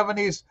early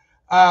 70s.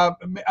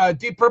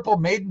 Deep Purple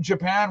Made in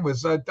Japan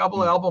was a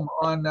double album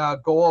on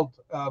gold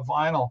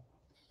vinyl.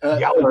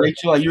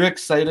 Rachel, are you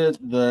excited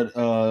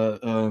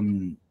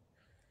that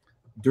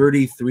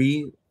Dirty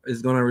 3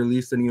 is gonna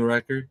release a new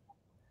record?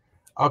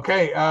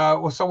 Okay,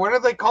 so what are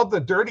they called? The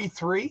Dirty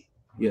Three?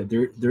 Yeah,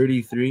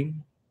 Dirty 3.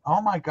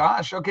 Oh my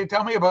gosh. Okay,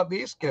 tell me about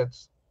these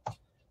kids.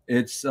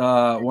 It's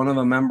one of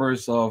the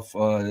members of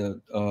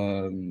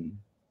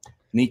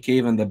Nick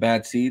Cave and the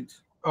Bad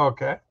Seeds,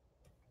 Okay.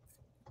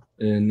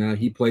 and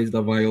he plays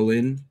the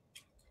violin.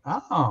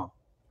 Oh,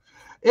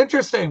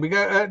 interesting. We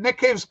got Nick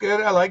Cave's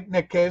good. I like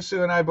Nick Cave.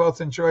 Sue and I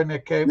both enjoy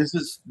Nick Cave. This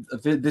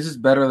is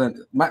better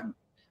than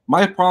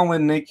my problem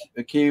with Nick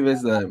Cave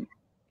is that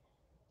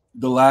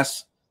the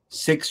last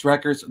 6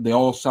 records they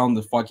all sound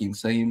the fucking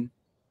same,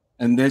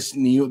 and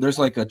there's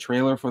like a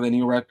trailer for the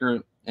new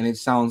record and it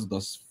sounds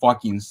the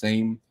fucking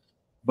same.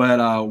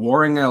 But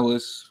Warren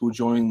Ellis, who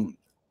joined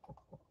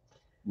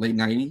late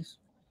 90s,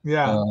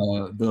 Yeah.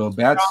 the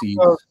Bad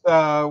Seeds.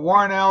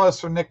 Warren Ellis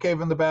from Nick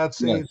Cave and the Bad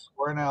Seeds. Yes.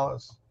 Warren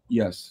Ellis.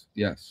 Yes,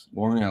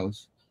 Warren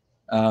Ellis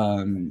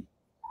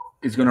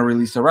is gonna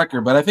release a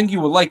record, but I think you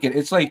would like it.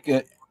 It's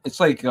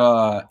like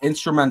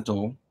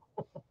instrumental,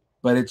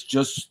 but it's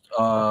just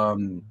a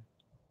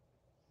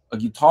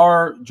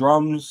guitar,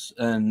 drums,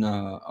 and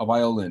a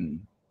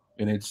violin,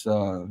 and it's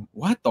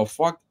what the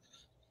fuck?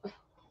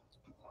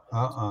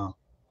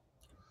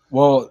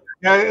 Well,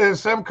 yeah,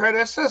 there's some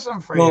criticism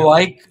for you. you.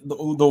 Like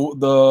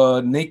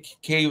the Nick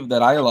Cave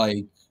that I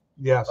like.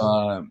 Yes.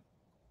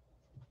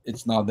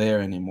 It's not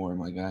there anymore,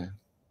 my guy.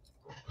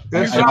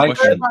 It's I not have a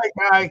good, question. my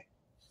guy.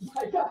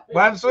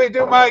 Once we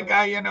do my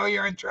guy, you know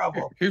you're in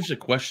trouble. Here's a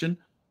question.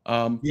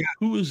 Yeah.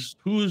 Who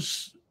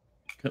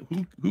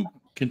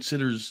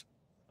considers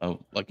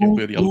like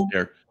everybody out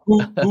there?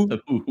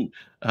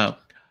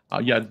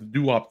 Yeah, the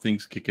doo-wop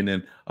thing's kicking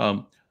in.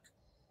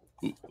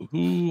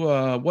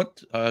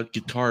 What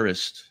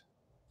guitarist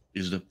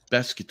is the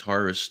best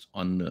guitarist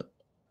on this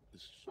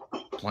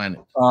planet?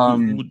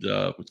 Who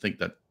would think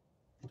that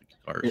the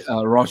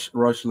guitarist?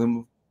 Rush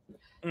Limbaugh.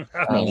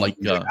 No, like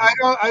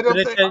I don't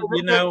think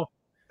you know.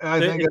 I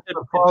think it's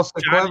a false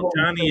equivalent.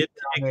 Johnny, it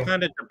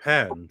kind of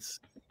depends,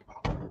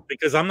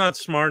 because I'm not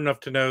smart enough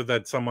to know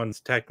that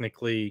someone's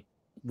technically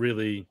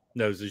really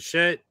knows his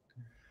shit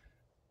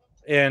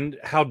and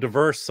how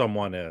diverse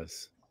someone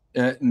is.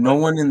 No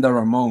one in the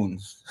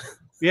Ramones.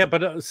 Yeah,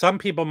 but some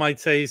people might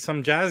say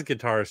some jazz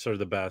guitarists are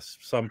the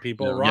best. Some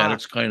people rock. yeah,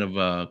 that's kind of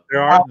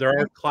there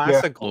are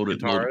classical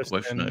loaded guitarists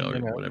question and, or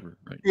you know. whatever,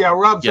 right? Yeah,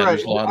 Rob's Yeah, right.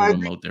 there's a lot I of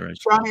them think, out there.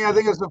 Johnny, I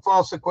think it's a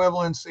false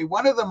equivalency.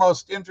 One of the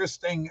most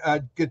interesting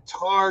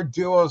guitar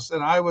duos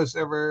that I was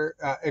ever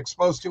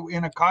exposed to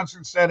in a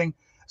concert setting,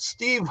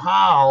 Steve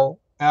Howe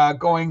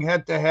going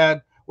head to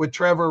head with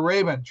Trevor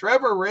Rabin.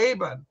 Trevor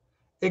Rabin,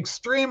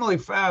 extremely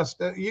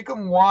fast. You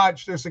can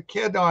watch, there's a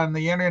kid on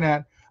the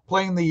internet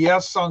playing the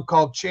Yes song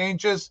called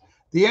Changes.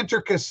 The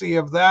intricacy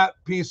of that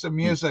piece of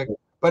music,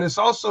 but it's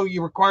also,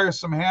 you require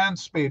some hand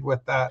speed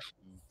with that.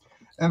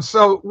 And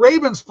so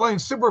Rabin's playing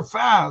super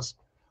fast.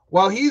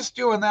 While he's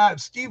doing that,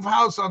 Steve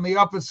Howe's on the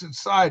opposite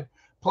side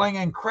playing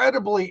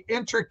incredibly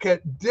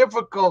intricate,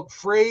 difficult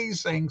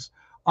phrasings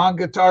on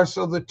guitar.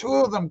 So the two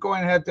of them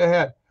going head to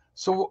head.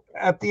 So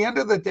at the end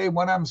of the day,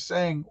 what I'm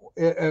saying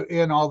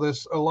in all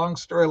this, a long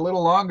story, a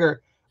little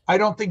longer, I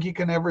don't think you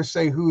can ever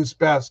say who's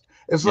best.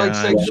 It's like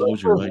saying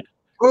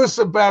who's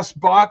the best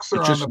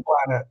boxer on the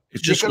planet.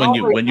 It's just when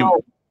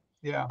you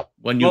yeah.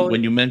 When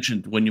you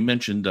mentioned Rush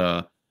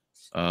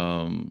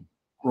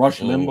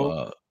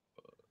Limbaugh.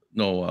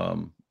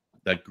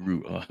 That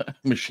group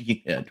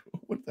Machine Head.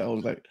 What the hell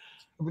was that?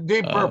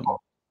 Deep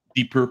Purple.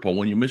 Deep Purple.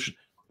 When you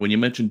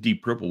mentioned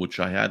Deep Purple, which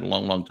I had a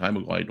long time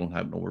ago, I don't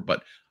have nowhere,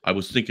 but I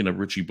was thinking of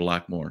Richie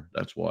Blackmore.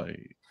 That's why.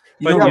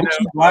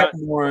 Richie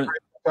Blackmore,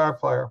 guitar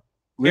player.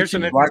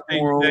 Richie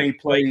Blackmore only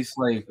plays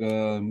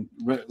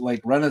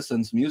like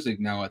Renaissance music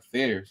now at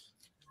fairs.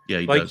 Yeah,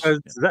 he does.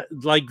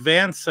 Like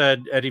Van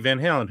said, Eddie Van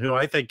Halen, who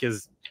I think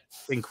is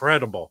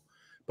incredible,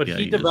 but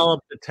he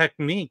developed a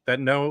technique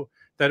that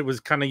it was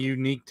kind of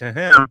unique to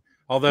him.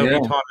 Although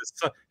he taught his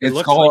son,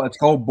 it's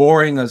called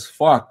boring as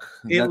fuck.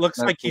 It looks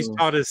like he's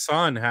taught his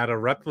son how to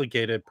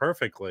replicate it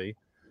perfectly.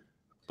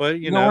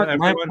 But you know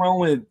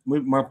everyone...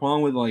 my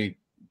problem with like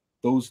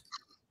those,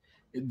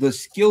 the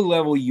skill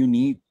level you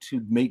need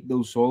to make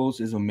those solos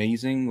is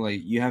amazing.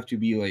 Like you have to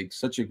be like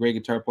such a great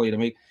guitar player to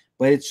make,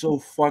 but it's so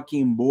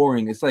fucking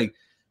boring. It's like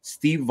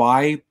Steve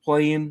Vai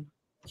playing.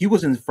 He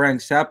was in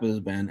Frank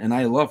Zappa's band, and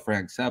I love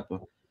Frank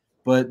Zappa.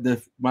 But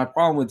my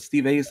problem with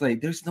Steve Vai is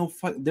like there's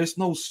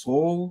no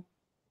soul.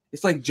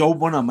 It's like Joe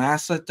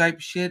Bonamassa type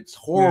shit. It's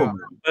horrible.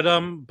 Yeah.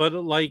 But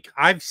like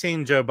I've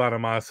seen Joe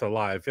Bonamassa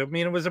live. I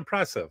mean, it was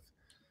impressive.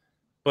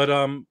 But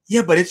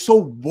yeah, but it's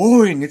so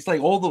boring. It's like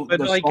all the. But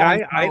the like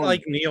I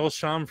like Neil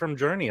Schon from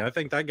Journey. I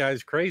think that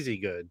guy's crazy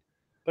good.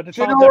 But it's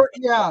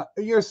yeah,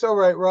 you're so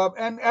right, Rob.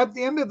 And at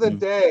the end of the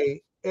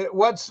day,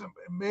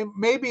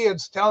 maybe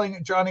it's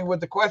telling Johnny what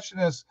the question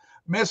is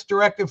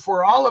misdirected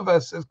for all of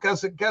us is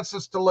because it gets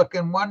us to look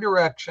in one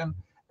direction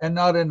and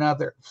not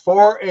another.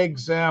 For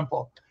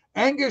example,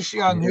 Angus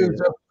Young,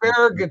 who's a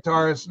fair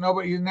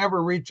guitarist, he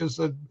never reaches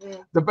the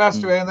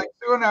best of anything.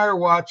 Sue and I were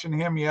watching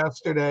him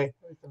yesterday,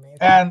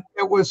 and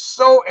it was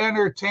so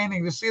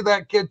entertaining to see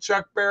that kid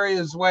Chuck Berry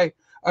his way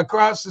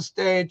across the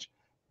stage.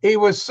 He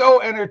was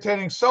so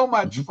entertaining, so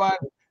much fun.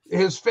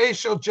 His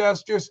facial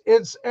gestures,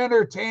 it's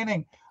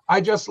entertaining.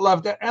 I just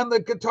loved it. And the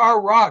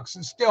guitar rocks.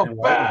 It's still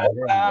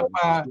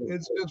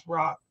it's just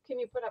rock. Can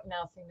you put up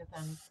Nasty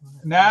Nathaniel?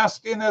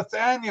 Nasty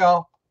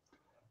Nathaniel.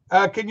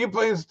 Can you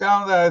please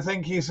tell that I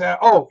think he's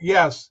oh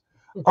yes.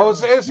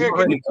 Jose is here.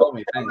 Can you tell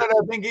me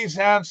that I think he's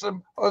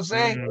handsome?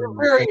 Jose, you're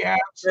very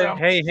handsome.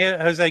 Hey,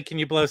 Jose, can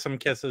you blow some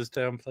kisses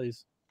to him,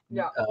 please?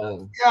 Yeah.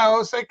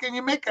 Jose, can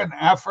you make an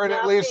effort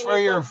at least for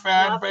your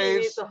fan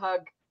base? Needs a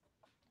hug.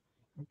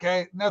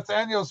 Okay,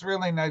 Nathaniel's a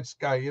really nice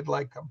guy. You'd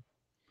like him.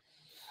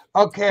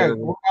 Okay,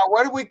 now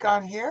what do we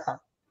got here?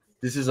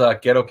 This is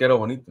Quiero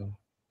Bonito.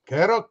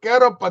 Quiero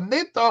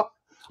Bonito.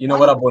 You know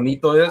what a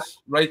bonito is,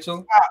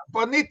 Rachel?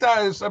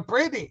 Bonita is a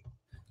pretty.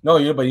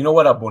 No, but you know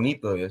what a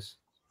bonito is?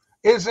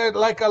 Is it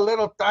like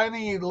a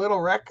tiny little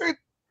record?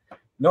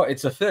 No,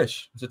 it's a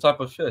fish. It's a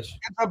type of fish.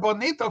 It's a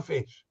bonito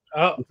fish.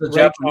 It's a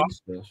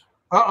Japanese fish.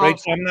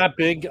 Rachel, I'm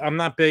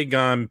not big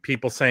on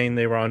people saying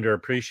they were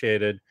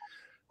underappreciated,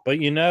 but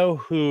you know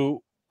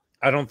who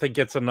I don't think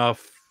gets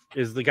enough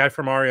is the guy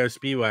from REO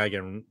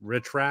Speedwagon,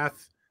 Rich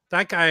Rath.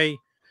 That guy,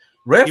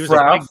 Riff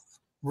Raff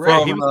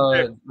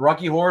from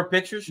Rocky Horror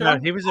Picture Show. No,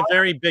 he was a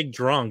very big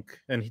drunk,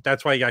 and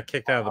that's why he got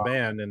kicked out of the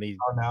band. And he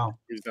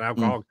was an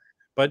alcoholic.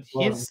 But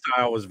his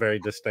style was very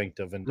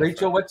distinctive. And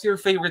Rachel, what's your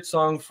favorite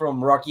song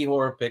from Rocky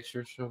Horror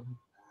Picture Show?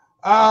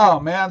 Oh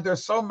man,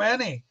 there's so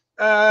many.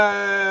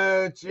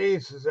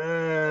 Jesus,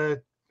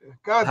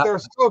 God, they're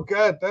so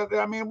good.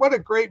 I mean, what a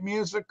great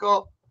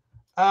musical.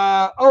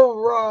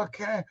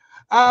 Okay.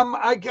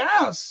 I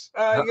guess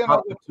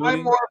the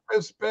Time Warp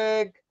is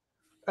big.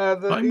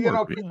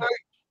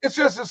 It's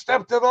just a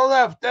step to the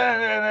left.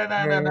 And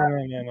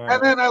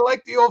then I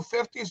like the old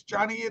 50s.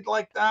 Johnny, you'd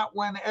like that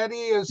when Eddie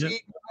is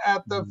eating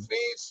at the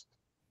feast.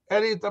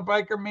 Eddie the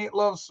Biker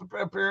Meatloaf's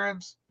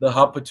appearance. The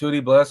Hot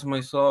Patootie, bless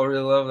my soul. I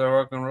really love that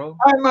rock and roll.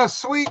 I'm a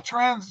sweet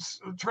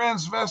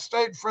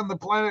transvestite from the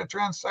planet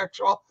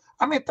transsexual.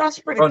 I mean, that's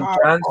pretty powerful.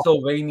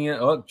 Transylvania.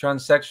 Oh,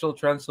 transsexual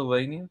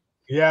Transylvania.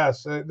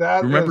 Yes,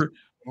 that is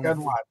a good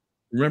one.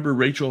 Remember,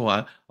 Rachel,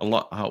 a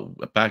lot how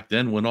back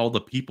then when all the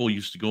people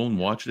used to go and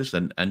watch this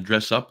and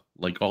dress up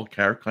like all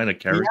kind of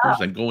characters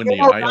and go in the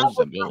aisles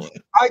and go.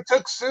 I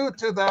took Sue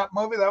to that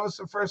movie. That was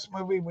the first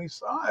movie we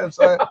saw as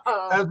a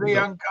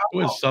young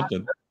couple. It was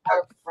something.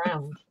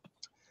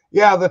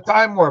 Yeah, the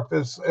Time Warp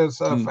is a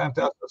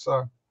fantastic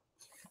song.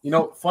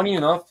 Funny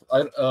enough,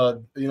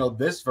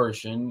 this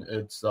version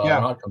it's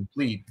not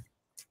complete,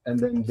 and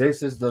then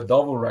this is the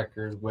double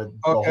record with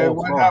the whole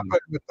what song.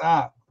 happened with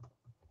that?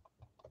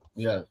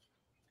 Yeah.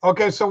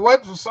 Okay, so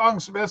what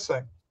song's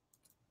missing?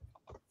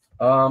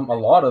 A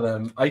lot of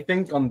them. I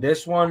think on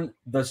this one,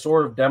 the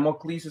Sword of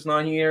Damocles is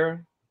not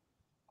here.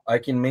 I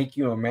Can Make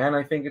You a Man.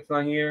 I think it's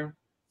not here.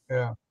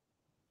 Yeah.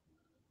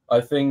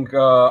 I think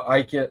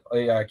I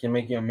can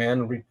make you a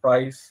man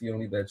reprise. You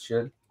don't need that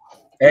shit.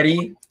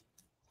 Eddie,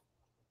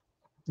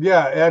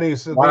 Yeah,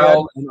 Eddie's the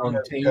Wild Eddie- and yeah,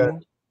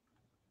 Untamed.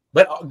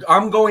 But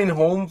I'm going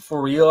home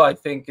for real. I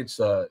think it's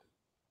a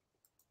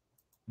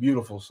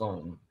beautiful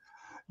song.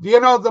 You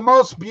know, the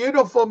most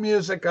beautiful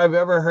music I've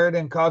ever heard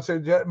in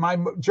concert, my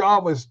jaw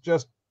was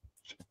just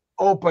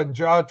open,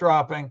 jaw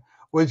dropping,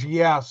 was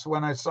Yes.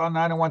 When I saw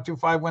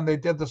 90125, when they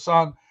did the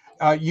song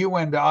You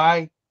and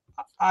I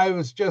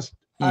was just,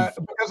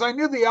 because I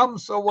knew the album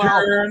so well.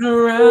 Turn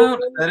around.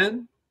 Is that it?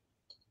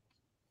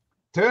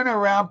 Turn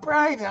around,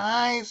 bright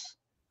eyes.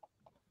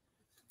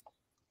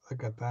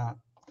 Look at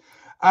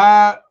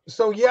that.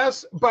 So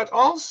yes, but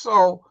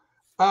also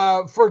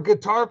for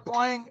guitar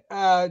playing,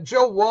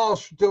 Joe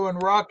Walsh doing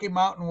Rocky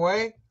Mountain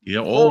Way.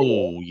 Yeah.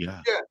 Oh,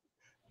 yeah.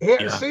 Here,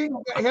 Yeah. seeing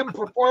him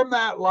perform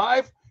that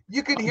live,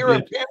 you could I hear a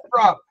did. pin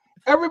drop.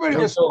 Everybody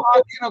Yeah, was so-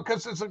 stopped,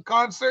 because it's a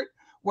concert.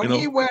 When You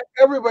know- he went,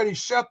 everybody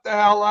shut the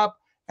hell up,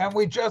 and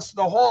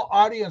the whole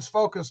audience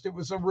focused. It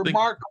was a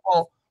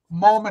remarkable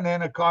moment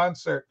in a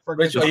concert for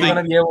Rachel, are you guitar.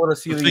 gonna be able to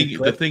see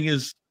The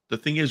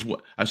thing is,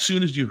 what as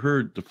soon as you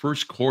heard the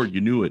first chord, you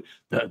knew it.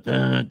 Dun,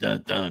 dun,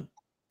 dun, dun.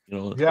 You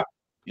know.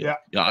 Yeah.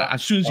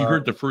 As soon as you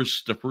heard the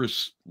first It chord,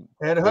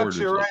 hooks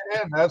you right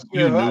in. That's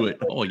you your knew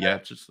hook. it. Oh yeah,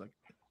 it's just like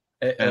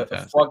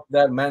fantastic. Fuck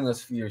that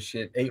manosphere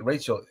shit. Hey,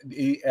 Rachel,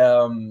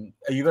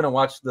 are you gonna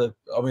watch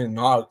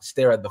not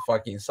stare at the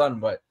fucking sun,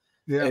 but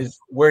Yeah, is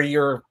where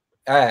you're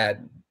at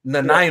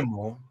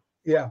Nanaimo?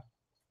 yeah.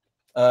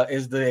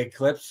 Is the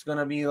eclipse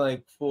gonna be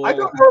like full? I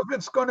don't know if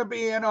it's going to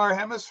be in our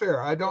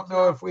hemisphere. I don't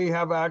know if we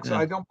have access. Yeah.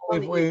 I don't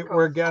On believe the East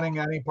we're Coast. getting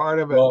any part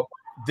of it. Well,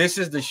 this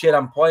is the shit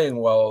I'm playing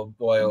while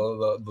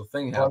the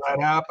thing Well, happens.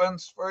 that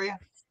happens for you.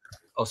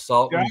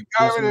 Assault. John and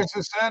Carpenter Prison.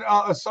 just said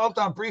Assault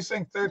on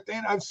Precinct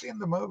 13. I've seen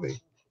the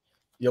movie.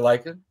 You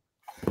like it?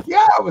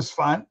 Yeah, it was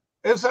fun.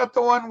 Is that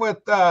the one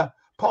with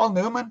Paul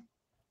Newman?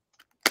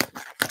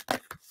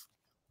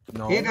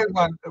 No. He did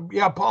one.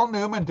 Yeah, Paul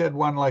Newman did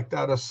one like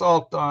that.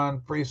 Assault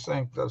on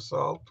Precinct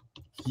Assault.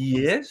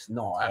 He is?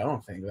 No, I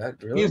don't think that.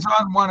 Really? He's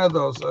on one of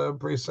those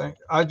precinct.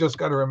 I just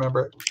got to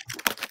remember it.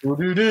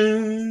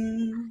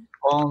 Doo-doo-doo.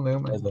 Paul It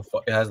Newman. it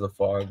has the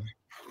fog.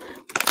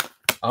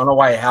 I don't know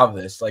why I have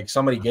this. Like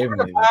somebody gave me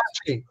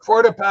this.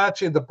 Fort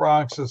Apache, the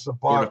Bronx is the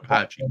Fort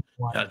part. Apache.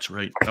 That's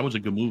right. That was a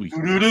good movie.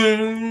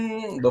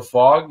 Doo-doo-doo. The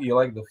fog. You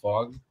like the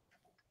fog?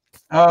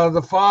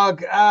 The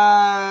Fog.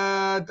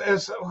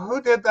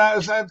 Who did that?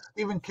 Is that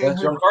Stephen King?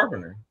 That's John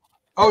Carpenter.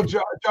 Oh,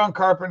 John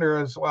Carpenter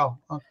as well.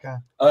 Okay.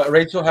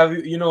 Rachel, have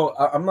you? You know,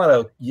 I'm not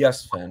a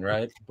Yes fan,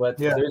 right? But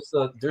Yeah.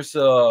 there's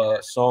a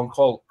song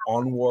called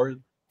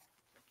Onward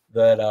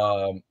that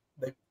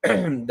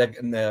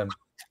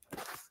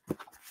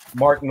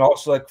Mark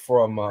Knopfler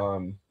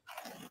from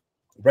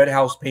Red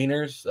House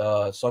Painters,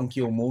 Sun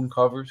Kil Moon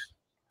covers,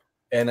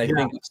 and I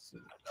think it's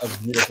as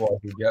beautiful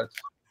as it gets.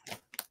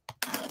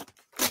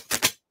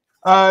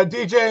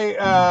 DJ,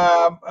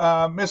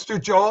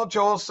 Mr.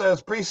 Joel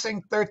says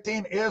Precinct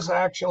 13 is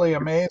actually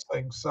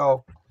amazing.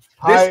 So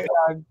high I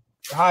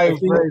think-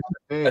 praise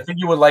I indeed. think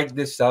you would like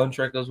this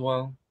soundtrack as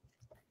well.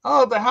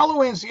 Oh, the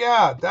Halloween's,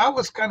 yeah, that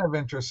was kind of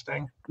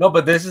interesting. No,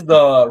 but this is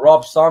the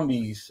Rob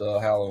Zombie's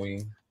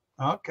Halloween.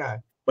 Okay.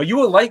 But you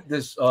will like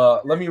this.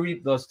 Let me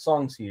read the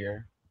songs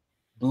here.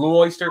 Blue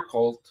Oyster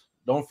Cult,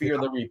 Don't Fear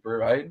the Reaper,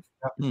 right?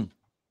 Hmm.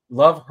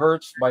 Love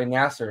Hurts by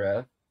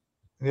Nazareth.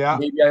 Yeah.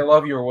 Maybe I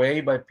Love Your Way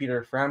by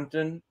Peter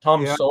Frampton.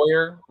 Tom Yeah.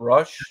 Sawyer,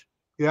 Rush.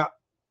 Yeah.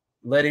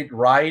 Let It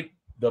Ride,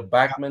 the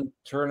Bachman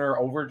Turner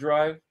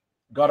Overdrive.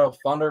 God of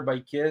Thunder by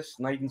Kiss,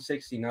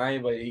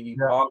 1969 by Iggy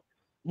Yeah. Pop.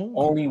 Oh,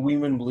 Only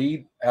Women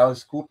Bleed,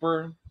 Alice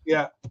Cooper.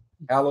 Yeah.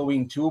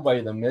 Halloween 2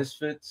 by the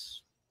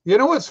Misfits. You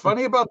know what's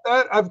funny about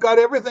that? I've got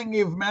everything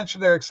you've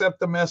mentioned there except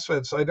the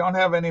Misfits. I don't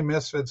have any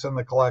Misfits in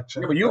the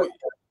collection. Yeah, but you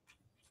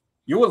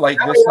would like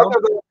Yeah, this song.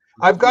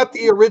 I've got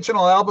the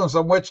original albums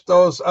on which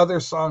those other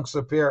songs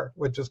appear,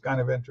 which is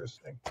kind of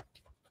interesting.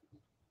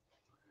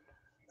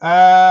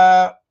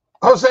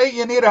 Jose,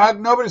 you need a hug.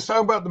 Nobody's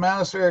talking about the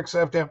Manosphere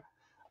except him.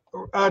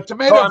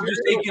 Tomato. No, I'm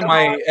just taking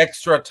my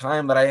extra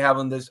time that I have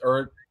on this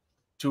earth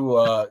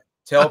to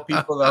tell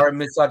people that are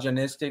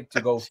misogynistic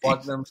to go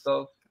fuck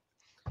themselves.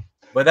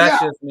 But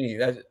that's just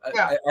me. I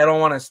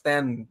don't want to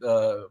stand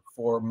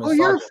for Oh,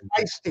 you're misogyny.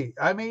 feisty.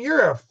 I mean,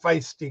 you're a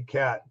feisty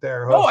cat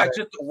there. No, Jose. I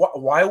just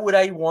why would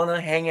I want to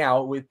hang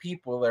out with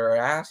people that are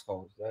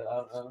assholes?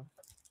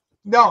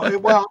 No,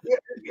 well,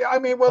 yeah, I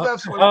mean, well,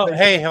 that's what. Oh,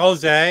 hey,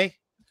 Jose.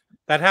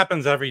 That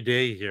happens every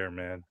day here,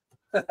 man.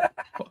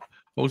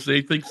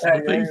 Jose thinks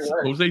Yeah, you're right.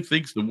 Jose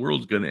thinks the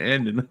world's going to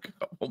end in a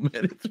couple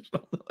minutes or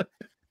something.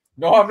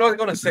 No, I'm not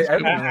going to say.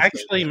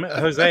 Actually,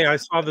 Jose, I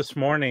saw this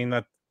morning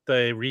that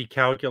they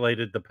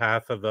recalculated the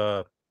path of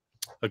the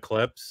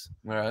eclipse.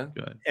 All right.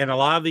 Good. And a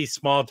lot of these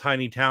small,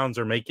 tiny towns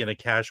are making a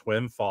cash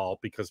windfall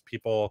because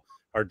people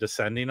are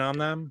descending on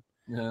them.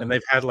 Yeah. And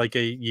they've had like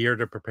a year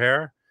to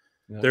prepare.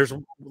 Yeah. There's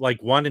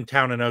like one in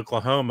town in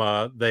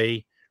Oklahoma.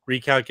 They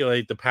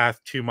recalculate the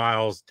path 2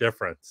 miles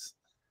difference.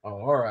 Oh,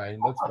 all right,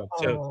 that's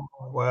fucked up. Oh,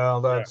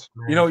 well, that's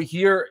You know,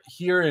 here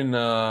in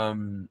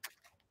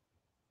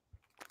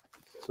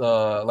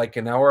like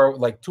an hour,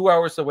 like 2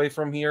 hours away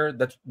from here,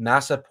 that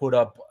NASA put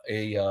up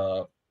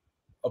a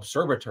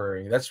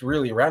observatory. That's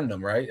really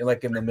random, right?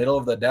 Like in the middle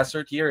of the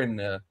desert here in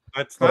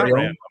That's not Torreon.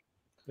 random.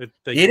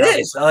 It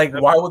is. Like,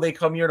 why would they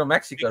come here to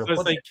Mexico? To Because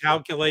put they it?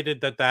 calculated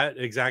that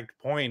exact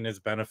point is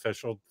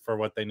beneficial for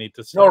what they need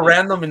to study. No,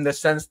 random in the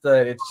sense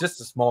that it's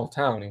just a small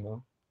town, you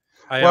know.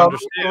 I well,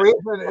 understand. the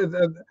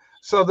reason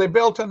so they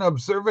built an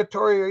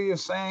observatory, are you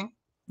saying?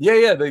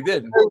 Yeah, they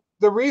did.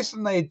 The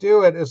reason they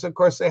do it is, of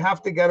course, they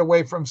have to get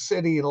away from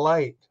city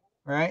light,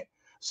 right?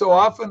 So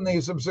often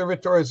these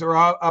observatories are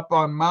up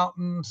on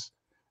mountains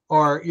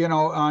or, you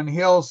know, on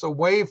hills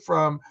away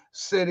from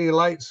city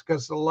lights,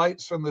 because the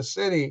lights from the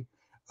city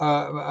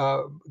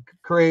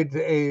create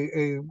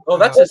a Oh,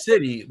 that's a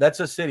city. That's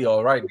a city,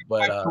 all right.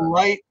 But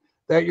light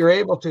that you're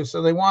able to.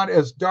 So they want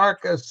as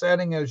dark a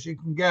setting as you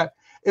can get.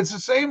 It's the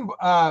same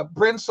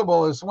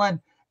principle as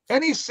when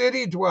any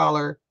city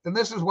dweller, and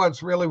this is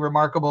what's really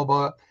remarkable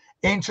about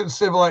ancient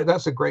civilization.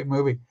 That's a great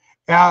movie.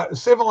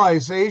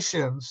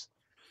 Civilizations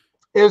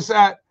is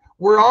that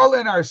we're all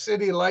in our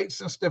city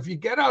lights and stuff. You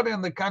get out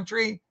in the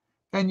country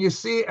and you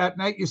see at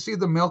night, you see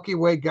the Milky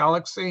Way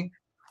galaxy,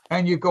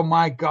 and you go,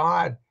 my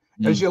God.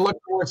 As you look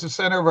towards the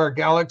center of our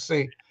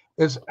galaxy,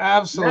 it's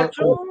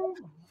absolutely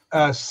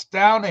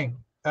astounding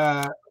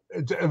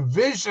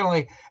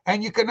visually,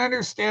 and you can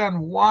understand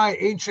why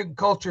ancient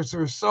cultures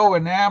are so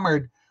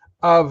enamored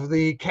of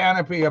the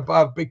canopy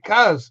above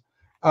because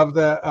of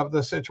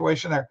the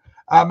situation there.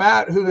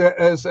 Matt, who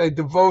is a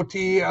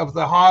devotee of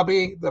the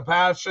hobby, the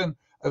passion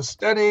of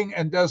studying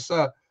and does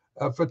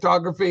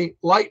photography,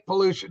 light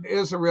pollution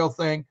is a real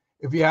thing.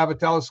 If you have a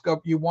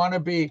telescope, you want to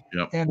be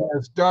in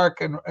as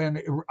dark and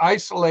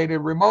isolated,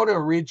 remote a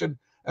region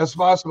as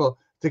possible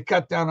to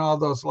cut down all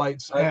those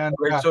lights. And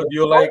so do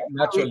you like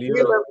Nacho we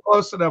Libre? live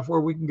close enough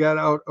where we can get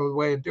out of the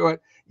way and do it.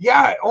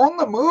 Yeah, on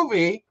the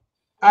movie,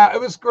 it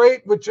was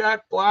great with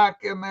Jack Black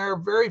in there.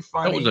 Very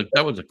funny.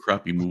 That was a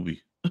crappy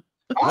movie.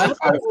 I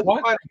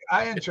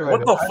enjoyed it.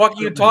 What the fuck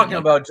are you talking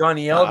about,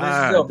 Johnny L?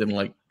 I didn't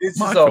like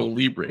Nacho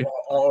Libre.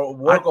 A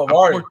work of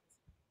art.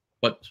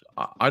 But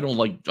I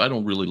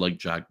don't really like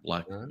Jack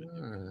Black.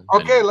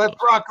 Okay, let's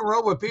rock and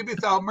roll with PB.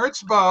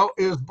 Merzbow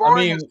is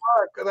boring as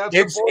fuck.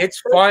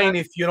 It's fine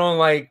if you don't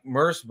like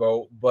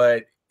Merzbow,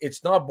 but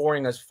it's not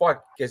boring as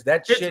fuck because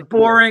that shit. It's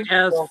boring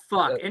as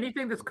fuck.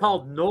 Anything that's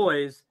called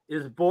noise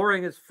is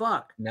boring as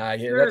fuck. Nah, yeah,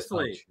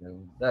 seriously,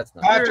 that's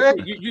not.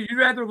 Patrick, you'd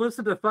rather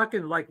listen to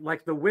fucking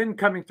like the wind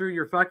coming through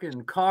your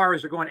fucking car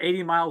as you're going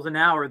 80 miles an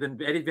hour than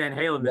Eddie Van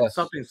Halen. There's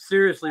something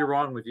seriously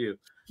wrong with you.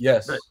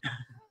 Yes.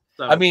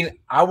 So, I mean,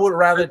 I would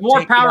rather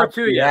more power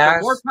to you.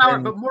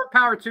 But more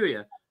power to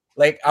you.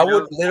 Like, I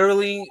would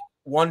literally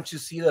want to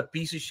see the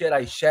piece of shit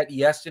I shat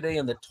yesterday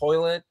in the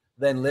toilet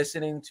than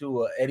listening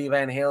to Eddie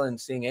Van Halen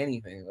sing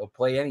anything or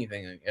play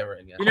anything ever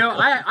again. You know,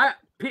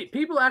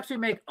 people actually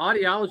make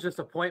audiologist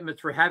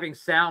appointments for having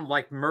sound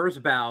like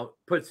Merzbow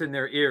puts in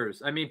their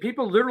ears. I mean,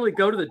 people literally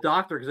go to the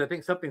doctor because I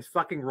think something's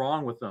fucking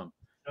wrong with them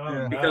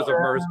because of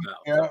Merzbow.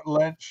 Yeah,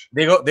 Lynch.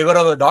 They go to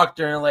the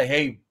doctor and like,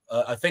 hey.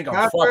 I think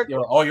I'm fucked.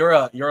 You're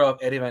a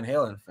Eddie Van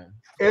Halen fan.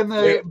 In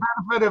the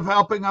benefit of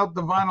helping out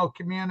the vinyl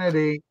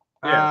community,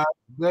 I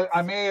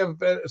may have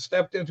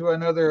stepped into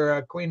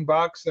another Queen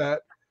box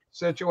set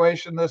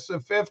situation. This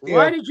is 50.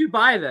 Why did you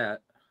buy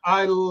that?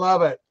 I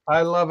love it.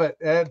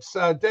 It's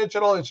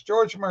digital. It's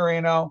George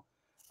Marino.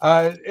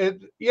 George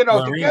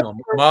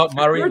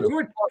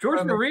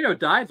Marino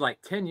died like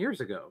 10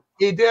 years ago.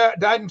 He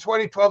died in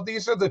 2012.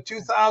 These are the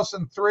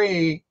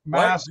 2003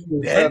 masters.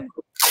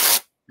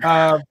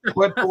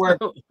 Put to work.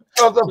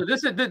 So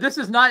this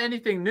is not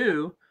anything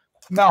new.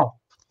 No,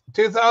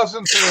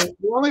 2003.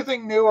 The only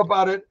thing new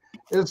about it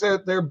is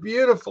that they're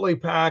beautifully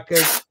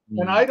packaged,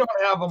 and I don't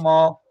have them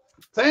all.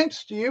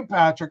 Thanks to you,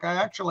 Patrick. I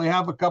actually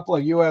have a couple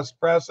of U.S.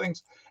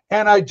 pressings,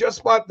 and I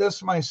just bought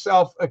this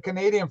myself, a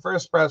Canadian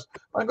first press.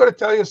 I'm going to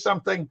tell you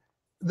something.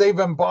 They've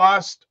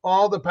embossed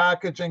all the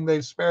packaging.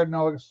 They've spared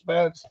no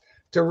expense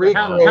to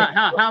recreate.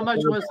 How much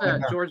was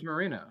that, George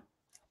Marino?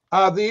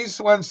 These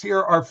ones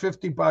here are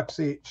 $50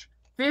 each.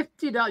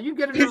 $50. You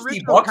get an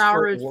original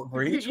power.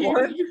 For each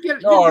one? You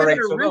get an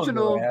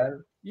original.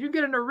 You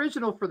get an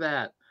original for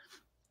that.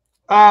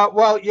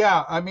 Well,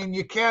 yeah. I mean,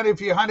 you can if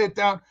you hunt it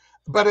down.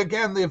 But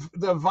again, the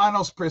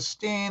vinyl's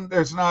pristine.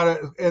 There's not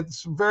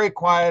it's very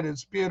quiet.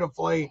 It's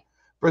beautifully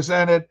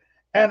presented,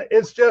 and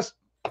it's just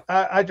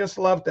I just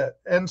loved it.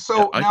 And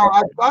so now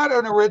I've got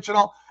an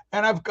original,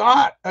 and I've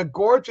got a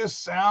gorgeous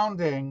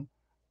sounding.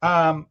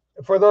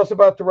 For those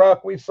about to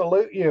rock, we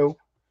salute you.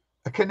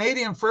 A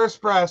Canadian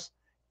first press.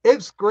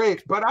 It's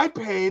great, but I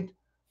paid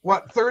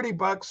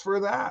 $30 for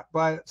that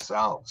by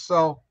itself.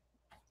 So,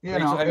 you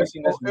know,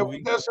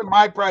 it doesn't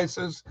my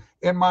prices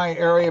in my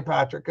area,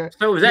 Patrick.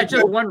 So is that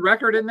just one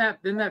record in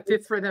that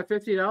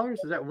 $50? Is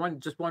that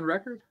just one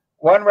record?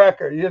 One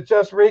record. You're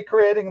just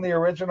recreating the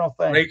original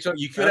thing. Rachel,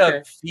 you could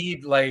have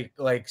feed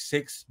like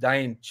 6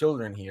 dying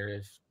children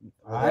here.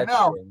 I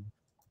know.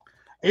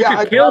 You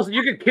Yeah,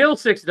 could kill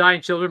 6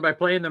 dying children by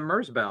playing the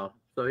Merzbow.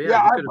 So yeah,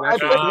 Yeah, you could have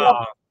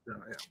actually.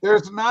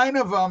 there's 9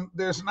 of them.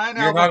 There's 9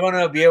 You're not albums.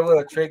 gonna be able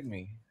to trick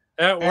me.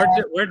 We're I'm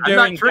not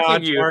doing tricking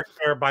God's you. work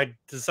here by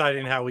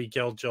deciding how we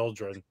kill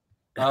children.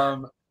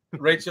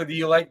 Rachel, do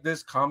you like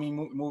this commie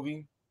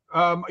movie?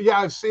 Yeah,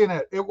 I've seen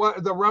it. It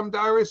was the Rum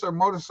Diaries or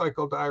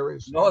Motorcycle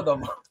Diaries. No, the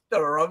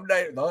Rum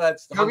Diaries. No,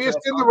 that's. Have you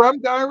seen the Rum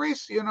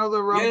Diaries? You know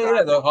the Rum.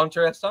 Yeah, the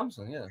Hunter S.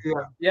 Thompson. Yeah.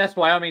 Yes,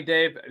 Wyoming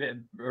Dave.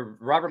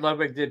 Robert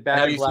Ludwig did Back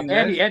Have in you Black. seen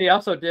And that? he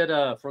also did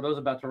For Those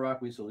About to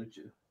Rock, We Salute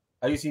You.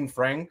 Have you seen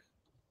Frank?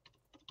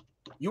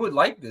 You would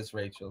like this,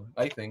 Rachel.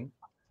 I think.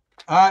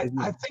 I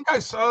think I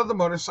saw the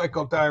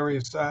Motorcycle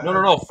Diaries.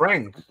 No,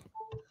 Frank.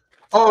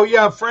 Oh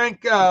yeah,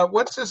 Frank.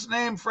 What's his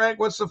name? Frank.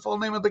 What's the full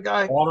name of the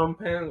guy? Autumn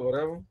Pen,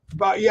 whatever.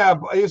 But yeah,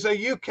 he's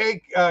a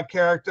UK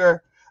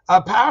character.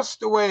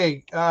 Passed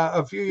away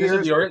a few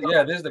years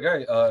ago. This is the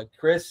guy.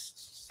 Chris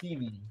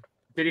Stevie.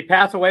 Did he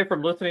pass away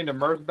from listening to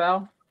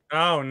Merzbow?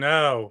 Oh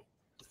no.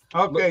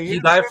 Okay, He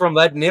died from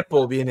that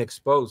nipple being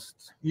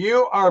exposed.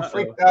 You are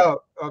freaked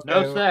out. Okay.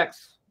 No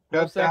sex.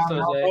 No Shut sex,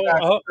 down.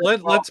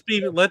 Jose.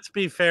 Let's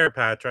be fair,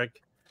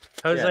 Patrick.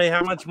 Jose,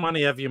 how much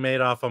money have you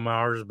made off of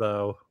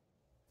Merzbow?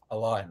 A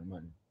lot of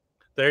money.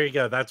 There you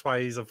go. That's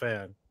why he's a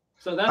fan.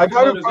 So that's I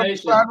got it from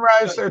motivation.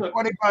 Sunrise. They're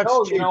 $20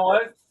 No, cheap. you know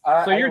what?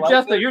 So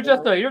you're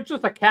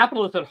just a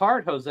capitalist at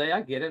heart, Jose.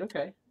 I get it.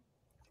 Okay.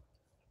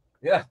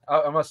 Yeah,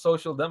 I'm a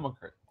social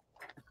democrat.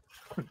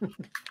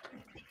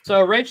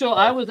 So Rachel,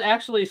 I was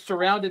actually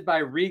surrounded by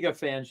Riga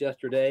fans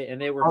yesterday, and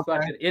they were Okay.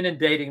 fucking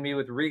inundating me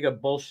with Riga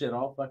bullshit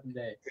all fucking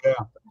day.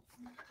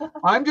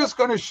 I'm just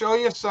going to show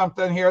you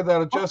something here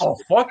that'll just. Oh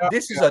fuck!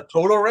 This is a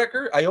total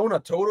record. I own a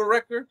total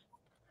record.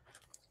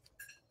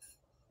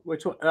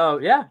 Which one? Oh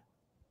yeah.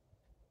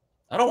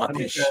 I don't want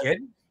this shit.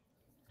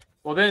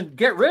 Well then,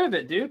 get rid of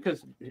it, dude.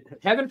 Because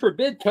heaven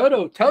forbid,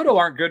 Toto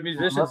aren't good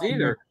musicians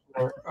either.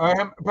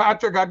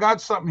 Patrick, I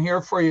got something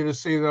here for you to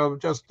see that'll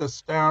just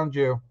astound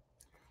you.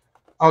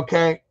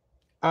 Okay.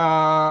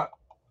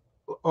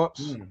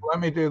 Oops. Let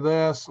me do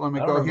this. Let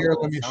me go here.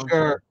 Let me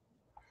share.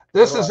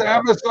 This is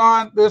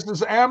Amazon. This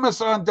is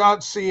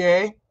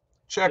Amazon.ca.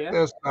 Check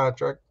this,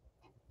 Patrick.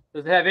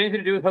 Does it have anything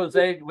to do with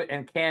Jose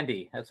and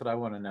Candy? That's what I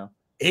want to know.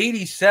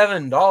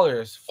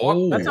 $87.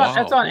 Oh,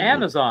 That's on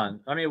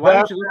Amazon. I mean, why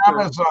don't you look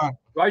Amazon?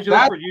 Why did you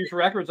look for used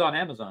records on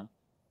Amazon?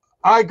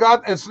 I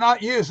got. It's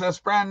not used. That's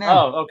brand new.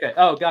 Oh, okay.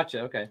 Oh, gotcha.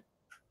 Okay.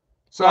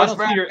 So I it's don't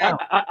see brand your new.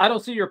 I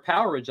don't see your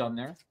Powerage on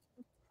there.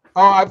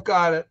 Oh, I've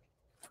got it.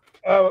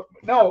 No,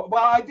 well,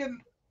 I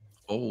didn't.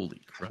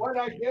 Holy crap. What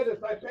I did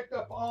is I picked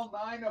up all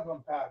 9 of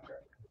them, Patrick.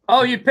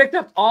 Oh, you picked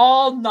up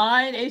all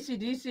 9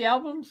 AC/DC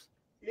albums?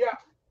 Yeah.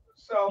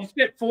 So you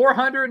spent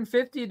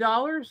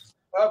 $450?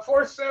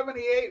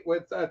 $478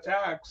 with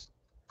tax.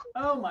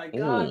 Oh my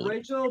God,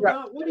 Rachel!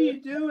 Yeah. What are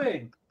you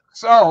doing?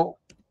 So,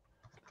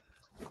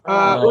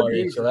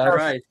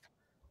 Right.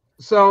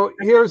 So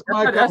here's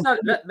my. That's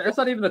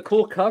not even the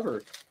cool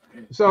cover.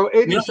 So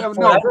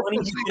 87. No, you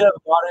could have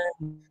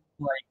gotten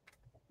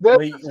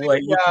you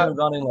could have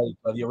gotten like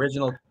the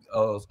original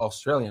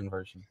Australian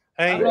version.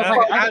 Hey,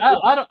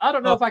 I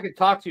don't know if I could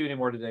talk to you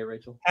anymore today,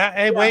 Rachel.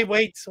 Hey,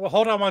 wait. So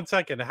hold on one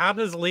second. How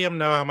does Liam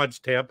know how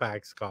much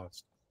Tampax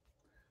cost?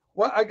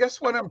 Well, I guess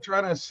what I'm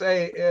trying to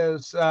say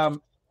is,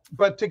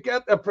 but to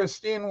get a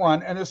pristine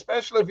one, and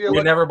especially if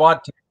you're never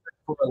bought.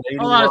 For a lady.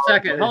 Hold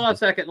on a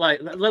second.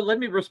 Like, let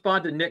me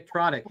respond to Nick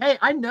Tronic. Hey,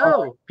 I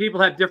know people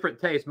have different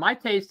tastes. My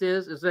taste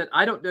is that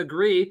I don't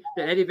agree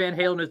that Eddie Van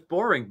Halen is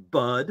boring,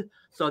 bud.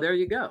 So there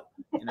you go.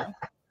 You know,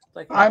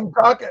 like I'm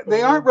talking.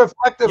 They aren't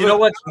reflective. You know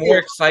what's more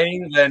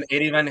exciting than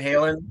Eddie Van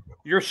Halen?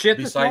 Your shit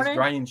this besides morning?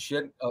 drying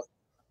shit.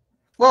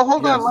 Well,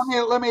 hold on.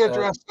 Let me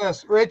address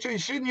this, Rachel. You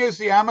shouldn't use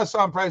the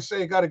Amazon price.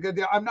 Say you got a good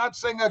deal. I'm not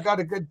saying I got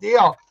a good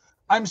deal.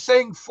 I'm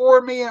saying for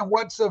me and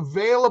what's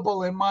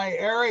available in my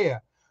area.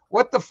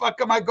 What the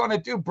fuck am I going to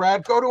do,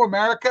 Brad? Go to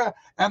America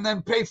and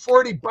then pay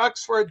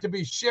 $40 for it to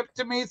be shipped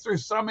to me through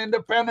some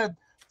independent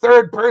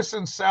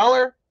third-person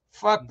seller?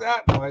 Fuck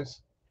that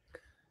noise.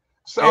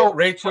 So, hey,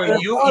 Rachel,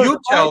 you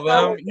tell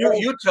them.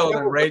 You tell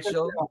them,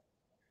 Rachel.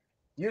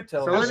 You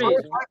tell them. As far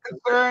as I'm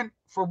concerned,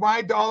 for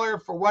my dollar,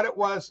 for what it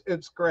was,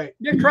 it's great.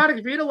 Nick Tronic,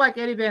 if you don't like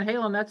Eddie Van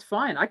Halen, that's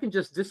fine. I can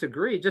just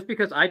disagree. Just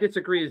because I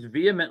disagree as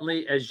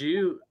vehemently as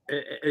you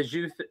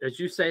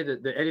say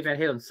that Eddie Van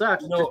Halen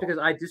sucks, just because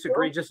I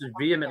disagree just as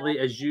vehemently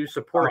as you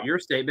support your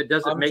statement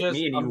doesn't make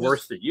me any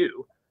worse than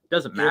you.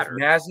 Doesn't matter. If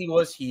Nazi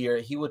was here,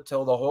 he would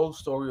tell the whole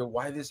story of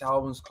why this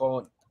album's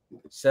called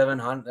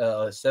 700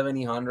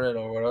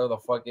 or whatever the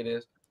fuck it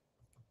is.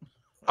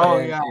 Oh,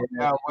 and, yeah.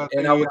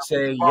 And I would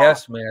say,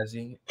 yes,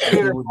 Mazzy.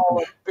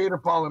 Peter,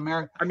 Paul, and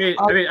Mary.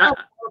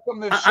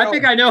 I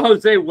think I know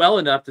Jose well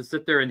enough to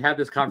sit there and have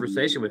this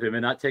conversation with him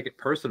and not take it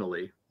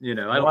personally. You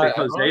know, I don't think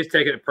Jose's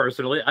taking it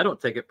personally. I don't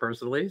take it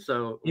personally.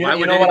 So why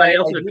would anybody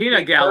else in the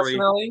peanut gallery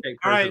take it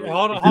personally?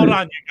 All right, hold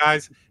on, you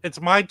guys.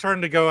 It's my turn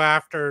to go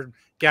after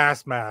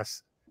Gas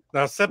Mask.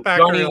 Now sit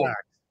back and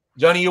relax.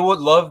 Johnny, you would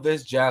love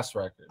this jazz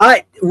record.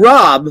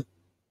 Rob.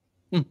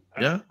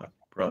 Yeah,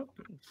 Rob.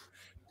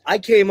 I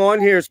came on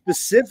here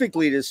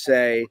specifically to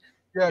say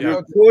Yeah, the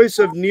no, choice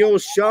of Neil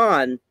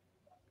Sean,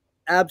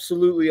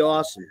 absolutely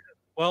awesome.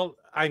 Well,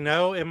 I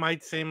know it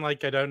might seem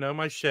like I don't know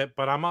my shit,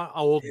 but I'm an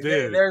old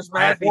dude. There's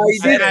I have- Well,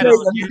 I had a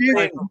you few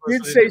did, people you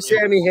did listening say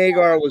to me. Sammy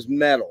Hagar was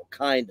metal,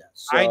 kind of.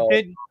 So. I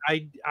did.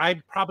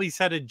 I probably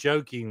said it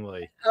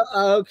jokingly.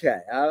 Okay.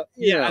 You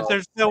Yeah, know.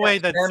 there's no way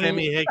that Sammy-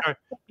 Sammy Hagar.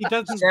 He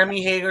doesn't.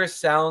 Sammy Hagar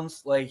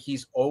sounds like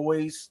he's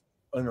always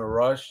in a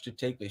rush to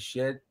take a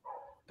shit,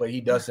 but he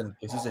doesn't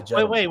because he's a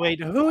gentleman.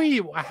 Wait. Who are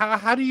you?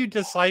 How do you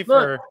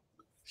decipher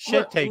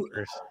shit look,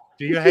 takers?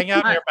 Do you hang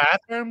out in your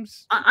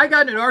bathrooms? I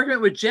got in an argument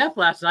with Jeff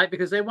last night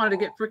because they wanted to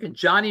get freaking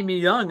Johnny Me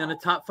Young on a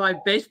top 5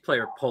 bass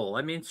player poll.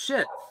 I mean,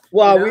 shit.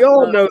 Well, you we know,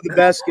 all know the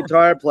best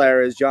guitar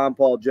player is John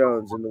Paul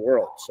Jones in the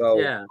world. So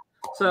Yeah.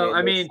 So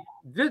I mean,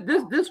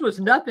 this was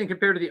nothing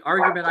compared to the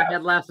argument I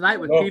had last night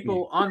with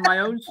people on my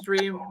own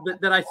stream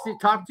that I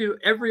talk to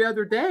every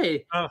other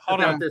day Hold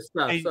about on. this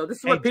stuff. Hey- So this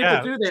is hey, what people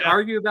Jeff, do. They Jeff.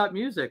 argue about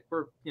music.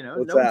 For no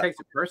What's one that? takes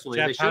it personally.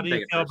 Jeff, They how should do you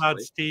take it feel about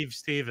personally. Steve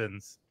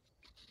Stevens?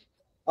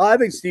 Oh, I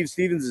think Steve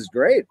Stevens is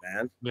great,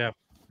 man. Yeah.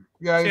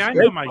 yeah, See, he's I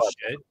good. know my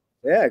shit.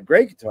 Yeah,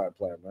 great guitar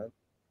player, man.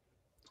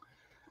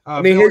 I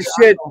Uh, mean,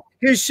 Billy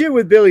his shit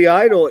with Billy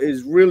Idol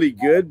is really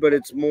good, but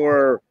it's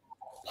more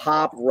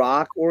pop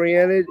rock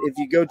oriented. If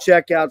you go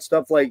check out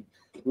stuff like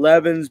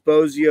Levins,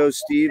 Bozio,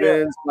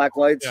 Stevens, Black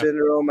Light Yeah.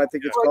 Syndrome, I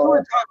think it's Well, you were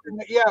called.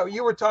 talking, yeah,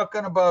 you were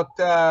talking about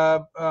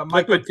Michael.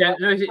 Liquid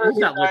tension. No, he's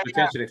not liquid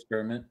tension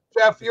experiment.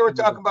 Jeff, you were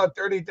talking about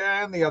Dirty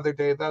Dan the other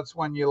day. That's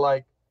one you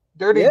like.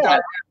 Dirty Yeah. Dan.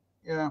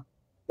 Yeah.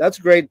 That's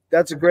great.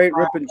 That's a great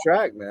ripping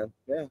track, man.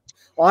 Yeah.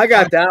 Oh, I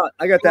got that.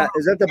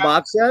 Is that the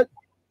box set?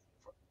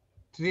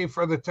 T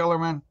for the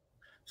Tillerman.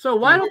 So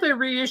why don't they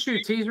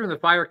reissue Teaser and the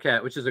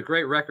Firecat, which is a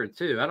great record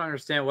too? I don't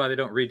understand why they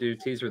don't redo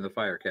Teaser and the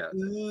Firecat.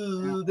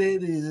 Ooh,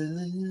 baby, I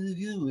love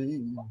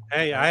you.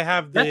 Hey, I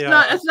have the.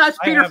 That's not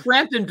I Peter have-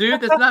 Frampton,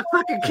 dude. That's not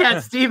fucking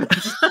Cat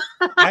Stevens.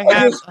 I I'm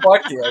have. just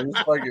fucking. I'm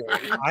just fucking.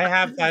 with you. I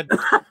have that.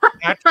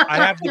 I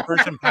have the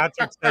version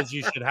Patrick says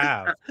you should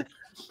have.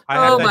 I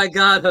have Oh that- my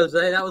God, Jose,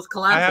 that was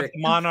I have classic.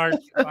 the Monarch.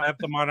 I have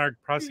the Monarch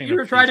pressing. You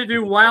were of trying to Teaser.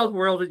 do Wild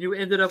World and you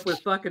ended up with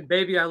fucking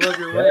Baby I Love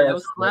Your Way. That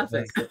was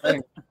classic. That's the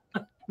thing.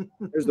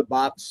 There's the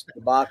box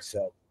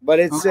set. But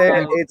it's Oh,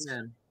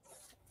 man.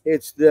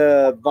 it's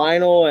the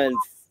vinyl and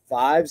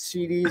 5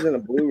 CDs and a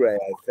Blu-ray, I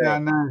think, Yeah,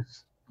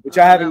 nice. which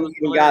I Oh, haven't that was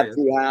even got hilarious.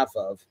 through half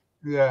of.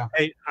 Yeah.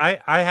 Hey,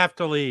 I have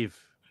to leave,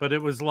 but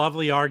it was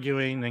lovely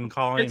arguing and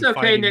calling. It's okay,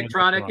 fighting Nick with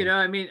Tronic.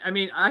 everyone.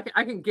 You know,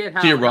 I can get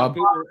how, See you, how Rob.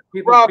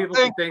 people Rob, can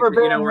thanks think for that,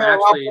 you know, being we're there.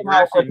 actually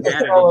Welcome mad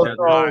at out. each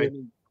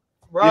other.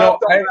 Rob,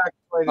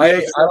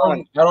 I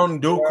don't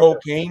do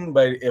cocaine,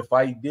 but if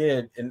I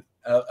did, and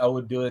I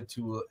would do it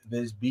to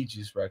this Bee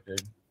Gees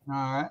record. All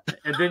right.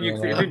 And then you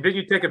Yeah. then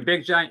you take a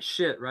big giant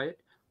shit, right?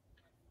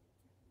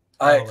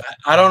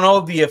 I don't know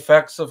the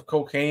effects of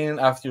cocaine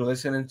after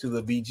listening to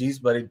the Bee Gees,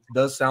 but it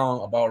does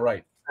sound about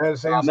right. That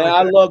sounds Man,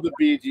 like I it. love the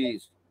Bee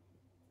Gees.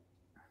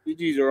 Bee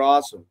Gees are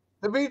awesome.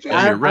 The Bee Gees.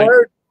 Yeah, you're right.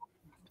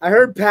 I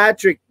heard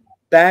Patrick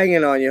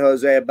banging on you,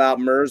 Jose, about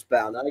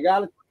Merzbow.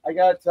 Now, I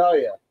gotta tell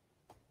you,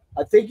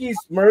 I think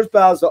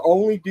Merzbow's the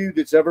only dude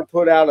that's ever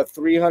put out a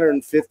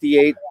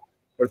 358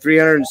 or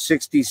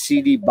 360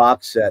 CD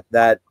box set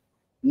that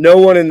no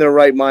one in their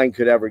right mind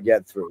could ever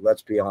get through.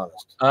 Let's be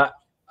honest. I bet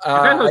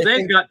I Jose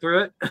think- got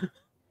through it.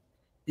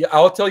 Yeah,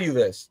 I'll tell you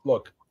this.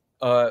 Look,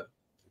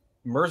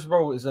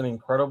 Merzbow is an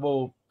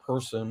incredible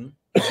person.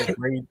 He's a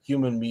great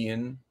human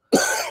being.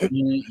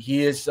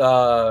 He is.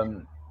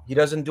 He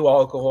doesn't do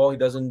alcohol. He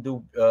doesn't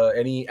do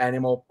any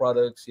animal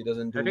products. He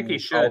doesn't do. I think he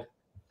should.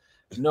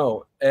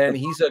 No, and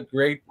he's a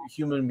great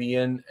human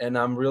being, and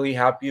I'm really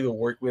happy to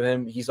work with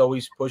him. He's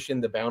always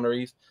pushing the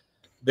boundaries.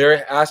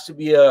 There has to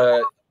be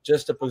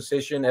just a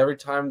position every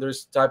time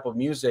there's type of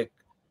music.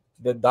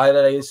 The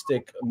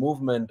dadaistic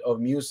movement of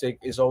music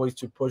is always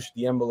to push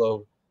the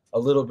envelope a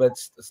little bit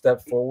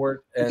step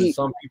forward, and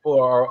some people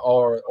are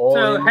all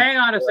So in. hang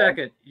on a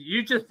second.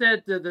 You just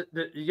said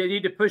that you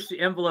need to push the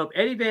envelope.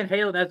 Eddie Van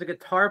Halen, as a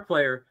guitar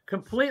player,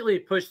 completely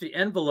pushed the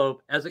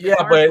envelope as a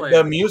guitar but player.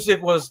 the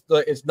music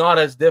it's not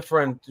as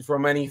different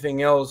from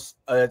anything else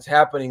that's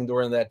happening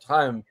during that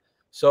time.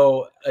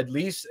 So at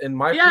least in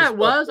my Yeah, it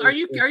was.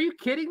 perspective, Are you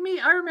kidding me?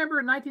 I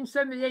remember in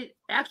 1978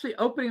 actually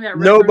opening that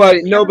record. Nobody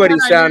Everyone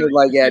I sounded knew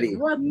like said, Eddie.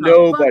 "What the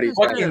Nobody.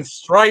 fuck is fucking this?"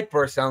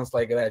 Striper sounds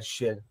like that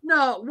shit.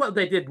 No, well,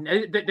 they didn't.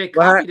 They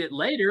Well, copied it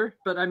later,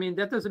 but I mean,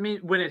 that doesn't mean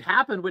when it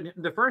happened, when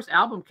the first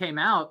album came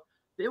out,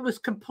 it was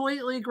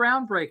completely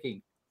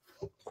groundbreaking.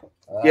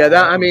 Yeah,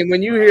 I mean,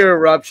 when you hear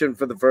Eruption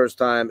for the first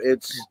time,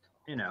 it's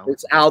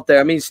out there.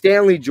 I mean,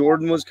 Stanley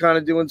Jordan was kind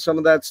of doing some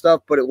of that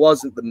stuff, but it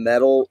wasn't the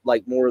metal,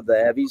 like more of the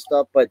heavy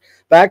stuff. But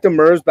back to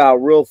Merzbow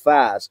real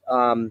fast.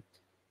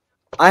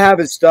 I have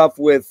his stuff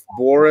with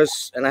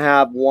Boris, and I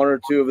have 1 or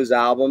 2 of his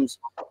albums.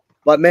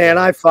 But man,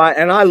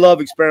 I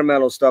love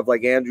experimental stuff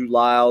like Andrew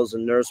Lyles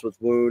and Nurse with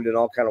Wound and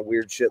all kind of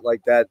weird shit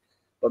like that.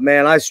 But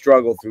man, I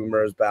struggle through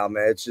Merzbow,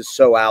 man. It's just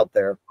so out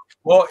there.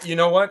 Well, you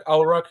know what?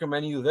 I'll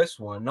recommend you this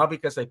one, not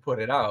because I put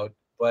it out,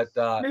 But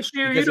Miss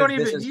you,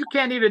 because you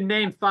can't even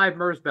name 5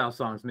 Merzbow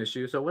songs, Miss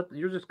you. So what?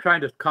 You're just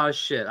trying to cause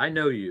shit. I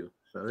know you.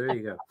 So there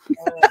you go.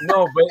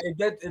 No, but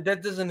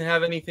that doesn't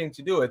have anything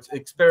to do. It's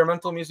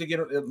experimental music.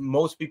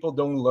 Most people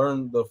don't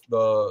learn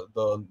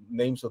the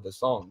names of the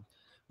song.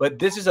 But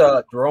this is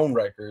a drone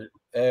record,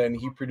 and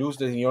he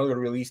produced it. And he only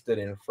released it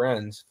in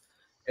France.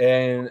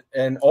 And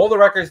all the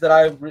records that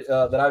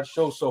I've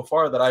shown so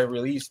far that I've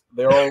released,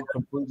 they're all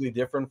completely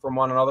different from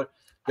one another.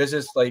 This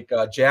is like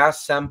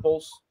jazz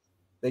samples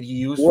that he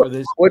used for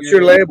this. What's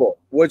your label?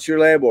 What's your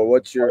label?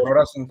 What's your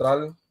Aurora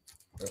Central?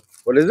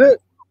 What is it?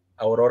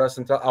 Aurora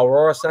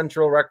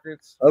Central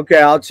Records.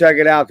 Okay, I'll check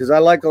it out because I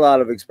like a lot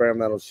of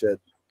experimental shit.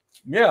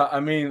 Yeah, I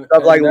mean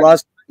stuff like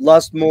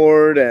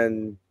Lustmord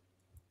and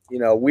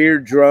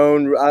Weird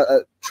Drone,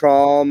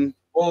 Trom.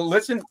 Well,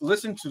 listen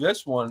to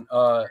this one.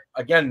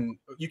 Again,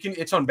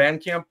 it's on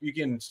Bandcamp. You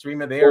can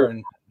stream it there,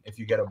 and if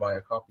you get to buy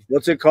a copy.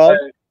 What's it called?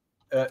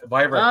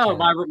 Vibrant. Oh,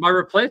 my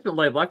replacement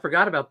label. I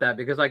forgot about that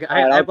because I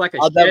have like a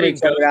shedding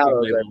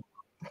label.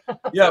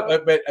 Yeah,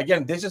 but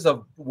again, this is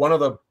one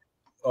of the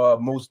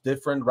most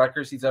different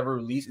records he's ever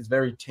released. It's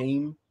very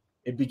tame.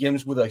 It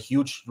begins with a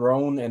huge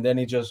drone, and then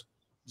it just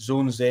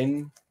zooms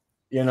in.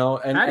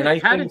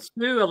 How did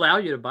Stu allow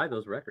you to buy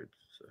those records?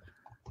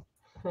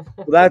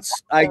 Well,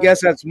 I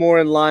guess that's more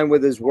in line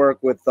with his work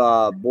with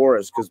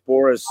Boris, because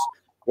Boris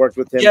worked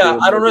with him. Yeah,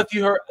 I don't know if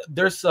you heard.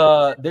 There's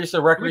a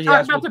record. We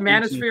talking about the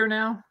Manosphere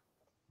now.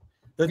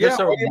 I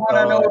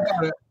don't know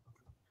about it.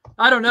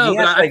 I don't know. He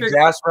has like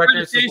jazz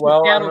records as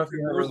well. I don't know if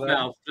you remember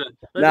that.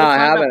 No, I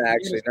haven't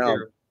actually. No.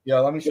 Yeah,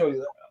 let me show you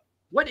that.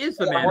 What is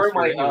the Manosphere? I'm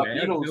wearing my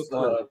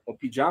Beatles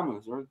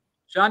pajamas, right?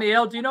 Johnny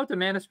L, do you know what the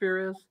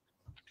Manosphere is?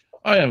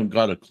 I haven't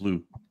got a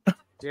clue.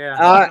 Yeah,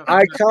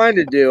 I kind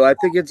of do. I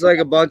think it's like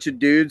a bunch of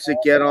dudes that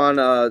get on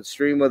a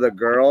stream with a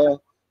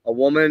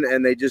woman,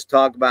 and they just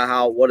talk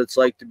about what it's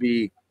like to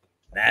be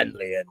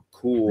manly and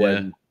cool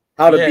and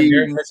how to be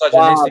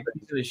misogynistic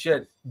piece of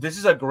shit. This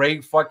is a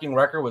great fucking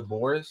record with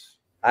Boris.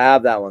 I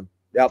have that one.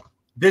 Yep.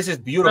 This is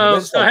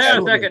beautiful. So hang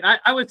on a second.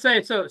 I would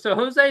say so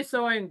Jose's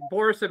showing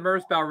Boris and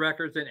Merzbow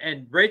records,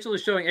 and Rachel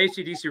is showing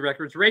AC/DC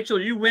records.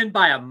 Rachel, you win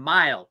by a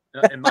mile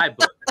in my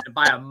book.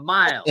 By a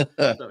mile. So,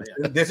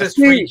 yeah. This is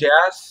free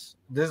jazz.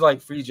 This is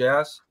like free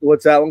jazz.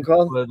 What's that one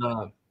called?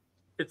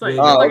 It's like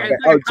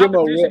Jim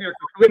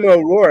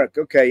O'Rourke.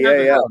 Okay,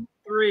 yeah.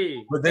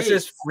 But this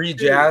is free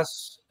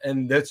jazz,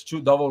 and that's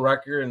 2 double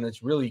record, and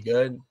it's really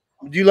good.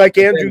 Do you like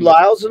Andrew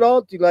Lyles at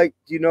all? Do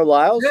you know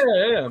Lyles?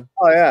 Yeah.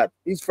 Oh yeah,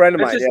 he's a friend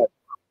of mine.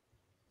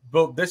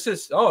 But this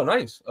is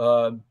nice.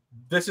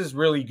 This is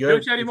really good.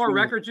 Don't you have any more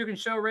records you can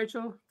show,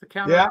 Rachel, to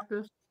counteract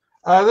this?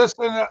 This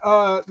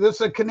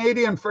is a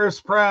Canadian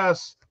First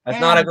Press. That's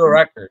not a good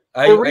record.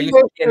 I used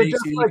to get AC,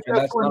 and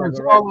that's not a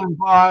good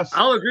record.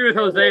 I'll agree with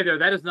Jose there.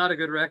 That is not a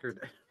good record.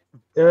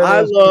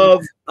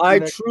 I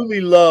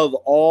truly love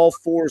all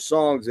 4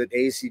 songs that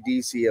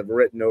AC/DC have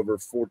written over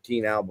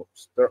 14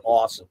 albums. They're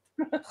awesome.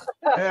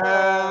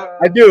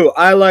 I do.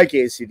 I like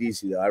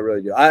AC/DC though. I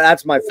really do.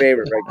 That's my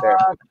favorite right there.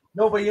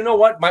 No, but you know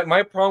what?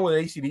 My problem with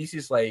AC/DC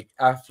is like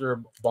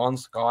after Bon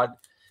Scott,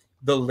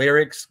 the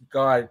lyrics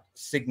got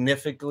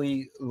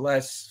significantly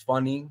less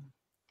funny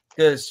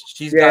because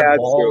she's got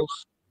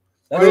balls.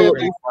 That's a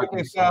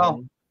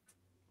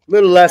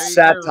little less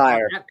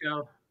satire.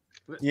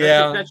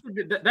 Yeah,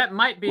 that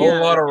might be a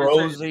lot of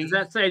Rosie. Does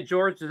that say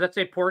George? Does that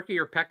say Porky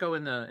or Pecco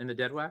in the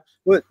Dead Wax?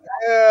 What?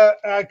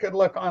 I could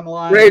look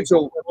online.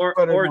 Rachel or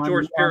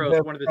George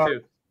Piros, one of the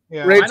 2.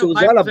 Yeah. Rachel,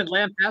 I was in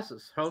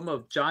Lampasas, home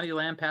of Johnny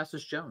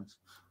Lampasas Jones.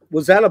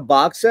 Was that a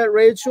box set,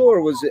 Rachel,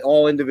 or was it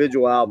all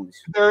individual albums?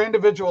 They're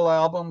individual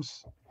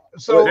albums.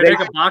 So they make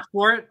a box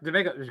for it.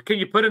 Can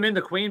you put them in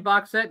the Queen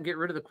box set and get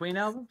rid of the Queen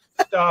albums?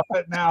 Stop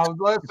it now.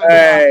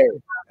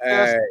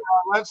 Listen,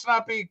 let's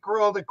not be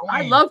cruel to Queen.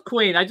 I love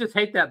Queen. I just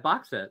hate that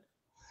box set.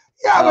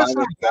 Yeah,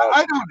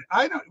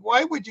 I don't.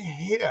 Why would you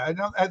hate it?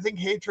 I think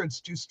hatred's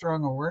too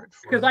strong a word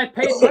for because I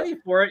paid money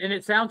for it and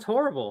it sounds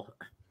horrible.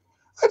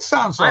 It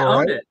sounds I all own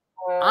right. it.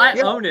 I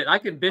own it. I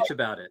can bitch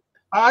about it.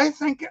 I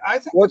think.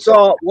 What's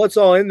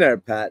all in there,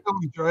 Pat? I'll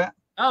enjoy it.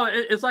 Oh,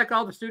 it's like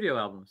all the studio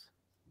albums.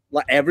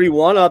 Like every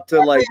one up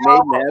to like Made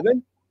in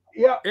Heaven?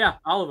 Yeah,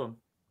 all of them.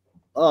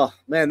 Oh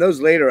man,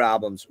 those later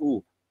albums.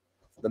 Ooh,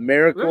 The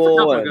Miracle. There's a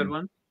couple of good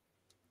ones.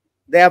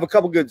 They have a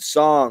couple good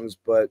songs,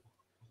 but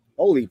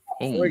holy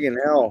friggin'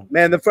 hell,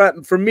 man!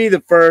 For me, the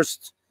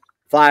first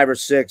 5 or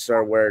 6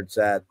 are where it's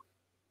at.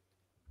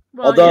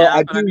 Well, although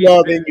I do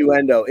love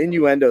Innuendo.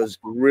 Innuendo is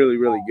really,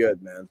 really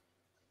good, man.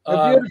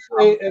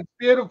 It's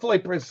beautifully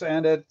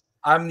presented.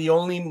 I'm the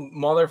only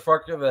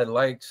motherfucker that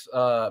likes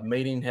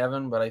Made in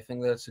Heaven, but I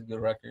think that's a good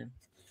record.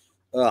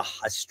 Ugh,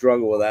 I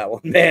struggle with that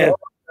one, man.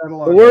 The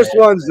worst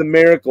one's The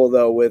Miracle,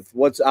 though. With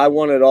I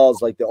Want It All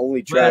is like the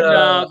only track.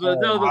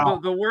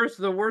 The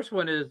worst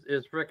one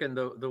is freaking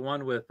the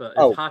one with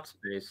Hot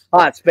Space.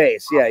 Hot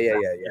Space, yeah.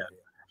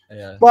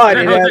 Yeah. But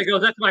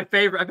that's my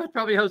favorite. I bet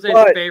probably Jose's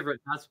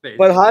favorite. Hot Space.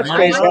 But Hot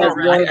Space has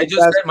I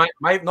just said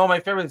my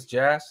favorite is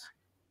Jazz.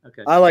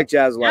 Okay. I like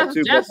Jazz a lot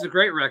too. Jazz is a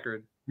great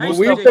record. The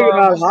weird thing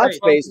about Hot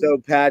Space, though,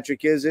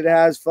 Patrick, is it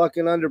has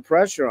fucking Under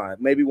Pressure on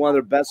it. Maybe one of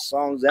their best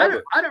songs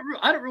ever. I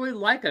don't really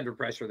like Under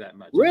Pressure that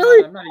much.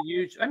 Really? I'm not a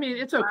huge. I mean,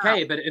 it's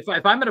okay, but if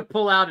I'm going to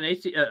pull out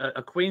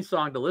a Queen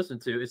song to listen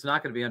to, it's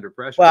not going to be Under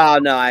Pressure.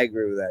 Well, no, I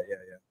agree with that. Yeah.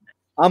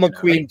 I'm a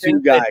Queen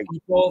 2 guy.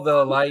 People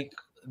that like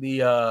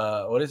the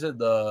what is it?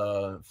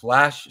 The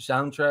Flash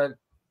soundtrack.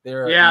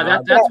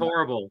 That's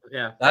horrible.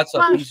 Yeah, that's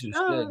a piece of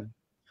shit.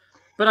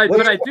 But I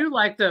do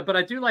like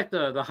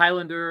the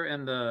Highlander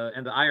and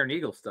the Iron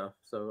Eagle stuff.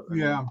 So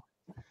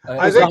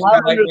I think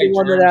the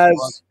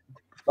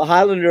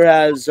Highlander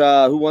has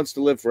Who Wants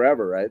to Live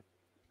Forever, right?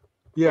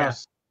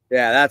 Yes.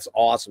 Yeah, that's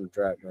awesome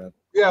track, man.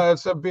 Yeah,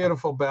 it's a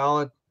beautiful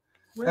ballad.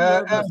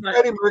 And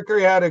Freddie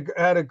Mercury had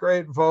a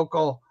great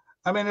vocal.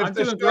 I mean, I'm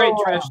doing great,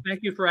 Trish.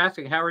 Thank you for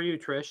asking. How are you,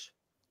 Trish?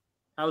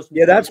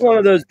 That's one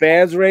of those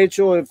bands,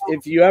 Rachel.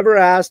 If you ever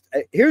asked,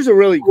 here's a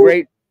really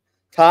great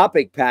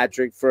topic,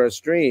 Patrick, for a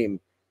stream.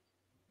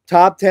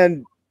 Top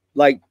 10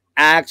 like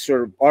acts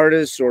or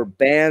artists or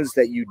bands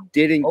that you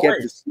didn't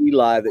get to see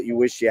live that you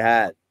wish you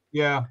had.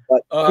 Yeah,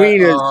 but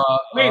Queen is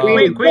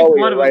Queen's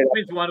one of them.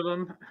 Queen's one of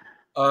them.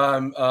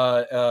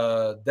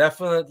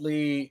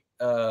 Definitely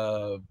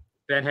Van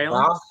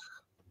Halen.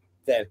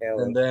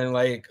 And then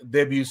like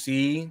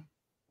Debussy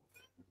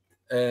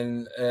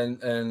and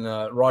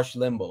Rush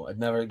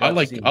Limbaugh.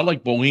 I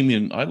like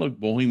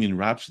Bohemian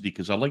Rhapsody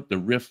because I like the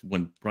riff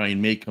when Brian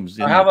May comes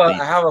in. I have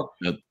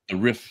the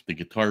riff, the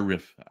guitar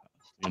riff.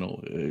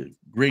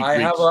 Great. I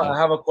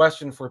have a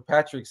question for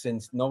Patrick,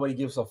 since nobody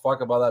gives a fuck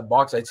about that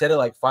box. I said it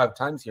like 5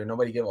 times here.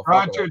 Nobody gave a fuck.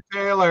 Roger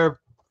Taylor.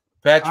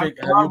 Patrick,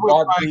 have you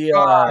bought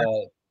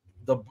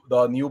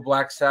the new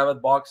Black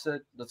Sabbath box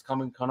set that's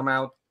coming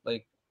out?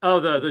 Like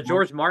the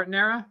George Martin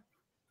era.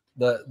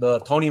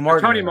 The Tony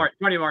Martin.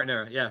 Tony Martin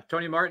era. Yeah,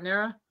 Tony Martin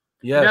era.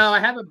 Yes. No, I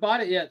haven't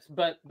bought it yet,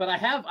 but I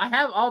have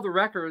all the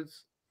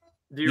records,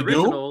 the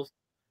originals.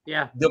 Do?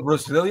 Yeah. The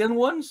Brazilian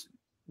ones?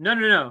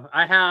 No.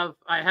 I have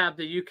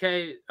the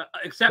UK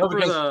except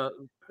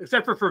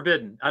for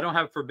Forbidden. I don't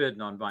have Forbidden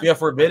on vinyl. Yeah,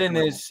 Forbidden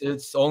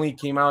it's only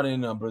came out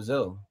in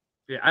Brazil.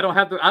 Yeah, I don't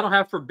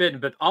have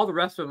Forbidden, but all the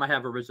rest of them I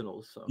have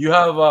originals. So. You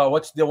have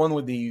what's the one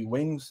with the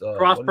wings?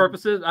 Cross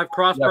Purposes. I have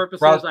Cross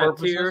Purposes. I have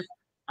Tear.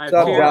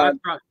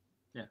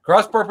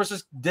 Cross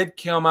Purposes did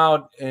come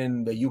out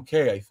in the UK,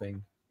 I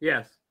think.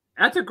 Yes,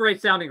 that's a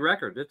great sounding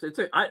record. It's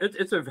a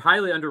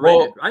highly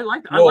underrated. I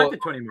like the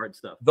Tony Martin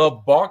stuff. The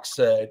box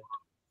set,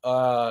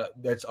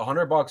 that's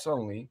 $100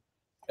 only.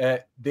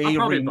 He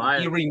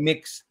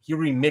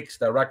remixed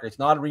that record. It's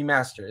not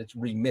remastered. It's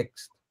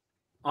remixed.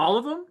 All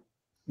of them?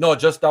 No,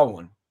 just that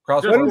one.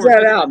 When is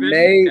that out?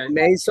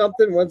 May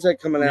something? When's that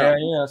coming out?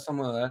 Yeah,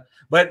 something like that.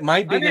 But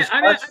my biggest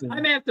question,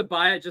 I may have to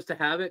buy it just to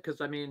have it, because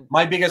I mean,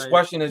 my biggest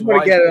question is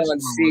why get it on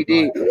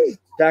CD.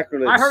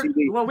 I heard.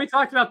 CD. Well, we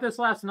talked about this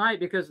last night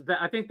because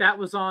I think that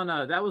was on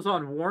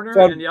Warner,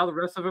 and the other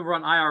rest of them were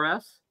on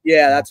IRS.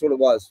 Yeah, that's what it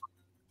was.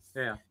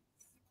 Yeah.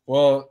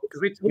 Well,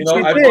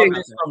 I bought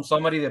this from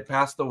somebody that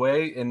passed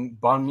away, and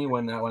bummed me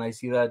when I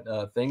see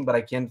that thing, but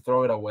I can't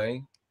throw it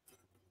away.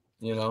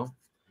 You know,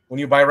 when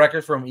you buy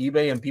records from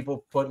eBay and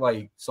people put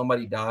like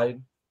somebody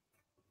died.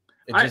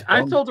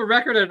 I sold a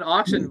record at an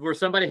auction where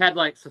somebody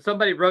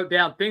wrote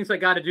down things I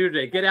got to do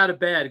today: get out of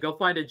bed, go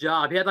find a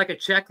job. He had like a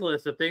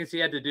checklist of things he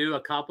had to do,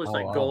 accomplish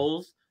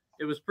goals.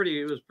 It was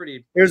pretty.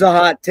 Here's a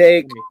hot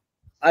take.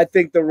 I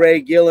think the Ray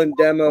Gillen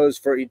demos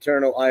for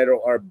Eternal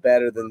Idol are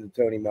better than the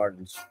Tony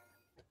Martins.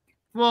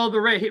 Well,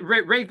 the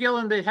Ray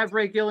Gillen, they have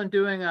Ray Gillen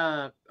doing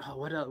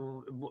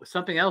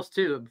something else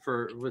too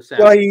with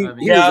Sabbath.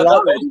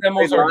 Well, those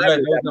demos are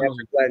good.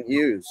 Glenn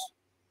Hughes.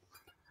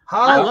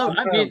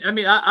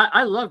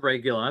 I love Ray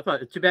Gillen. I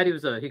thought it's too bad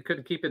he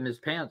couldn't keep it in his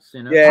pants.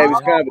 You know. Yeah, he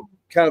was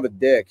kind of a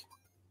dick.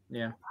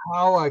 Yeah.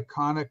 How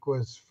iconic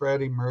was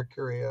Freddie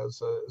Mercury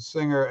as a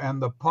singer,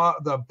 and the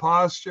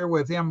posture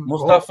with him,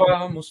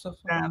 Mustafa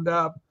stand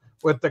up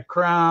with the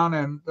crown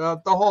and the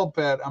whole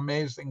bit.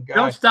 Amazing guy.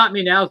 Don't Stop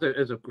Me Now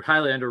is a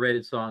highly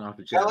underrated song off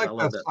the Jazz. I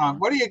like that song.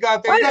 What do you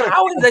got there?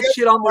 How is that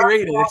shit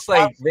underrated? It's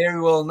like very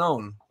well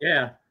known.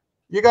 Yeah.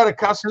 You got a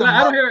custom.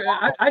 I don't hear.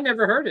 I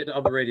never heard it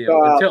on the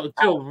radio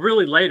until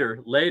really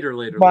later.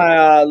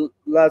 My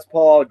Les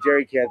Paul,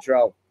 Jerry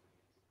Cantrell.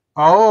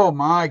 Oh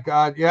my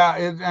God! Yeah,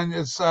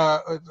 it's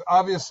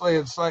obviously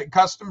it's like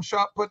Custom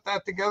Shop put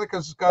that together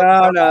because it's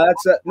got. No,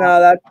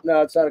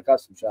 it's not a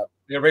custom shop.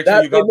 Yeah,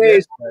 Rachel,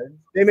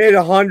 they made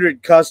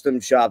 100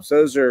 custom shops.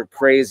 Those are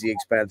crazy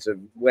expensive,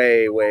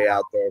 way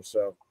out there.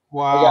 So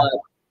wow.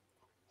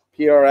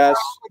 PRS,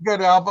 a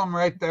good album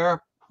right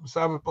there.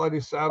 Sabbath,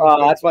 Bloody Sabbath.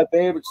 Oh, that's my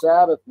favorite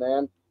Sabbath,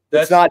 man.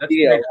 That's not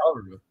Dio.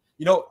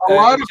 You know, a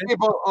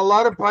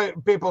lot of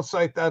people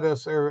cite that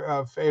as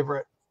their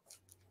favorite.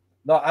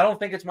 No, I don't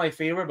think it's my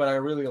favorite, but I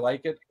really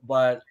like it.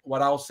 But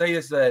what I'll say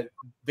is that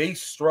they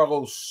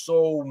struggle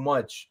so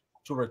much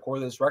to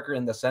record this record,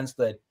 in the sense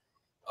that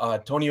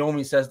Tony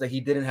Iommi says that he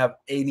didn't have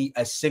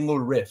a single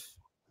riff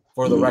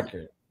for the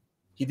record.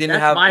 He didn't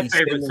have my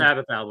favorite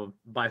Sabbath album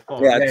by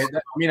far. Yeah, I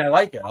mean, I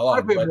like it a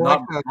lot, but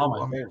not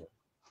my favorite.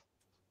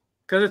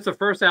 Because it's the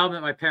first album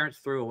that my parents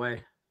threw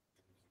away.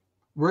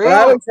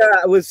 Really?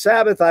 With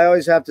Sabbath, I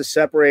always have to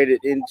separate it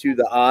into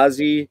the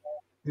Ozzy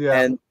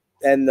and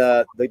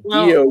the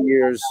Dio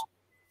years.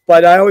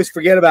 But I always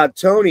forget about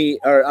Tony,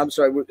 or I'm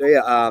sorry,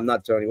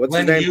 not Tony. What's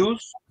his name?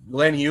 Hughes.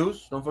 Glenn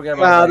Hughes. Don't forget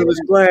about that. There was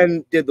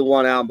Glenn did the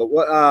one album, but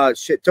what?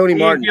 Tony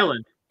Martin.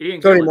 Ian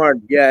Tony Gillan.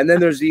 Martin, yeah, and then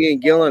there's the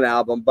Ian Gillan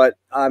album. But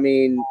I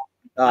mean,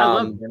 I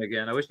love him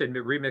again. I wish they'd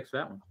remix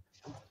that one.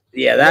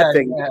 Yeah, that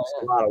thing is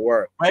a lot of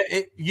work. But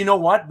you know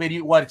what? But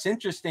what's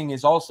interesting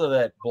is also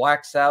that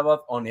Black Sabbath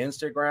on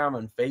Instagram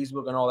and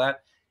Facebook and all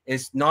that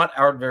is not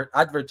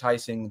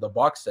advertising the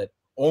box set.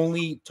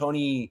 Only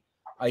Tony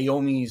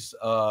Iommi's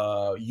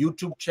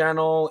YouTube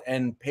channel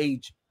and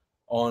page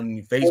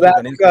on Facebook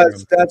and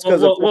Instagram. That's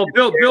because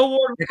Bill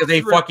Ward, because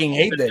they fucking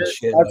hate that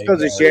shit. That's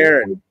because of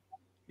Sharon.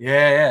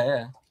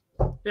 Yeah.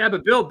 Yeah,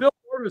 but Bill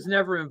Ward was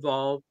never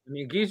involved. I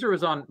mean, Geezer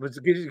was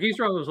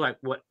like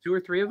what, 2 or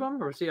 3 of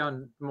them, or was he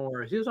on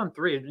more? He was on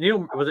 3.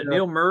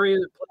 Neil Murray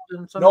that played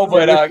in some? No,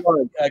 but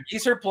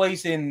Geezer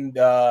plays in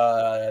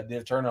the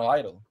Eternal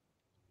Idol.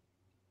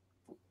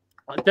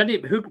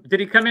 Did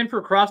he come in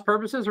for cross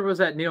purposes, or was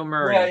that Neil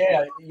Murray?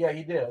 Yeah,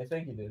 he did. I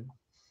think he did.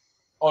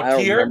 Oh, I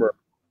don't remember.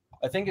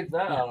 I think it's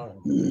that. I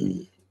don't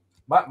know.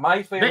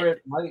 My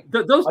favorite.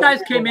 Those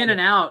guys came in and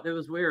out. It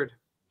was weird.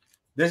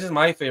 This is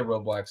my favorite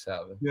Black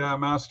Sabbath. Yeah,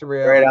 Master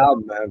Reality. Great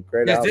album, man.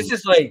 Great album. This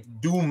is like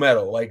doom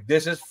metal. Like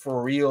this is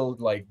for real.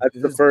 Like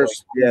that's the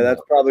first. Like,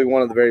 that's probably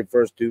one of the very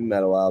first doom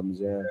metal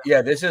albums. Yeah.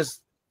 Yeah, this is,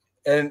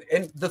 and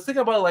the thing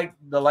about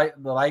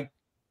that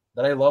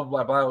I love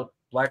about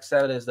Black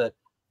Sabbath is that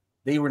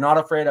they were not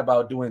afraid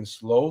about doing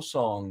slow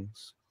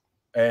songs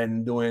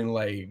and doing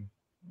like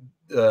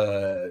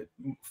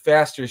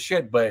faster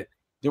shit, but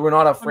they were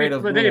not afraid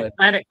of doing it.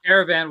 Planet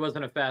Caravan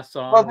wasn't a fast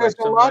song. Well, there's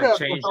a lot of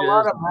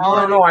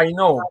No, I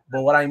know,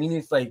 but what I mean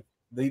is like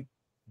they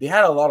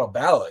had a lot of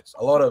ballads,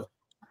 a lot of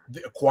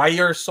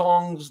choir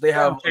songs. They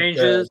have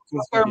changes.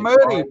 They're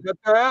moody, but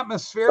they're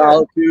atmospheric.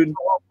 Solitude. That's the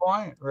whole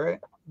point, right?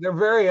 They're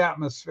very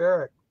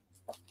atmospheric.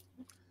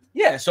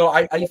 Yeah, so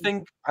I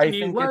think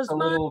it's a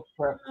little.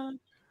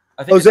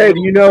 Jose,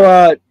 do you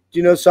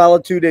know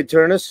Solitude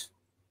Aeternus?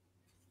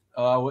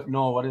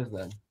 No, what is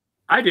that?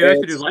 I do. I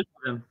actually do like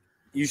them.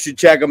 You should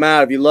check them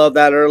out if you love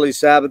that early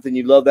Sabbath and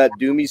you love that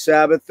Doomy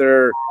Sabbath.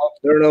 They're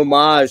an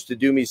homage to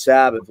Doomy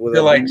Sabbath.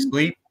 They're like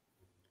Sleep.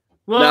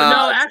 Well,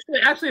 no,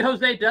 actually,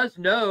 Jose does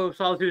know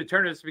Solitude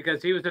Aeternus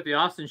because he was at the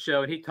Austin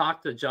show and he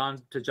talked to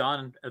John at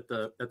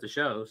the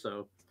show.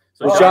 So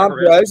John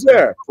Perez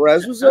there.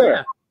 Perez was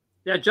there.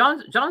 Yeah,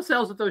 John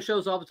sells at those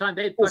shows all the time.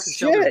 They fucking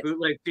sell their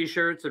bootleg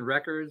T-shirts and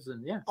records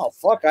and yeah. Oh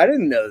fuck! I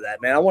didn't know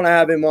that, man. I want to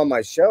have him on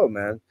my show,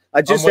 man.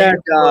 I just had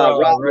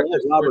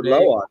Robert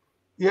Lowe on.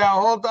 Yeah,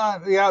 hold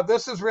on. Yeah,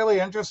 this is really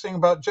interesting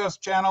about Jeff's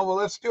channel. Well,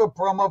 let's do a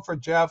promo for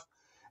Jeff.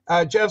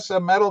 Jeff's a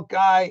metal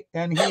guy,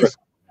 and he's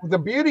the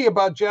beauty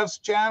about Jeff's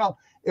channel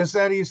is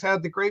that he's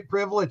had the great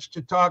privilege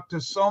to talk to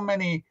so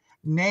many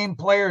name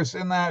players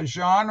in that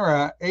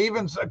genre,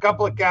 even a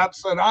couple of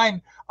cats that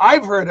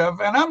I've heard of,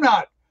 and I'm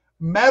not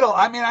metal.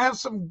 I mean, I have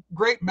some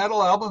great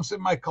metal albums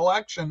in my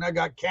collection. I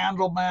got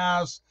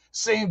Candlemass,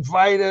 Saint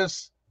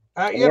Vitus.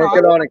 I'm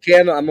working on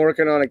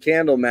a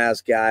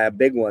Candlemass guy, a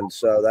big one.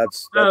 So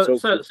that's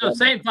so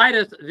Saint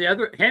Vitus, the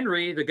other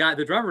Henry, the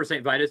drummer of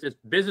Saint Vitus, is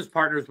business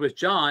partners with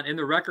John in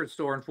the record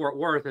store in Fort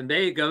Worth, and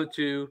they go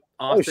to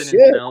Austin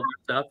and sell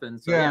stuff.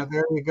 And so, yeah,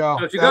 there you go.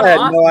 So if you go to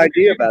Austin, no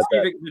idea about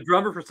that. The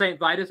drummer for Saint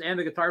Vitus and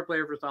the guitar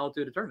player for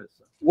Solitude Aeternus.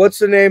 So. What's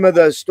the name of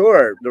the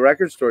store? The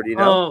record store? Do you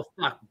know?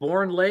 Oh, fuck.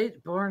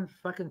 Born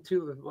fucking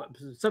two,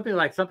 something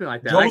like that.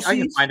 I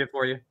can find it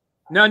for you.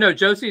 No,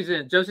 Josie's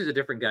a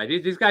different guy.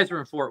 These guys are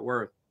in Fort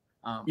Worth.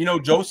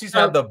 Josie's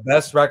had the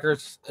best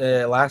records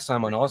last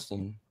time on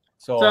Austin.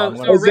 So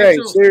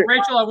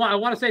Rachel, I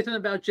want to say something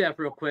about Jeff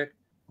real quick.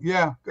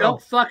 Yeah.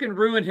 Don't fucking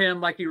ruin him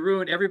like you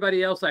ruined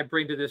everybody else I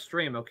bring to this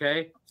stream,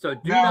 okay? So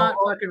do not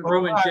fucking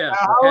ruin Jeff,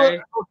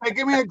 okay?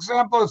 Give me an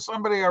example of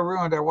somebody I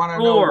ruined. I want to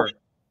know.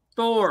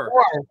 Thor.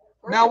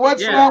 Now,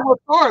 what's wrong with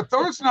Thor?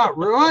 Thor's not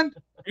ruined.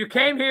 You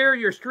came here,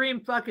 your stream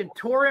fucking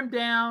tore him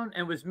down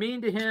and was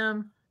mean to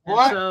him.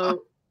 What?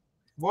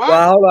 What?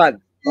 Well,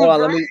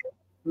 hold on.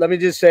 Let me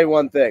just say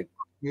one thing.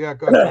 Yeah,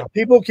 go ahead.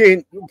 People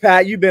can,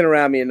 Pat, you've been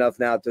around me enough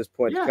now at this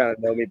point to kind of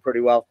know me pretty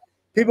well.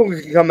 People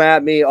can come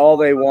at me all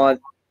they want.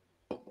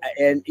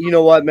 And you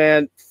know what,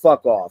 man?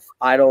 Fuck off.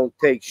 I don't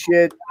take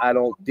shit. I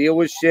don't deal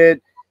with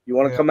shit. You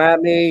want to come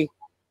at me?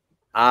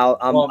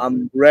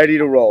 I'm ready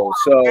to roll.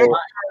 So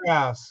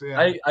I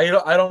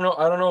don't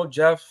know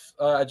Jeff.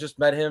 I just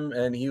met him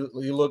and he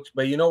looked,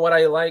 but you know what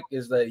I like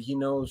is that he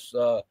knows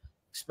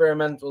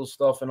experimental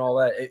stuff and all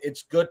that.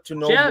 It's good to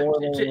know more.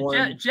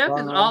 Jeff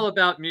is all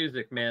about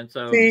music, man.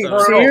 So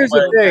here's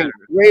the thing,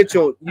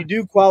 Rachel. You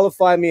do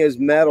qualify me as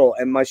metal,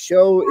 and my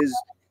show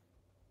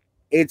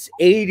it's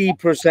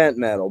 80%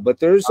 metal, but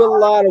there's a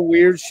lot of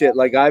weird shit.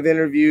 Like I've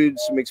interviewed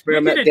some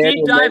experimental. We did a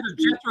deep dive of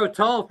Jethro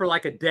Tull for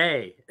like a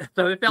day,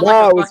 so it felt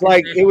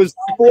it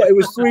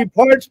was 3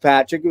 parts,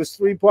 Patrick. It was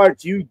 3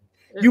 parts.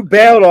 You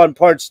bailed on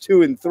parts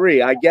 2 and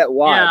 3. I get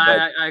why.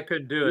 Yeah, I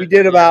couldn't do it. We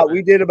did about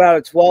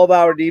a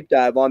 12-hour deep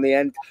dive on the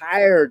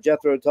entire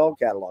Jethro Tull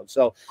catalog.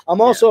 So I'm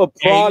also a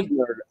prog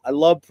nerd. I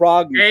love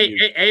prog.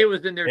 A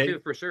was in there too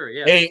for sure.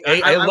 Yeah.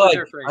 I love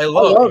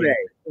A.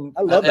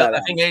 I love that.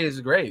 I think A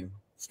is great.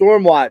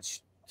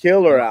 Stormwatch,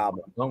 killer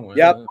album.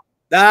 Yep.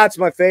 That's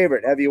my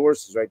favorite. Heavy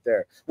Horses right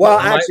there. Well,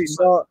 actually,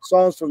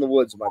 Songs from the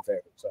Woods are my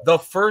favorite. So. The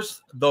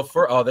first.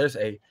 Oh, there's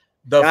A.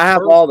 I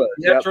have all those.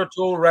 Jethro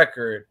Tull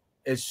record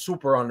is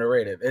super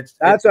underrated. It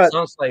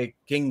sounds like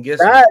King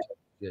Gizzard.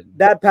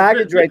 That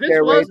package right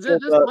there.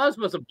 This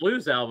was a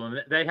blues album.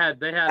 They had.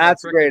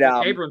 That's a great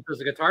album. Abrams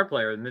was a guitar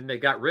player, and then they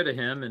got rid of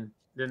him, and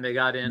then they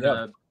got in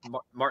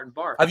Martin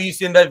Barr. Have you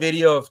seen that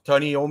video of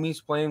Tony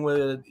Iommi's playing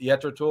with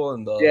Jethro Tull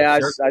and the? Yeah,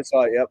 I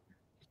saw it.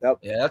 Yep.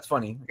 Yeah, that's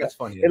funny. That's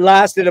funny. It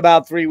lasted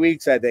about 3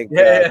 weeks, I think.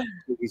 Yeah.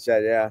 He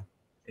said, yeah.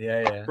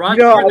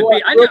 Broadsword the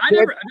Beast.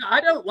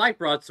 I don't like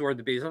Broadsword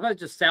the Beast. I thought it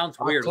just sounds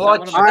weird. I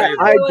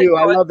do.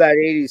 I love that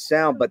 80s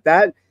sound, but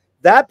that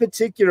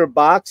particular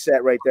box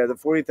set right there, the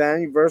 40th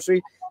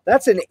anniversary,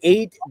 that's an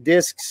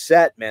 8-disc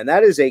set, man.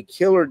 That is a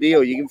killer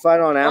deal. You can find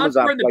it on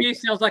Amazon. Broadsword the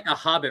Beast sounds like a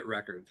Hobbit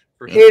record.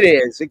 It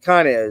is. It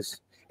kind of is.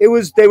 They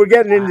were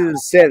getting into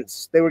the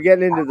synths.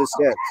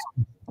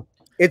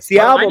 It's the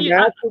album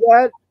after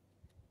that.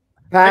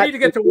 I need to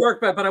get to work,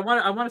 but I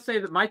want to say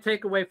that my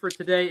takeaway for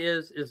today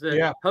is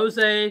that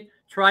Jose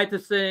tried to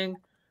sing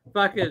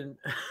fucking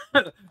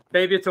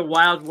 "Baby It's a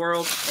Wild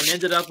World" and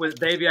ended up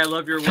with "Baby I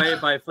Love Your Way"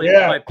 by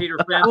Peter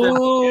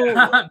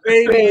Frampton.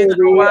 Baby,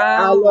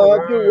 I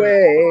love your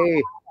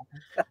way.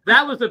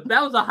 That was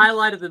a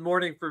highlight of the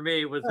morning for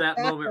me. Was that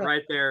moment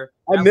right there?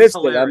 I missed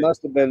it. I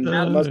must have been.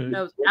 That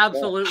was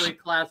absolutely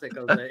classic,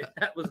 Jose.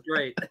 That was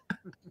great.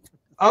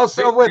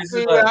 Also, with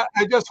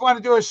I just want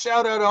to do a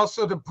shout out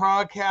also to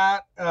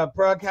Proghat.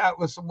 Proghat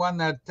was the one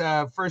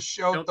that first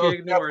showed those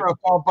Jethro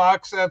Tull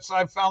box sets.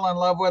 I fell in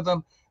love with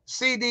them.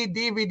 CD,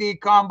 DVD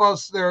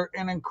combos. They're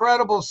an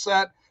incredible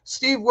set.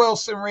 Steve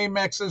Wilson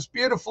remixes,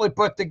 beautifully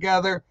put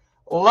together.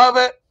 Love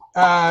it.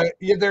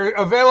 They're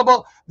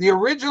available. The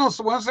originals,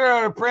 the ones that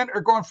are out of print,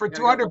 are going for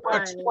 $200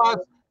 plus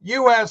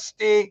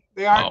USD.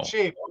 They aren't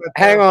cheap.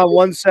 Hang on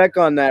 1 sec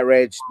on that,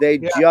 Rach.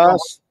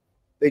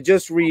 They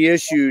just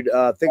reissued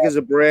Thick as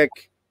a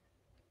Brick,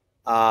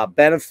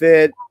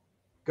 Benefit,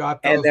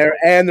 and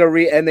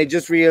they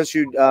just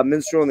reissued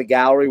Minstrel in the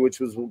Gallery, which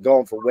was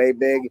going for way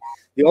big.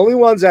 The only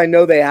ones I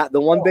know the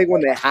one big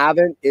one they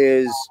haven't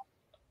is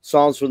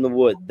Songs from the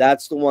Wood.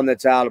 That's the one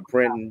that's out of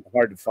print and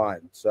hard to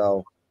find.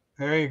 So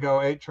there you go,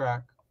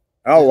 8-track.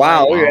 Oh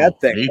wow, look at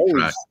that thing!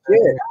 Holy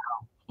shit!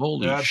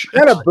 Holy shit! Is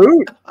that a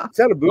boot? Is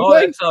that a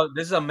bootleg?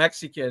 This is a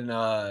Mexican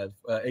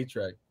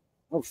 8-track.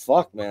 Oh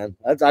fuck, man!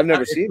 I've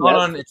never seen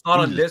that. It's not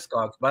on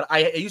Discogs, but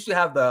I used to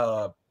have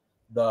the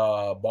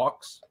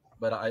box,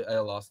 but I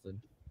lost it.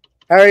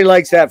 Harry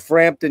likes that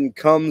Frampton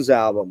Comes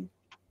album.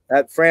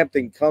 That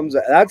Frampton Comes.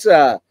 It's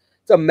a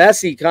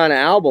messy kind of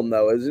album,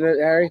 though, isn't it,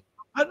 Harry?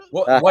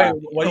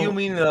 What do you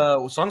mean?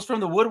 Songs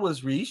from the Wood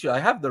was reissue. I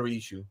have the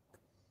reissue.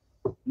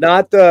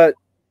 Not the.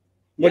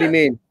 What do you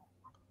mean?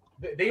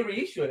 They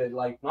reissued it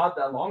like not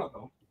that long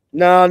ago.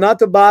 No, not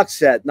the box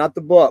set, not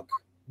the book.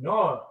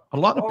 No. A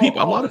lot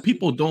of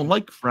people don't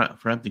like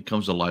Frampton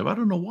Comes Alive. I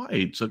don't know why.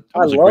 It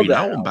was a great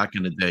album back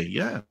in the day.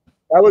 Yeah.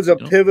 That was a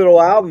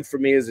pivotal album for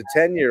me as a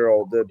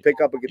 10-year-old to pick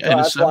up a guitar.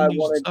 That's why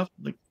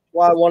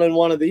I wanted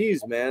one of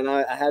these, man.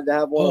 I had to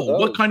have one of those.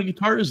 What kind of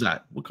guitar is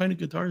that? What kind of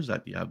guitar is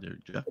that you have there,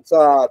 Jeff? It's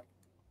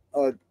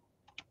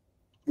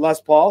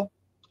Les Paul,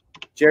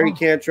 Jerry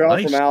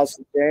Cantrell from Alice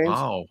in Chains.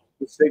 Wow.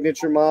 The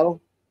signature model.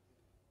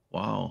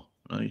 Wow,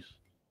 nice.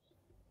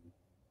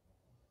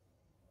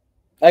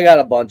 I got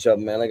a bunch of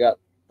them, man. I got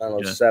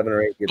 7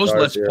 or 8 guitars.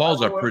 Those Les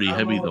Pauls are pretty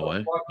heavy, though.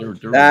 Eh? They're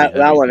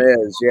that one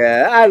is,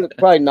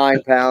 probably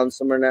 9 pounds,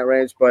 somewhere in that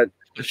range. But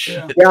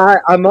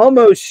I'm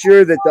almost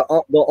sure that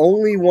the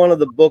only one of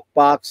the book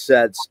box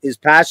sets is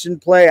Passion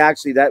Play.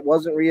 Actually, that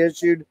wasn't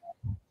reissued,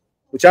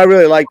 which I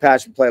really like.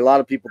 Passion Play. A lot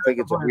of people think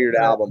it's a weird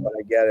album, but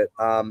I get it.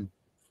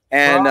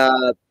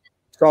 And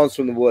Songs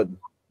from the Wood.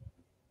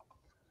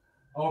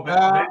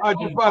 I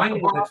just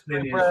bought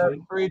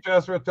three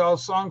Jethro Tull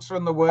Songs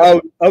from the Wood.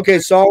 Oh, okay.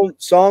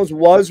 Songs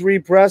was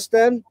repressed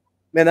then?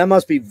 Man, that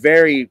must be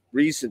very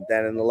recent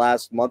then, in the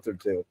last month or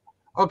two.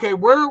 Okay,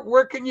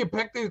 where can you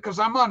pick these? Because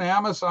I'm on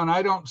Amazon.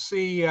 I don't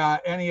see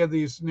any of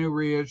these new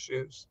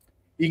reissues.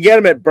 You can get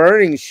them at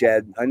Burning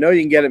Shed. I know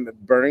you can get them at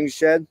Burning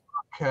Shed.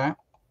 Okay.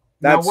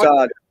 That's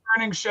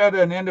Burning Shed,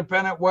 an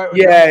independent.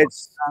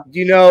 It's. Do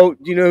you know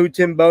who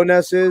Tim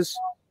Bowness is?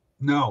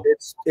 No.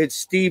 It's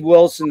Steve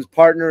Wilson's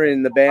partner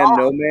in the band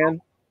No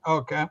Man.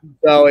 Okay.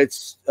 So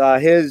it's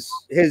his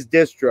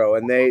distro,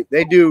 and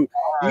they do.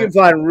 You can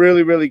find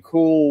really, really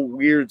cool,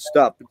 weird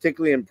stuff,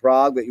 particularly in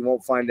Prague, that you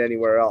won't find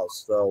anywhere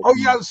else. So. Oh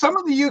yeah, some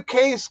of the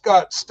UK's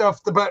got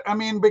stuff, but I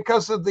mean,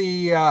 because of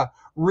the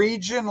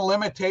region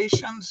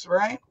limitations,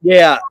 right?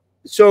 Yeah.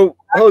 So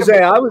Jose,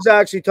 I was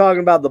actually talking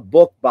about the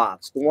book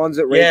box, the ones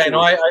that.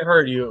 I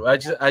heard you. I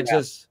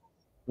just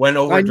went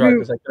overdrive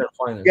because I couldn't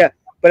find it. Yeah.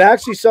 But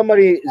actually,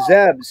 somebody,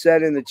 Zeb,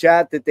 said in the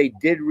chat that they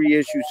did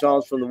reissue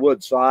Songs from the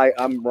Woods. So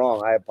I'm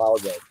wrong. I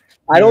apologize.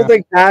 I don't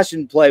think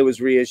Passion Play was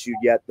reissued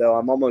yet, though.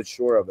 I'm almost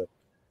sure of it.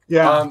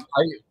 Yeah.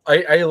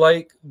 I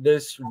like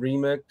this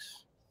remix.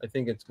 I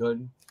think it's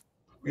good.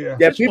 Yeah.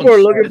 Yeah, people are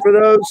looking for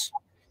those.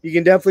 You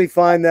can definitely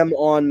find them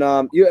on.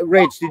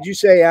 Rach, did you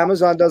say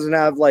Amazon doesn't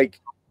have like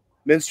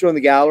Minstrel in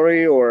the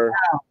Gallery or?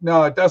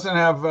 No, it doesn't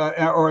have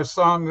or a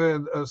song.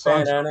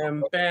 Songs.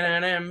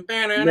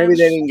 Maybe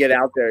they didn't get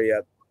out there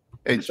yet.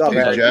 Hey, What's up, hey,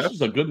 man? Jeff. This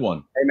is a good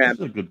one. Hey, man. This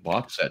is a good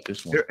box set.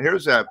 This one.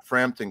 Here's that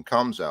Frampton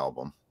Comes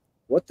album.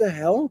 What the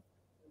hell?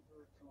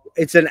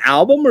 It's an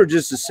album or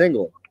just a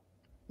single?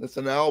 It's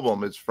an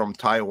album. It's from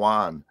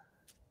Taiwan.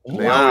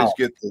 They Wow.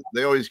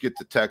 always get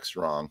the text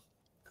wrong.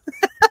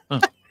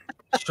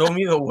 Show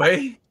me the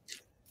way.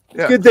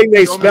 Yeah. Good thing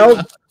they Show me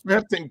spelled.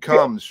 Frampton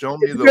Comes. Show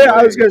me the Yeah, way.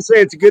 I was gonna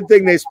say it's a good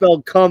thing they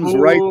spelled "comes"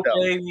 right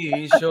though.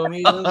 Baby, show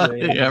me the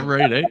way. Yeah,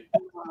 right. Eh?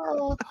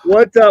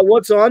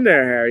 What's on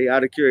there, Harry?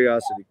 Out of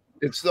curiosity.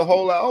 It's the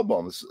whole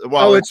album. It's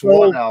it's one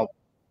whole- album.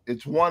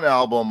 It's one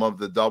album of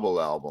the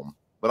double album,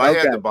 but I had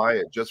Okay. to buy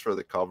it just for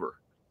the cover.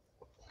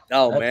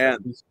 Oh man,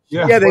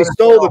 Yeah. they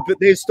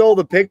stole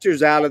the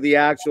pictures out of the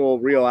actual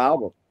real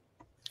album.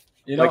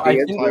 You know, Like I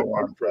the think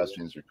Taiwan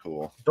pressings are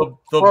cool. the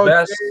Well,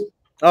 best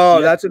Oh,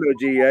 Yeah. that's an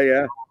OG.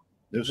 Yeah.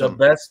 There's the some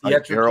best like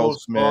theatrical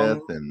Harold Smith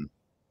song. and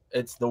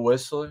It's The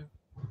Whistler.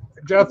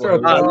 Jethro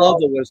I Tull. love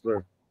the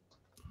Whistler.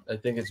 I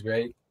think it's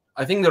great.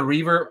 I think the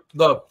reverb,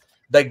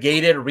 the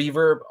gated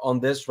reverb on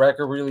this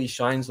record really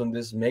shines on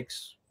this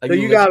mix. Like So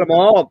you got them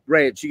all,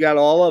 Rach. You got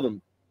all of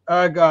them.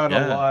 I got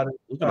Yeah. a lot.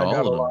 Look at I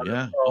got a all lot of them.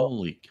 Yeah. of-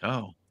 Holy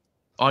cow.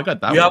 Oh, I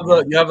got that You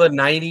one. have the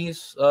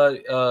 90s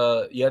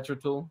Jethro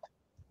Tull.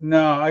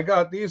 No, I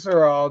got these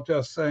are all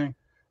just saying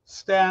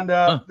stand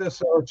up.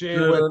 This OG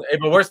with Hey,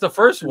 but where's the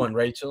first one,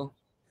 Rachel?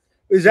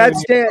 Is that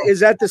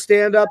the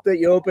stand up that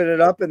you open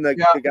it up and the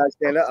Yeah. guy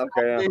stand up?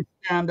 Okay. Yeah. they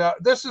stand up.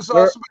 This is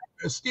Where- also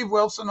Steve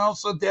Wilson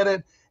also did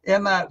it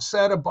in that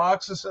set of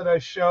boxes that I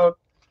showed.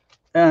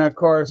 And of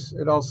course,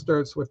 it all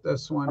starts with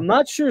this I'm one.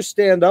 not sure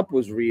stand up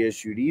was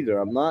reissued either.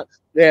 I'm not.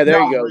 Yeah, there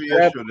you go.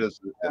 Zeb, reissued is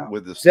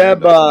with the Zeb,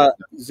 stand-up.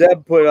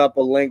 Zeb put up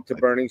a link to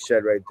Burning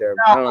Shed right there.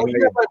 I don't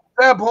know.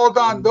 Now, Zeb, hold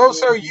on.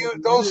 Those are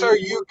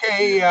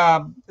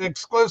UK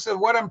exclusive.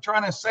 What I'm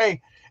trying to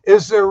say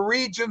is they're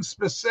region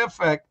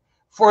specific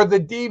for the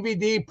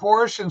DVD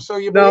portion. So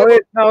you No,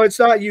 it's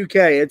not UK.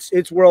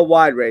 It's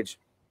worldwide, Rage.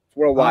 It's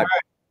worldwide.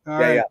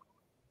 Yeah.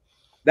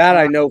 That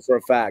I know for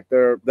a fact.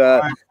 They're the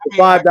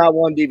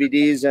 5.1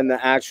 DVDs and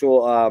the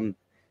actual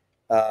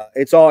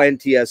it's all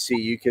NTSC.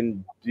 You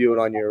can do it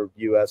on your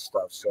US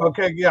stuff. So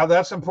Okay, yeah,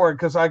 that's important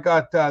because I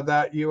got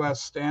that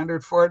US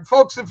standard for it.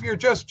 Folks, if you're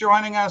just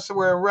joining us,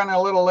 we're running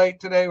a little late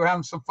today. We're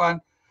having some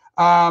fun.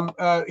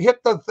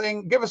 Hit the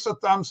thing, give us a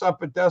thumbs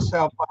up. It does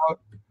help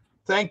out.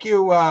 Thank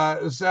you,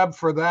 Zeb,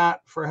 for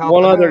that, for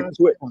helping.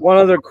 one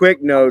other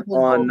quick note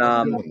on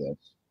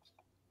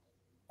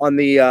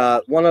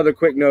the one other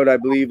quick note, I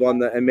believe on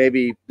the, and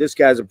maybe this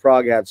guy's a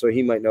prog hat, so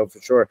he might know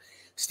for sure.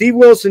 Steve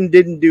Wilson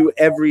didn't do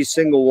every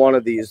single one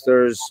of these.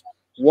 There's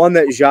one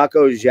that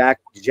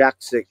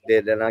Jaksic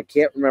did, and I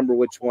can't remember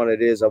which one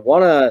it is. I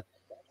wanna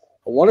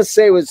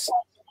say it was.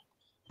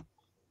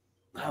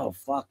 Oh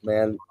fuck,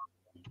 man!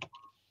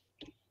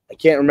 I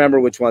can't remember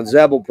which one.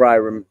 Zeb will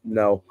probably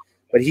know,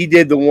 but he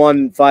did the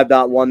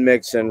 5.1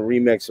 mix and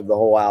remix of the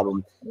whole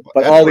album.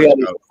 But all the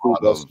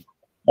others.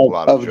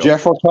 Of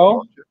Jethro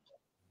Tull?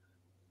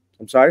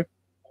 I'm sorry?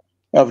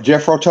 Of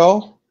Jethro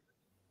Tull?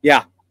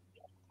 Yeah.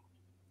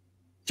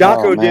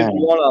 Jocko Oh, did man.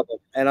 one of them.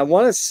 And I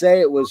want to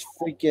say it was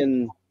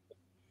freaking.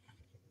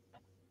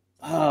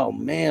 Oh,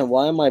 man.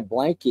 Why am I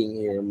blanking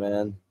here,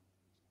 man?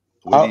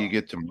 When do you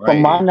get to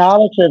From my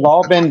knowledge, they've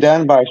all been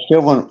done by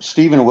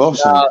Stephen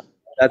Wilson. No,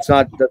 that's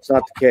not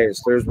the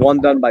case. There's one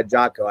done by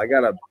Jocko. I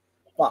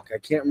I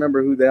can't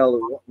remember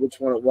which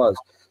one it was.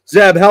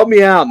 Zeb, help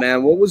me out,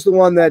 man. What was the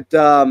one that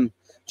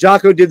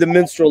Jocko did the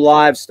Minstrel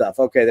Live stuff?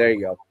 Okay, there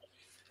you go.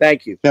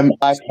 Thank you. The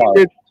live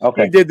part.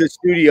 Okay. He did the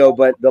studio,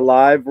 but the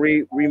live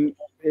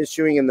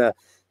reissuing and the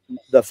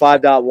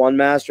 5.1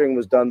 mastering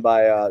was done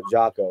by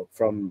Jocko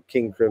from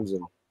King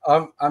Crimson.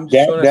 I'm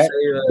just going to say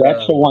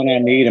that's the one I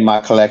need in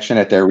my collection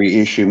that they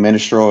reissue,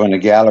 Minstrel in the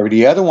Gallery.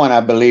 The other one I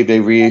believe they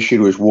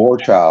reissued was War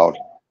Child.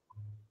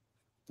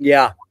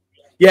 Yeah.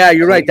 Yeah,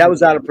 you're right. That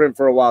was out of print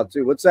for a while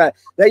too. What's that?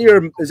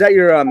 Is that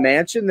your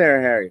mansion there,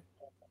 Harry?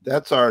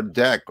 That's our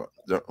deck.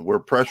 We're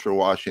pressure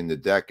washing the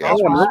deck. Oh,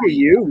 look at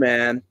you,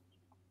 man.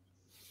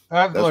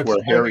 That That's looks where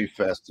good. Harry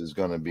Fest is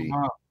going to be.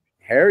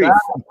 Harry.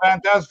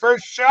 That's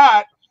first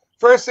shot,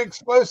 first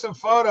exclusive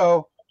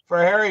photo for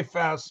Harry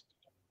Fest.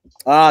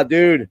 Ah,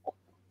 dude.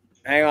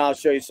 Hang on, I'll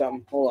show you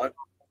something. Hold on.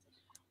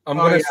 I'm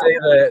going to say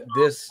that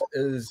this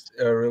is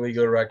a really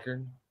good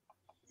record.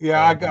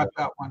 Yeah, I got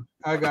that one.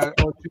 I got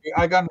OG.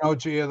 I got an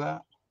OG of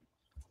that.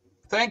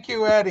 Thank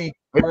you, Eddie.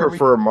 I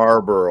prefer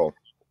Marlboro.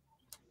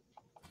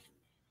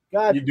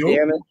 God You do?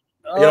 damn it.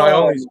 You know, I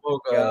only Oh,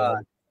 spoke. God.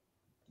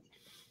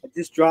 I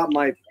just dropped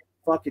my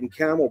fucking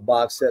Camel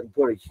box set and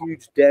put a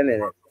huge dent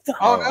in it.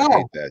 Oh, I no.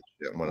 hate that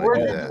shit when I Where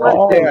do did- that.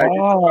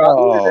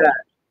 Oh,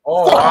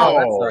 Oh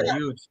wow, that's a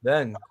huge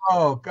then.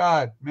 Oh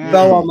God, man.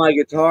 Fell on my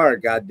guitar.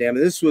 God damn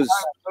it! This was.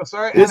 So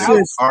sorry. This And how-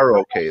 is Are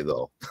okay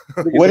though.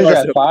 what is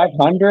that?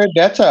 500?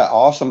 That's an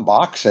awesome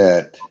box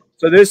set.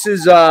 so. This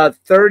is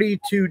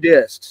 32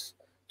 discs,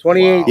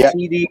 28 Wow.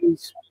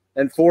 CDs,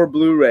 and 4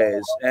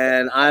 Blu-rays,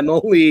 and I'm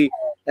only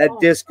at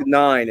disc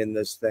 9 in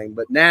this thing.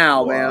 But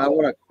now, man, I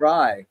want to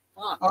cry.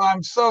 Oh,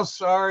 I'm so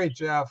sorry,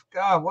 Jeff.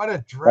 God, what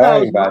a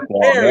Sorry drag. about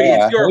that. Harry, Yeah,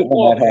 it's I your hate when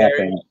fault, that Harry.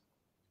 happens.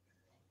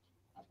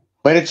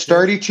 But it's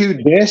 32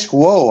 disc.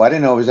 Whoa, I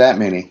didn't know it was that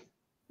many.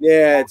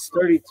 Yeah, it's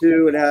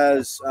 32. It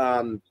has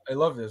I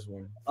love this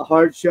one. a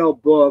hard shell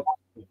book,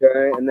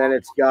 okay, and then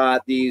it's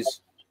got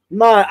these.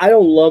 I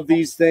don't love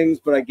these things,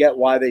 but I get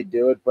why they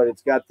do it. But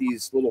it's got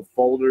these little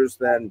folders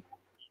then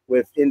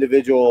with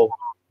individual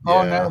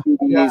Oh Yeah. no.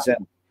 CDs,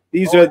 and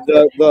these are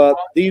the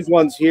these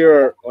ones here.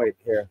 Are, wait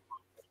here.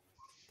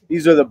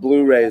 These are the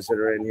Blu-rays that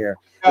are in here.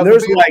 And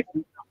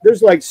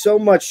there's like so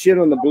much shit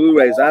on the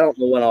Blu-rays. I don't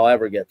know when I'll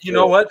ever get. You to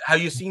know it. what? Have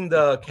you seen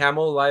the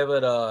Camel live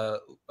at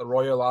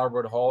Royal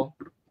Albert Hall?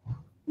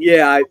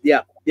 Yeah, I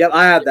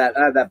have that.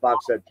 I have that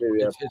box set too.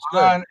 Yeah, It's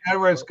good.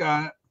 Edward's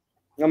got it.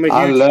 I'm a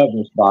I huge. love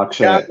this box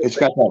set. It's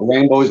got that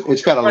rainbow.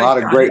 It's got a lot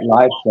of great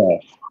live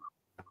stuff.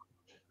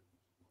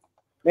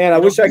 Man, I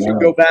wish I could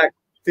go back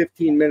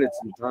 15 minutes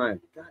in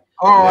time.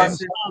 Oh, I'm This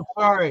so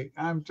sorry.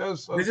 I'm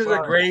just so This is sorry.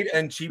 a great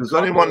and cheap. Does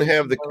anyone couple.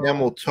 have the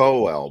Camel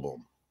Toe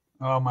album?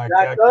 Oh my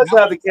That God. does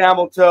have the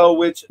camel toe,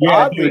 which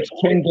Yeah, dude, it's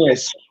 10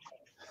 discs.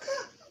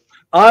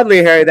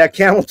 oddly, Harry, that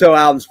camel toe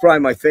album is probably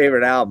my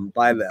favorite album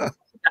by them.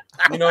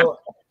 You know,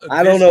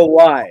 I don't know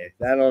why.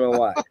 I don't know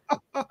why.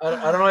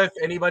 I don't know if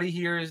anybody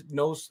here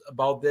knows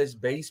about this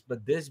bass,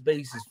 but this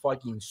bass is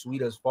fucking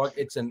sweet as fuck.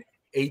 It's an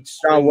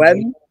 8-string. John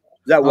Wetton?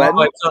 Is that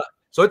Wetton?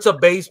 So it's a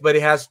bass, but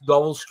it has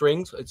double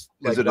strings. It's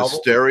like Is it double. a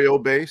stereo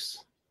bass?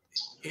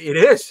 It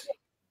is.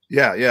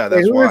 Yeah, yeah. Wait,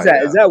 That's who why. is that?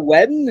 yeah. Is that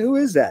Wetton? Who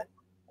is that?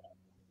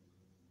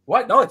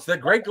 What? No, it's the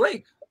Greg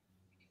Lake.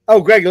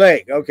 Oh, Greg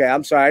Lake. Okay,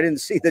 I'm sorry. I didn't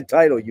see the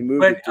title. You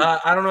moved But it.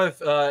 To... I don't know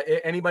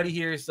if anybody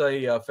here is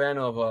a fan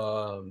of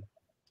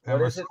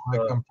what is it?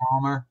 Lincoln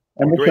Palmer.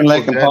 Emerson, Grateful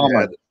Lake and Dead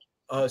Palmer.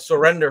 had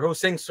Surrender. Who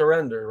sings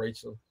Surrender,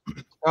 Rachel?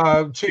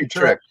 Cheap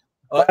Trick.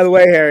 By the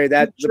way, Harry,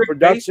 that the Trick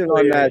production bass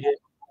on player. that,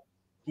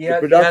 He has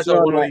production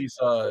on one of that- these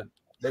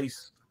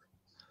bass.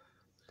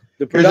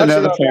 the Here's production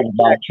another on favorite that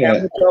box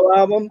camel set. toe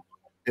album,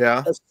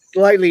 Yeah.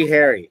 slightly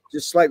hairy,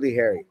 just slightly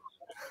hairy.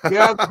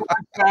 Yeah, the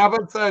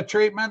Black Sabbath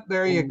treatment.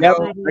 There you Yep,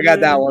 go. I got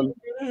that one.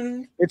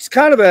 It's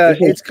kind of a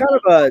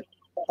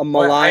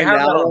maligned I have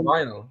that on album.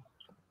 vinyl.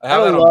 I have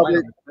don't that on love vinyl.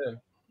 it. Yeah.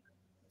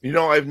 You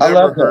know, I've I never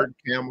love that. heard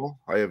Camel.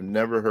 I have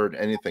never heard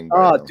anything. by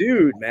Oh, them.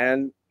 dude,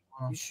 man,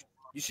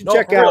 you should No,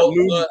 check for out.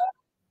 real, Moon.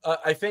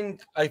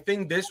 I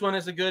think this one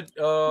is a good.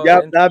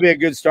 Yep, that'd be a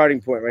good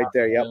starting point right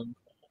there. Yep.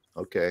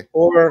 Okay.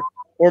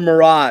 Or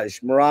Mirage.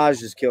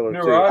 Mirage is killer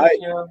Mirage, too.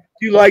 yeah.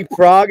 Do you like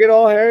prog at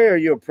all, Harry? Are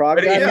you a prog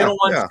But guy? if you Yeah, don't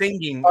want yeah.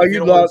 singing, Oh, if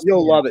you'll don't want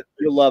singing, love it.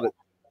 You'll love it.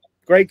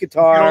 Great if you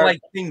guitar. don't like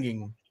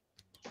singing.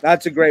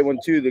 That's a great one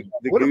too. The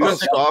What about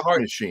Goose. Soft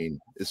Machine?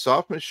 Is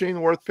Soft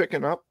Machine worth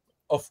picking up?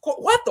 Of course,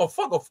 what the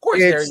fuck? Of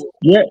course, It's- Harry.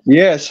 Yeah,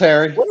 yes,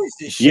 Harry. What is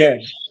this shit?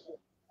 Yes.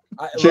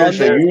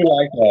 Seriously, London- you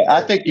like that.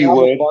 I think you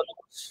would.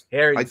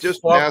 Harry, I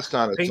just fuck passed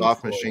on a Pink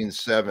Soft Floyd. Machine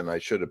 7. I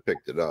should have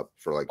picked it up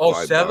for like Oh,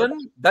 $5.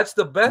 7? That's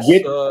the best.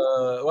 Get-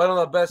 One of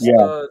the best Yeah.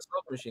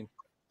 Soft Machine.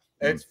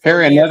 It's for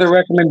Harry, me, another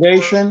it's-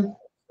 recommendation.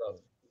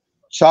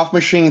 Soft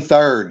Machine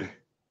Third.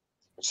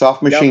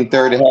 Soft Machine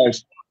Third. It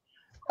has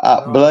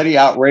Bloody,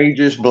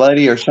 Outrageous,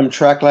 Bloody, or some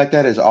track like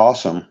that is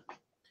awesome.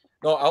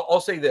 No,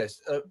 I'll say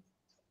this.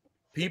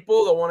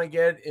 People that want to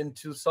get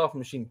into Soft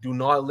Machine, do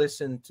not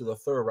listen to the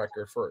third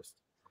record first.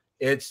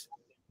 It's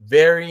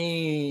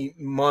very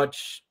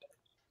much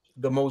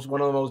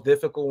one of the most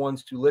difficult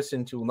ones to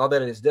listen to. Not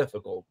that it is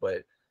difficult,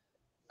 but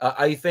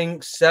I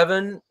think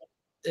 7,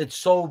 it's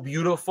so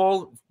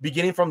beautiful.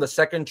 Beginning from the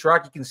second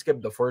track, you can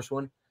skip the first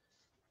one,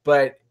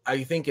 but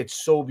I think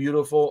it's so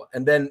beautiful.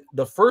 And then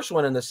the first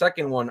one and the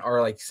second one are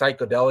like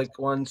psychedelic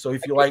ones. So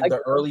if you like the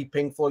early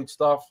Pink Floyd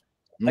stuff,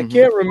 I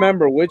can't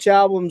remember which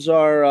albums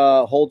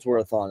are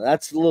Holdsworth on.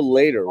 That's a little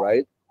later,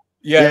 right?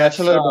 Yeah, that's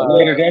a little bit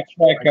later. That's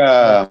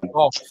like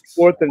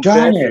fourth and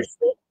Johnny, fifth.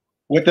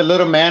 with the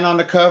little man on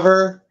the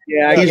cover.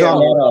 Yeah, he's on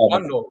that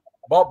album.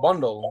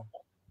 Bundle.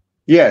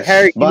 Yes.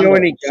 Harry, do you know Bundle.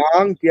 any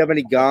gong? Do you have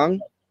any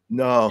gong?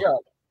 No. Yeah.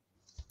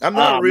 I'm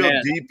not Oh, real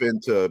man. deep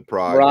into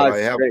prog, Mirage but I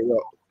is have great.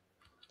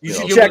 You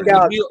know, should check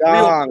out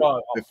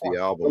Gong. 50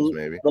 albums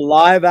maybe. The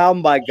live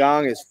album by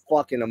Gong is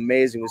fucking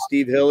amazing with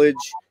Steve Hillage,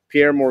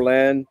 Pierre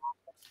Morlaine.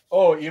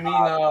 Oh, you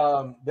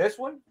mean this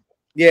one?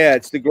 Yeah,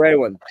 it's the gray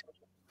one.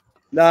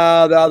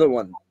 No, the other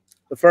one.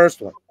 The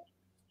first one.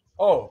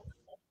 Oh,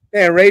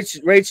 Man,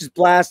 Rach is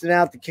blasting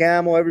out the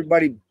camel.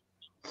 Everybody's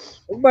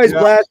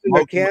blasting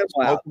their camel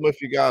out. Smoke 'em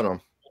if you got them.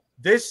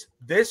 this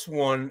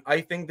one, I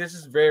think this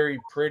is very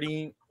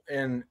pretty,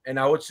 and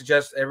I would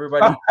suggest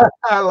everybody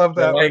I love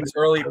that that. likes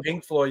early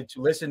Pink Floyd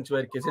to listen to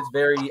it because it's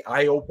very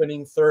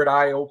eye-opening, third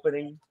eye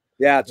opening.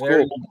 Yeah, it's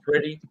Very cool.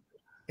 pretty.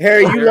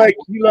 Harry,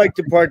 you like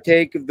to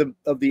partake of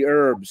the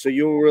herbs, so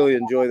you'll really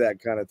enjoy that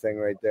kind of thing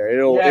right there.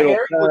 It'll Harry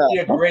would be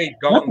a great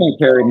I think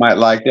Harry might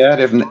like that.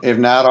 If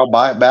not, I'll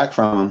buy it back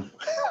from him.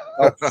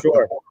 Oh,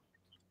 sure.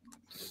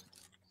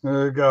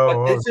 There you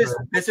go. But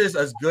this is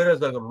as good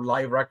as a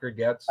live record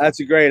gets.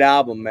 That's a great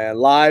album, man.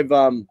 Live.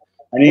 I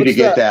need to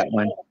get that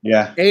one.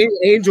 Yeah.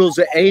 Angel's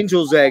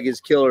Egg is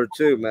killer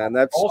too, man.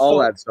 That's Also, all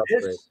that stuff.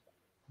 this- Great.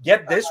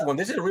 Get this one.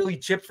 This is really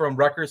cheap from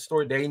Record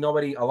Store Day. A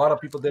lot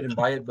of people didn't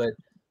buy it, but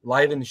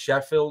Live in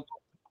Sheffield,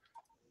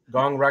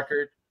 Gong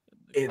record.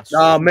 It's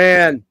Oh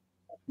man,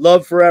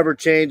 Love Forever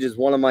Changes,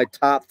 one of my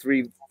top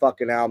 3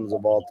 fucking albums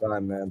of all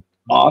time, man.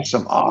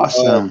 Awesome. Love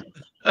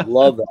that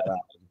album.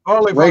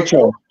 Holy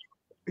Rachel.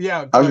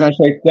 Yeah. I was going to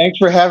say, thanks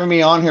for having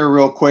me on here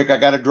real quick. I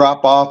got to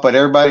drop off, but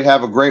everybody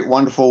have a great,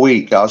 wonderful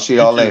week. I'll see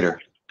y'all later.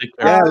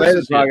 Yeah,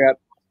 later, Paga.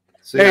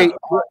 Hey,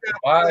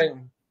 bye.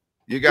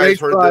 You guys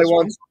heard this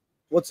one?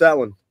 What's that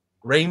one?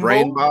 Rainbow.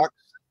 Brainbox.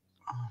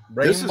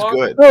 This is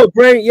good. Oh,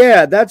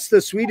 yeah, that's the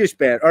Swedish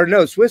band, or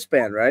no, Swiss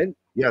band, right?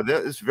 Yeah,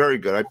 that is very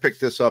good. I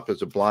picked this up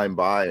as a blind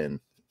buy, and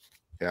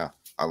yeah,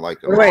 I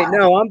like it. Wait,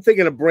 no, I'm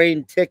thinking of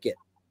Brain Ticket.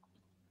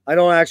 I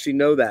don't actually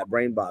know that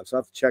Brainbox. I'll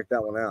have to check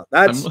that one out.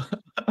 That's isn't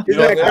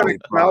that kind of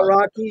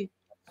krautrocky?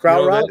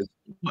 Krautrock?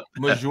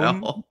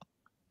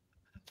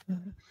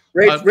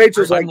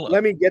 Rachel's like,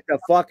 let me get the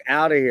fuck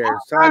out of here.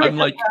 I'm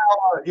like,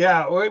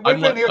 yeah, we've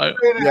been here.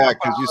 Yeah,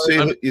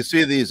 because you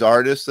see these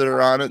artists that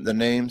are on it, the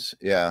names,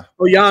 yeah.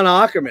 Oh, Jan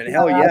Ackerman,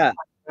 hell yeah.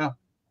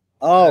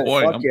 Oh,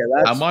 Boy, fuck yeah!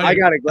 I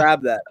gotta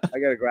grab that. I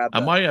gotta grab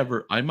that. Am I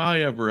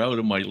ever out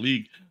of my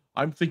league?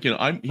 I'm thinking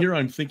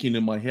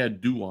in my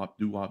head, doo-wop.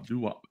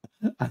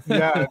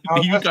 Yeah,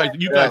 no, you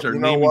guys are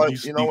naming what?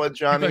 these. You know what,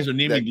 Johnny? You guys are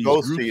naming these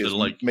Ghosty groups has that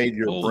like made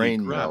your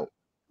brain melt.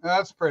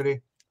 That's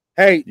pretty.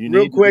 Hey, You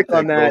real need to quick take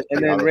on that, those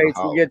and then out of the Rach,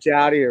 we'll house. get you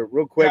out of here.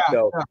 Real quick Yeah,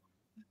 though.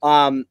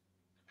 yeah.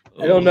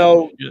 I don't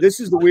know. This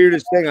is the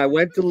weirdest thing. I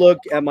went to look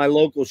at my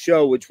local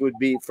show, which would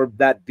be for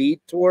that Beat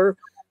tour,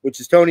 which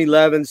is Tony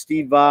Levin,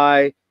 Steve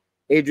Vai,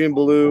 Adrian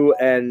Belew,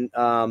 and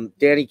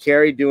Danny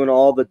Carey doing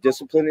all the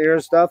Discipline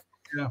era stuff.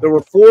 Yeah. There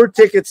were 4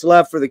 tickets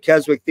left for the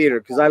Keswick Theater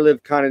because I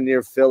live kind of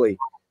near Philly.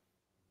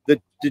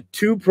 The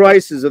 2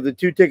 prices of the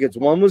 2 tickets,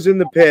 one was in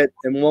the pit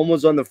and one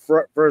was on the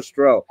first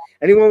row.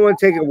 Anyone want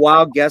to take a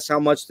wild guess how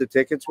much the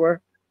tickets were?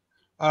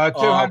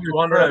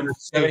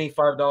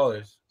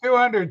 $275.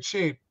 200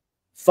 cheap.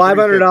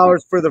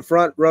 $500 for the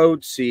front row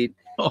seat.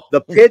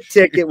 The pit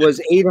ticket was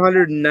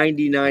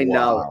 $899.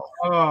 Wow.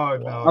 Oh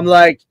no! I'm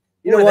like,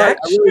 you know what? that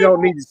I really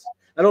don't need.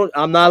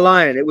 I'm not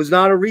lying. It was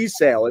not a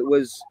resale. It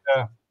was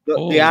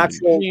the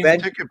actual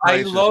venue.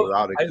 I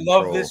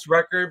love this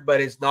record, but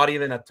it's not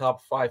even a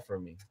top 5 for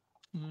me.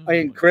 I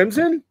mean,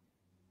 Crimson?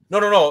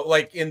 No.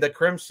 Like in the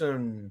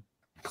Crimson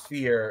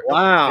sphere.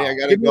 Wow. Hey, I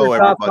gotta Give me go, your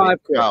top everybody.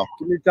 5 quick. Go.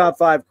 Give me your top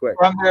 5 quick.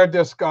 From their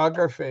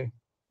discography.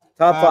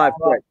 Top 5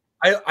 quick.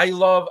 I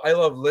love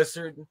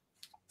Lizard.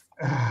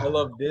 I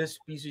love this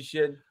piece of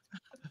shit.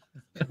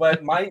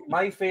 But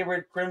my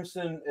favorite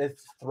Crimson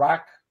is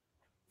Thrak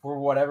for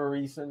whatever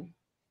reason.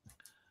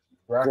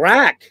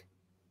 Thrak.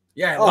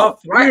 Yeah, I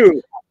love Thrak.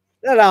 Dude,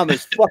 that album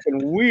is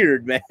fucking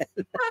weird, man.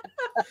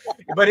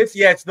 But it's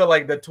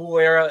the Tool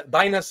era.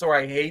 Dinosaur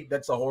I hate.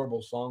 That's a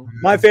horrible song.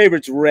 My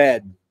favorite's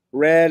Red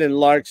and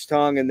Lark's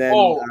Tongue, and then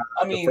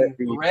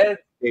Red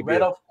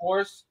of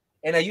course.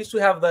 And I used to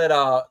have that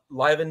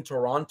Live in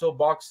Toronto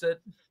box set,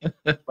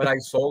 but I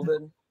sold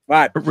it.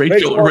 Right.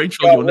 Rachel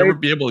will never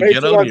be able to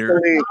get out here.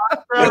 You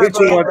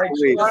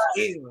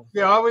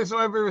always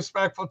want to be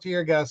respectful to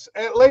your guests.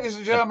 Ladies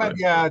and gentlemen,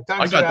 yeah.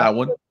 I got that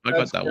one.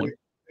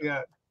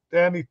 Yeah.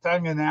 Danny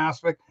Tongue and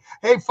Aspic.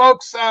 Hey,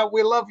 folks,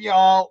 we love you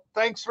all.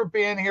 Thanks for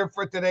being here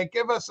for today.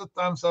 Give us a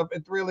thumbs up.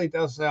 It really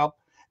does help.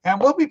 And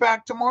we'll be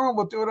back tomorrow.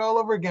 We'll do it all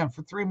over again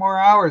for 3 more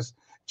hours.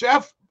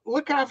 Jeff,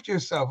 look after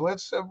yourself.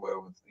 Let's,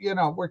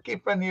 we're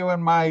keeping you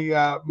in my.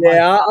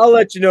 I'll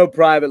let you know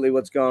privately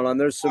what's going on.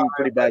 There's some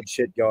pretty bad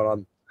shit going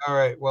on. All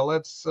right. Well,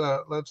 let's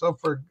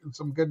hope for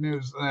some good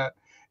news in that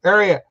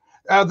area.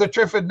 The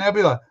Trifid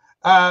Nebula.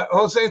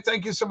 Jose,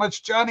 thank you so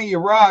much. Johnny, you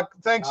rock.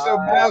 Thanks to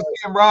Mazzy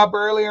and Rob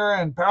earlier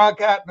and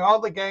Paracat and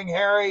all the gang,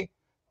 Harry.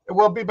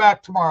 We'll be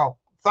back tomorrow.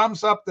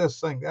 Thumbs up this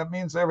thing. That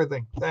means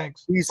everything.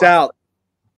 Thanks. Peace out.